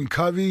Brenton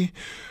Covey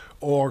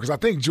or because I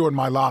think Jordan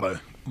Mailata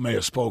may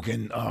have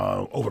spoken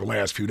over the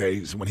last few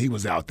days when he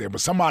was out there,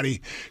 but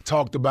somebody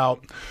talked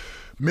about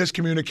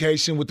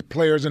miscommunication with the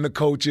players and the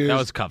coaches. That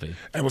was Covey.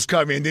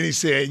 And then he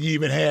said you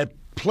even had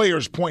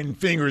players pointing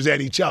fingers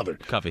at each other.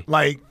 Covey.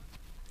 Like,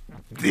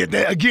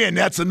 again,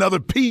 that's another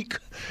peek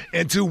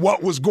into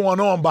what was going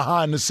on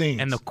behind the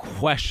scenes. And the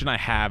question I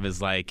have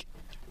is like,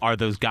 are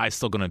those guys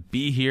still going to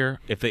be here?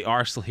 If they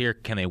are still here,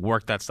 can they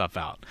work that stuff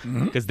out?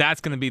 Because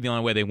that's going to be the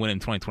only way they win in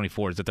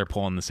 2024 is that they're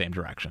pulling in the same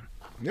direction.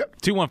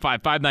 Yep.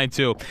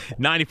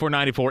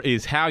 215-592-9494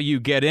 is how you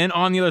get in.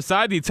 On the other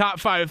side, the top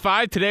 5 at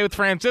 5 today with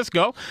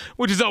Francisco,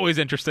 which is always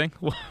interesting.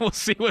 We'll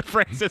see what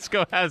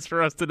Francisco has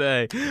for us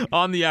today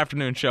on the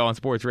afternoon show on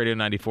Sports Radio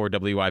 94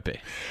 WIP.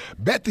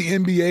 Bet the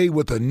NBA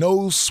with a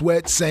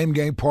no-sweat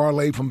same-game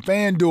parlay from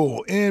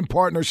FanDuel in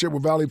partnership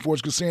with Valley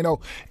Forge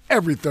Casino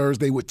every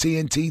Thursday with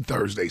TNT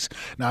Thursdays.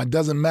 Now, it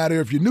doesn't matter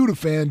if you're new to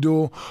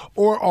FanDuel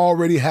or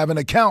already have an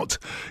account.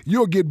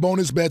 You'll get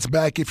bonus bets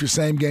back if your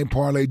same-game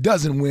parlay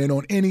doesn't win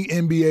on any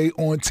NBA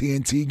on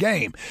TNT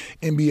game.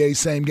 NBA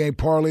same-game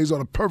parlays are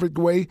the perfect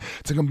way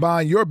to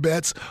combine your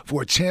bets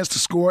for a chance to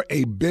score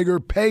a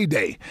bigger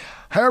payday.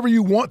 However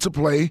you want to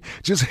play,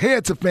 just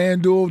head to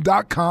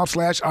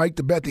FanDuel.com/Ike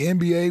to bet the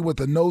NBA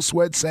with a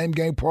no-sweat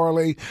same-game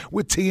parlay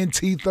with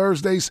TNT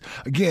Thursdays.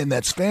 Again,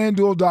 that's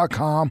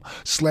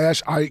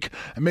FanDuel.com/Ike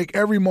and make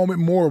every moment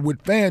more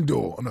with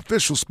FanDuel, an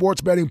official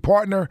sports betting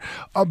partner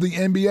of the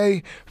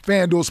NBA.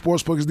 FanDuel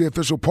Sportsbook is the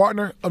official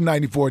partner of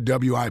 94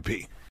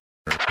 WIP.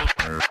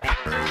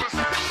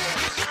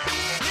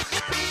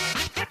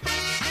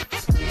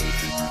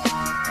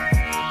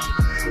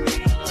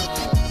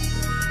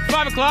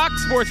 5 o'clock,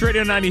 Sports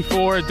Radio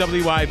 94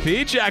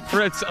 WIP. Jack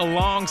Fritz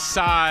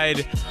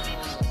alongside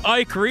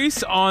Ike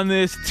Reese on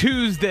this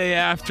Tuesday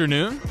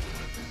afternoon.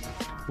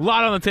 A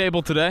lot on the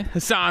table today.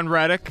 Haason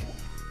Reddick.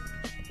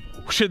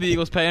 Should the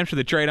Eagles pay him? Should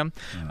they trade him?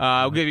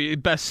 We'll give you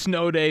best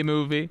snow day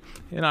movie.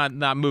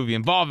 Not movie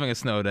involving a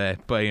snow day,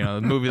 but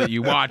the movie that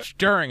you watch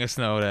during a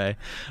snow day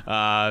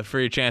for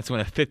your chance to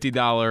win a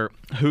 $50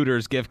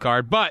 Hooters gift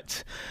card.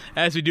 But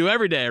as we do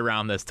every day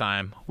around this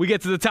time, we get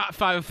to the top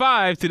 5 of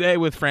 5 today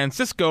with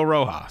Francisco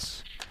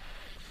Rojas.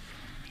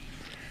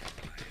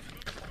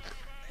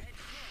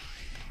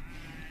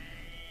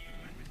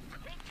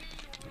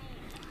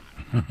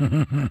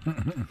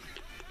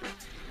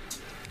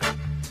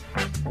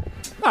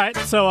 All right,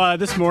 so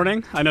this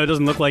morning, I know it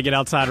doesn't look like it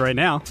outside right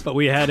now, but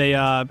we had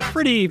a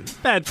pretty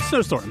bad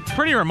snowstorm.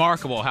 Pretty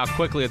remarkable how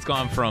quickly it's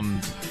gone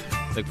from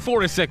like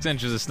 4 to 6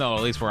 inches of snow,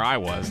 at least where I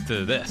was,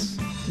 to this.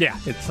 Yeah,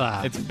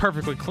 it's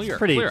perfectly clear.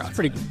 Pretty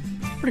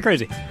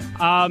crazy.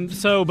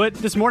 But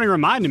this morning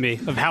reminded me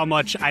of how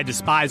much I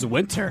despise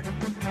winter,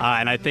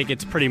 and I think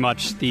it's pretty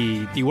much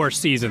the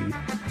worst season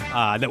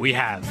that we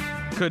have.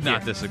 Could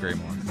not disagree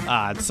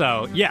more.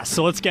 So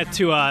let's get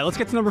to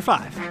number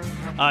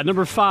 5.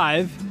 Number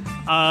 5,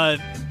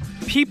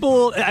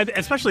 people,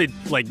 especially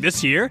like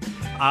this year,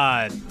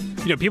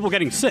 people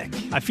getting sick.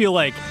 I feel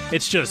like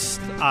it's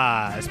just,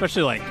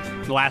 especially like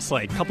the last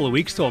like couple of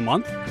weeks to a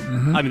month.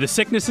 Mm-hmm. I mean, the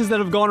sicknesses that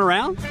have gone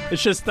around,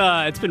 it's just,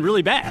 it's been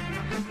really bad.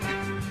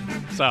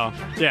 So,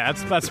 yeah,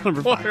 that's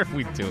number 5. What are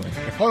we doing?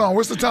 Hold on,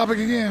 what's the topic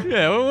again?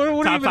 Yeah,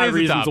 what top even 5 is the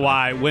reasons topic?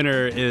 why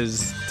winter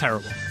is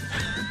terrible.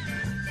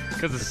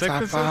 Because of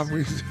sicknesses? Top 5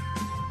 reasons.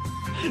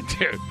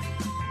 Dude.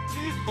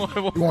 You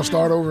want to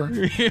start over?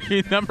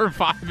 Number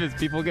 5 is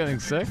people getting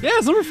sick? Yeah,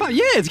 it's number 5.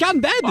 Yeah, it's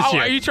gotten bad this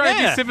year. Are you trying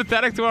to be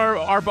sympathetic to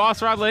our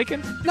boss, Rod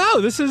Lakin?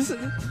 No, this is...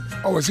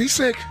 Oh, is he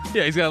sick?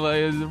 Yeah, he's got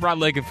a Rod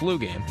Lakin flu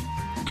game.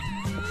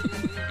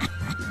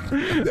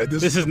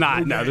 This is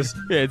not. No, this.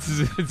 Yeah,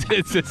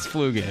 it's his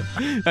flu game.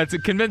 That's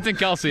convincing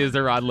Kelsey is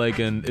the Rod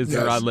Lakin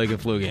the Rod Lakin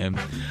flu game.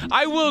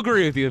 I will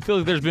agree with you. I feel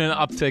like there's been an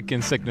uptick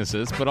in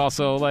sicknesses, but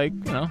also it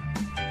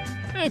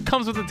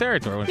comes with the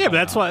territory. Yeah, but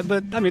that's why.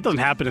 But I mean, it doesn't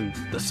happen in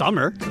the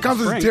summer. It comes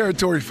with the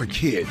territory for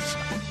kids.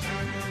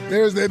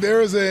 There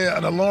is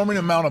an alarming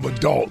amount of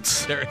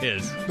adults. There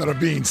is. That are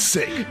being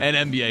sick.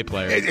 And NBA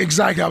players.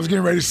 Exactly. I was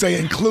getting ready to say,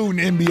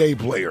 including NBA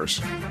players.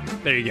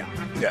 There you go.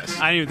 Yes.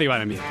 I didn't even think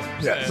about NBA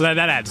players. Yes. So that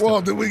adds.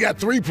 Well, we got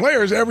 3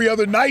 players every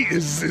other night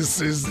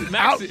is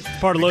out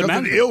part of load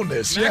because of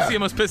illness. Maxey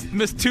almost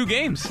missed 2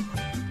 games.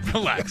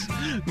 Relax.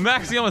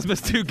 Maxey almost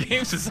missed 2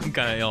 games with some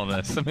kind of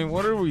illness. I mean,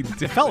 what are we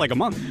doing? It felt like a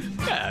month.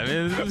 Yeah, I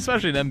mean,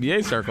 especially in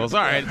NBA circles.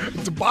 All right.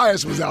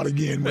 Tobias was out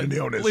again with an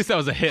illness. At least that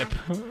was a hip.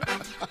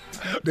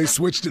 They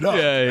switched it up.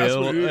 Yeah,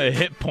 a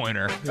hip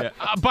pointer. Yeah.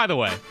 By the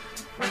way,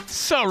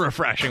 so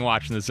refreshing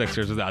watching the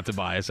Sixers without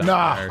Tobias out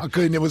there. I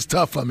couldn't. It was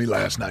tough for me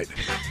last night.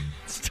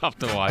 It's tough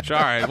to watch. All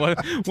right,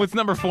 what's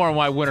number 4 and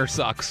why winter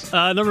sucks?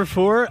 Number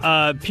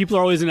 4, people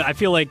are always I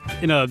feel like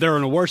they're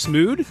in a worse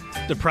mood,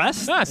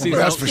 depressed. That's for you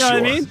know sure. What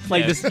I mean?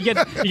 Like this, you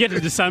get to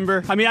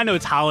December. I mean, I know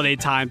it's holiday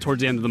time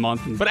towards the end of the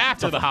month, but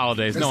after the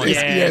holidays,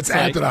 it's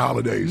after the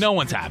holidays. No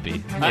one's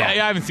happy. Yeah. I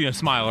haven't seen a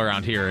smile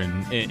around here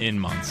in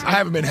months. I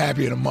haven't been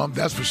happy in a month.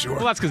 That's for sure.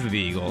 Well, that's because of the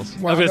Eagles.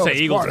 I was going to say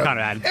Eagles are kind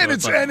of added.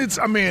 And it's.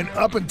 I mean,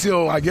 up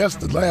until I guess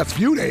the last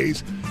few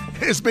days,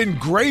 it's been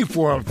gray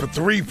for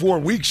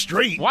 3-4 weeks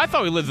straight. Well, I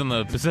thought we lived in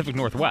the Pacific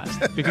Northwest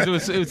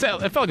because it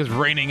felt like it was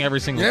raining every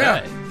single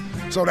day.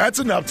 So that's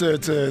enough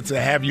to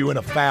have you in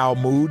a foul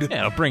mood. Yeah,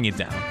 it'll bring you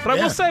down. But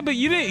I will say,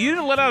 you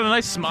didn't let out a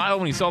nice smile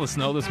when you saw the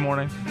snow this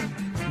morning.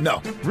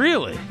 No.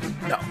 Really?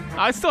 No.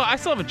 I still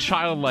have a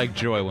childlike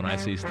joy when I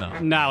see snow.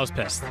 No, I was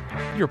pissed.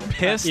 You're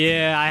pissed?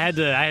 Yeah, I had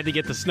to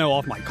get the snow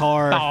off my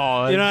car.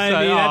 Oh, you know what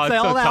I mean? That's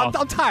so all that. tough.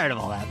 I'm tired of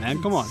all that,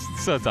 man. Come on.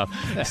 It's so tough.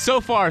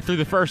 So far through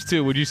the first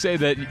 2, would you say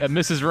that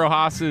Mrs.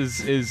 Rojas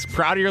is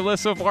proud of your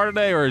list so far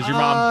today, or is your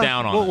mom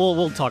down on it?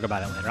 We'll talk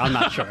about it later. I'm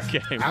not sure.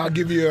 Okay. I'll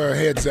give you a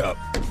heads up.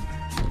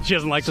 She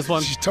doesn't like this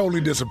one? She's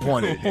totally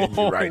disappointed in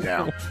you right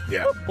now.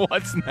 Yeah.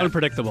 What's next?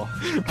 Unpredictable.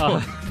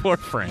 Poor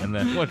Fran,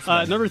 then. What's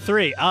number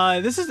 3.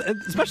 This is,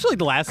 especially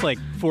the last, 4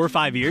 or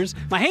 5 years,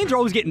 my hands are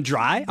always getting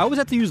dry. I always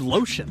have to use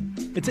lotion.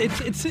 It's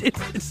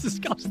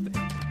disgusting.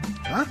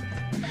 Huh?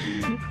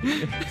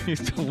 He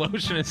used to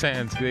lotion his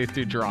hands because they're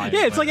too dry.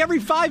 Yeah, it's like every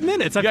 5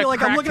 minutes. I feel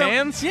like I'm looking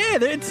hands?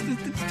 at Yeah, it's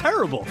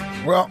terrible.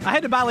 Well, I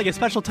had to buy a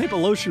special type of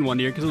lotion one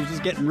year because it was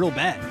just getting real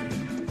bad.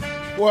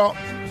 Well,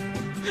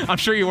 I'm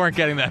sure you weren't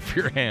getting that for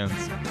your hands.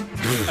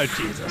 Oh,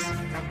 Jesus.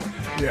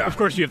 Yeah. Of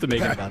course you have to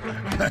make it about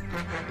that.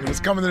 It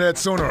was coming to that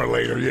sooner or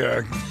later,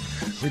 yeah.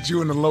 With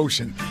you and the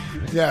lotion.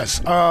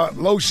 Yes,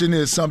 lotion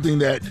is something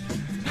that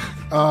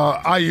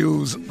I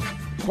use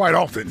quite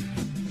often.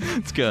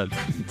 It's good.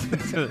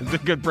 It's a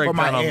good breakdown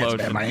my on hands, lotion.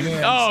 man, my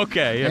hands. Oh,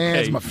 okay.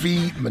 Hands, my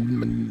feet, my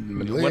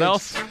legs. What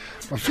else?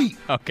 My feet.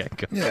 Okay,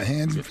 good. Yeah,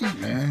 hands and feet,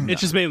 man.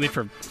 It's just mainly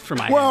for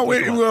my hands.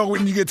 Well,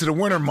 when you get to the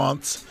winter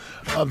months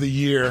of the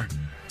year,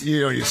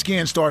 your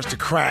skin starts to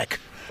crack.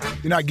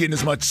 You're not getting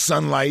as much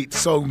sunlight,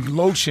 so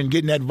lotion,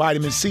 getting that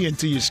vitamin C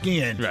into your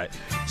skin, right?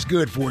 It's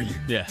good for you.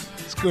 Yeah,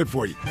 it's good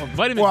for you.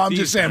 Well, I'm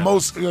just saying,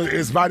 most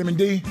is vitamin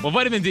D. Well,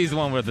 vitamin D is the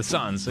one with the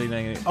sun, so you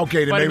think.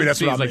 Okay, then maybe that's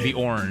C what I is mean. like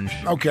the orange.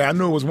 Okay, I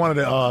knew it was one of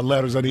the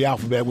letters of the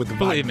alphabet with the.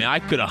 Believe me, I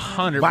could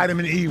 100.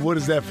 Vitamin E, what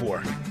is that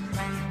for?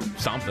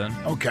 Something.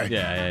 Okay.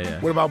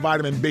 Yeah. What about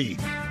vitamin B?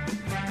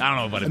 I don't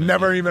know what vitamin. I've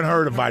never even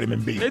heard of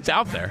vitamin B. It's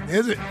out there.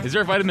 Is it? Is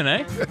there a vitamin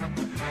A?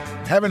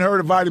 Haven't heard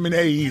of vitamin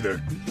A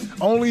either.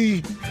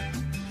 Only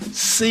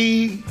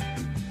C,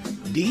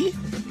 D?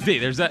 D.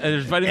 There's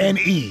vitamin and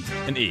E.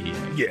 And E.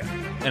 Yeah.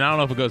 And I don't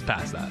know if it goes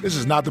past that. This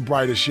is not the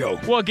brightest show.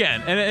 Well,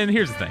 again, and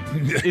here's the thing,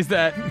 is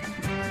that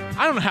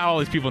I don't know how all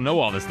these people know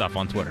all this stuff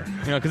on Twitter.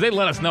 Because they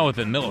let us know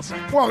within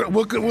milliseconds.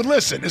 Well,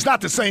 listen, it's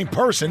not the same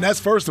person. That's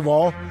first of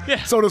all.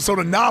 Yeah. So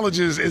the knowledge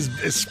is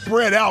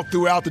spread out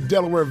throughout the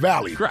Delaware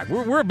Valley. Correct.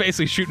 We're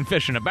basically shooting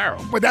fish in a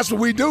barrel. But that's what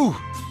we do.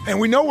 And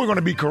we know we're going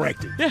to be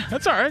corrected. Yeah,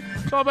 that's all right.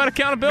 It's all about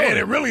accountability. Man,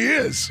 it really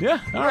is. Yeah,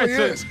 all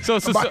right. So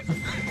I'm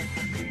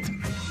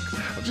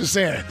just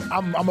saying,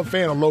 I'm a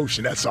fan of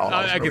lotion. That's all.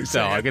 I can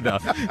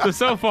tell.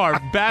 So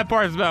far, bad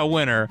parts about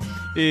winter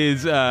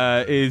is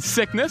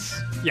sickness.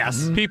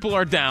 Yes. People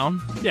are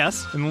down.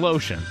 Yes. And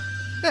lotion.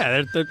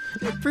 Yeah, they're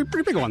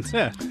pretty big ones.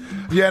 Yeah.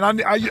 Yeah,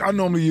 and I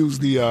normally use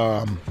the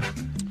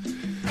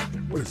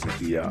what is it?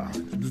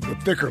 The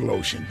thicker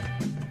lotion.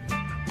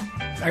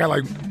 I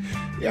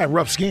got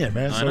rough skin,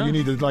 man. So you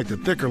need the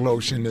thicker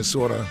lotion to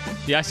sort of.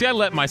 Yeah, see, I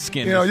let my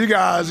skin. You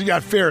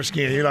got fair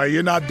skin.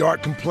 You're not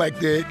dark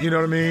complected. You know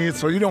what I mean?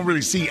 So you don't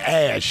really see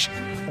ash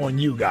on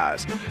you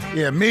guys.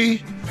 Yeah,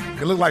 me,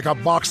 it look like I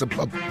boxed a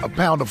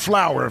pound of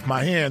flour if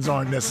my hands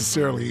aren't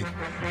necessarily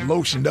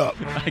lotioned up.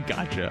 I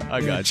gotcha.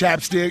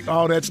 Chapstick,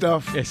 all that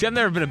stuff. Yeah, see, I've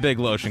never been a big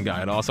lotion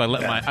guy at all, so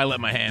I let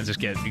my hands just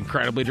get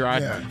incredibly dry.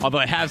 Yeah. Although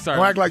I have started.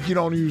 Don't act like you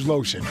don't use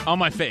lotion. On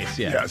my face,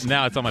 yeah. Yes.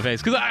 Now it's on my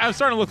face. Because I was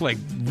starting to look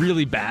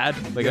really bad.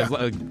 I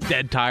was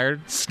dead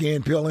tired.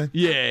 Skin peeling.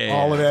 Yeah.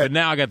 All of that. But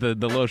now I got the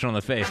lotion on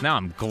the face. Now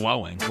I'm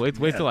glowing. Wait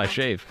till I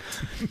shave.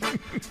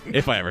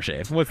 If I ever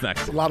shave. What's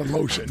next? A lot of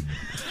lotion.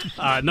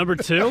 Number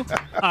 2.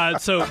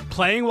 So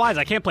playing wise,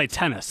 I can't play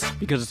tennis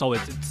because it's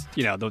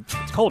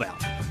cold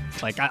out.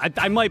 Like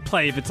I might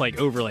play if it's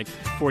over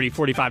 40,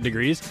 45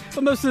 degrees,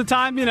 but most of the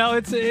time,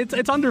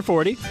 it's under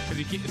 40.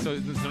 So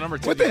number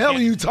 2. What the hell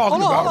are you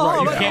talking about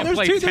right now? Can't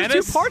play There's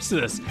tennis? two parts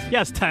to this.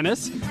 Yes,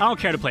 tennis. I don't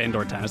care to play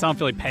indoor tennis. I don't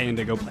feel like paying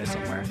to go play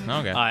somewhere.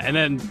 Okay. And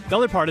then the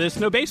other part of this,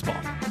 no baseball.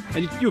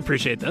 And you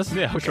appreciate this,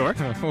 yeah, for sure.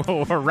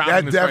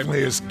 That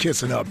definitely is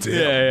kissing up to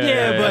him.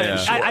 Yeah, but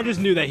sure. I just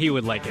knew that he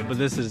would like it. But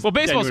this is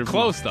baseball's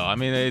close though. I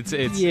mean, it's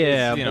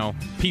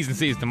P's and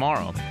C's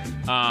tomorrow.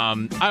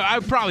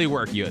 I'd probably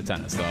work you at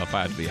tennis though, if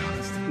I have to be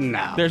honest.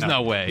 No, there's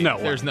no way. No,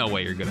 there's no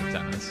way you're good at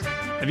tennis.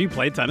 Have you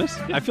played tennis?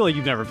 Yeah. I feel like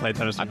you've never played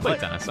tennis. I played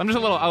tennis. I'm just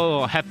a little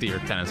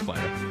heftier tennis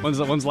player. When's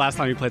the last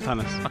time you played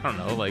tennis? I don't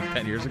know,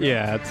 10 years ago.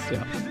 Yeah,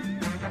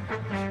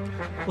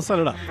 we'll set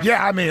it up.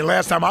 Yeah, I mean,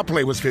 last time I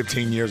played was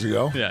 15 years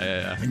ago.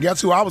 Yeah. And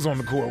guess who I was on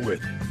the court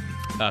with?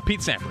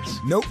 Pete Sampras.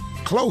 Nope,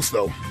 close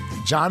though.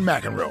 John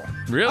McEnroe.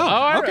 Really?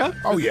 Oh, okay.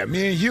 Oh yeah,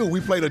 me and Hugh, we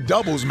played a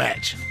doubles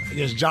match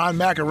against John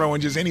McEnroe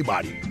and just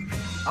anybody.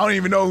 I don't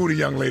even know who the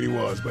young lady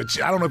was, but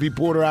I don't know if he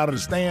pulled her out of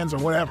the stands or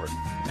whatever.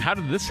 How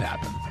did this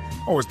happen?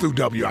 Oh, it's through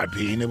WIP,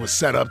 and it was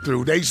set up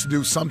through. They used to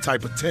do some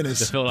type of tennis.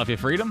 The Philadelphia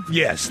Freedom?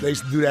 Yes, they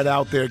used to do that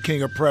out there,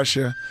 King of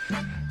Prussia.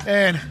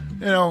 And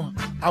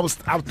I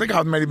think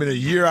I maybe been a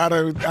year out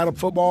of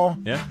football.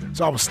 Yeah.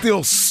 So I was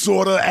still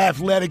sort of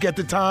athletic at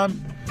the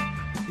time.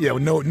 Yeah,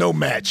 no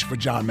match for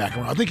John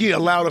McEnroe. I think he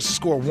allowed us to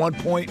score 1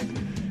 point.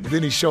 And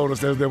then he showed us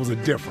that there was a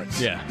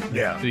difference. Yeah.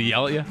 Yeah. Did he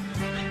yell at you?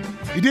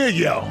 He did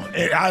yell.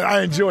 And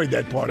I enjoyed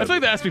that part of it. I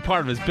think that has to be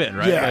part of his bit,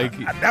 right?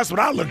 Yeah, that's what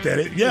I looked at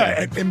it.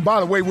 Yeah. And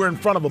by the way, we're in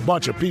front of a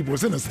bunch of people.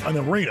 It's in an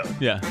arena.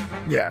 Yeah.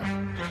 Yeah.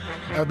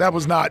 It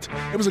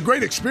was a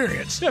great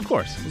experience. Yeah, of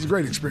course. It was a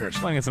great experience.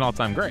 I think it's an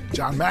all-time great.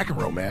 John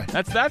McEnroe, man.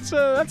 That's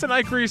an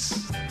Ike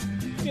Reese,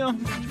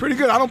 It's pretty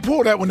good. I don't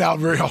pull that one out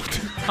very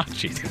often. Oh,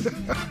 Jesus.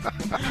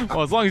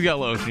 Well, as long as you got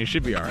lotion, you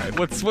should be all right.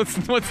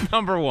 What's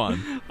number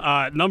 1?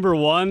 Number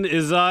 1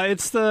 is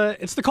it's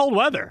the cold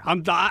weather.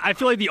 I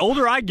feel like the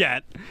older I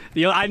get,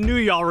 I knew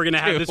y'all were gonna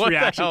have this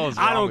reaction.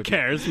 I don't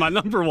care. It's my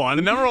number 1.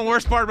 The number 1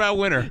 worst part about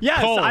winter.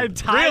 Yes, cold. I'm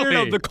tired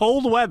of the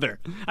cold weather.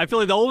 I feel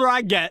like the older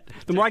I get,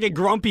 the more I get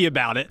grumpy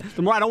about it.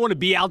 The more I don't want to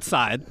be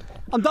outside.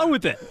 I'm done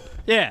with it.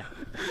 Yeah,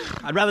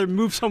 I'd rather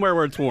move somewhere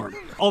where it's warm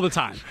all the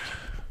time.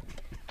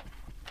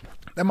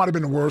 That might have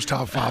been the worst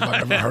top 5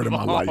 I've ever heard in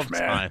my life,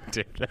 man.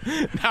 Dude.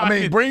 I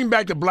mean, bring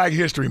back the Black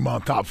History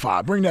Month top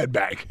 5. Bring that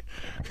back.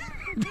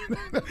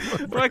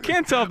 But I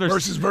can't tell if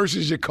there's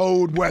versus your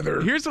cold weather.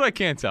 Here's what I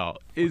can't tell: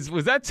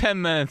 was that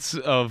 10 minutes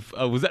of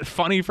was that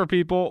funny for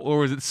people, or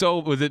was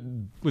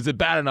it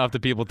bad enough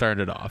that people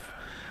turned it off?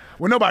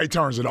 Well, nobody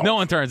turns it off. No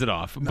one turns it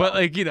off. No. But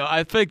I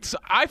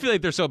feel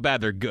like they're so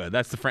bad they're good.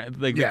 That's if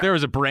there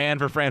was a brand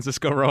for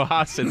Francisco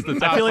Rojas, it's the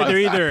top I feel like 5.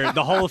 they're either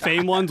the Hall of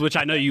Fame ones, which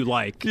I know you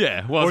like.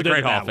 Yeah, well, or the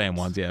great Hall of Fame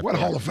ones. Yeah. What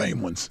Hall of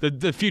Fame ones?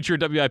 The future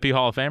WIP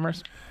Hall of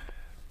Famers,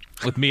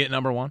 with me at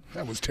number 1.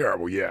 That was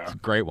terrible. Yeah, it's a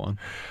great one.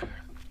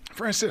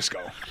 Francisco.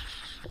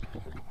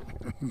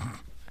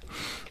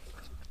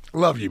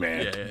 Love you,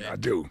 man. Yeah. I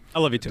do. I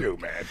love you too. I do,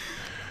 man.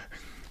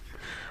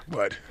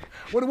 But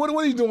what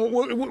are you doing?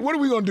 What are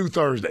we going to do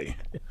Thursday?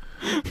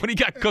 When he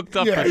got cooked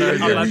up for Thursday.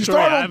 Thursday. You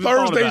start on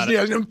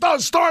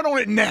Thursdays. Start on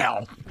it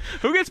now.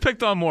 Who gets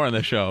picked on more on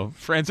the show,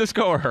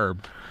 Francisco or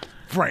Herb?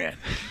 Fran.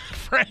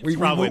 We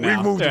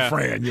moved to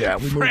Fran. Yeah,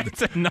 we moved.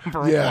 Fran's at number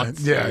 1.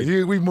 Yeah.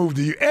 We moved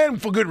to you,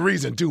 and for good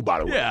reason too. By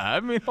the way. Yeah, I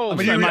mean,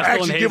 you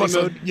actually give us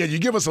you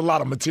give us a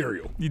lot of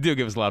material. You do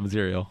give us a lot of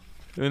material.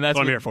 And that's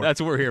what I'm here for. That's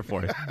what we're here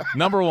for.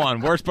 Number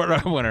one, worst part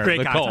of winter, Great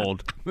the content.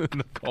 cold.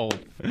 The cold.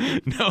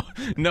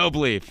 No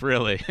belief,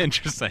 really.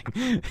 Interesting.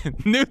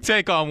 New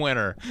take on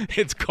winter.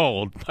 It's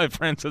cold by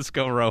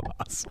Francisco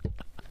Rojas.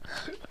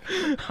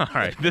 All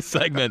right, this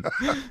segment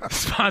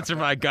sponsored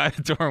by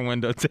Guided Door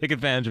Window. Take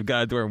advantage of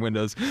Guided Door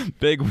Windows'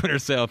 big winter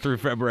sale through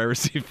February.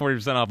 Receive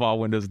 40% off all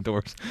windows and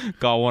doors.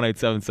 Call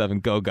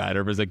 1-877-GO-GUIDE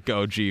or visit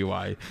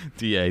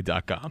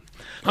GoGuida.com.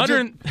 What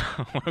are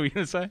we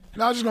going to say?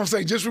 No, I was just going to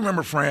say, just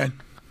remember, Fran,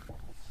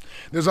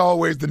 there's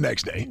always the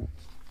next day.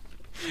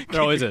 There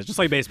always is, just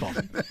like baseball.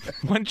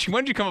 When'd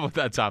you come up with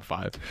that top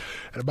five?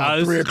 At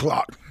about 3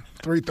 o'clock,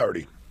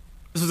 3:30.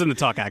 This was in the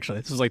talk, actually.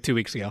 This was like 2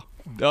 weeks ago.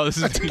 Oh, this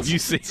is you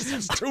see. This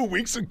is 2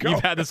 weeks ago. You've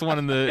had this one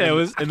in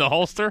the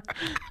holster.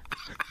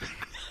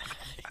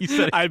 You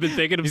said I'd been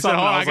thinking of you something.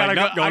 Said, I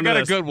got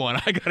a good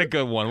one. I got a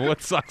good one.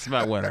 What sucks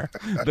about winter?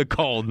 The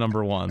cold,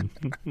 number one.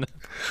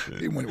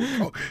 He went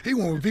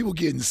with people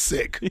getting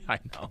sick. Yeah, I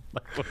know.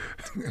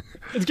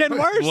 It's getting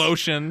worse.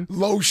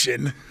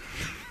 Lotion.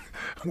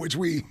 Which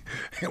we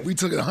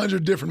took it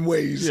 100 different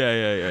ways.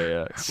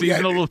 Yeah.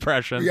 Seasonal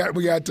depression.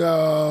 We got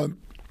the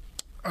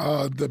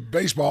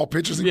baseball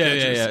pitchers and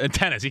catchers. Yeah. And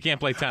tennis. You can't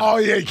play tennis. Oh,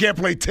 yeah, you can't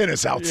play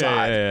tennis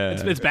outside.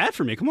 Yeah. It's bad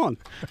for me. Come on.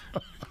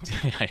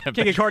 Can't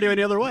get cardio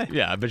any other way.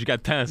 Yeah, but you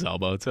got tennis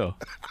elbow, too.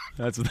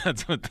 That's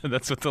what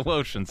the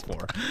lotion's for.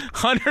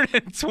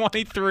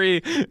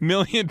 123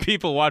 million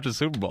people watch the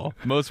Super Bowl.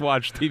 Most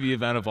watched TV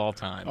event of all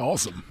time.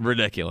 Awesome.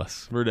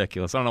 Ridiculous. I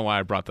don't know why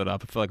I brought that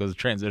up. I feel like it was a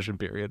transition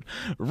period.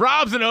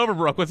 Rob's in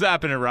Overbrook. What's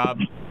happening, Rob?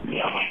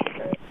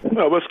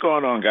 Oh, what's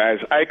going on, guys?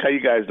 Ike, how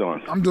you guys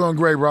doing? I'm doing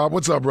great, Rob.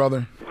 What's up,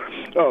 brother?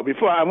 Oh,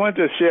 before I wanted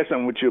to share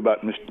something with you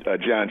about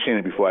Mr. John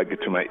Cheney before I get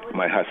to my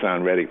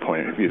Haason Reddick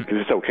point, if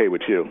it's okay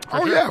with you.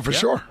 Oh, yeah, for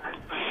sure.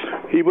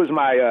 He was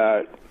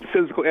my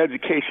physical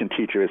education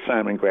teacher at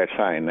Simon Gratz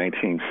High in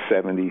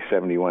 1970,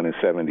 71, and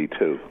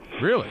 72.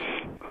 Really?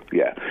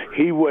 Yeah.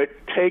 He would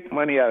take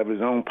money out of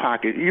his own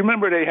pocket. You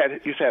remember they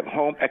used to have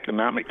home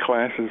economic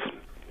classes?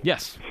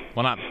 Yes.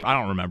 Well, I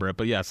don't remember it,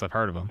 but yes, I've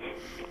heard of them.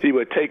 He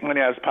would take money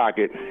out of his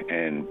pocket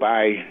and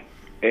buy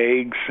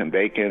eggs and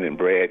bacon and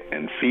bread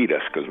and feed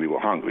us because we were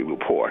hungry, we were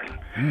poor.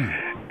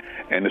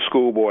 And the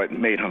school board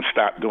made him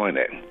stop doing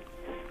that.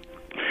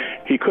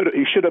 He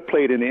should have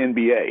played in the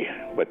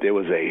NBA, but there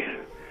was a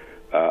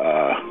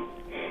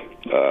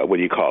what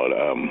do you call it?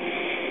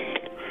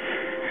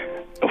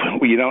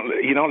 You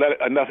don't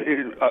let enough.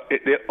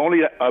 They only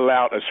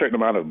allowed a certain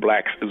amount of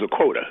blacks as a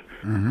quota,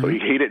 so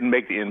he didn't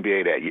make the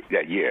NBA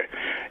that year.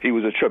 He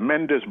was a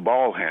tremendous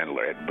ball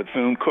handler at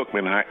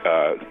Bethune-Cookman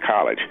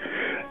College.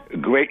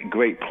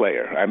 Great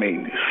player. I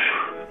mean,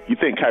 you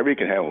think Kyrie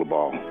can handle the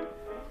ball?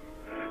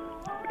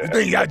 You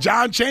think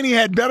John Cheney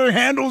had better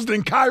handles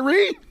than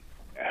Kyrie?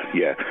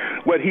 Yeah.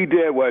 What he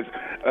did was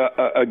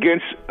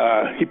against.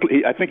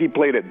 I think he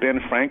played at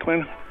Ben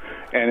Franklin.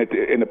 And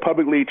in the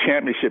Public League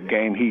Championship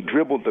game, he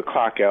dribbled the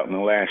clock out in the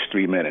last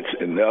 3 minutes,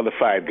 and the other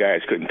 5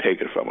 guys couldn't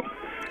take it from him.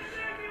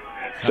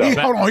 So,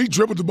 hold on, he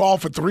dribbled the ball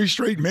for 3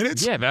 straight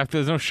minutes? Yeah, back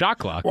there's no shot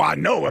clock. Well, I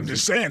know. I'm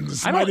just saying.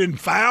 Somebody didn't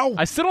foul?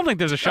 I still don't think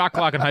there's a shot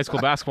clock in high school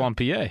basketball in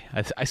PA.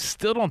 I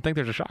still don't think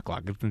there's a shot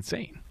clock. It's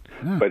insane.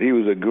 But he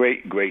was a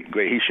great.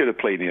 He should have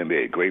played in the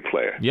NBA. Great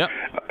player. Yep.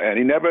 And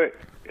he never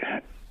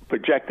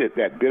projected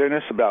that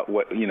bitterness about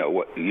what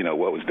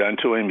was done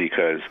to him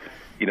because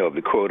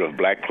the quote of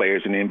black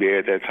players in the NBA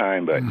at that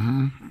time. But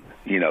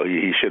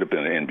he should have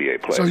been an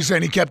NBA player. So he's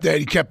saying he kept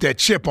that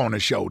chip on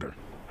his shoulder.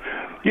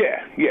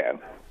 Yeah.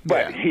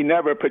 But he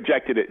never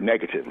projected it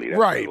negatively. That's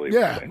right. Really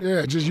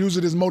yeah. Just use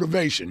it as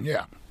motivation.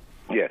 Yeah.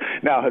 Yeah.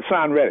 Now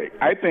Haason Reddick,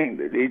 I think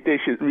they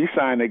should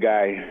re-sign the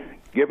guy.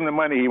 Give him the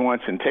money he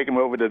wants and take him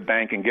over to the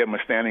bank and give him a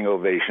standing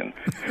ovation.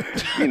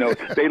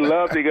 They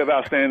love to give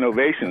out standing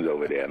ovations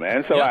over there,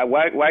 man. So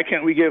why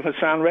can't we give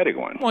Haason Reddick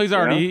one? Well,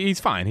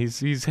 he's fine.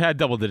 He's had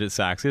double-digit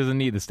sacks. He doesn't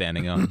need the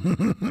standing O. He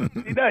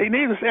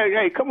needs a standing.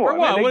 Hey, come on. For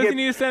what? What does he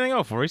need a standing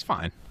O for? He's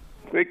fine.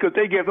 Because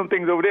they give them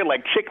things over there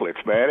like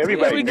chiclets, man.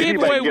 Everybody. We did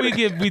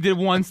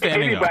one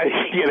standing O. Anybody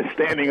can get a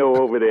standing O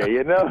over there,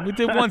 We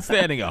did one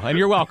standing O, and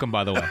you're welcome,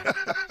 by the way.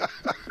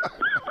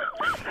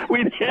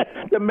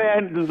 The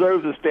man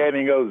deserves a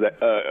standing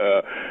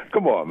O.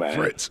 Come on, man.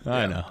 Fritz.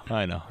 I know.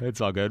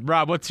 It's all good.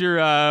 Rob, what's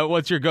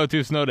your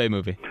go-to snow day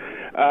movie?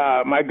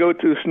 My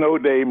go-to snow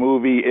day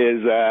movie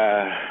is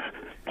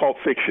Pulp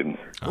Fiction.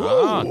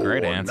 Oh,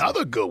 great answer.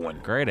 Another good one.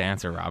 Great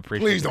answer, Rob.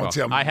 Appreciate Please don't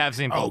tell me. I have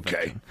seen Pulp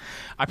Fiction.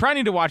 I probably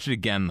need to watch it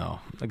again, though,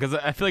 because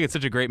I feel like it's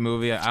such a great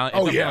movie. I've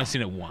only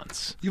seen it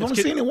once. You've only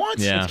seen it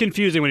once? Yeah. It's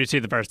confusing when you see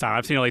it the first time.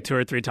 I've seen it like 2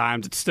 or 3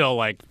 times. It's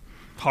still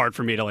hard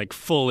for me to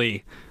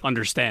fully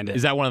understand it.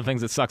 Is that one of the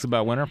things that sucks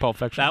about winter, Pulp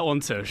Fiction? That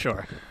one too,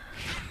 sure.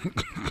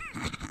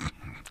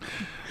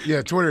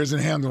 Yeah, Twitter isn't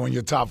handling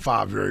your top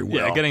 5 very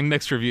well. Yeah, getting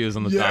mixed reviews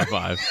on the top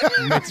 5.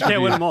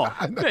 Can't win them all.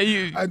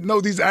 I know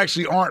these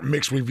actually aren't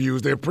mixed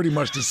reviews. They're pretty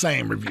much the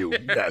same review.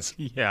 Yes.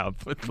 Yeah.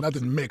 But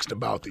nothing mixed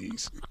about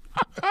these.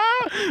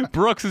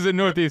 Brooks is in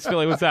Northeast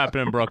Philly. What's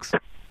happening, Brooks?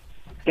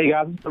 Hey,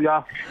 guys. What's up,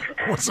 y'all?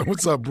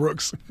 What's up,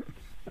 Brooks?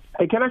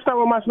 Hey, can I start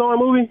with my snoring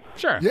movie?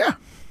 Sure. Yeah.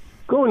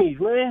 Goonies,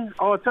 man,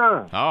 all the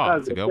time. Oh,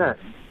 that's a good one.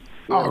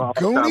 Oh,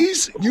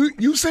 Goonies?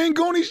 You seen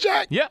Goonies,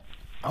 Jack? Yeah.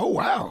 Oh,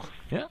 wow.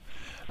 Yeah.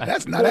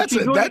 That's an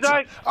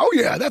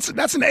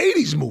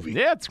 80s movie.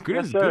 Yeah, it's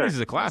Goonies. Yes, Goonies is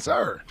a classic.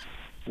 Sir.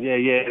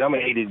 Yeah, I'm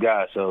an 80s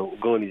guy, so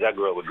Goonies, I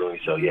grew up with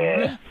Goonies, so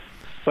yeah.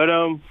 But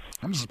I'm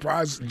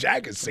surprised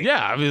Jack has seen.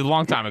 Yeah, I mean a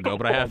long time ago,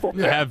 but I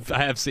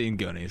have seen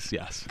Goonies.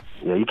 Yes.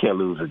 Yeah, you can't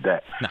lose with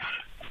that. No.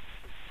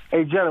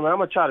 Hey, gentlemen, I'm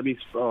gonna try to be,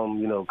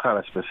 kind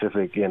of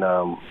specific, and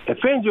if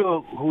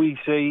Fangio who he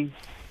say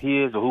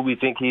he is or who we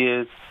think he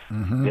is,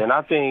 then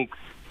I think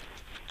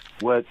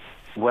what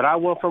I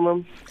want from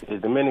him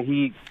is the minute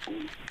he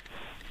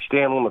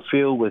stand on the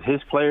field with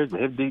his players,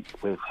 with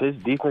his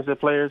defensive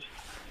players,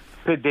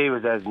 put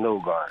Davis as no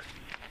guard,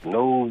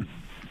 no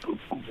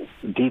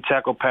D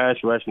tackle pass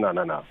rush.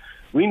 No.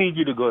 We need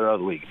you to go the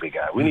other way, big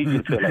guy. We need you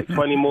to put like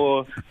 20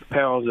 more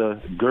pounds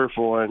of girth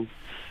on.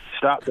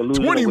 Stop the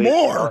losing 20 weight.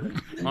 more?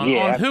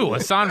 On who?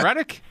 Haason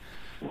Reddick?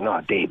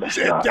 No, Davis.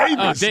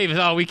 Davis.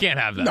 Oh, we can't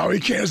have that. No, he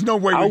can't. There's no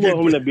way I want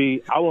him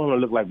to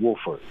look like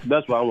Wolford.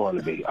 That's what I want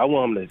him to be. I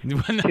want him to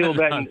kill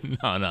that.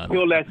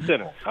 Kill that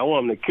center. I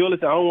want him to kill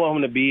it. I don't want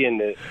him to be in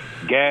the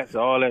gas,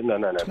 all that.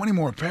 No. 20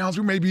 more pounds.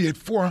 We may be at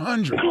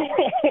 400.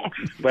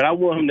 But I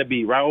want him to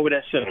be right over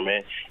that center,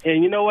 man.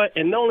 And you know what?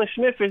 And Nolan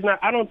Smith is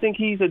not. I don't think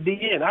he's a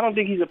DN. I don't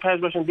think he's a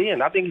pass rushing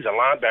DN. I think he's a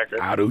linebacker.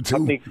 I do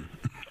too.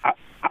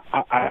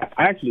 I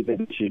actually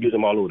think we should use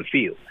him all over the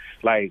field.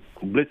 Like,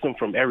 blitz him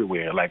from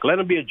everywhere. Like, let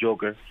him be a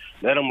joker.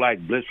 Let him,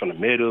 like, blitz from the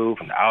middle,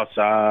 from the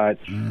outside.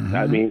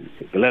 I mean,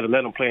 let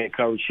him play in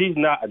coverage. He's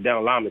not a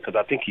down lineman because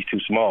I think he's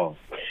too small.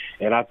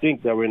 And I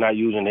think that we're not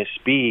using his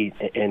speed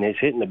and his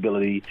hitting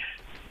ability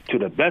to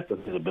the best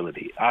of his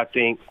ability. I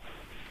think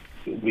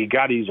we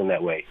got to use him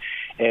that way.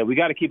 And we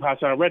got to keep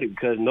Haason ready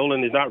because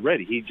Nolan is not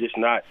ready. He's just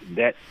not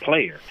that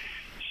player.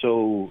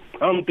 So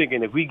I'm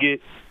thinking if we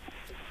get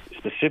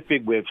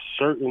specific with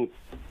certain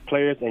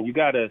players, and you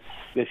got to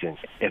listen,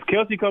 if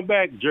Kelsey come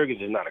back,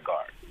 Jurgens is not a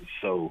guard.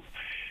 So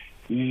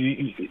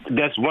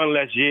that's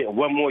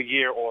one more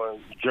year on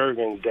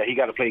Jurgens that he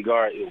got to play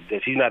guard,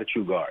 that he's not a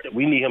true guard.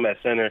 We need him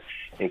at center,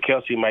 and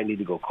Kelsey might need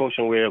to go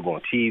coaching wear, go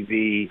on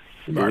TV,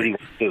 what he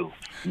do.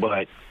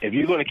 But if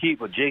you're going to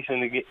keep with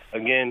Jason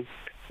again,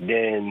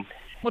 then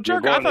I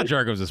thought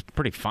Jurgens was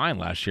pretty fine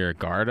last year at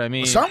guard. I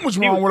mean, something was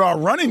wrong with our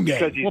running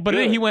game. Well, but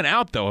then he went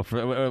out though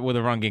with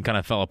the run game kind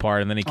of fell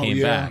apart, and then he came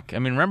back. I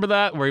mean, remember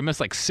that where he missed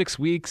like 6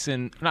 weeks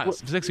and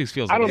 6 weeks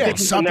feels. I don't like think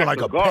he's something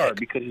like a guard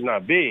because he's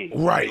not big.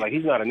 Right. Like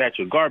he's not a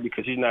natural guard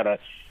because he's not a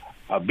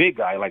big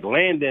guy. Like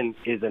Landon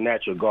is a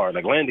natural guard.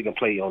 Like Landon can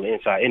play on the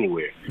inside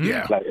anywhere.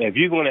 Yeah. Like if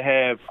you're going to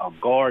have a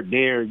guard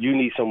there, you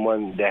need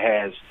someone that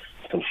has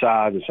some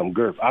size and some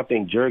girth. I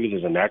think Jurgens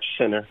is a natural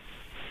center.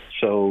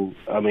 So,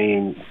 I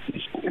mean,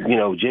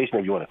 Jason,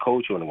 if you want to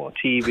coach, you want to go on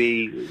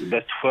TV,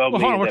 that's 12 Well,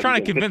 hold on, we're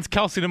trying to convince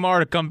Kelsey tomorrow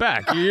to come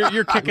back.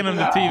 You're kicking him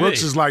to TV.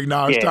 Brooks is like,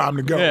 it's time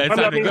to go. Yeah, it's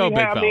time to go, big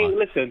fella. I mean,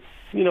 listen,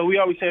 we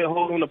always say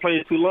hold on to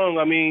players too long.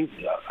 I mean,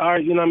 all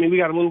right, we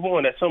got to move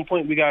on. At some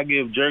point, we got to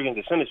give Jurgens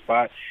the center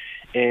spot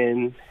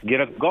and get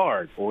a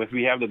guard, or if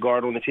we have the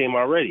guard on the team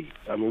already.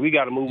 I mean, we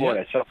got to move on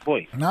at some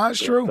point. No, it's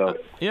true. So,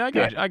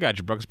 I got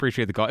you, Brooks.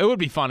 Appreciate the call. It would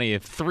be funny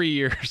if 3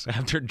 years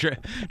after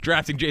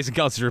drafting Jason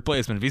Kelsey's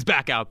replacement, if he's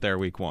back out there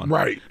week 1.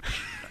 Right.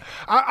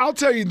 I'll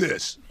tell you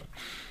this.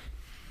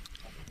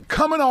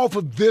 Coming off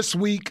of this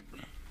week,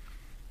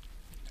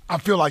 I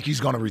feel like he's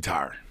going to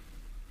retire.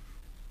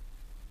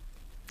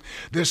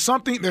 There's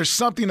something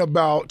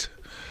about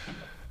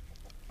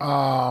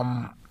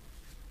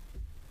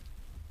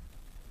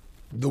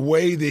the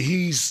way that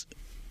he's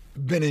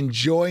been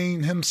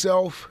enjoying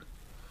himself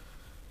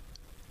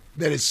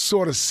that it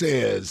sort of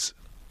says,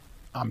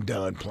 I'm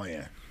done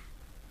playing.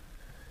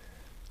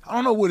 I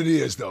don't know what it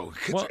is, though.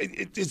 Well,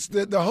 it's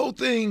the whole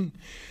thing,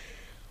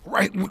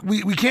 right?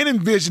 We can't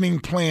envision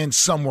him playing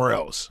somewhere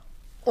else.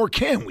 Or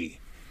can we?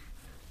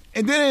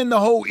 And then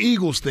the whole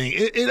Eagles thing,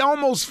 it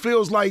almost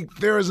feels like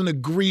there is an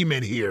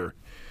agreement here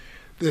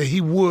that he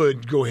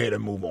would go ahead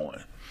and move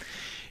on.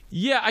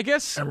 Yeah, I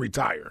guess. And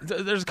retire.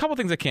 There's a couple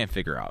things I can't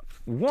figure out.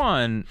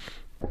 One,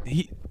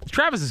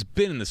 Travis has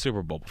been in the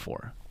Super Bowl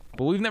before,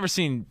 but we've never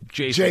seen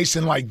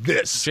Jason like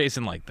this.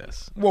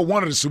 Well,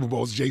 one of the Super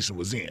Bowls Jason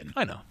was in.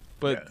 I know,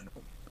 but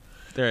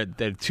there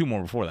are 2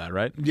 more before that,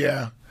 right?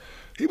 Yeah.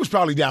 He was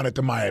probably down at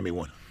the Miami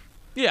one.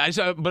 Yeah,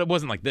 but it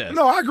wasn't like this.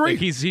 No, I agree. Like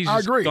he's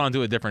just gone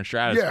to a different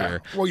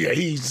stratosphere. Yeah. Well, yeah,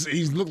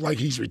 he's looked like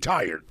he's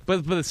retired. But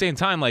at the same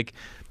time, like,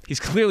 he's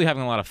clearly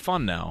having a lot of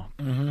fun now.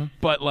 Mm-hmm.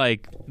 But,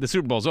 like, the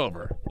Super Bowl's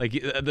over. Like,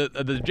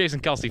 the Jason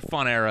Kelsey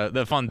fun era,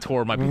 the fun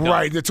tour might be done.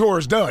 Right, the tour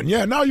is done.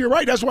 Yeah, no, you're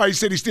right. That's why he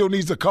said he still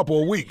needs a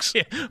couple of weeks.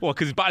 Yeah, well,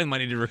 because his body might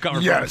need to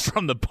recover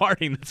from the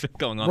partying that's been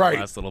going on the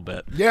last little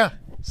bit. Yeah.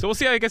 So we'll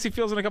see how I guess he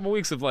feels in a couple of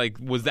weeks of, like,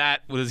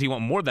 does he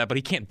want more of that? But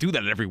he can't do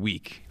that every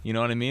week. You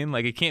know what I mean?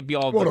 Like, it can't be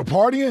all... What, the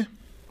partying?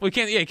 Well,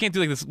 he can't do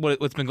like this.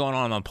 What's been going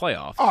on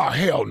playoffs? Oh,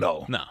 hell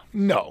no.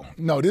 No.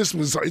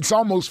 It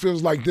almost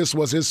feels like this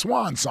was his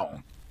swan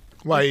song.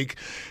 Like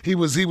he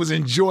was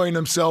enjoying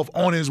himself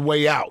on his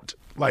way out.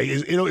 Like,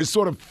 it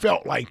sort of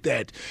felt like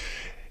that.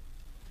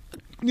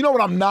 You know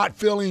what I'm not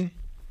feeling?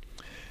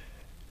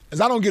 Is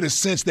I don't get a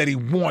sense that he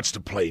wants to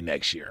play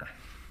next year.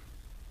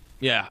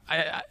 Yeah,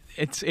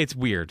 it's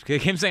weird.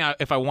 Him saying,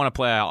 if I want to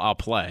play, I'll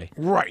play.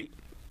 Right.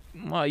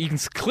 Well, you can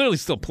clearly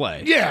still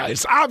play. Yeah,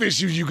 it's obvious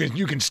you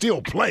can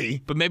still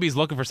play. But maybe he's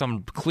looking for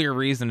some clear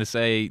reason to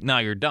say, no,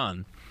 you're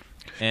done.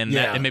 And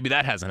maybe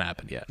that hasn't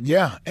happened yet.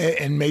 Yeah,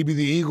 and maybe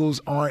the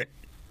Eagles aren't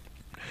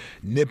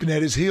nipping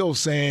at his heels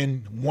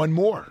saying one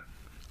more.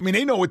 I mean,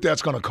 they know what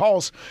that's going to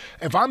cost.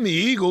 If I'm the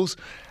Eagles,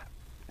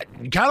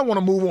 you kind of want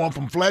to move on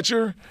from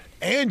Fletcher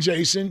and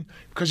Jason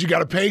because you got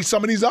to pay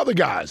some of these other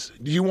guys.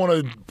 Do you want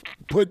to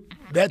put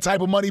that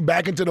type of money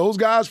back into those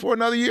guys for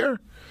another year?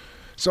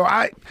 So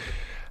I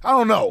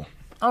don't know.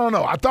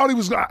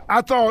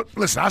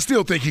 Listen, I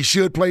still think he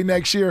should play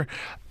next year.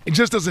 It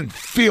just doesn't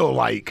feel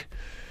like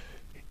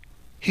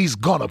he's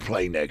going to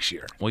play next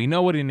year. Well, you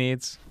know what he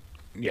needs?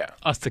 Yeah.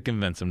 Us to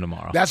convince him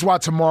tomorrow. That's why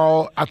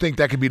tomorrow I think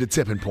that could be the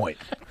tipping point.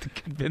 To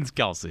convince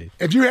Kelsey.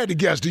 If you had to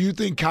guess, do you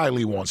think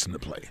Kylie wants him to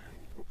play?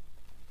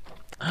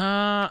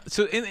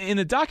 So in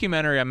the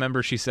documentary, I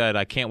remember she said,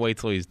 I can't wait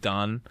till he's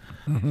done.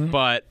 Mm-hmm.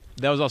 But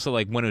that was also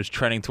like when it was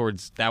trending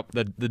towards that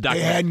the documentary.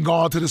 They hadn't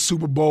gone to the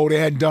Super Bowl. They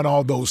hadn't done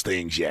all those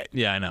things yet.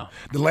 Yeah, I know.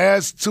 The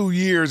last 2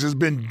 years has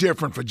been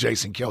different for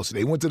Jason Kelsey.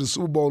 They went to the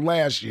Super Bowl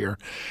last year,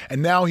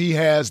 and now he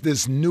has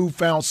this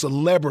newfound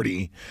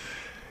celebrity.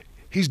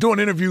 He's doing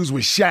interviews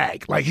with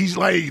Shaq.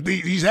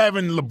 He's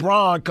having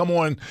LeBron come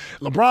on.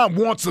 LeBron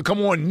wants to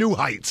come on new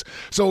heights.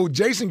 So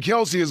Jason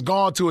Kelsey has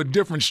gone to a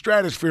different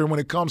stratosphere when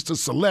it comes to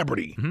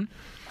celebrity. Mm-hmm.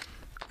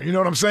 You know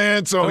what I'm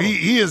saying? So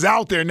he is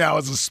out there now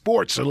as a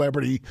sports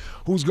celebrity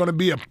who's going to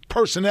be a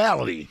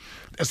personality.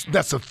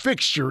 That's a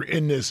fixture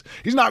in this.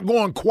 He's not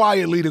going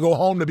quietly to go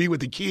home to be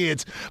with the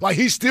kids.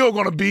 He's still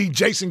going to be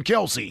Jason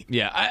Kelsey.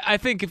 Yeah, I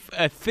think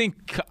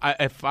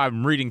if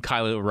I'm reading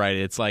Kylie right,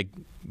 it's like,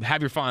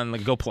 have your fun,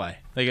 go play.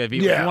 If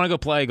you want to go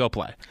play, go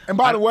play. And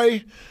by the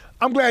way,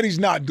 I'm glad he's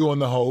not doing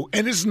the whole,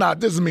 and this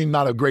doesn't mean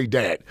not a great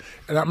dad.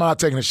 And I'm not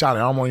taking a shot at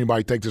it. I don't want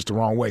anybody to take this the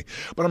wrong way.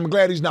 But I'm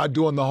glad he's not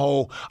doing the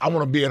whole, I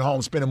want to be at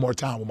home spending more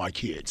time with my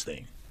kids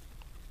thing.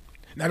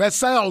 Now, that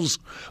sounds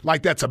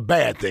like that's a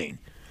bad thing.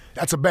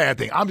 That's a bad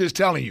thing. I'm just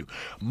telling you,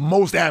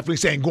 most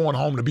athletes ain't going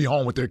home to be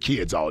home with their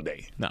kids all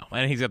day. No,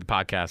 and he's got the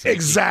podcast.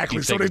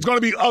 Exactly. So there's going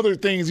to be other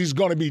things he's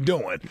going to be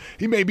doing.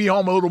 He may be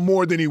home a little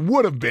more than he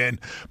would have been,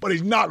 but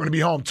he's not going to be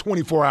home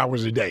 24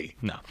 hours a day.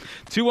 No.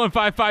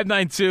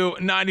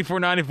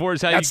 215-592-9494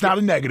 is how That's not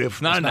a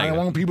negative. Not a negative. I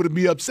don't want people to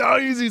be upset. Oh,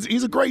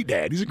 he's a great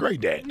dad. He's a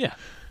great dad. Yeah.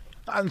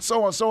 And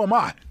so am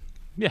I.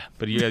 Yeah,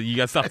 but you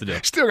got stuff to do.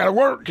 Still got to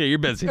work. Okay, you're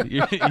busy.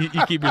 You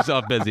keep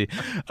yourself busy.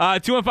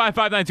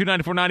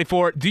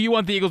 215-592-9494. Do you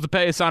want the Eagles to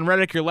pay Haason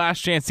Reddick? Your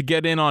last chance to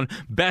get in on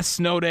Best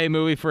Snow Day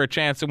movie for a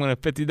chance to win a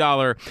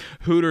 $50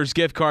 Hooters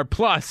gift card,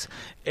 plus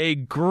a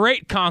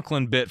great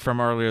Conklin bit from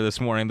earlier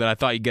this morning that I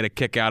thought you'd get a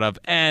kick out of,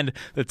 and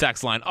the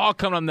text line. All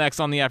coming up next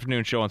on the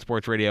afternoon show on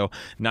Sports Radio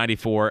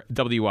 94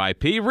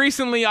 WIP.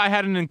 Recently, I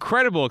had an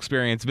incredible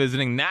experience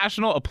visiting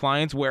National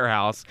Appliance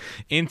Warehouse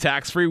in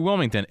tax-free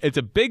Wilmington. It's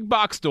a big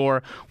box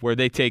store where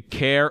they take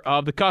care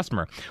of the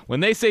customer. When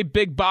they say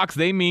big box,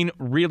 they mean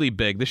really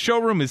big. The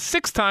showroom is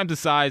 6 times the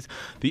size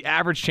the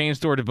average chain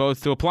store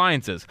devotes to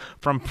appliances.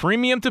 From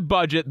premium to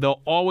budget,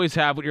 they'll always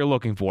have what you're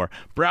looking for.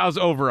 Browse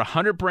over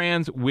 100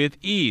 brands with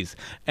ease.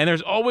 And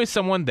there's always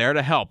someone there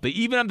to help. They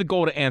even have the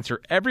goal to answer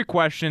every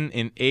question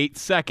in 8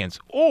 seconds.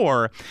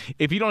 Or,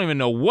 if you don't even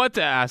know what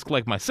to ask,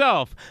 like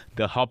myself,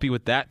 they'll help you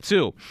with that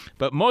too.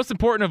 But most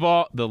important of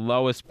all, the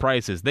lowest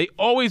prices. They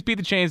always beat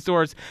the chain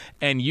stores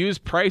and use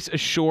Price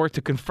Assure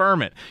to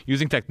confirm it.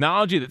 Using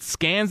technology that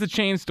scans the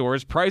chain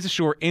stores, Price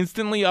Assure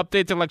instantly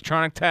updates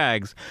electronic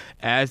tags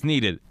as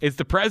needed. It's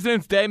the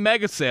President's Day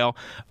mega sale.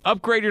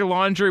 Upgrade your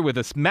laundry with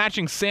a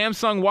matching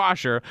Samsung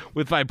washer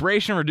with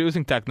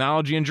vibration-reducing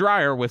technology and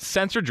dryer with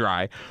Sensor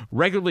Dry,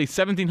 regularly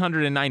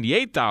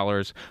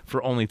 $1,798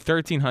 for only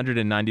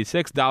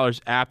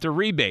 $1,396 after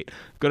rebate.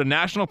 Go to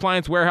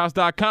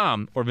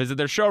nationalappliancewarehouse.com or visit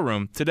their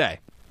showroom today.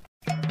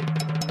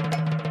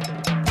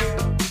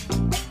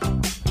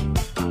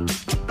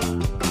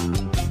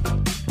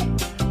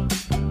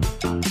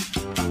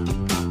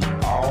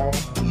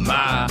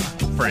 My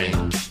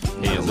friend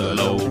is a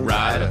low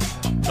rider.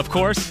 Of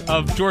course,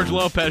 of George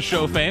Lopez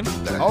show fame.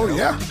 Oh,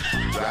 yeah.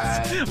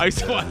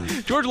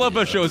 George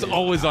Lopez show is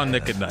always on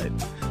Nick at Night.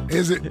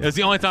 Is it? It's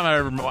the only time I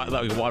ever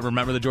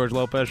remember the George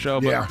Lopez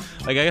show. But yeah.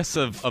 I guess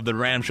of the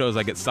random shows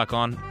I get stuck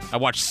on, I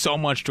watch so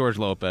much George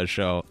Lopez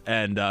show,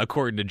 and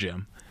according to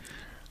Jim.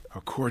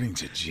 According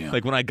to Jim.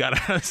 When I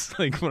got out of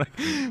school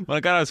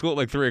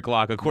at 3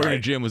 o'clock, according to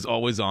Jim, was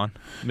always on,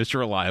 Mr.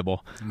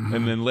 Reliable. Mm-hmm.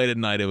 And then late at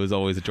night, it was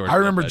always a George Lopez. I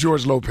remember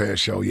George Lopez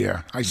show,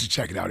 yeah. I used to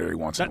check it out every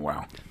once in a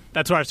while.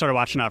 That's where I started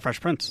watching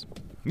Fresh Prince.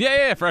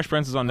 Yeah, Fresh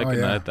Prince is on Nick at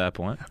Night at that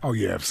point. Oh,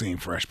 yeah, I've seen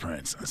Fresh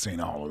Prince. I've seen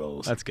all of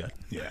those. That's good.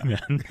 Yeah.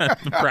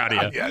 I'm proud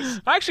of you.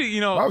 Yes. Actually,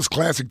 that was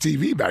classic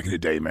TV back in the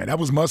day, man. That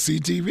was must-see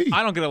TV.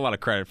 I don't get a lot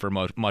of credit for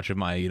much of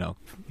my,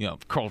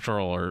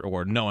 cultural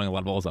or knowing a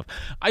lot of old stuff.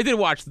 I did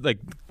watch,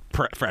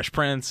 Fresh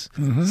Prince,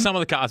 Mm-hmm. some of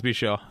the Cosby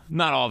Show,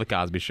 not all the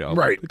Cosby Show.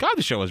 Right. The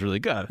Cosby Show was really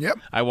good. Yep.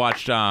 I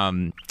watched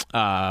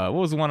what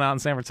was the one out in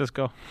San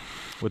Francisco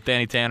with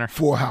Danny Tanner?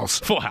 Full House.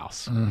 Full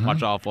House. Mm-hmm.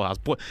 Watch all Full House.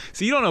 Boy,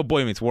 see, you don't know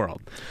Boy Meets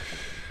World.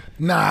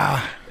 Nah.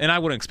 And I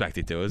wouldn't expect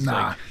you to. It's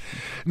like,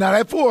 Now,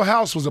 that Full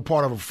House was a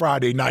part of a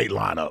Friday night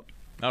lineup.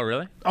 oh,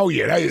 really? Oh,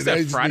 yeah. That Is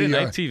that Friday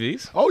night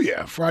TVs? Oh,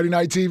 yeah. Friday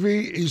night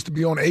TV. It used to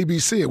be on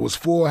ABC. It was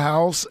Full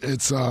House.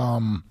 It's,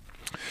 what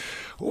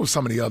was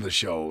some of the other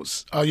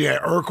shows? Oh, yeah,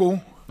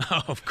 Urkel.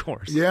 Oh, of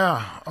course.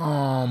 Yeah.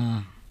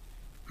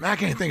 I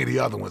can't think of the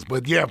other ones.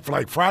 But, yeah,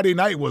 like Friday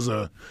night was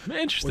a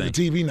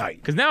TV night.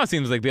 Because now it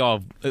seems like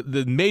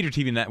the major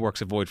TV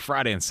networks avoid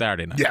Friday and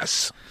Saturday night.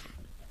 Yes.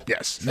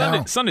 Yes.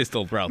 Sunday's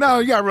still relative. Now,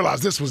 you got to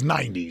realize this was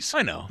 90s.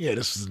 I know. Yeah,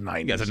 this was 90s.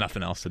 You guys had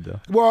nothing else to do.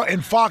 Well,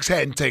 and Fox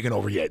hadn't taken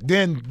over yet.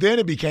 Then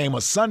it became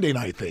a Sunday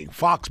night thing.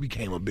 Fox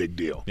became a big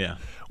deal. Yeah.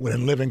 With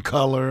In Living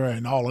Color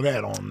and all of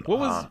that on.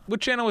 What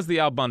channel was the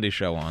Al Bundy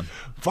show on?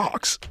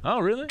 Fox. Oh,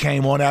 really?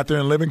 Came on after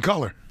In Living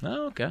Color.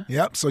 Oh, okay.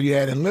 Yep. So you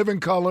had In Living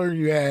Color,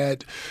 you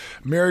had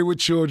Married with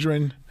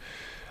Children.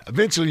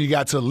 Eventually you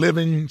got to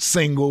Living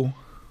Single.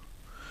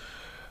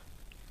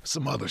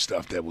 Some other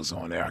stuff that was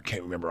on there. I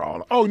can't remember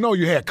all. Oh, no,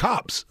 you had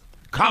Cops.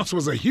 Cops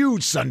was a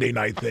huge Sunday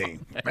night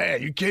thing.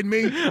 Man, you kidding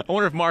me? I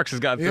wonder if Marks has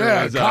gotten through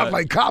Yeah, his...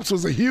 Cops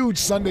was a huge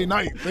Sunday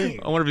night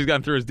thing. I wonder if he's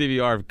gotten through his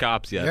DVR of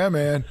Cops yet. Yeah,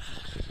 man.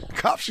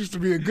 Cops used to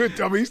be a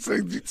good... I mean, he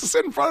used to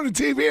sit in front of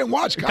the TV and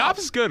watch Cops.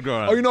 Cops is good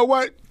growing up. Oh, you know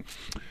what?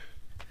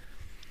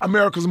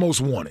 America's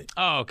Most Wanted.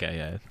 Oh, okay,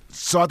 yeah.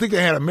 So I think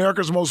they had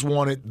America's Most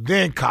Wanted,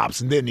 then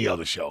Cops, and then the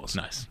other shows.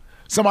 Nice.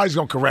 Somebody's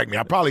going to correct me.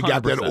 I probably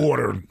got that 100%.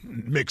 order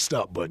mixed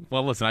up, but...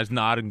 Well, listen, I just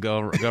nod and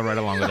go right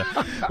along with it.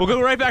 We'll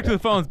go right back to the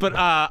phones, but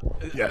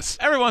yes,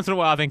 every once in a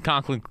while, I think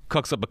Conklin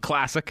cooks up a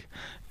classic.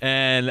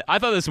 And I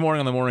thought this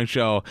morning on the morning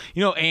show,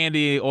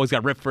 Andy always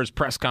got ripped for his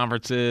press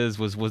conferences,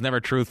 was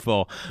never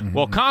truthful. Mm-hmm.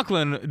 Well,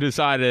 Conklin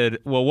decided,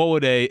 what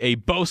would a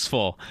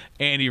boastful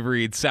Andy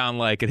Reid sound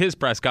like at his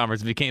press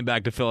conference if he came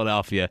back to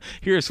Philadelphia?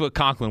 Here's what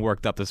Conklin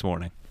worked up this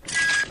morning.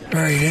 All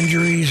right,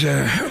 injuries,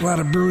 a lot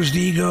of bruised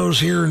egos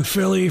here in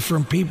Philly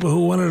from people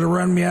who wanted to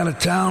run me out of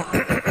town.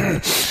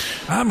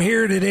 I'm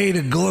here today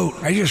to gloat.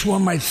 I just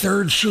won my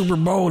 3rd Super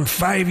Bowl in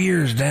 5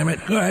 years, damn it.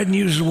 Go ahead and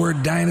use the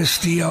word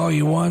dynasty all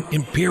you want.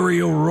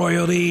 Imperial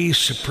royalty,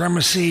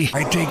 supremacy.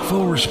 I take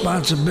full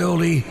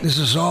responsibility. This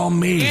is all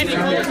me.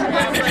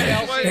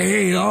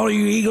 Hey, all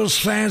you Eagles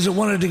fans that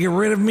wanted to get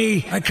rid of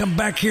me, I come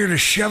back here to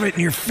shove it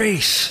in your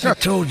face. I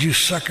told you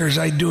suckers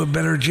I'd do a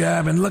better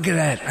job, and look at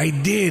that. I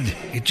did.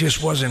 It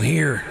just wasn't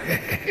here.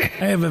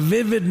 I have a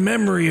vivid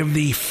memory of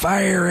the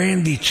Fire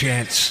Andy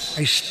chants.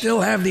 I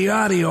still have the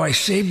audio. I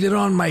saved it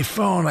on my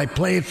phone. I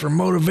play it for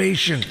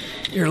motivation.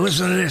 Here,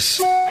 listen to this.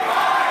 Remember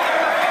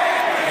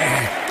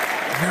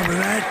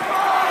that?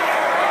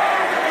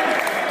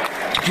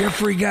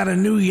 Jeffrey got a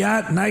new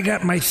yacht, and I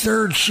got my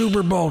 3rd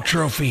Super Bowl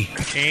trophy.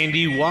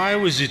 Andy, why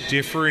was it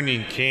different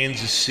in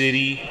Kansas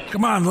City?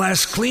 Come on,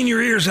 Les, clean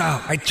your ears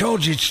out. I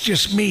told you it's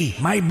just me,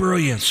 my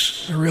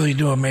brilliance. I really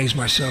do amaze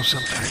myself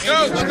sometimes.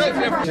 Go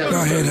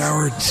ahead,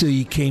 Howard. So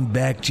you came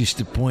back just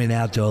to point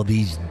out to all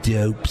these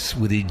dopes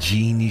what a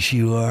genius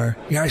you are?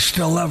 Yeah, I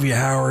still love you,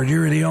 Howard.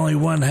 You're the only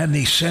one that had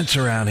any sense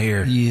around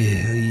here.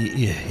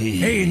 Yeah.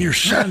 Hey, and your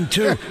son,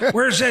 too.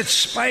 Where's that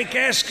Spike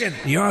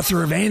Eskin? The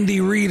author of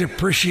Andy Reid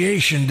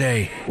Appreciation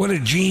Day. What a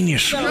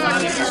genius.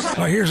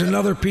 Oh, here's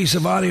another piece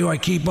of audio I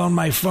keep on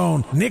my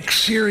phone. Nick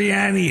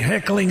Sirianni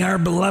heckling our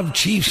beloved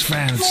Chiefs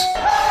fans.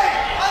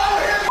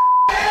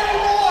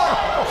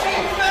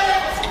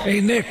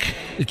 Hey, Nick,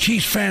 the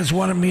Chiefs fans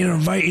wanted me to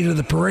invite you to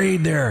the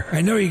parade there.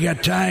 I know you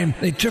got time.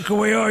 They took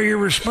away all your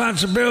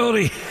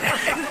responsibility.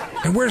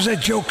 And where's that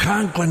Joe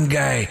Conklin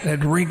guy?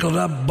 That wrinkled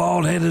up,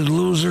 bald-headed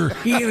loser?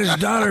 He and his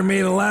daughter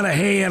made a lot of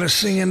hay out of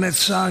singing that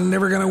song,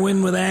 Never Gonna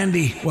Win with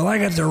Andy. Well, I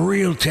got the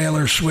real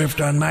Taylor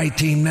Swift on my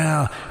team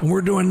now, and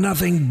we're doing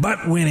nothing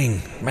but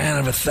winning. Man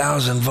of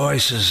 1,000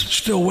 voices.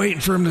 Still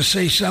waiting for him to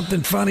say something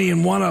funny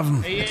in one of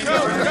them. Coach,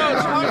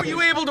 how were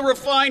you able to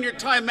refine your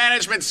time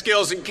management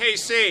skills in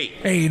KC?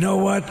 Hey, you know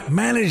what?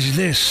 Manage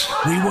this.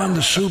 We won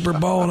the Super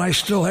Bowl, and I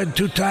still had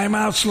 2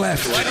 timeouts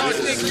left.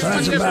 So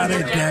that's about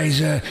it, guys.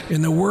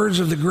 In the words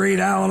of the great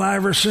Allen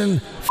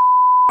Iverson,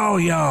 all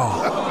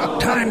y'all.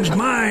 Time's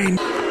mine.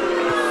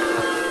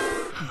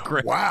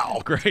 Great,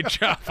 wow. Great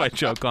job by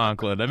Joe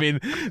Conklin. I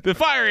mean, the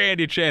Fire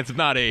Andy chants have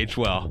not aged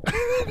well.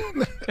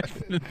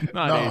 Aged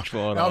well at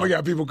all. Now we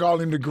got people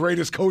calling him the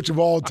greatest coach of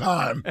all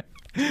time.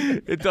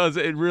 It does.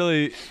 It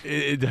really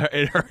it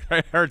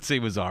hurts he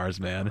was ours,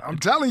 man. I'm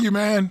telling you,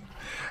 man.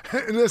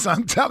 Listen,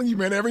 I'm telling you,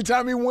 man, every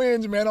time he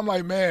wins, man, I'm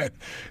like, man,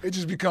 it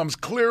just becomes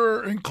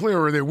clearer and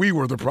clearer that we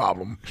were the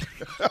problem.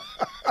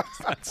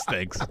 That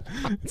stinks.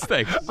 It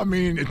stinks. I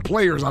mean,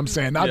 players, I'm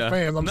saying, not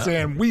fans. I'm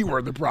saying we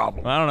were the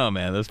problem. I don't know,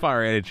 man. Those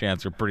Fire Andy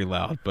chants are pretty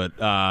loud, but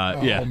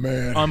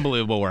man.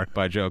 Unbelievable work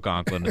by Joe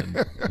Conklin.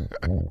 And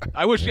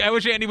I wish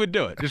Andy would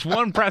do it. Just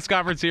one press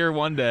conference here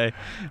one day,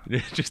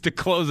 just to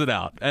close it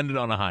out, end it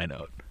on a high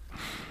note.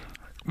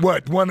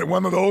 What, one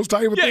of those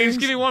type of things? Yeah, he's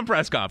giving one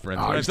press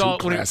conference. Oh, he's too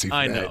classy for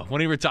I that. know.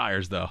 When he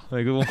retires, though.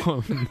 Like,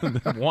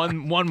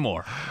 one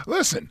more.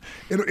 Listen,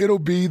 it'll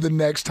be the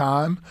next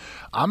time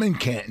I'm in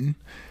Canton.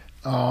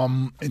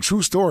 And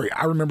true story,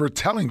 I remember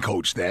telling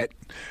Coach that.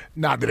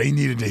 Not that he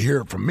needed to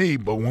hear it from me,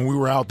 but when we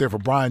were out there for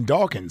Brian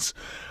Dawkins'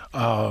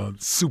 for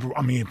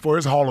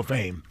his Hall of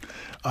Fame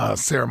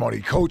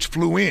ceremony, Coach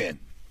flew in.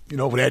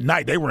 For that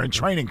night they were in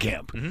training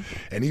camp,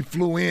 and he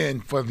flew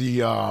in for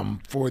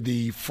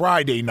the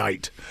Friday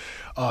night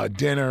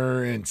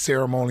dinner and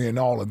ceremony and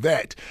all of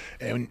that.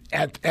 And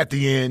at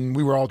the end,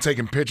 we were all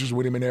taking pictures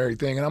with him and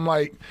everything. And I'm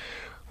like,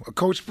 well,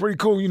 Coach, pretty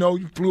cool.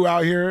 You flew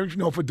out here,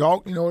 for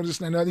Dalk. This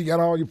and that. You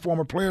got all your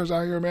former players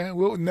out here, man.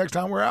 Well, next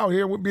time we're out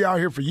here, we'll be out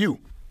here for you.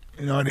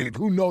 And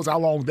who knows how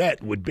long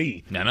that would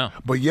be. I know.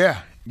 But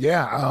yeah.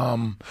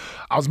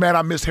 I was mad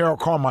I missed Harold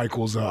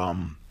Carmichael's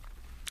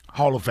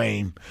Hall of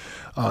Fame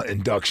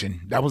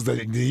induction. That was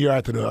the year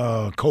after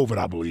the COVID,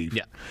 I believe.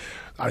 Yeah,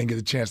 I didn't get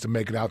a chance to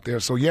make it out there.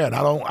 So yeah, and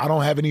I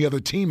don't have any other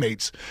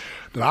teammates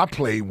that I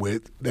played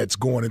with that's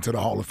going into the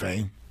Hall of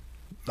Fame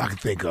I can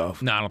think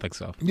of. No, I don't think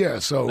so. Yeah,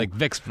 so like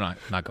Vic's not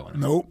going in.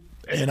 Nope,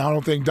 and I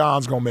don't think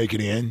Don's gonna make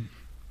it in.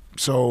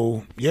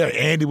 So yeah,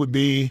 Andy would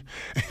be.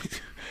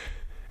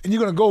 And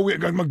you're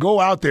gonna go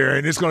out there,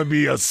 and it's gonna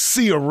be a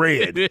sea of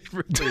red. It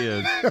really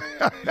is.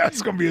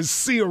 That's gonna be a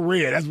sea of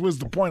red. That was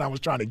the point I was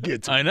trying to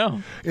get to. I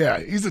know.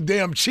 Yeah, he's a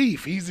damn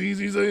chief. He's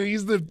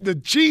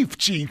the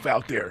chief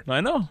out there.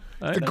 I know.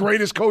 The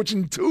greatest coach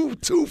in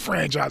two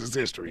franchises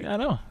history. I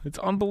know. It's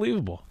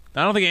unbelievable.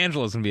 I don't think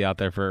Angela's gonna be out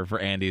there for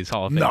Andy's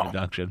Hall of Fame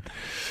induction.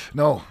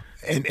 No.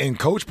 And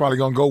Coach probably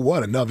gonna go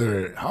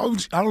another? How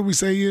old we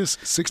say he is?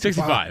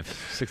 65.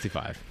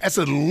 65. That's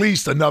at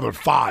least another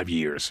 5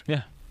 years.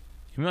 Yeah.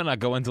 He might not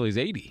go until he's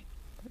 80.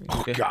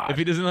 Oh, God. If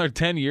he does another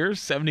 10 years,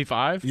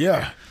 75?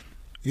 Yeah.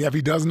 Yeah, if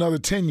he does another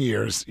 10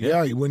 years,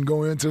 he wouldn't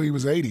go in until he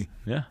was 80.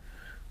 Yeah.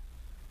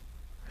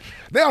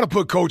 They ought to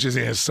put coaches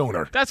in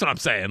sooner. That's what I'm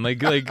saying. Like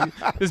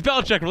does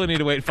Belichick really need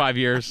to wait 5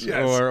 years?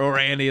 Yes. Or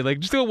Andy?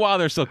 Just do it while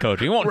they're still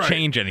coaching. It won't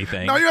change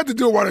anything. No, you have to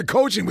do it while they're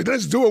coaching, but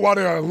let's do it while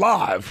they're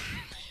alive.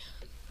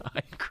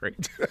 I agree.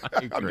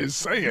 I'm just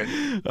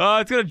saying.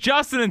 Let's go to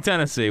Justin in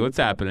Tennessee. What's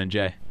happening,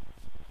 Jay?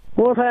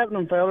 What's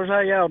happening, fellas? How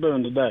y'all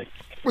doing today?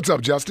 What's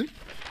up, Justin?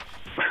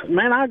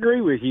 Man, I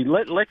agree with you.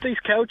 Let these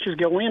coaches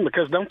go in,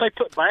 because don't they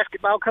put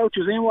basketball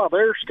coaches in while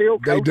they're still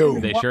coaching? They do.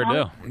 They sure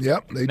do.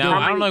 Yep, they do. Now,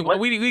 I don't know.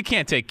 We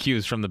can't take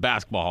cues from the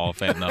Basketball Hall of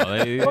Fame,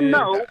 though. Well,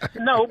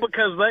 no,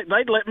 because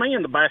they'd let me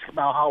in the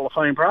Basketball Hall of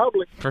Fame,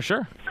 probably. For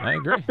sure. I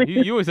agree.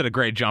 You always had a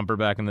great jumper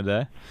back in the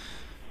day.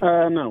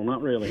 No,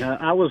 not really.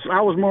 I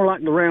was more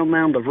like the round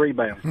mound of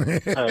rebound.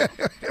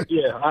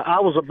 I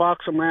was a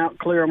box them out,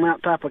 clear them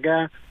out type of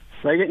guy.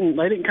 They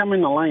didn't come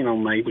in the lane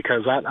on me,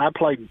 because I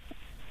played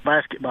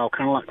basketball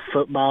kind of like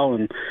football,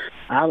 and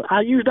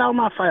I used all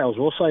my fouls.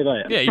 We'll say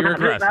that. Yeah, you're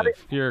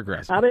aggressive. You're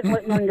aggressive. I didn't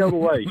let nothing go to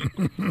waste.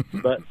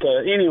 But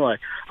anyway,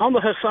 on the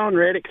Haason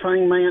Reddick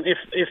thing, man,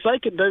 if they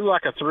could do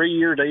like a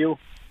 3-year deal,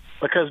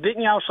 because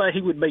didn't y'all say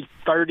he would be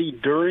 30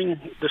 during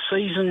the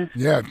season?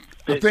 Yeah,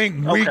 I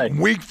think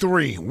week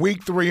three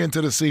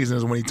into the season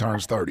is when he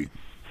turns 30.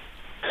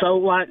 So,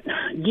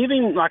 give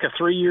him like a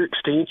 3-year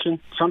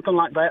extension, something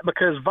like that,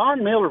 because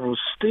Von Miller was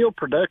still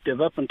productive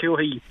up until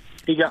he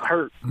got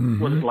hurt.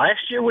 Mm-hmm. Was it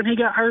last year when he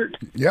got hurt?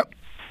 Yep.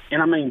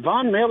 And, I mean,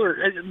 Von Miller,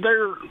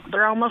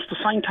 they're almost the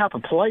same type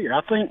of player. I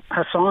think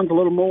Haason's a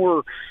little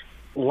more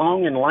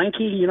long and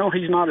lanky.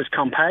 He's not as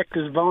compact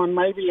as Von,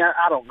 maybe.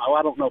 I don't know.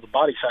 I don't know the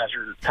body size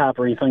or type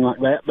or anything like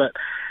that, but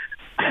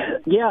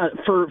yeah,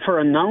 for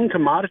a known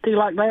commodity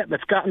like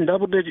that's gotten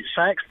double-digit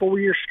sacks 4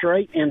 years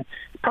straight, and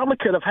probably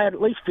could have had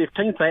at least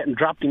 15th that and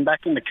dropped him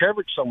back into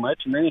coverage so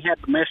much, and then he had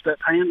the messed up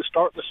hand to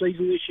start the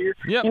season this year,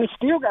 and he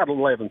still got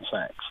 11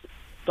 sacks.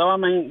 So, I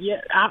mean,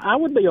 yeah, I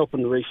would be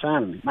open to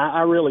re-signing him.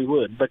 I really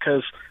would,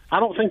 because I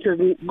don't think you're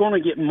going to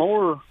get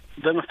more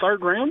than a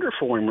third-rounder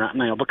for him right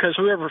now, because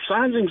whoever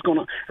signs him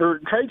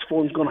trades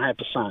for him is going to have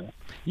to sign him.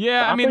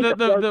 Yeah, I mean,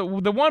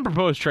 the one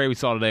proposed trade we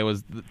saw today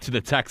was to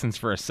the Texans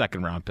for a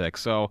second-round pick.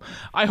 So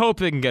I hope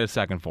they can get a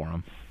second for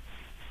him.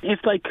 If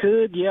they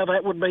could, yeah,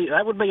 that would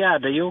be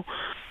ideal.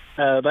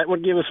 That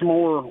would give us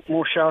more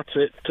shots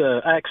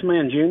at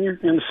Axeman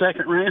Jr. in the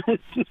second round.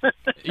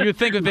 You would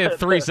think if they had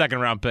 3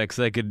 second-round picks,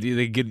 they could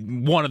get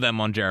one of them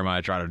on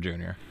Jeremiah Trotter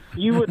Jr.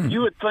 You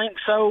would think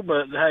so,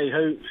 but hey,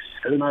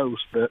 who knows?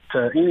 But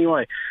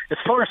anyway, as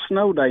far as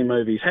Snow Day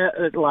movies,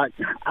 I've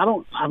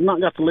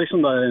not got to listen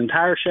to the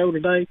entire show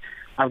today.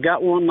 I've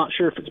got one, not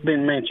sure if it's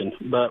been mentioned,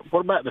 but what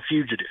about The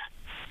Fugitive?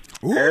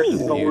 Ooh.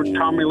 Harrison Ford,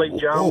 Tommy Lee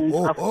Jones.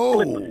 I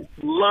flippin'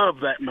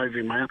 love that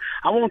movie, man.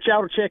 I want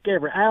y'all to check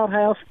every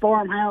outhouse,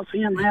 farmhouse,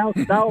 in-house,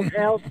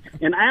 doghouse,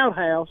 and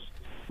outhouse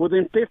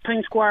within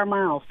 15 square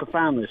miles to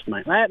find this,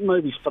 man. That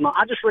movie's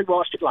phenomenal. I just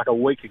rewatched it like a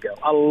week ago.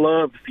 I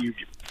love The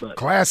Fugitive.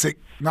 Classic.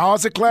 No,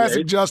 it's a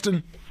classic,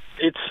 Justin.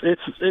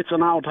 It's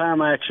an all-time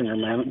actioner,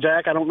 man.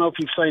 Jack, I don't know if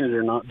you've seen it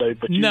or not, dude,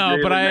 but you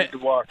really need to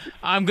watch it.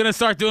 I'm gonna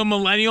start doing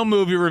millennial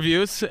movie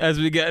reviews as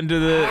we get into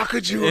the How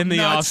could you in the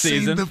have not off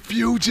season. seen The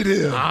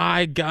Fugitive?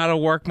 I gotta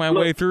work my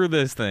way through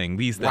this thing.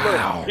 These things.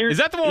 Wow. Is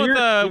that the one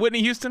with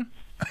Whitney Houston?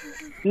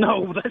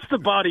 No, that's The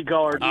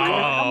Bodyguard, man.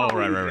 Oh,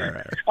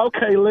 right.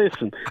 Okay,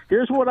 listen.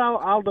 Here's what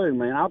I'll do,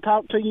 man. I'll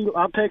talk to you.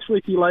 I'll text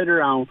with you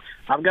later on.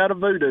 I've got a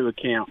Voodoo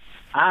account.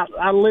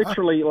 I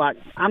literally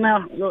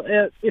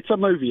it's a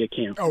movie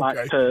account.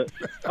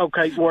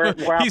 Okay. Where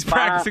he's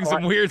practicing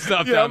some weird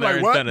stuff down there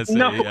in Tennessee.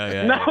 No,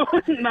 yeah. No.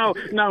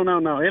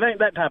 It ain't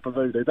that type of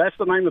voodoo. That's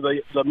the name of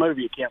the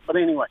movie account. But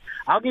anyway,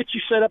 I'll get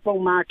you set up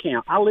on my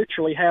account. I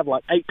literally have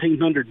like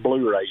 1,800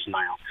 Blu-rays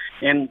now,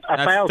 and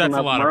 1,000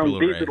 of them are on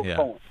digital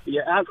form.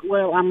 Yeah,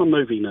 I'm a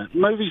movie nut.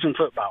 Movies and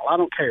football. I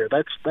don't care.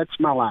 That's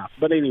my life.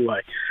 But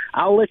anyway,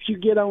 I'll let you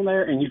get on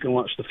there, and you can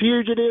watch The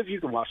Fugitive. You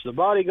can watch The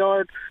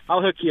Bodyguard.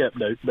 I'll hook you up,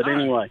 dude. But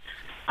anyway,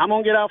 I'm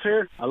going to get off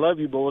here. I love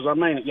you, boys. I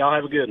mean it. Y'all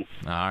have a good one.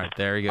 All right,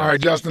 there you go. All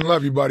right, Justin,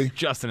 love you, buddy.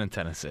 Justin in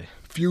Tennessee.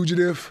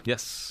 Fugitive.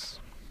 Yes.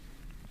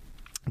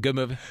 Good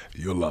movie.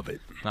 You'll love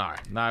it. All right.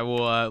 I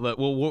will.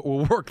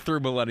 We'll work through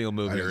millennial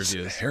movie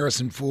reviews.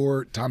 Harrison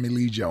Ford, Tommy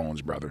Lee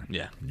Jones, brother.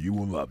 Yeah. You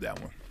will love that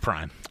one.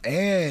 Prime.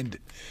 And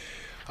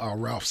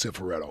Ralph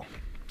Cifaretto.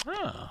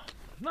 Oh,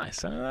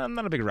 nice. I'm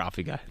not a big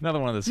Ralphie guy. Another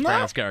one of the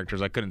Sopranos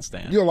characters I couldn't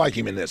stand. You'll like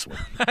him in this one.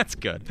 That's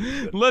good.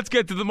 Let's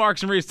get to the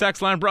Marks and Reeves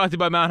text line, brought to you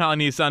by Mount Holly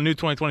Nissan. New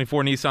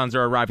 2024 Nissans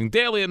are arriving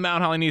daily at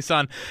Mount Holly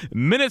Nissan.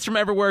 Minutes from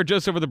everywhere,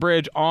 just over the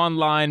bridge,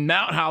 online,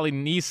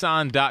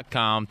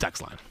 MountHollyNissan.com.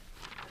 Text line.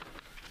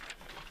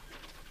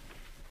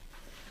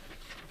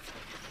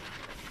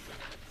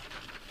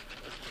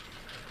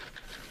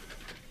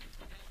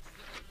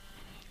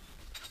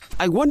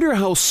 I wonder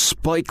how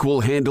Spike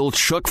will handle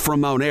Chuck from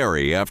Mount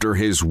Airy after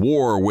his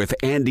war with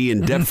Andy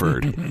in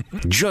Deptford.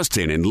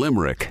 Justin in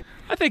Limerick.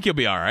 I think he'll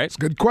be all right. It's a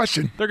good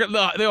question.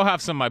 They'll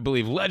have some, I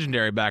believe,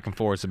 legendary back and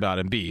forths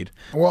about Embiid.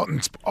 Well,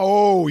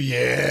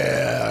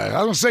 yeah.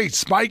 I was going to say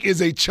Spike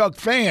is a Chuck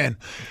fan,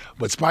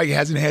 but Spike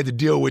hasn't had to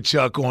deal with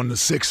Chuck on the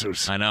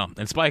Sixers. I know.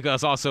 And Spike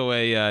is also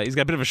he's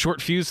got a bit of a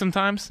short fuse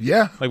sometimes.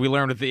 Yeah. Like we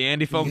learned with the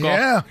Andy phone call.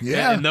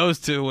 Yeah. And those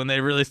two, when they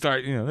really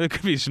start, there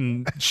could be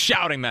some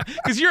shouting that.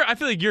 Because I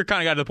feel like you're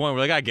kind of got to the point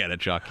where, I get it,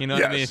 Chuck. You know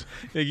what I mean?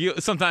 Like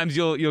sometimes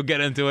you'll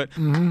get into it.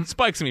 Mm-hmm.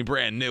 Spike's going to be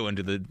brand new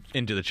into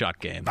the Chuck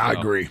game. I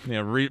agree.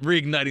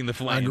 Reigniting the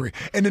flame. I agree.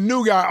 And the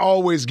new guy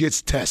always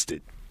gets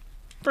tested.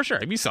 For sure.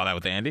 You saw that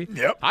with Andy.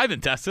 Yep. I've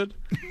been tested.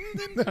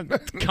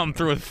 Come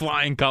through with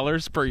flying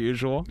colors, per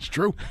usual. It's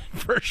true.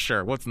 For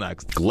sure. What's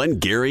next?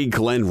 Glengarry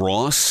Glen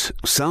Ross?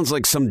 Sounds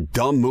like some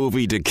dumb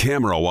movie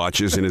DeCamera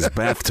watches in his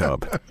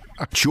bathtub.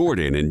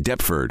 Jordan in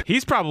Deptford.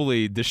 He's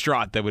probably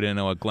distraught that we didn't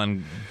know what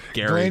Glenn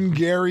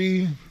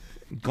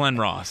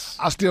Ross.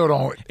 I still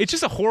don't. It's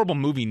just a horrible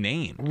movie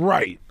name.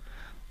 Right.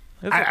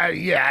 I'm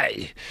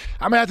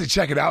going to have to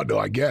check it out, though,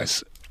 I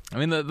guess. I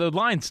mean, the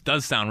line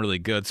does sound really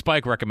good.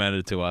 Spike recommended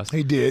it to us.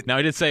 He did. Now,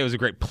 he did say it was a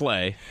great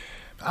play.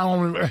 I don't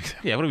remember.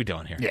 Yeah, what are we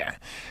doing here? Yeah.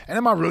 And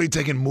am I really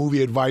taking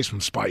movie advice from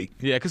Spike?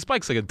 Yeah, because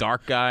Spike's like a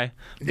dark guy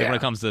when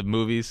it comes to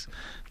movies.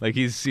 Like,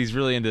 he's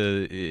really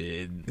into...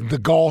 the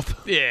golf?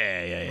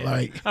 Yeah.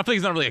 Like, I think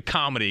he's not really a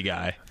comedy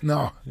guy.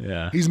 No.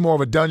 Yeah. He's more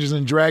of a Dungeons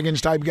and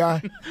Dragons type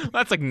guy?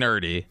 That's like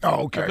nerdy.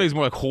 Oh, okay. I think he's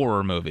more like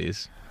horror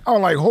movies. Oh,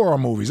 like horror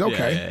movies.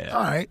 Okay. Yeah.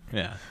 All right.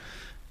 Yeah.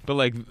 But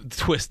like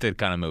twisted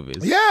kind of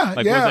movies. Yeah,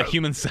 like, yeah. was that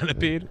Human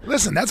Centipede?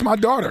 Listen, that's my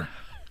daughter.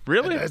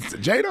 Really? That's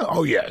Jada?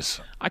 Oh, yes.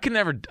 I could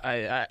never...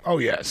 Oh,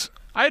 yes.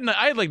 I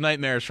had like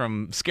nightmares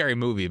from Scary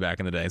Movie back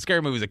in the day.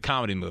 Scary Movie is a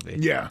comedy movie.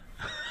 Yeah.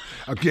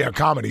 Yeah, a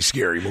comedy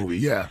scary movie,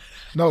 yeah.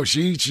 No,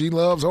 she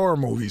loves horror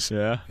movies.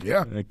 Yeah?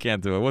 Yeah. I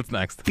can't do it. What's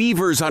next?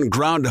 Fevers on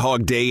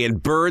Groundhog Day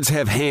and birds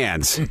have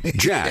hands.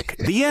 Jack,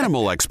 the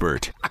animal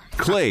expert.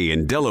 Clay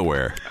in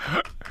Delaware.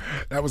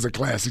 That was a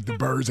classic. The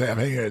birds have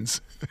hands.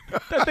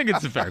 I think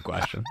it's a fair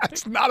question.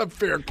 It's not a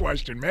fair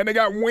question, man. They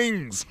got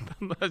wings.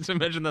 Let's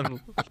imagine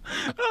them.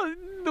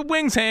 The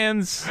wings,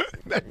 hands.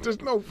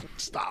 There's no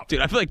stop. Dude,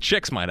 I feel like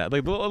chicks might have.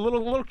 Like a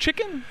little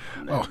chicken.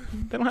 Oh.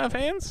 They don't have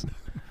hands?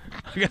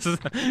 I guess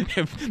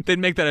if they'd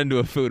make that into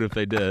a food if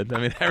they did. I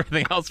mean,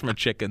 everything else from a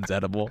chicken's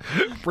edible.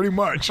 Pretty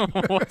much.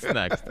 What's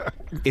next?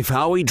 If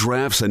Howie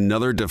drafts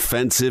another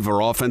defensive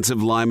or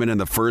offensive lineman in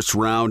the first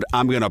round,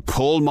 I'm going to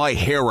pull my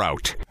hair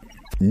out.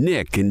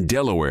 Nick in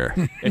Delaware.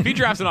 If he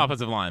drafts an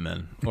offensive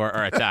lineman or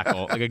a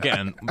tackle, like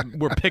again,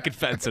 we're picket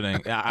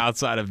fencing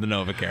outside of the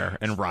NovaCare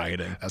and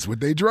rioting. That's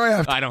what they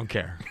draft. I don't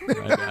care.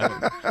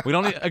 We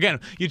don't. Again,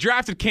 you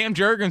drafted Cam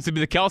Jurgens to be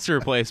the Kelsey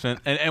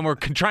replacement, and we're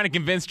trying to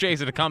convince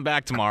Jason to come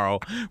back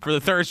tomorrow for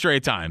the third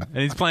straight time,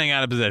 and he's playing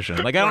out of position.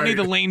 Like I don't need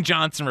the Lane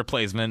Johnson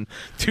replacement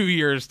 2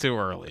 years too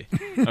early.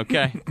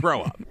 Okay,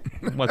 grow up.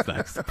 What's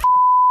next?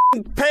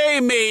 Pay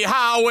me,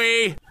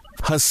 Howie.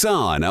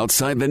 Haason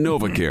outside the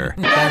NovaCare.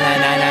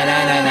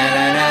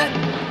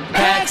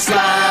 Text line.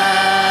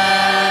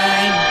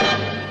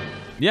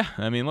 Yeah,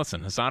 I mean,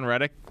 listen, Haason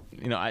Reddick,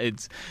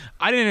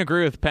 I didn't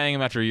agree with paying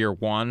him after year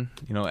one.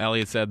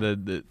 Elliott said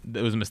that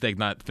it was a mistake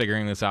not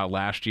figuring this out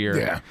last year.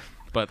 Yeah.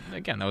 But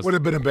again, that would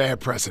have been a bad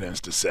precedence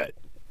to set.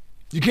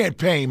 You can't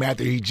pay him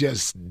after he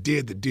just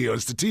did the deal.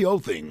 It's the T.O.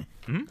 thing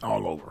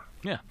all over.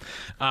 Yeah.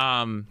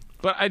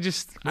 But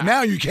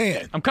now you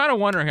can. I'm kind of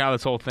wondering how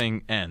this whole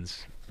thing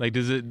ends. Like,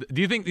 do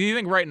you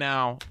think right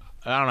now?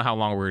 I don't know how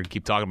long we're going to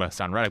keep talking about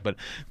Haason Reddick, but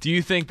do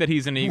you think that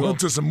he's an Eagle? We'll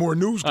to some more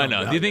news. I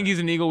know. Do you think he's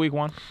an Eagle week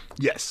 1?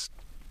 Yes.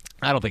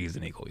 I don't think he's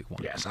an Eagle week 1.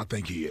 Yes, I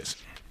think he is.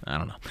 I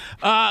don't know.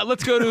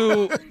 Let's go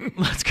to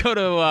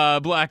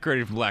Black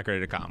Radio from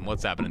BlackRadio.com.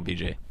 What's happening,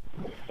 PJ?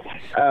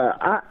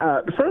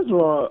 First of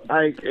all,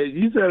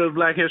 you said it was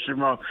Black History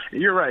Month.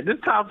 You're right. This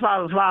top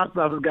 5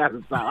 stuff has got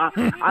to stop.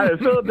 In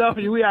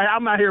Philadelphia,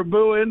 I'm out here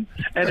booing.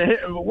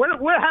 And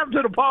what happened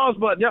to the pause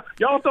button?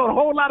 Y'all throwing a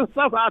whole lot of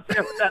stuff out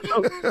there with that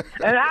note.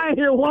 And I ain't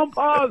hear one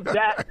pause,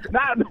 Jack.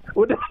 Not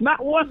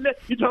one that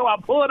you talk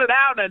about pulling it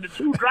out and the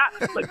 2 drops.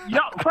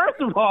 First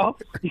of all,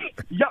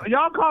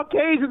 y'all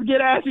Caucasians get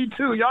ashy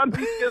too. Y'all need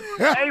to get some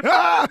paper.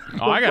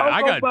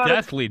 I got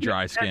deathly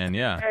dry skin.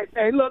 Yeah.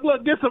 Hey, look,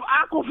 get some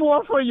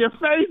Aquaphor for your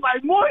face,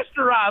 like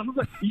moisturize.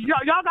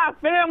 Y'all got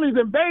families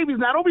and babies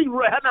now. Don't be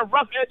having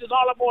rough edges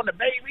all up on the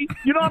baby.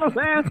 You know what I'm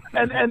saying?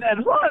 And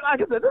as far as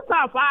like I said, this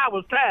top 5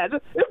 was trash.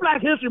 It's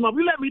Black History Month.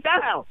 You let me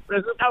down.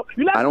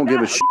 I don't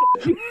give a shit.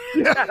 You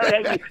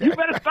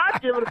better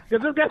start giving it,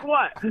 because guess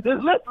what?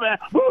 This list, man.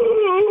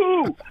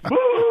 Boo!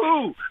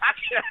 Boo!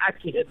 I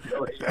can't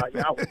do it,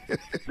 y'all.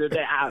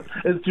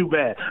 It's too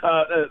bad.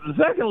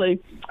 Secondly,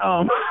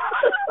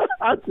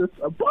 I just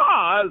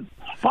pause.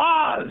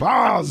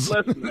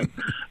 Listen,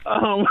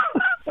 I'm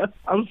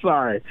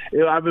sorry.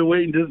 I've been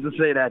waiting just to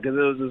say that because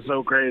it was just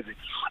so crazy.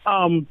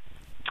 I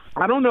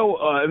don't know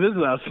if this is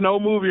a snow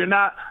movie or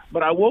not,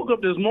 but I woke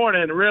up this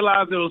morning and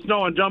realized it was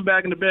snowing, jumped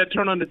back in the bed,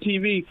 turned on the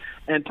TV,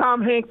 and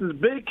Tom Hanks'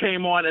 Big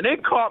came on, and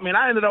it caught me, and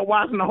I ended up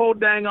watching the whole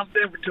dang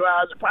thing for 2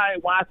 hours. I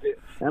probably watched it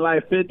in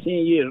like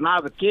 15 years. When I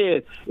was a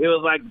kid, it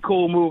was like a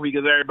cool movie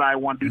because everybody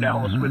wanted to do that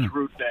whole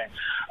switcheroo thing.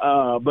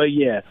 But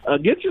yeah,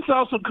 get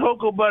yourself some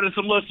cocoa butter,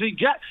 some little. See,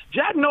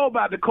 Jack know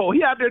about the cold.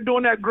 He out there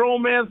doing that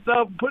grown man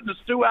stuff, putting the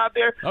stew out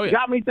there. Oh, yeah.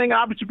 Got me thinking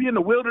I should be in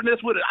the wilderness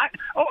with it.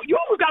 You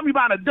almost got me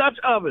buying a Dutch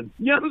oven.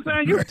 You know what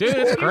I'm saying? Dude,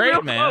 it's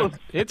great, man. Close.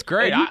 It's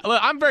great.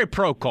 I'm very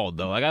pro cold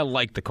though. Like I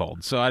like the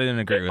cold, so I didn't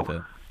agree with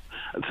it.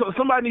 So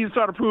somebody needs to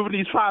start approving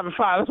these 5 and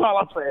 5. That's all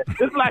I'm saying.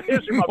 It's Black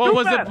History Month.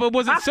 Well,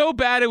 was it so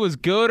bad it was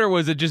good, or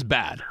was it just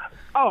bad?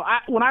 Oh,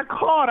 when I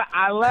called,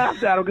 I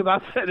laughed at him because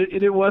I said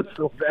it was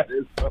so bad.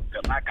 It's so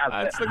good. Like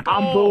I said,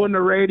 I'm booing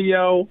the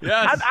radio.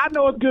 Yes. I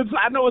know it's good.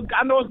 I know it's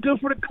good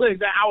for the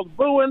clicks. I was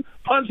booing,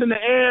 punching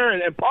the air,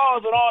 and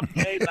pausing all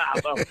the same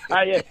time. So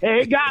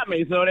it got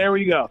me. So there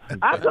we go.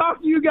 I'll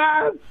talk to you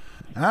guys.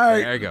 All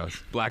right. There he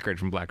goes. Blackridge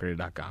from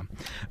BlackRadio.com.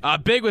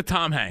 Big with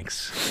Tom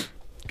Hanks.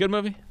 Good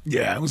movie?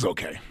 Yeah, it was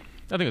okay.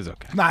 I think it was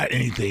okay. Not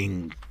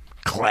anything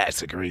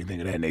classic or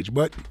anything of that nature,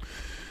 but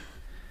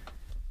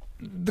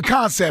the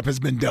concept has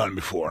been done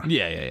before.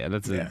 Yeah.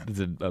 That's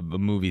a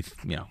movie.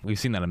 We've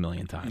seen that a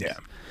million times. Yeah.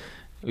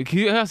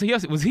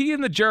 Was he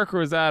in The Jerk, or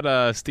was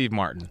that Steve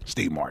Martin?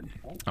 Steve Martin.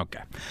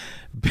 Okay.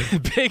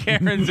 Big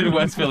Aaron's in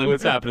West Philly.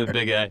 What's happening,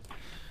 Big A?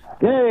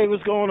 Hey,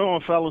 what's going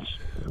on, fellas?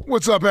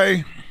 What's up,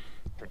 A?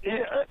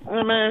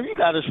 Yeah, man, you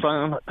got to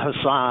find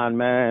Haason,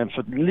 man, for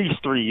at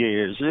least 3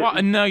 years.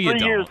 Well, no, you 3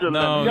 don't. years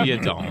No, you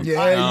don't.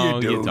 Yeah,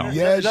 you do. You don't.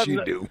 Yes,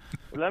 you do.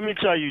 Let me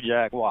tell you,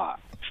 Jack, why.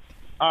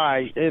 All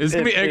right. Are you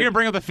going to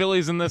bring up the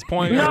Phillies in this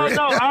point? No,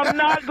 I'm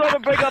not going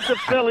to bring up the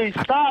Phillies.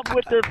 Stop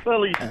with the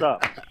Philly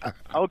stuff.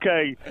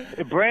 Okay,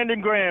 if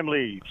Brandon Graham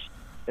leaves,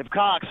 if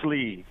Cox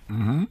leaves,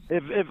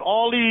 if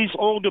all these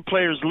older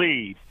players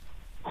leave,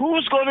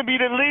 who's going to be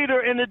the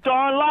leader in the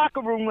darn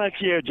locker room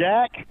next year,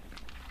 Jack?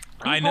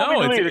 I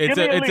know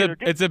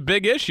it's a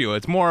big issue.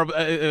 It's more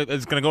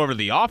it's going to go over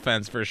the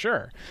offense for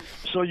sure.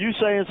 So you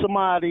saying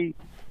somebody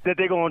that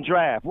they're going to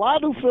draft? Why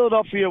do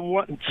Philadelphia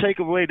want to take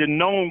away the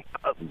known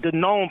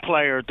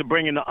player to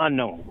bring in the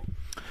unknown?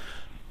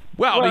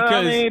 Well, because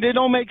I mean, it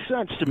don't make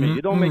sense to me.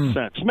 It don't make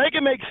sense. Make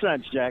it make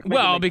sense, Jack.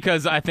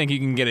 Because I think you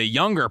can get a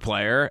younger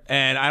player,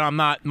 and I'm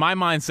not. My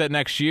mindset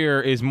next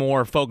year is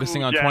more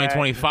focusing on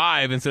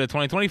 2025 instead of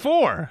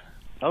 2024.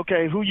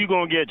 Okay, who you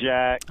gonna get,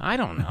 Jack? I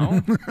don't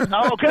know.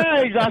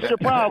 Okay, that's the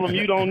problem.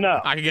 You don't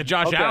know. I could get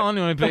Josh Allen.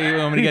 You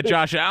want me to get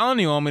Josh Allen?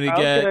 You want me to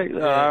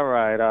get all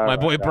right, my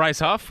boy Bryce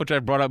Huff, which I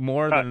brought up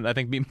more than I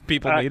think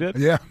people needed?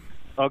 Yeah.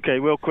 Okay,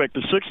 real quick.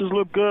 The Sixers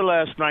looked good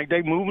last night.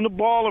 They moving the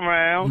ball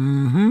around.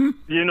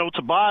 Mm-hmm.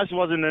 Tobias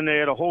wasn't in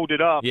there to hold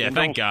it up. Yeah,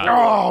 thank God.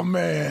 Oh,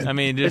 man. I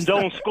mean, and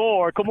don't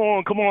score. Come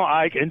on,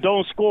 Ike. And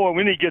don't score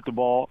when he get the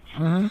ball.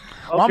 Mm-hmm.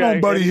 Well, I'm on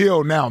Buddy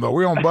Hill now, though.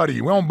 We're on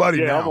Buddy. We're on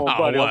Buddy now. I'm on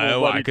Buddy.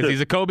 Why? Because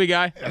he's a Kobe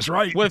guy? That's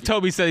right. What if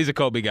Toby said he's a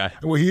Kobe guy?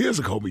 Well, he is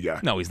a Kobe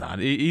guy. No, he's not.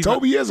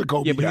 Toby is a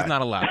Kobe guy. Yeah, but he's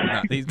not allowed.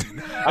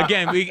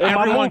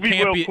 Everyone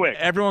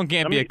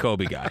can't be a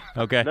Kobe guy.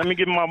 Okay. Let me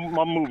give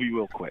my movie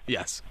real quick.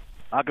 Yes.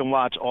 I can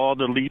watch all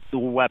the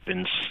Lethal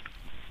Weapons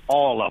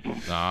All of them.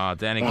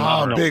 Danny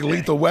Glover. Big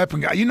Lethal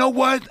Weapon guy. You know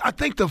what? I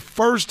think the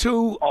first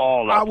two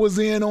I was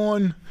in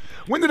on.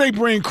 When did they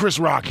bring Chris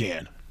Rock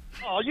in?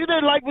 Oh, you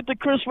didn't like with the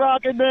Chris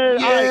Rock and then?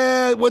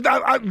 Yeah,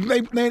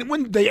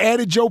 when they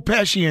added Joe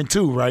Pesci in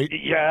too, right?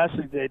 Yes,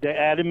 they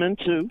added him in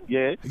too.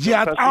 Yeah,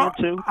 yeah. I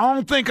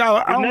don't think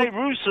Renee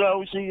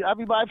Russo. See,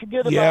 everybody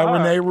forget about her. Yeah,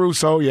 Renee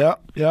Russo. Yeah.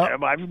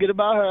 Everybody forget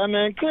about her. I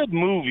mean, good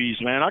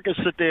movies, man. I could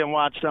sit there and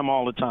watch them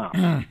all the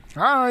time.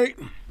 All right.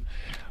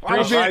 All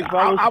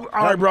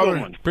right, brother.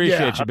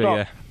 Appreciate you, Big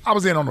A. I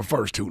was in on the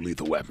first two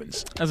Lethal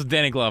Weapons. That's with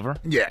Danny Glover.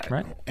 Yeah.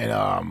 Right.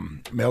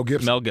 And Mel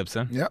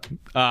Gibson. Yep.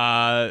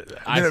 Then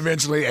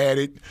eventually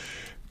added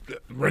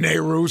Renee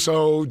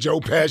Russo, Joe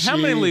Pesci. How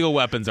many Lethal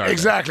Weapons are there?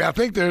 Exactly. I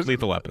think there's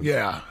Lethal Weapons.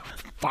 Yeah.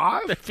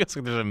 5? It feels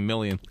like there's a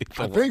million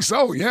lethal weapons. I think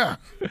so, yeah.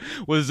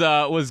 Was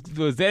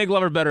Danny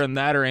Glover better than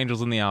that or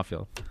Angels in the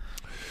Outfield?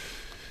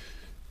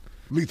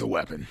 Lethal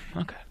Weapon.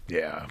 Okay.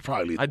 Yeah,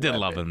 probably Lethal I did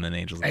Weapon. love him in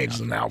Angels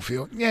in the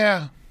Outfield.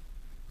 Yeah.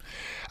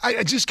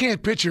 I just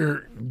can't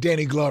picture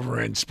Danny Glover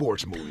in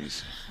sports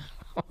movies.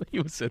 He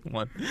was in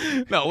one.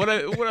 No, what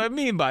I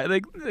mean by,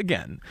 like,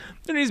 again,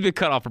 there needs to be a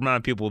cutoff for the amount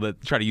of people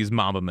that try to use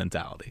Mamba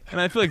mentality.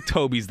 And I feel like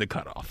Toby's the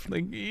cutoff.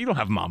 Like, you don't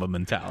have Mamba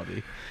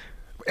mentality.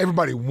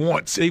 Everybody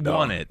wants it. They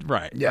want it,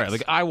 right? Yes. Right.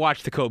 Like, I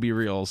watch the Kobe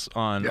reels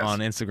on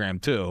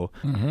Instagram too,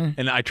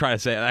 and I try to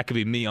say that could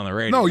be me on the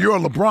radio. No, you're a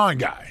LeBron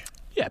guy.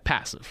 Yeah,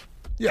 passive.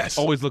 Yes.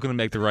 Always looking to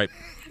make the right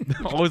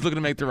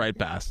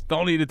pass.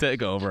 Don't need to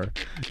take over.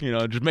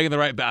 Just making the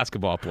right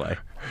basketball play.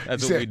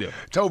 That's what we do.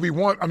 Toby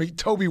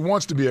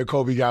wants to be a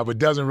Kobe guy, but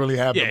doesn't really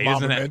have the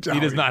Mamba mentality. He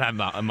does not have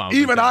a Mamba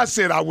Even mentality. I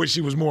said I wish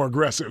he was more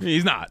aggressive.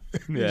 He's not.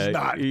 Yeah, he's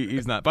not.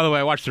 He's not. By the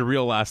way, I watched a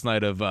reel last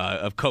night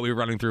of Kobe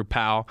running through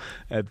Powell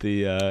at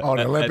the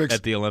Olympics.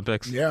 At the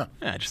Olympics. Yeah.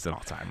 Just an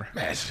all-timer.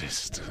 Man,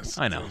 it's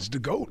I know. It's the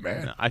GOAT,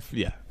 man.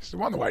 It's no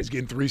wonder why he's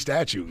getting 3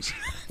 statues.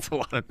 It's a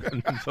lot of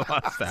statues.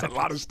 That's a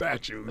lot of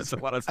statues. That's a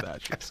lot of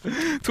statues.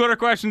 Twitter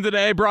question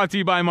today brought to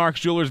you by Mark's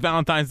Jewelers.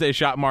 Valentine's Day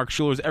shop Mark's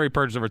Jewelers. Every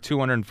purchase over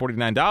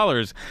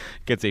 $249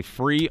 gets a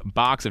free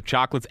box of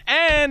chocolates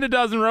and a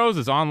dozen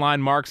roses.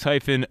 Online,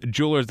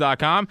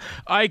 marks-jewelers.com.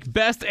 Ike,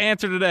 best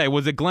answer today.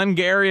 Was it Glenn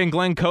Gary and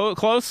Glenn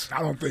Close? I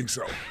don't think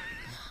so.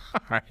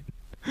 All right.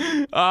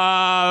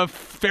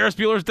 Ferris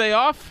Bueller's Day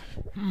Off?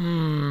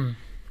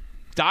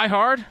 Die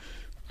Hard?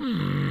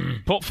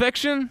 Pulp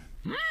Fiction?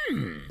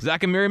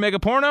 Zach and Miri make a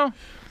porno?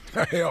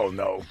 Hell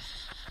no.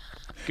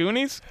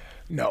 Goonies?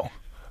 No.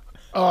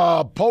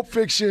 Pulp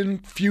Fiction,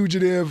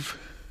 Fugitive.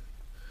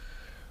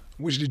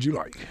 Which did you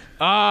like?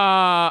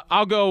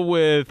 I'll go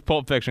with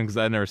Pulp Fiction because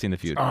I've never seen The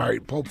Fugitive. All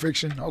right, Pulp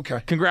Fiction.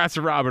 Okay. Congrats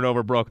to Robert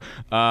Overbrook.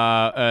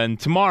 And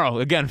tomorrow,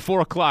 again,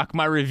 4 o'clock,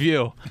 my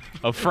review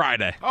of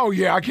Friday. Oh,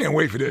 yeah, I can't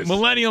wait for this.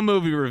 Millennial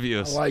movie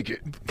reviews. I like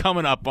it.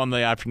 Coming up on the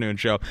afternoon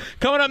show.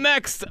 Coming up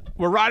next,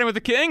 we're riding with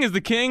the King. Is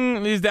the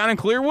King, he's down in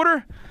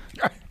Clearwater?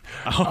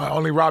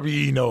 Only Robbie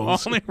E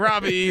knows. Only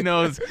Robbie E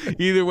knows.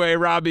 Either way,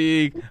 Robbie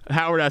E,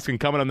 Howard Eskin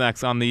coming up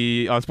next on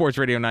Sports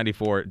Radio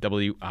 94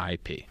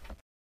 WIP.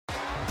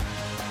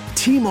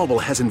 T-Mobile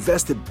has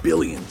invested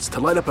billions to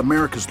light up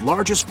America's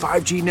largest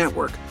 5G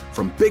network,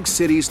 from big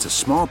cities to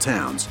small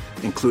towns,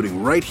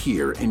 including right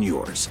here in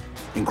yours.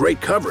 And great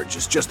coverage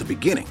is just the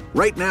beginning.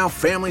 Right now,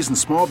 families and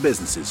small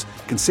businesses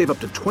can save up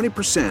to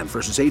 20%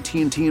 versus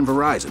AT&T and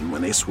Verizon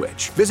when they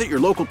switch. Visit your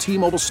local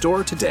T-Mobile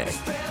store today.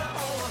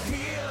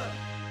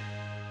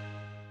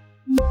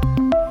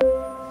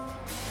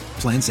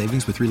 Plan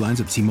savings with 3 lines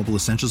of T-Mobile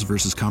Essentials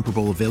versus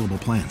comparable available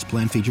plans.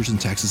 Plan features and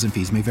taxes and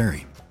fees may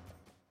vary.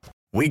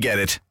 We get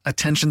it.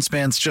 Attention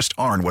spans just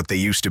aren't what they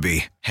used to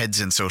be. Heads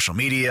in social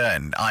media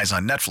and eyes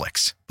on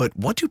Netflix. But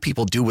what do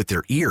people do with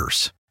their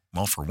ears?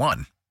 Well, for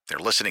one, they're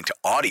listening to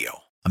audio.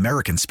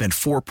 Americans spend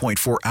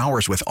 4.4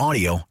 hours with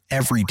audio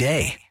every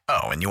day.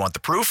 Oh, and you want the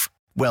proof?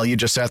 Well, you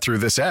just sat through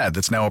this ad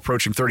that's now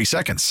approaching 30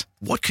 seconds.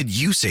 What could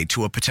you say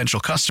to a potential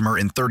customer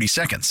in 30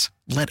 seconds?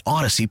 Let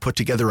Odyssey put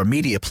together a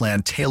media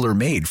plan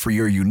tailor-made for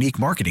your unique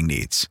marketing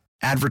needs.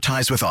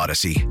 Advertise with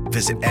Odyssey.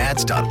 Visit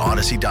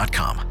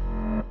ads.odyssey.com.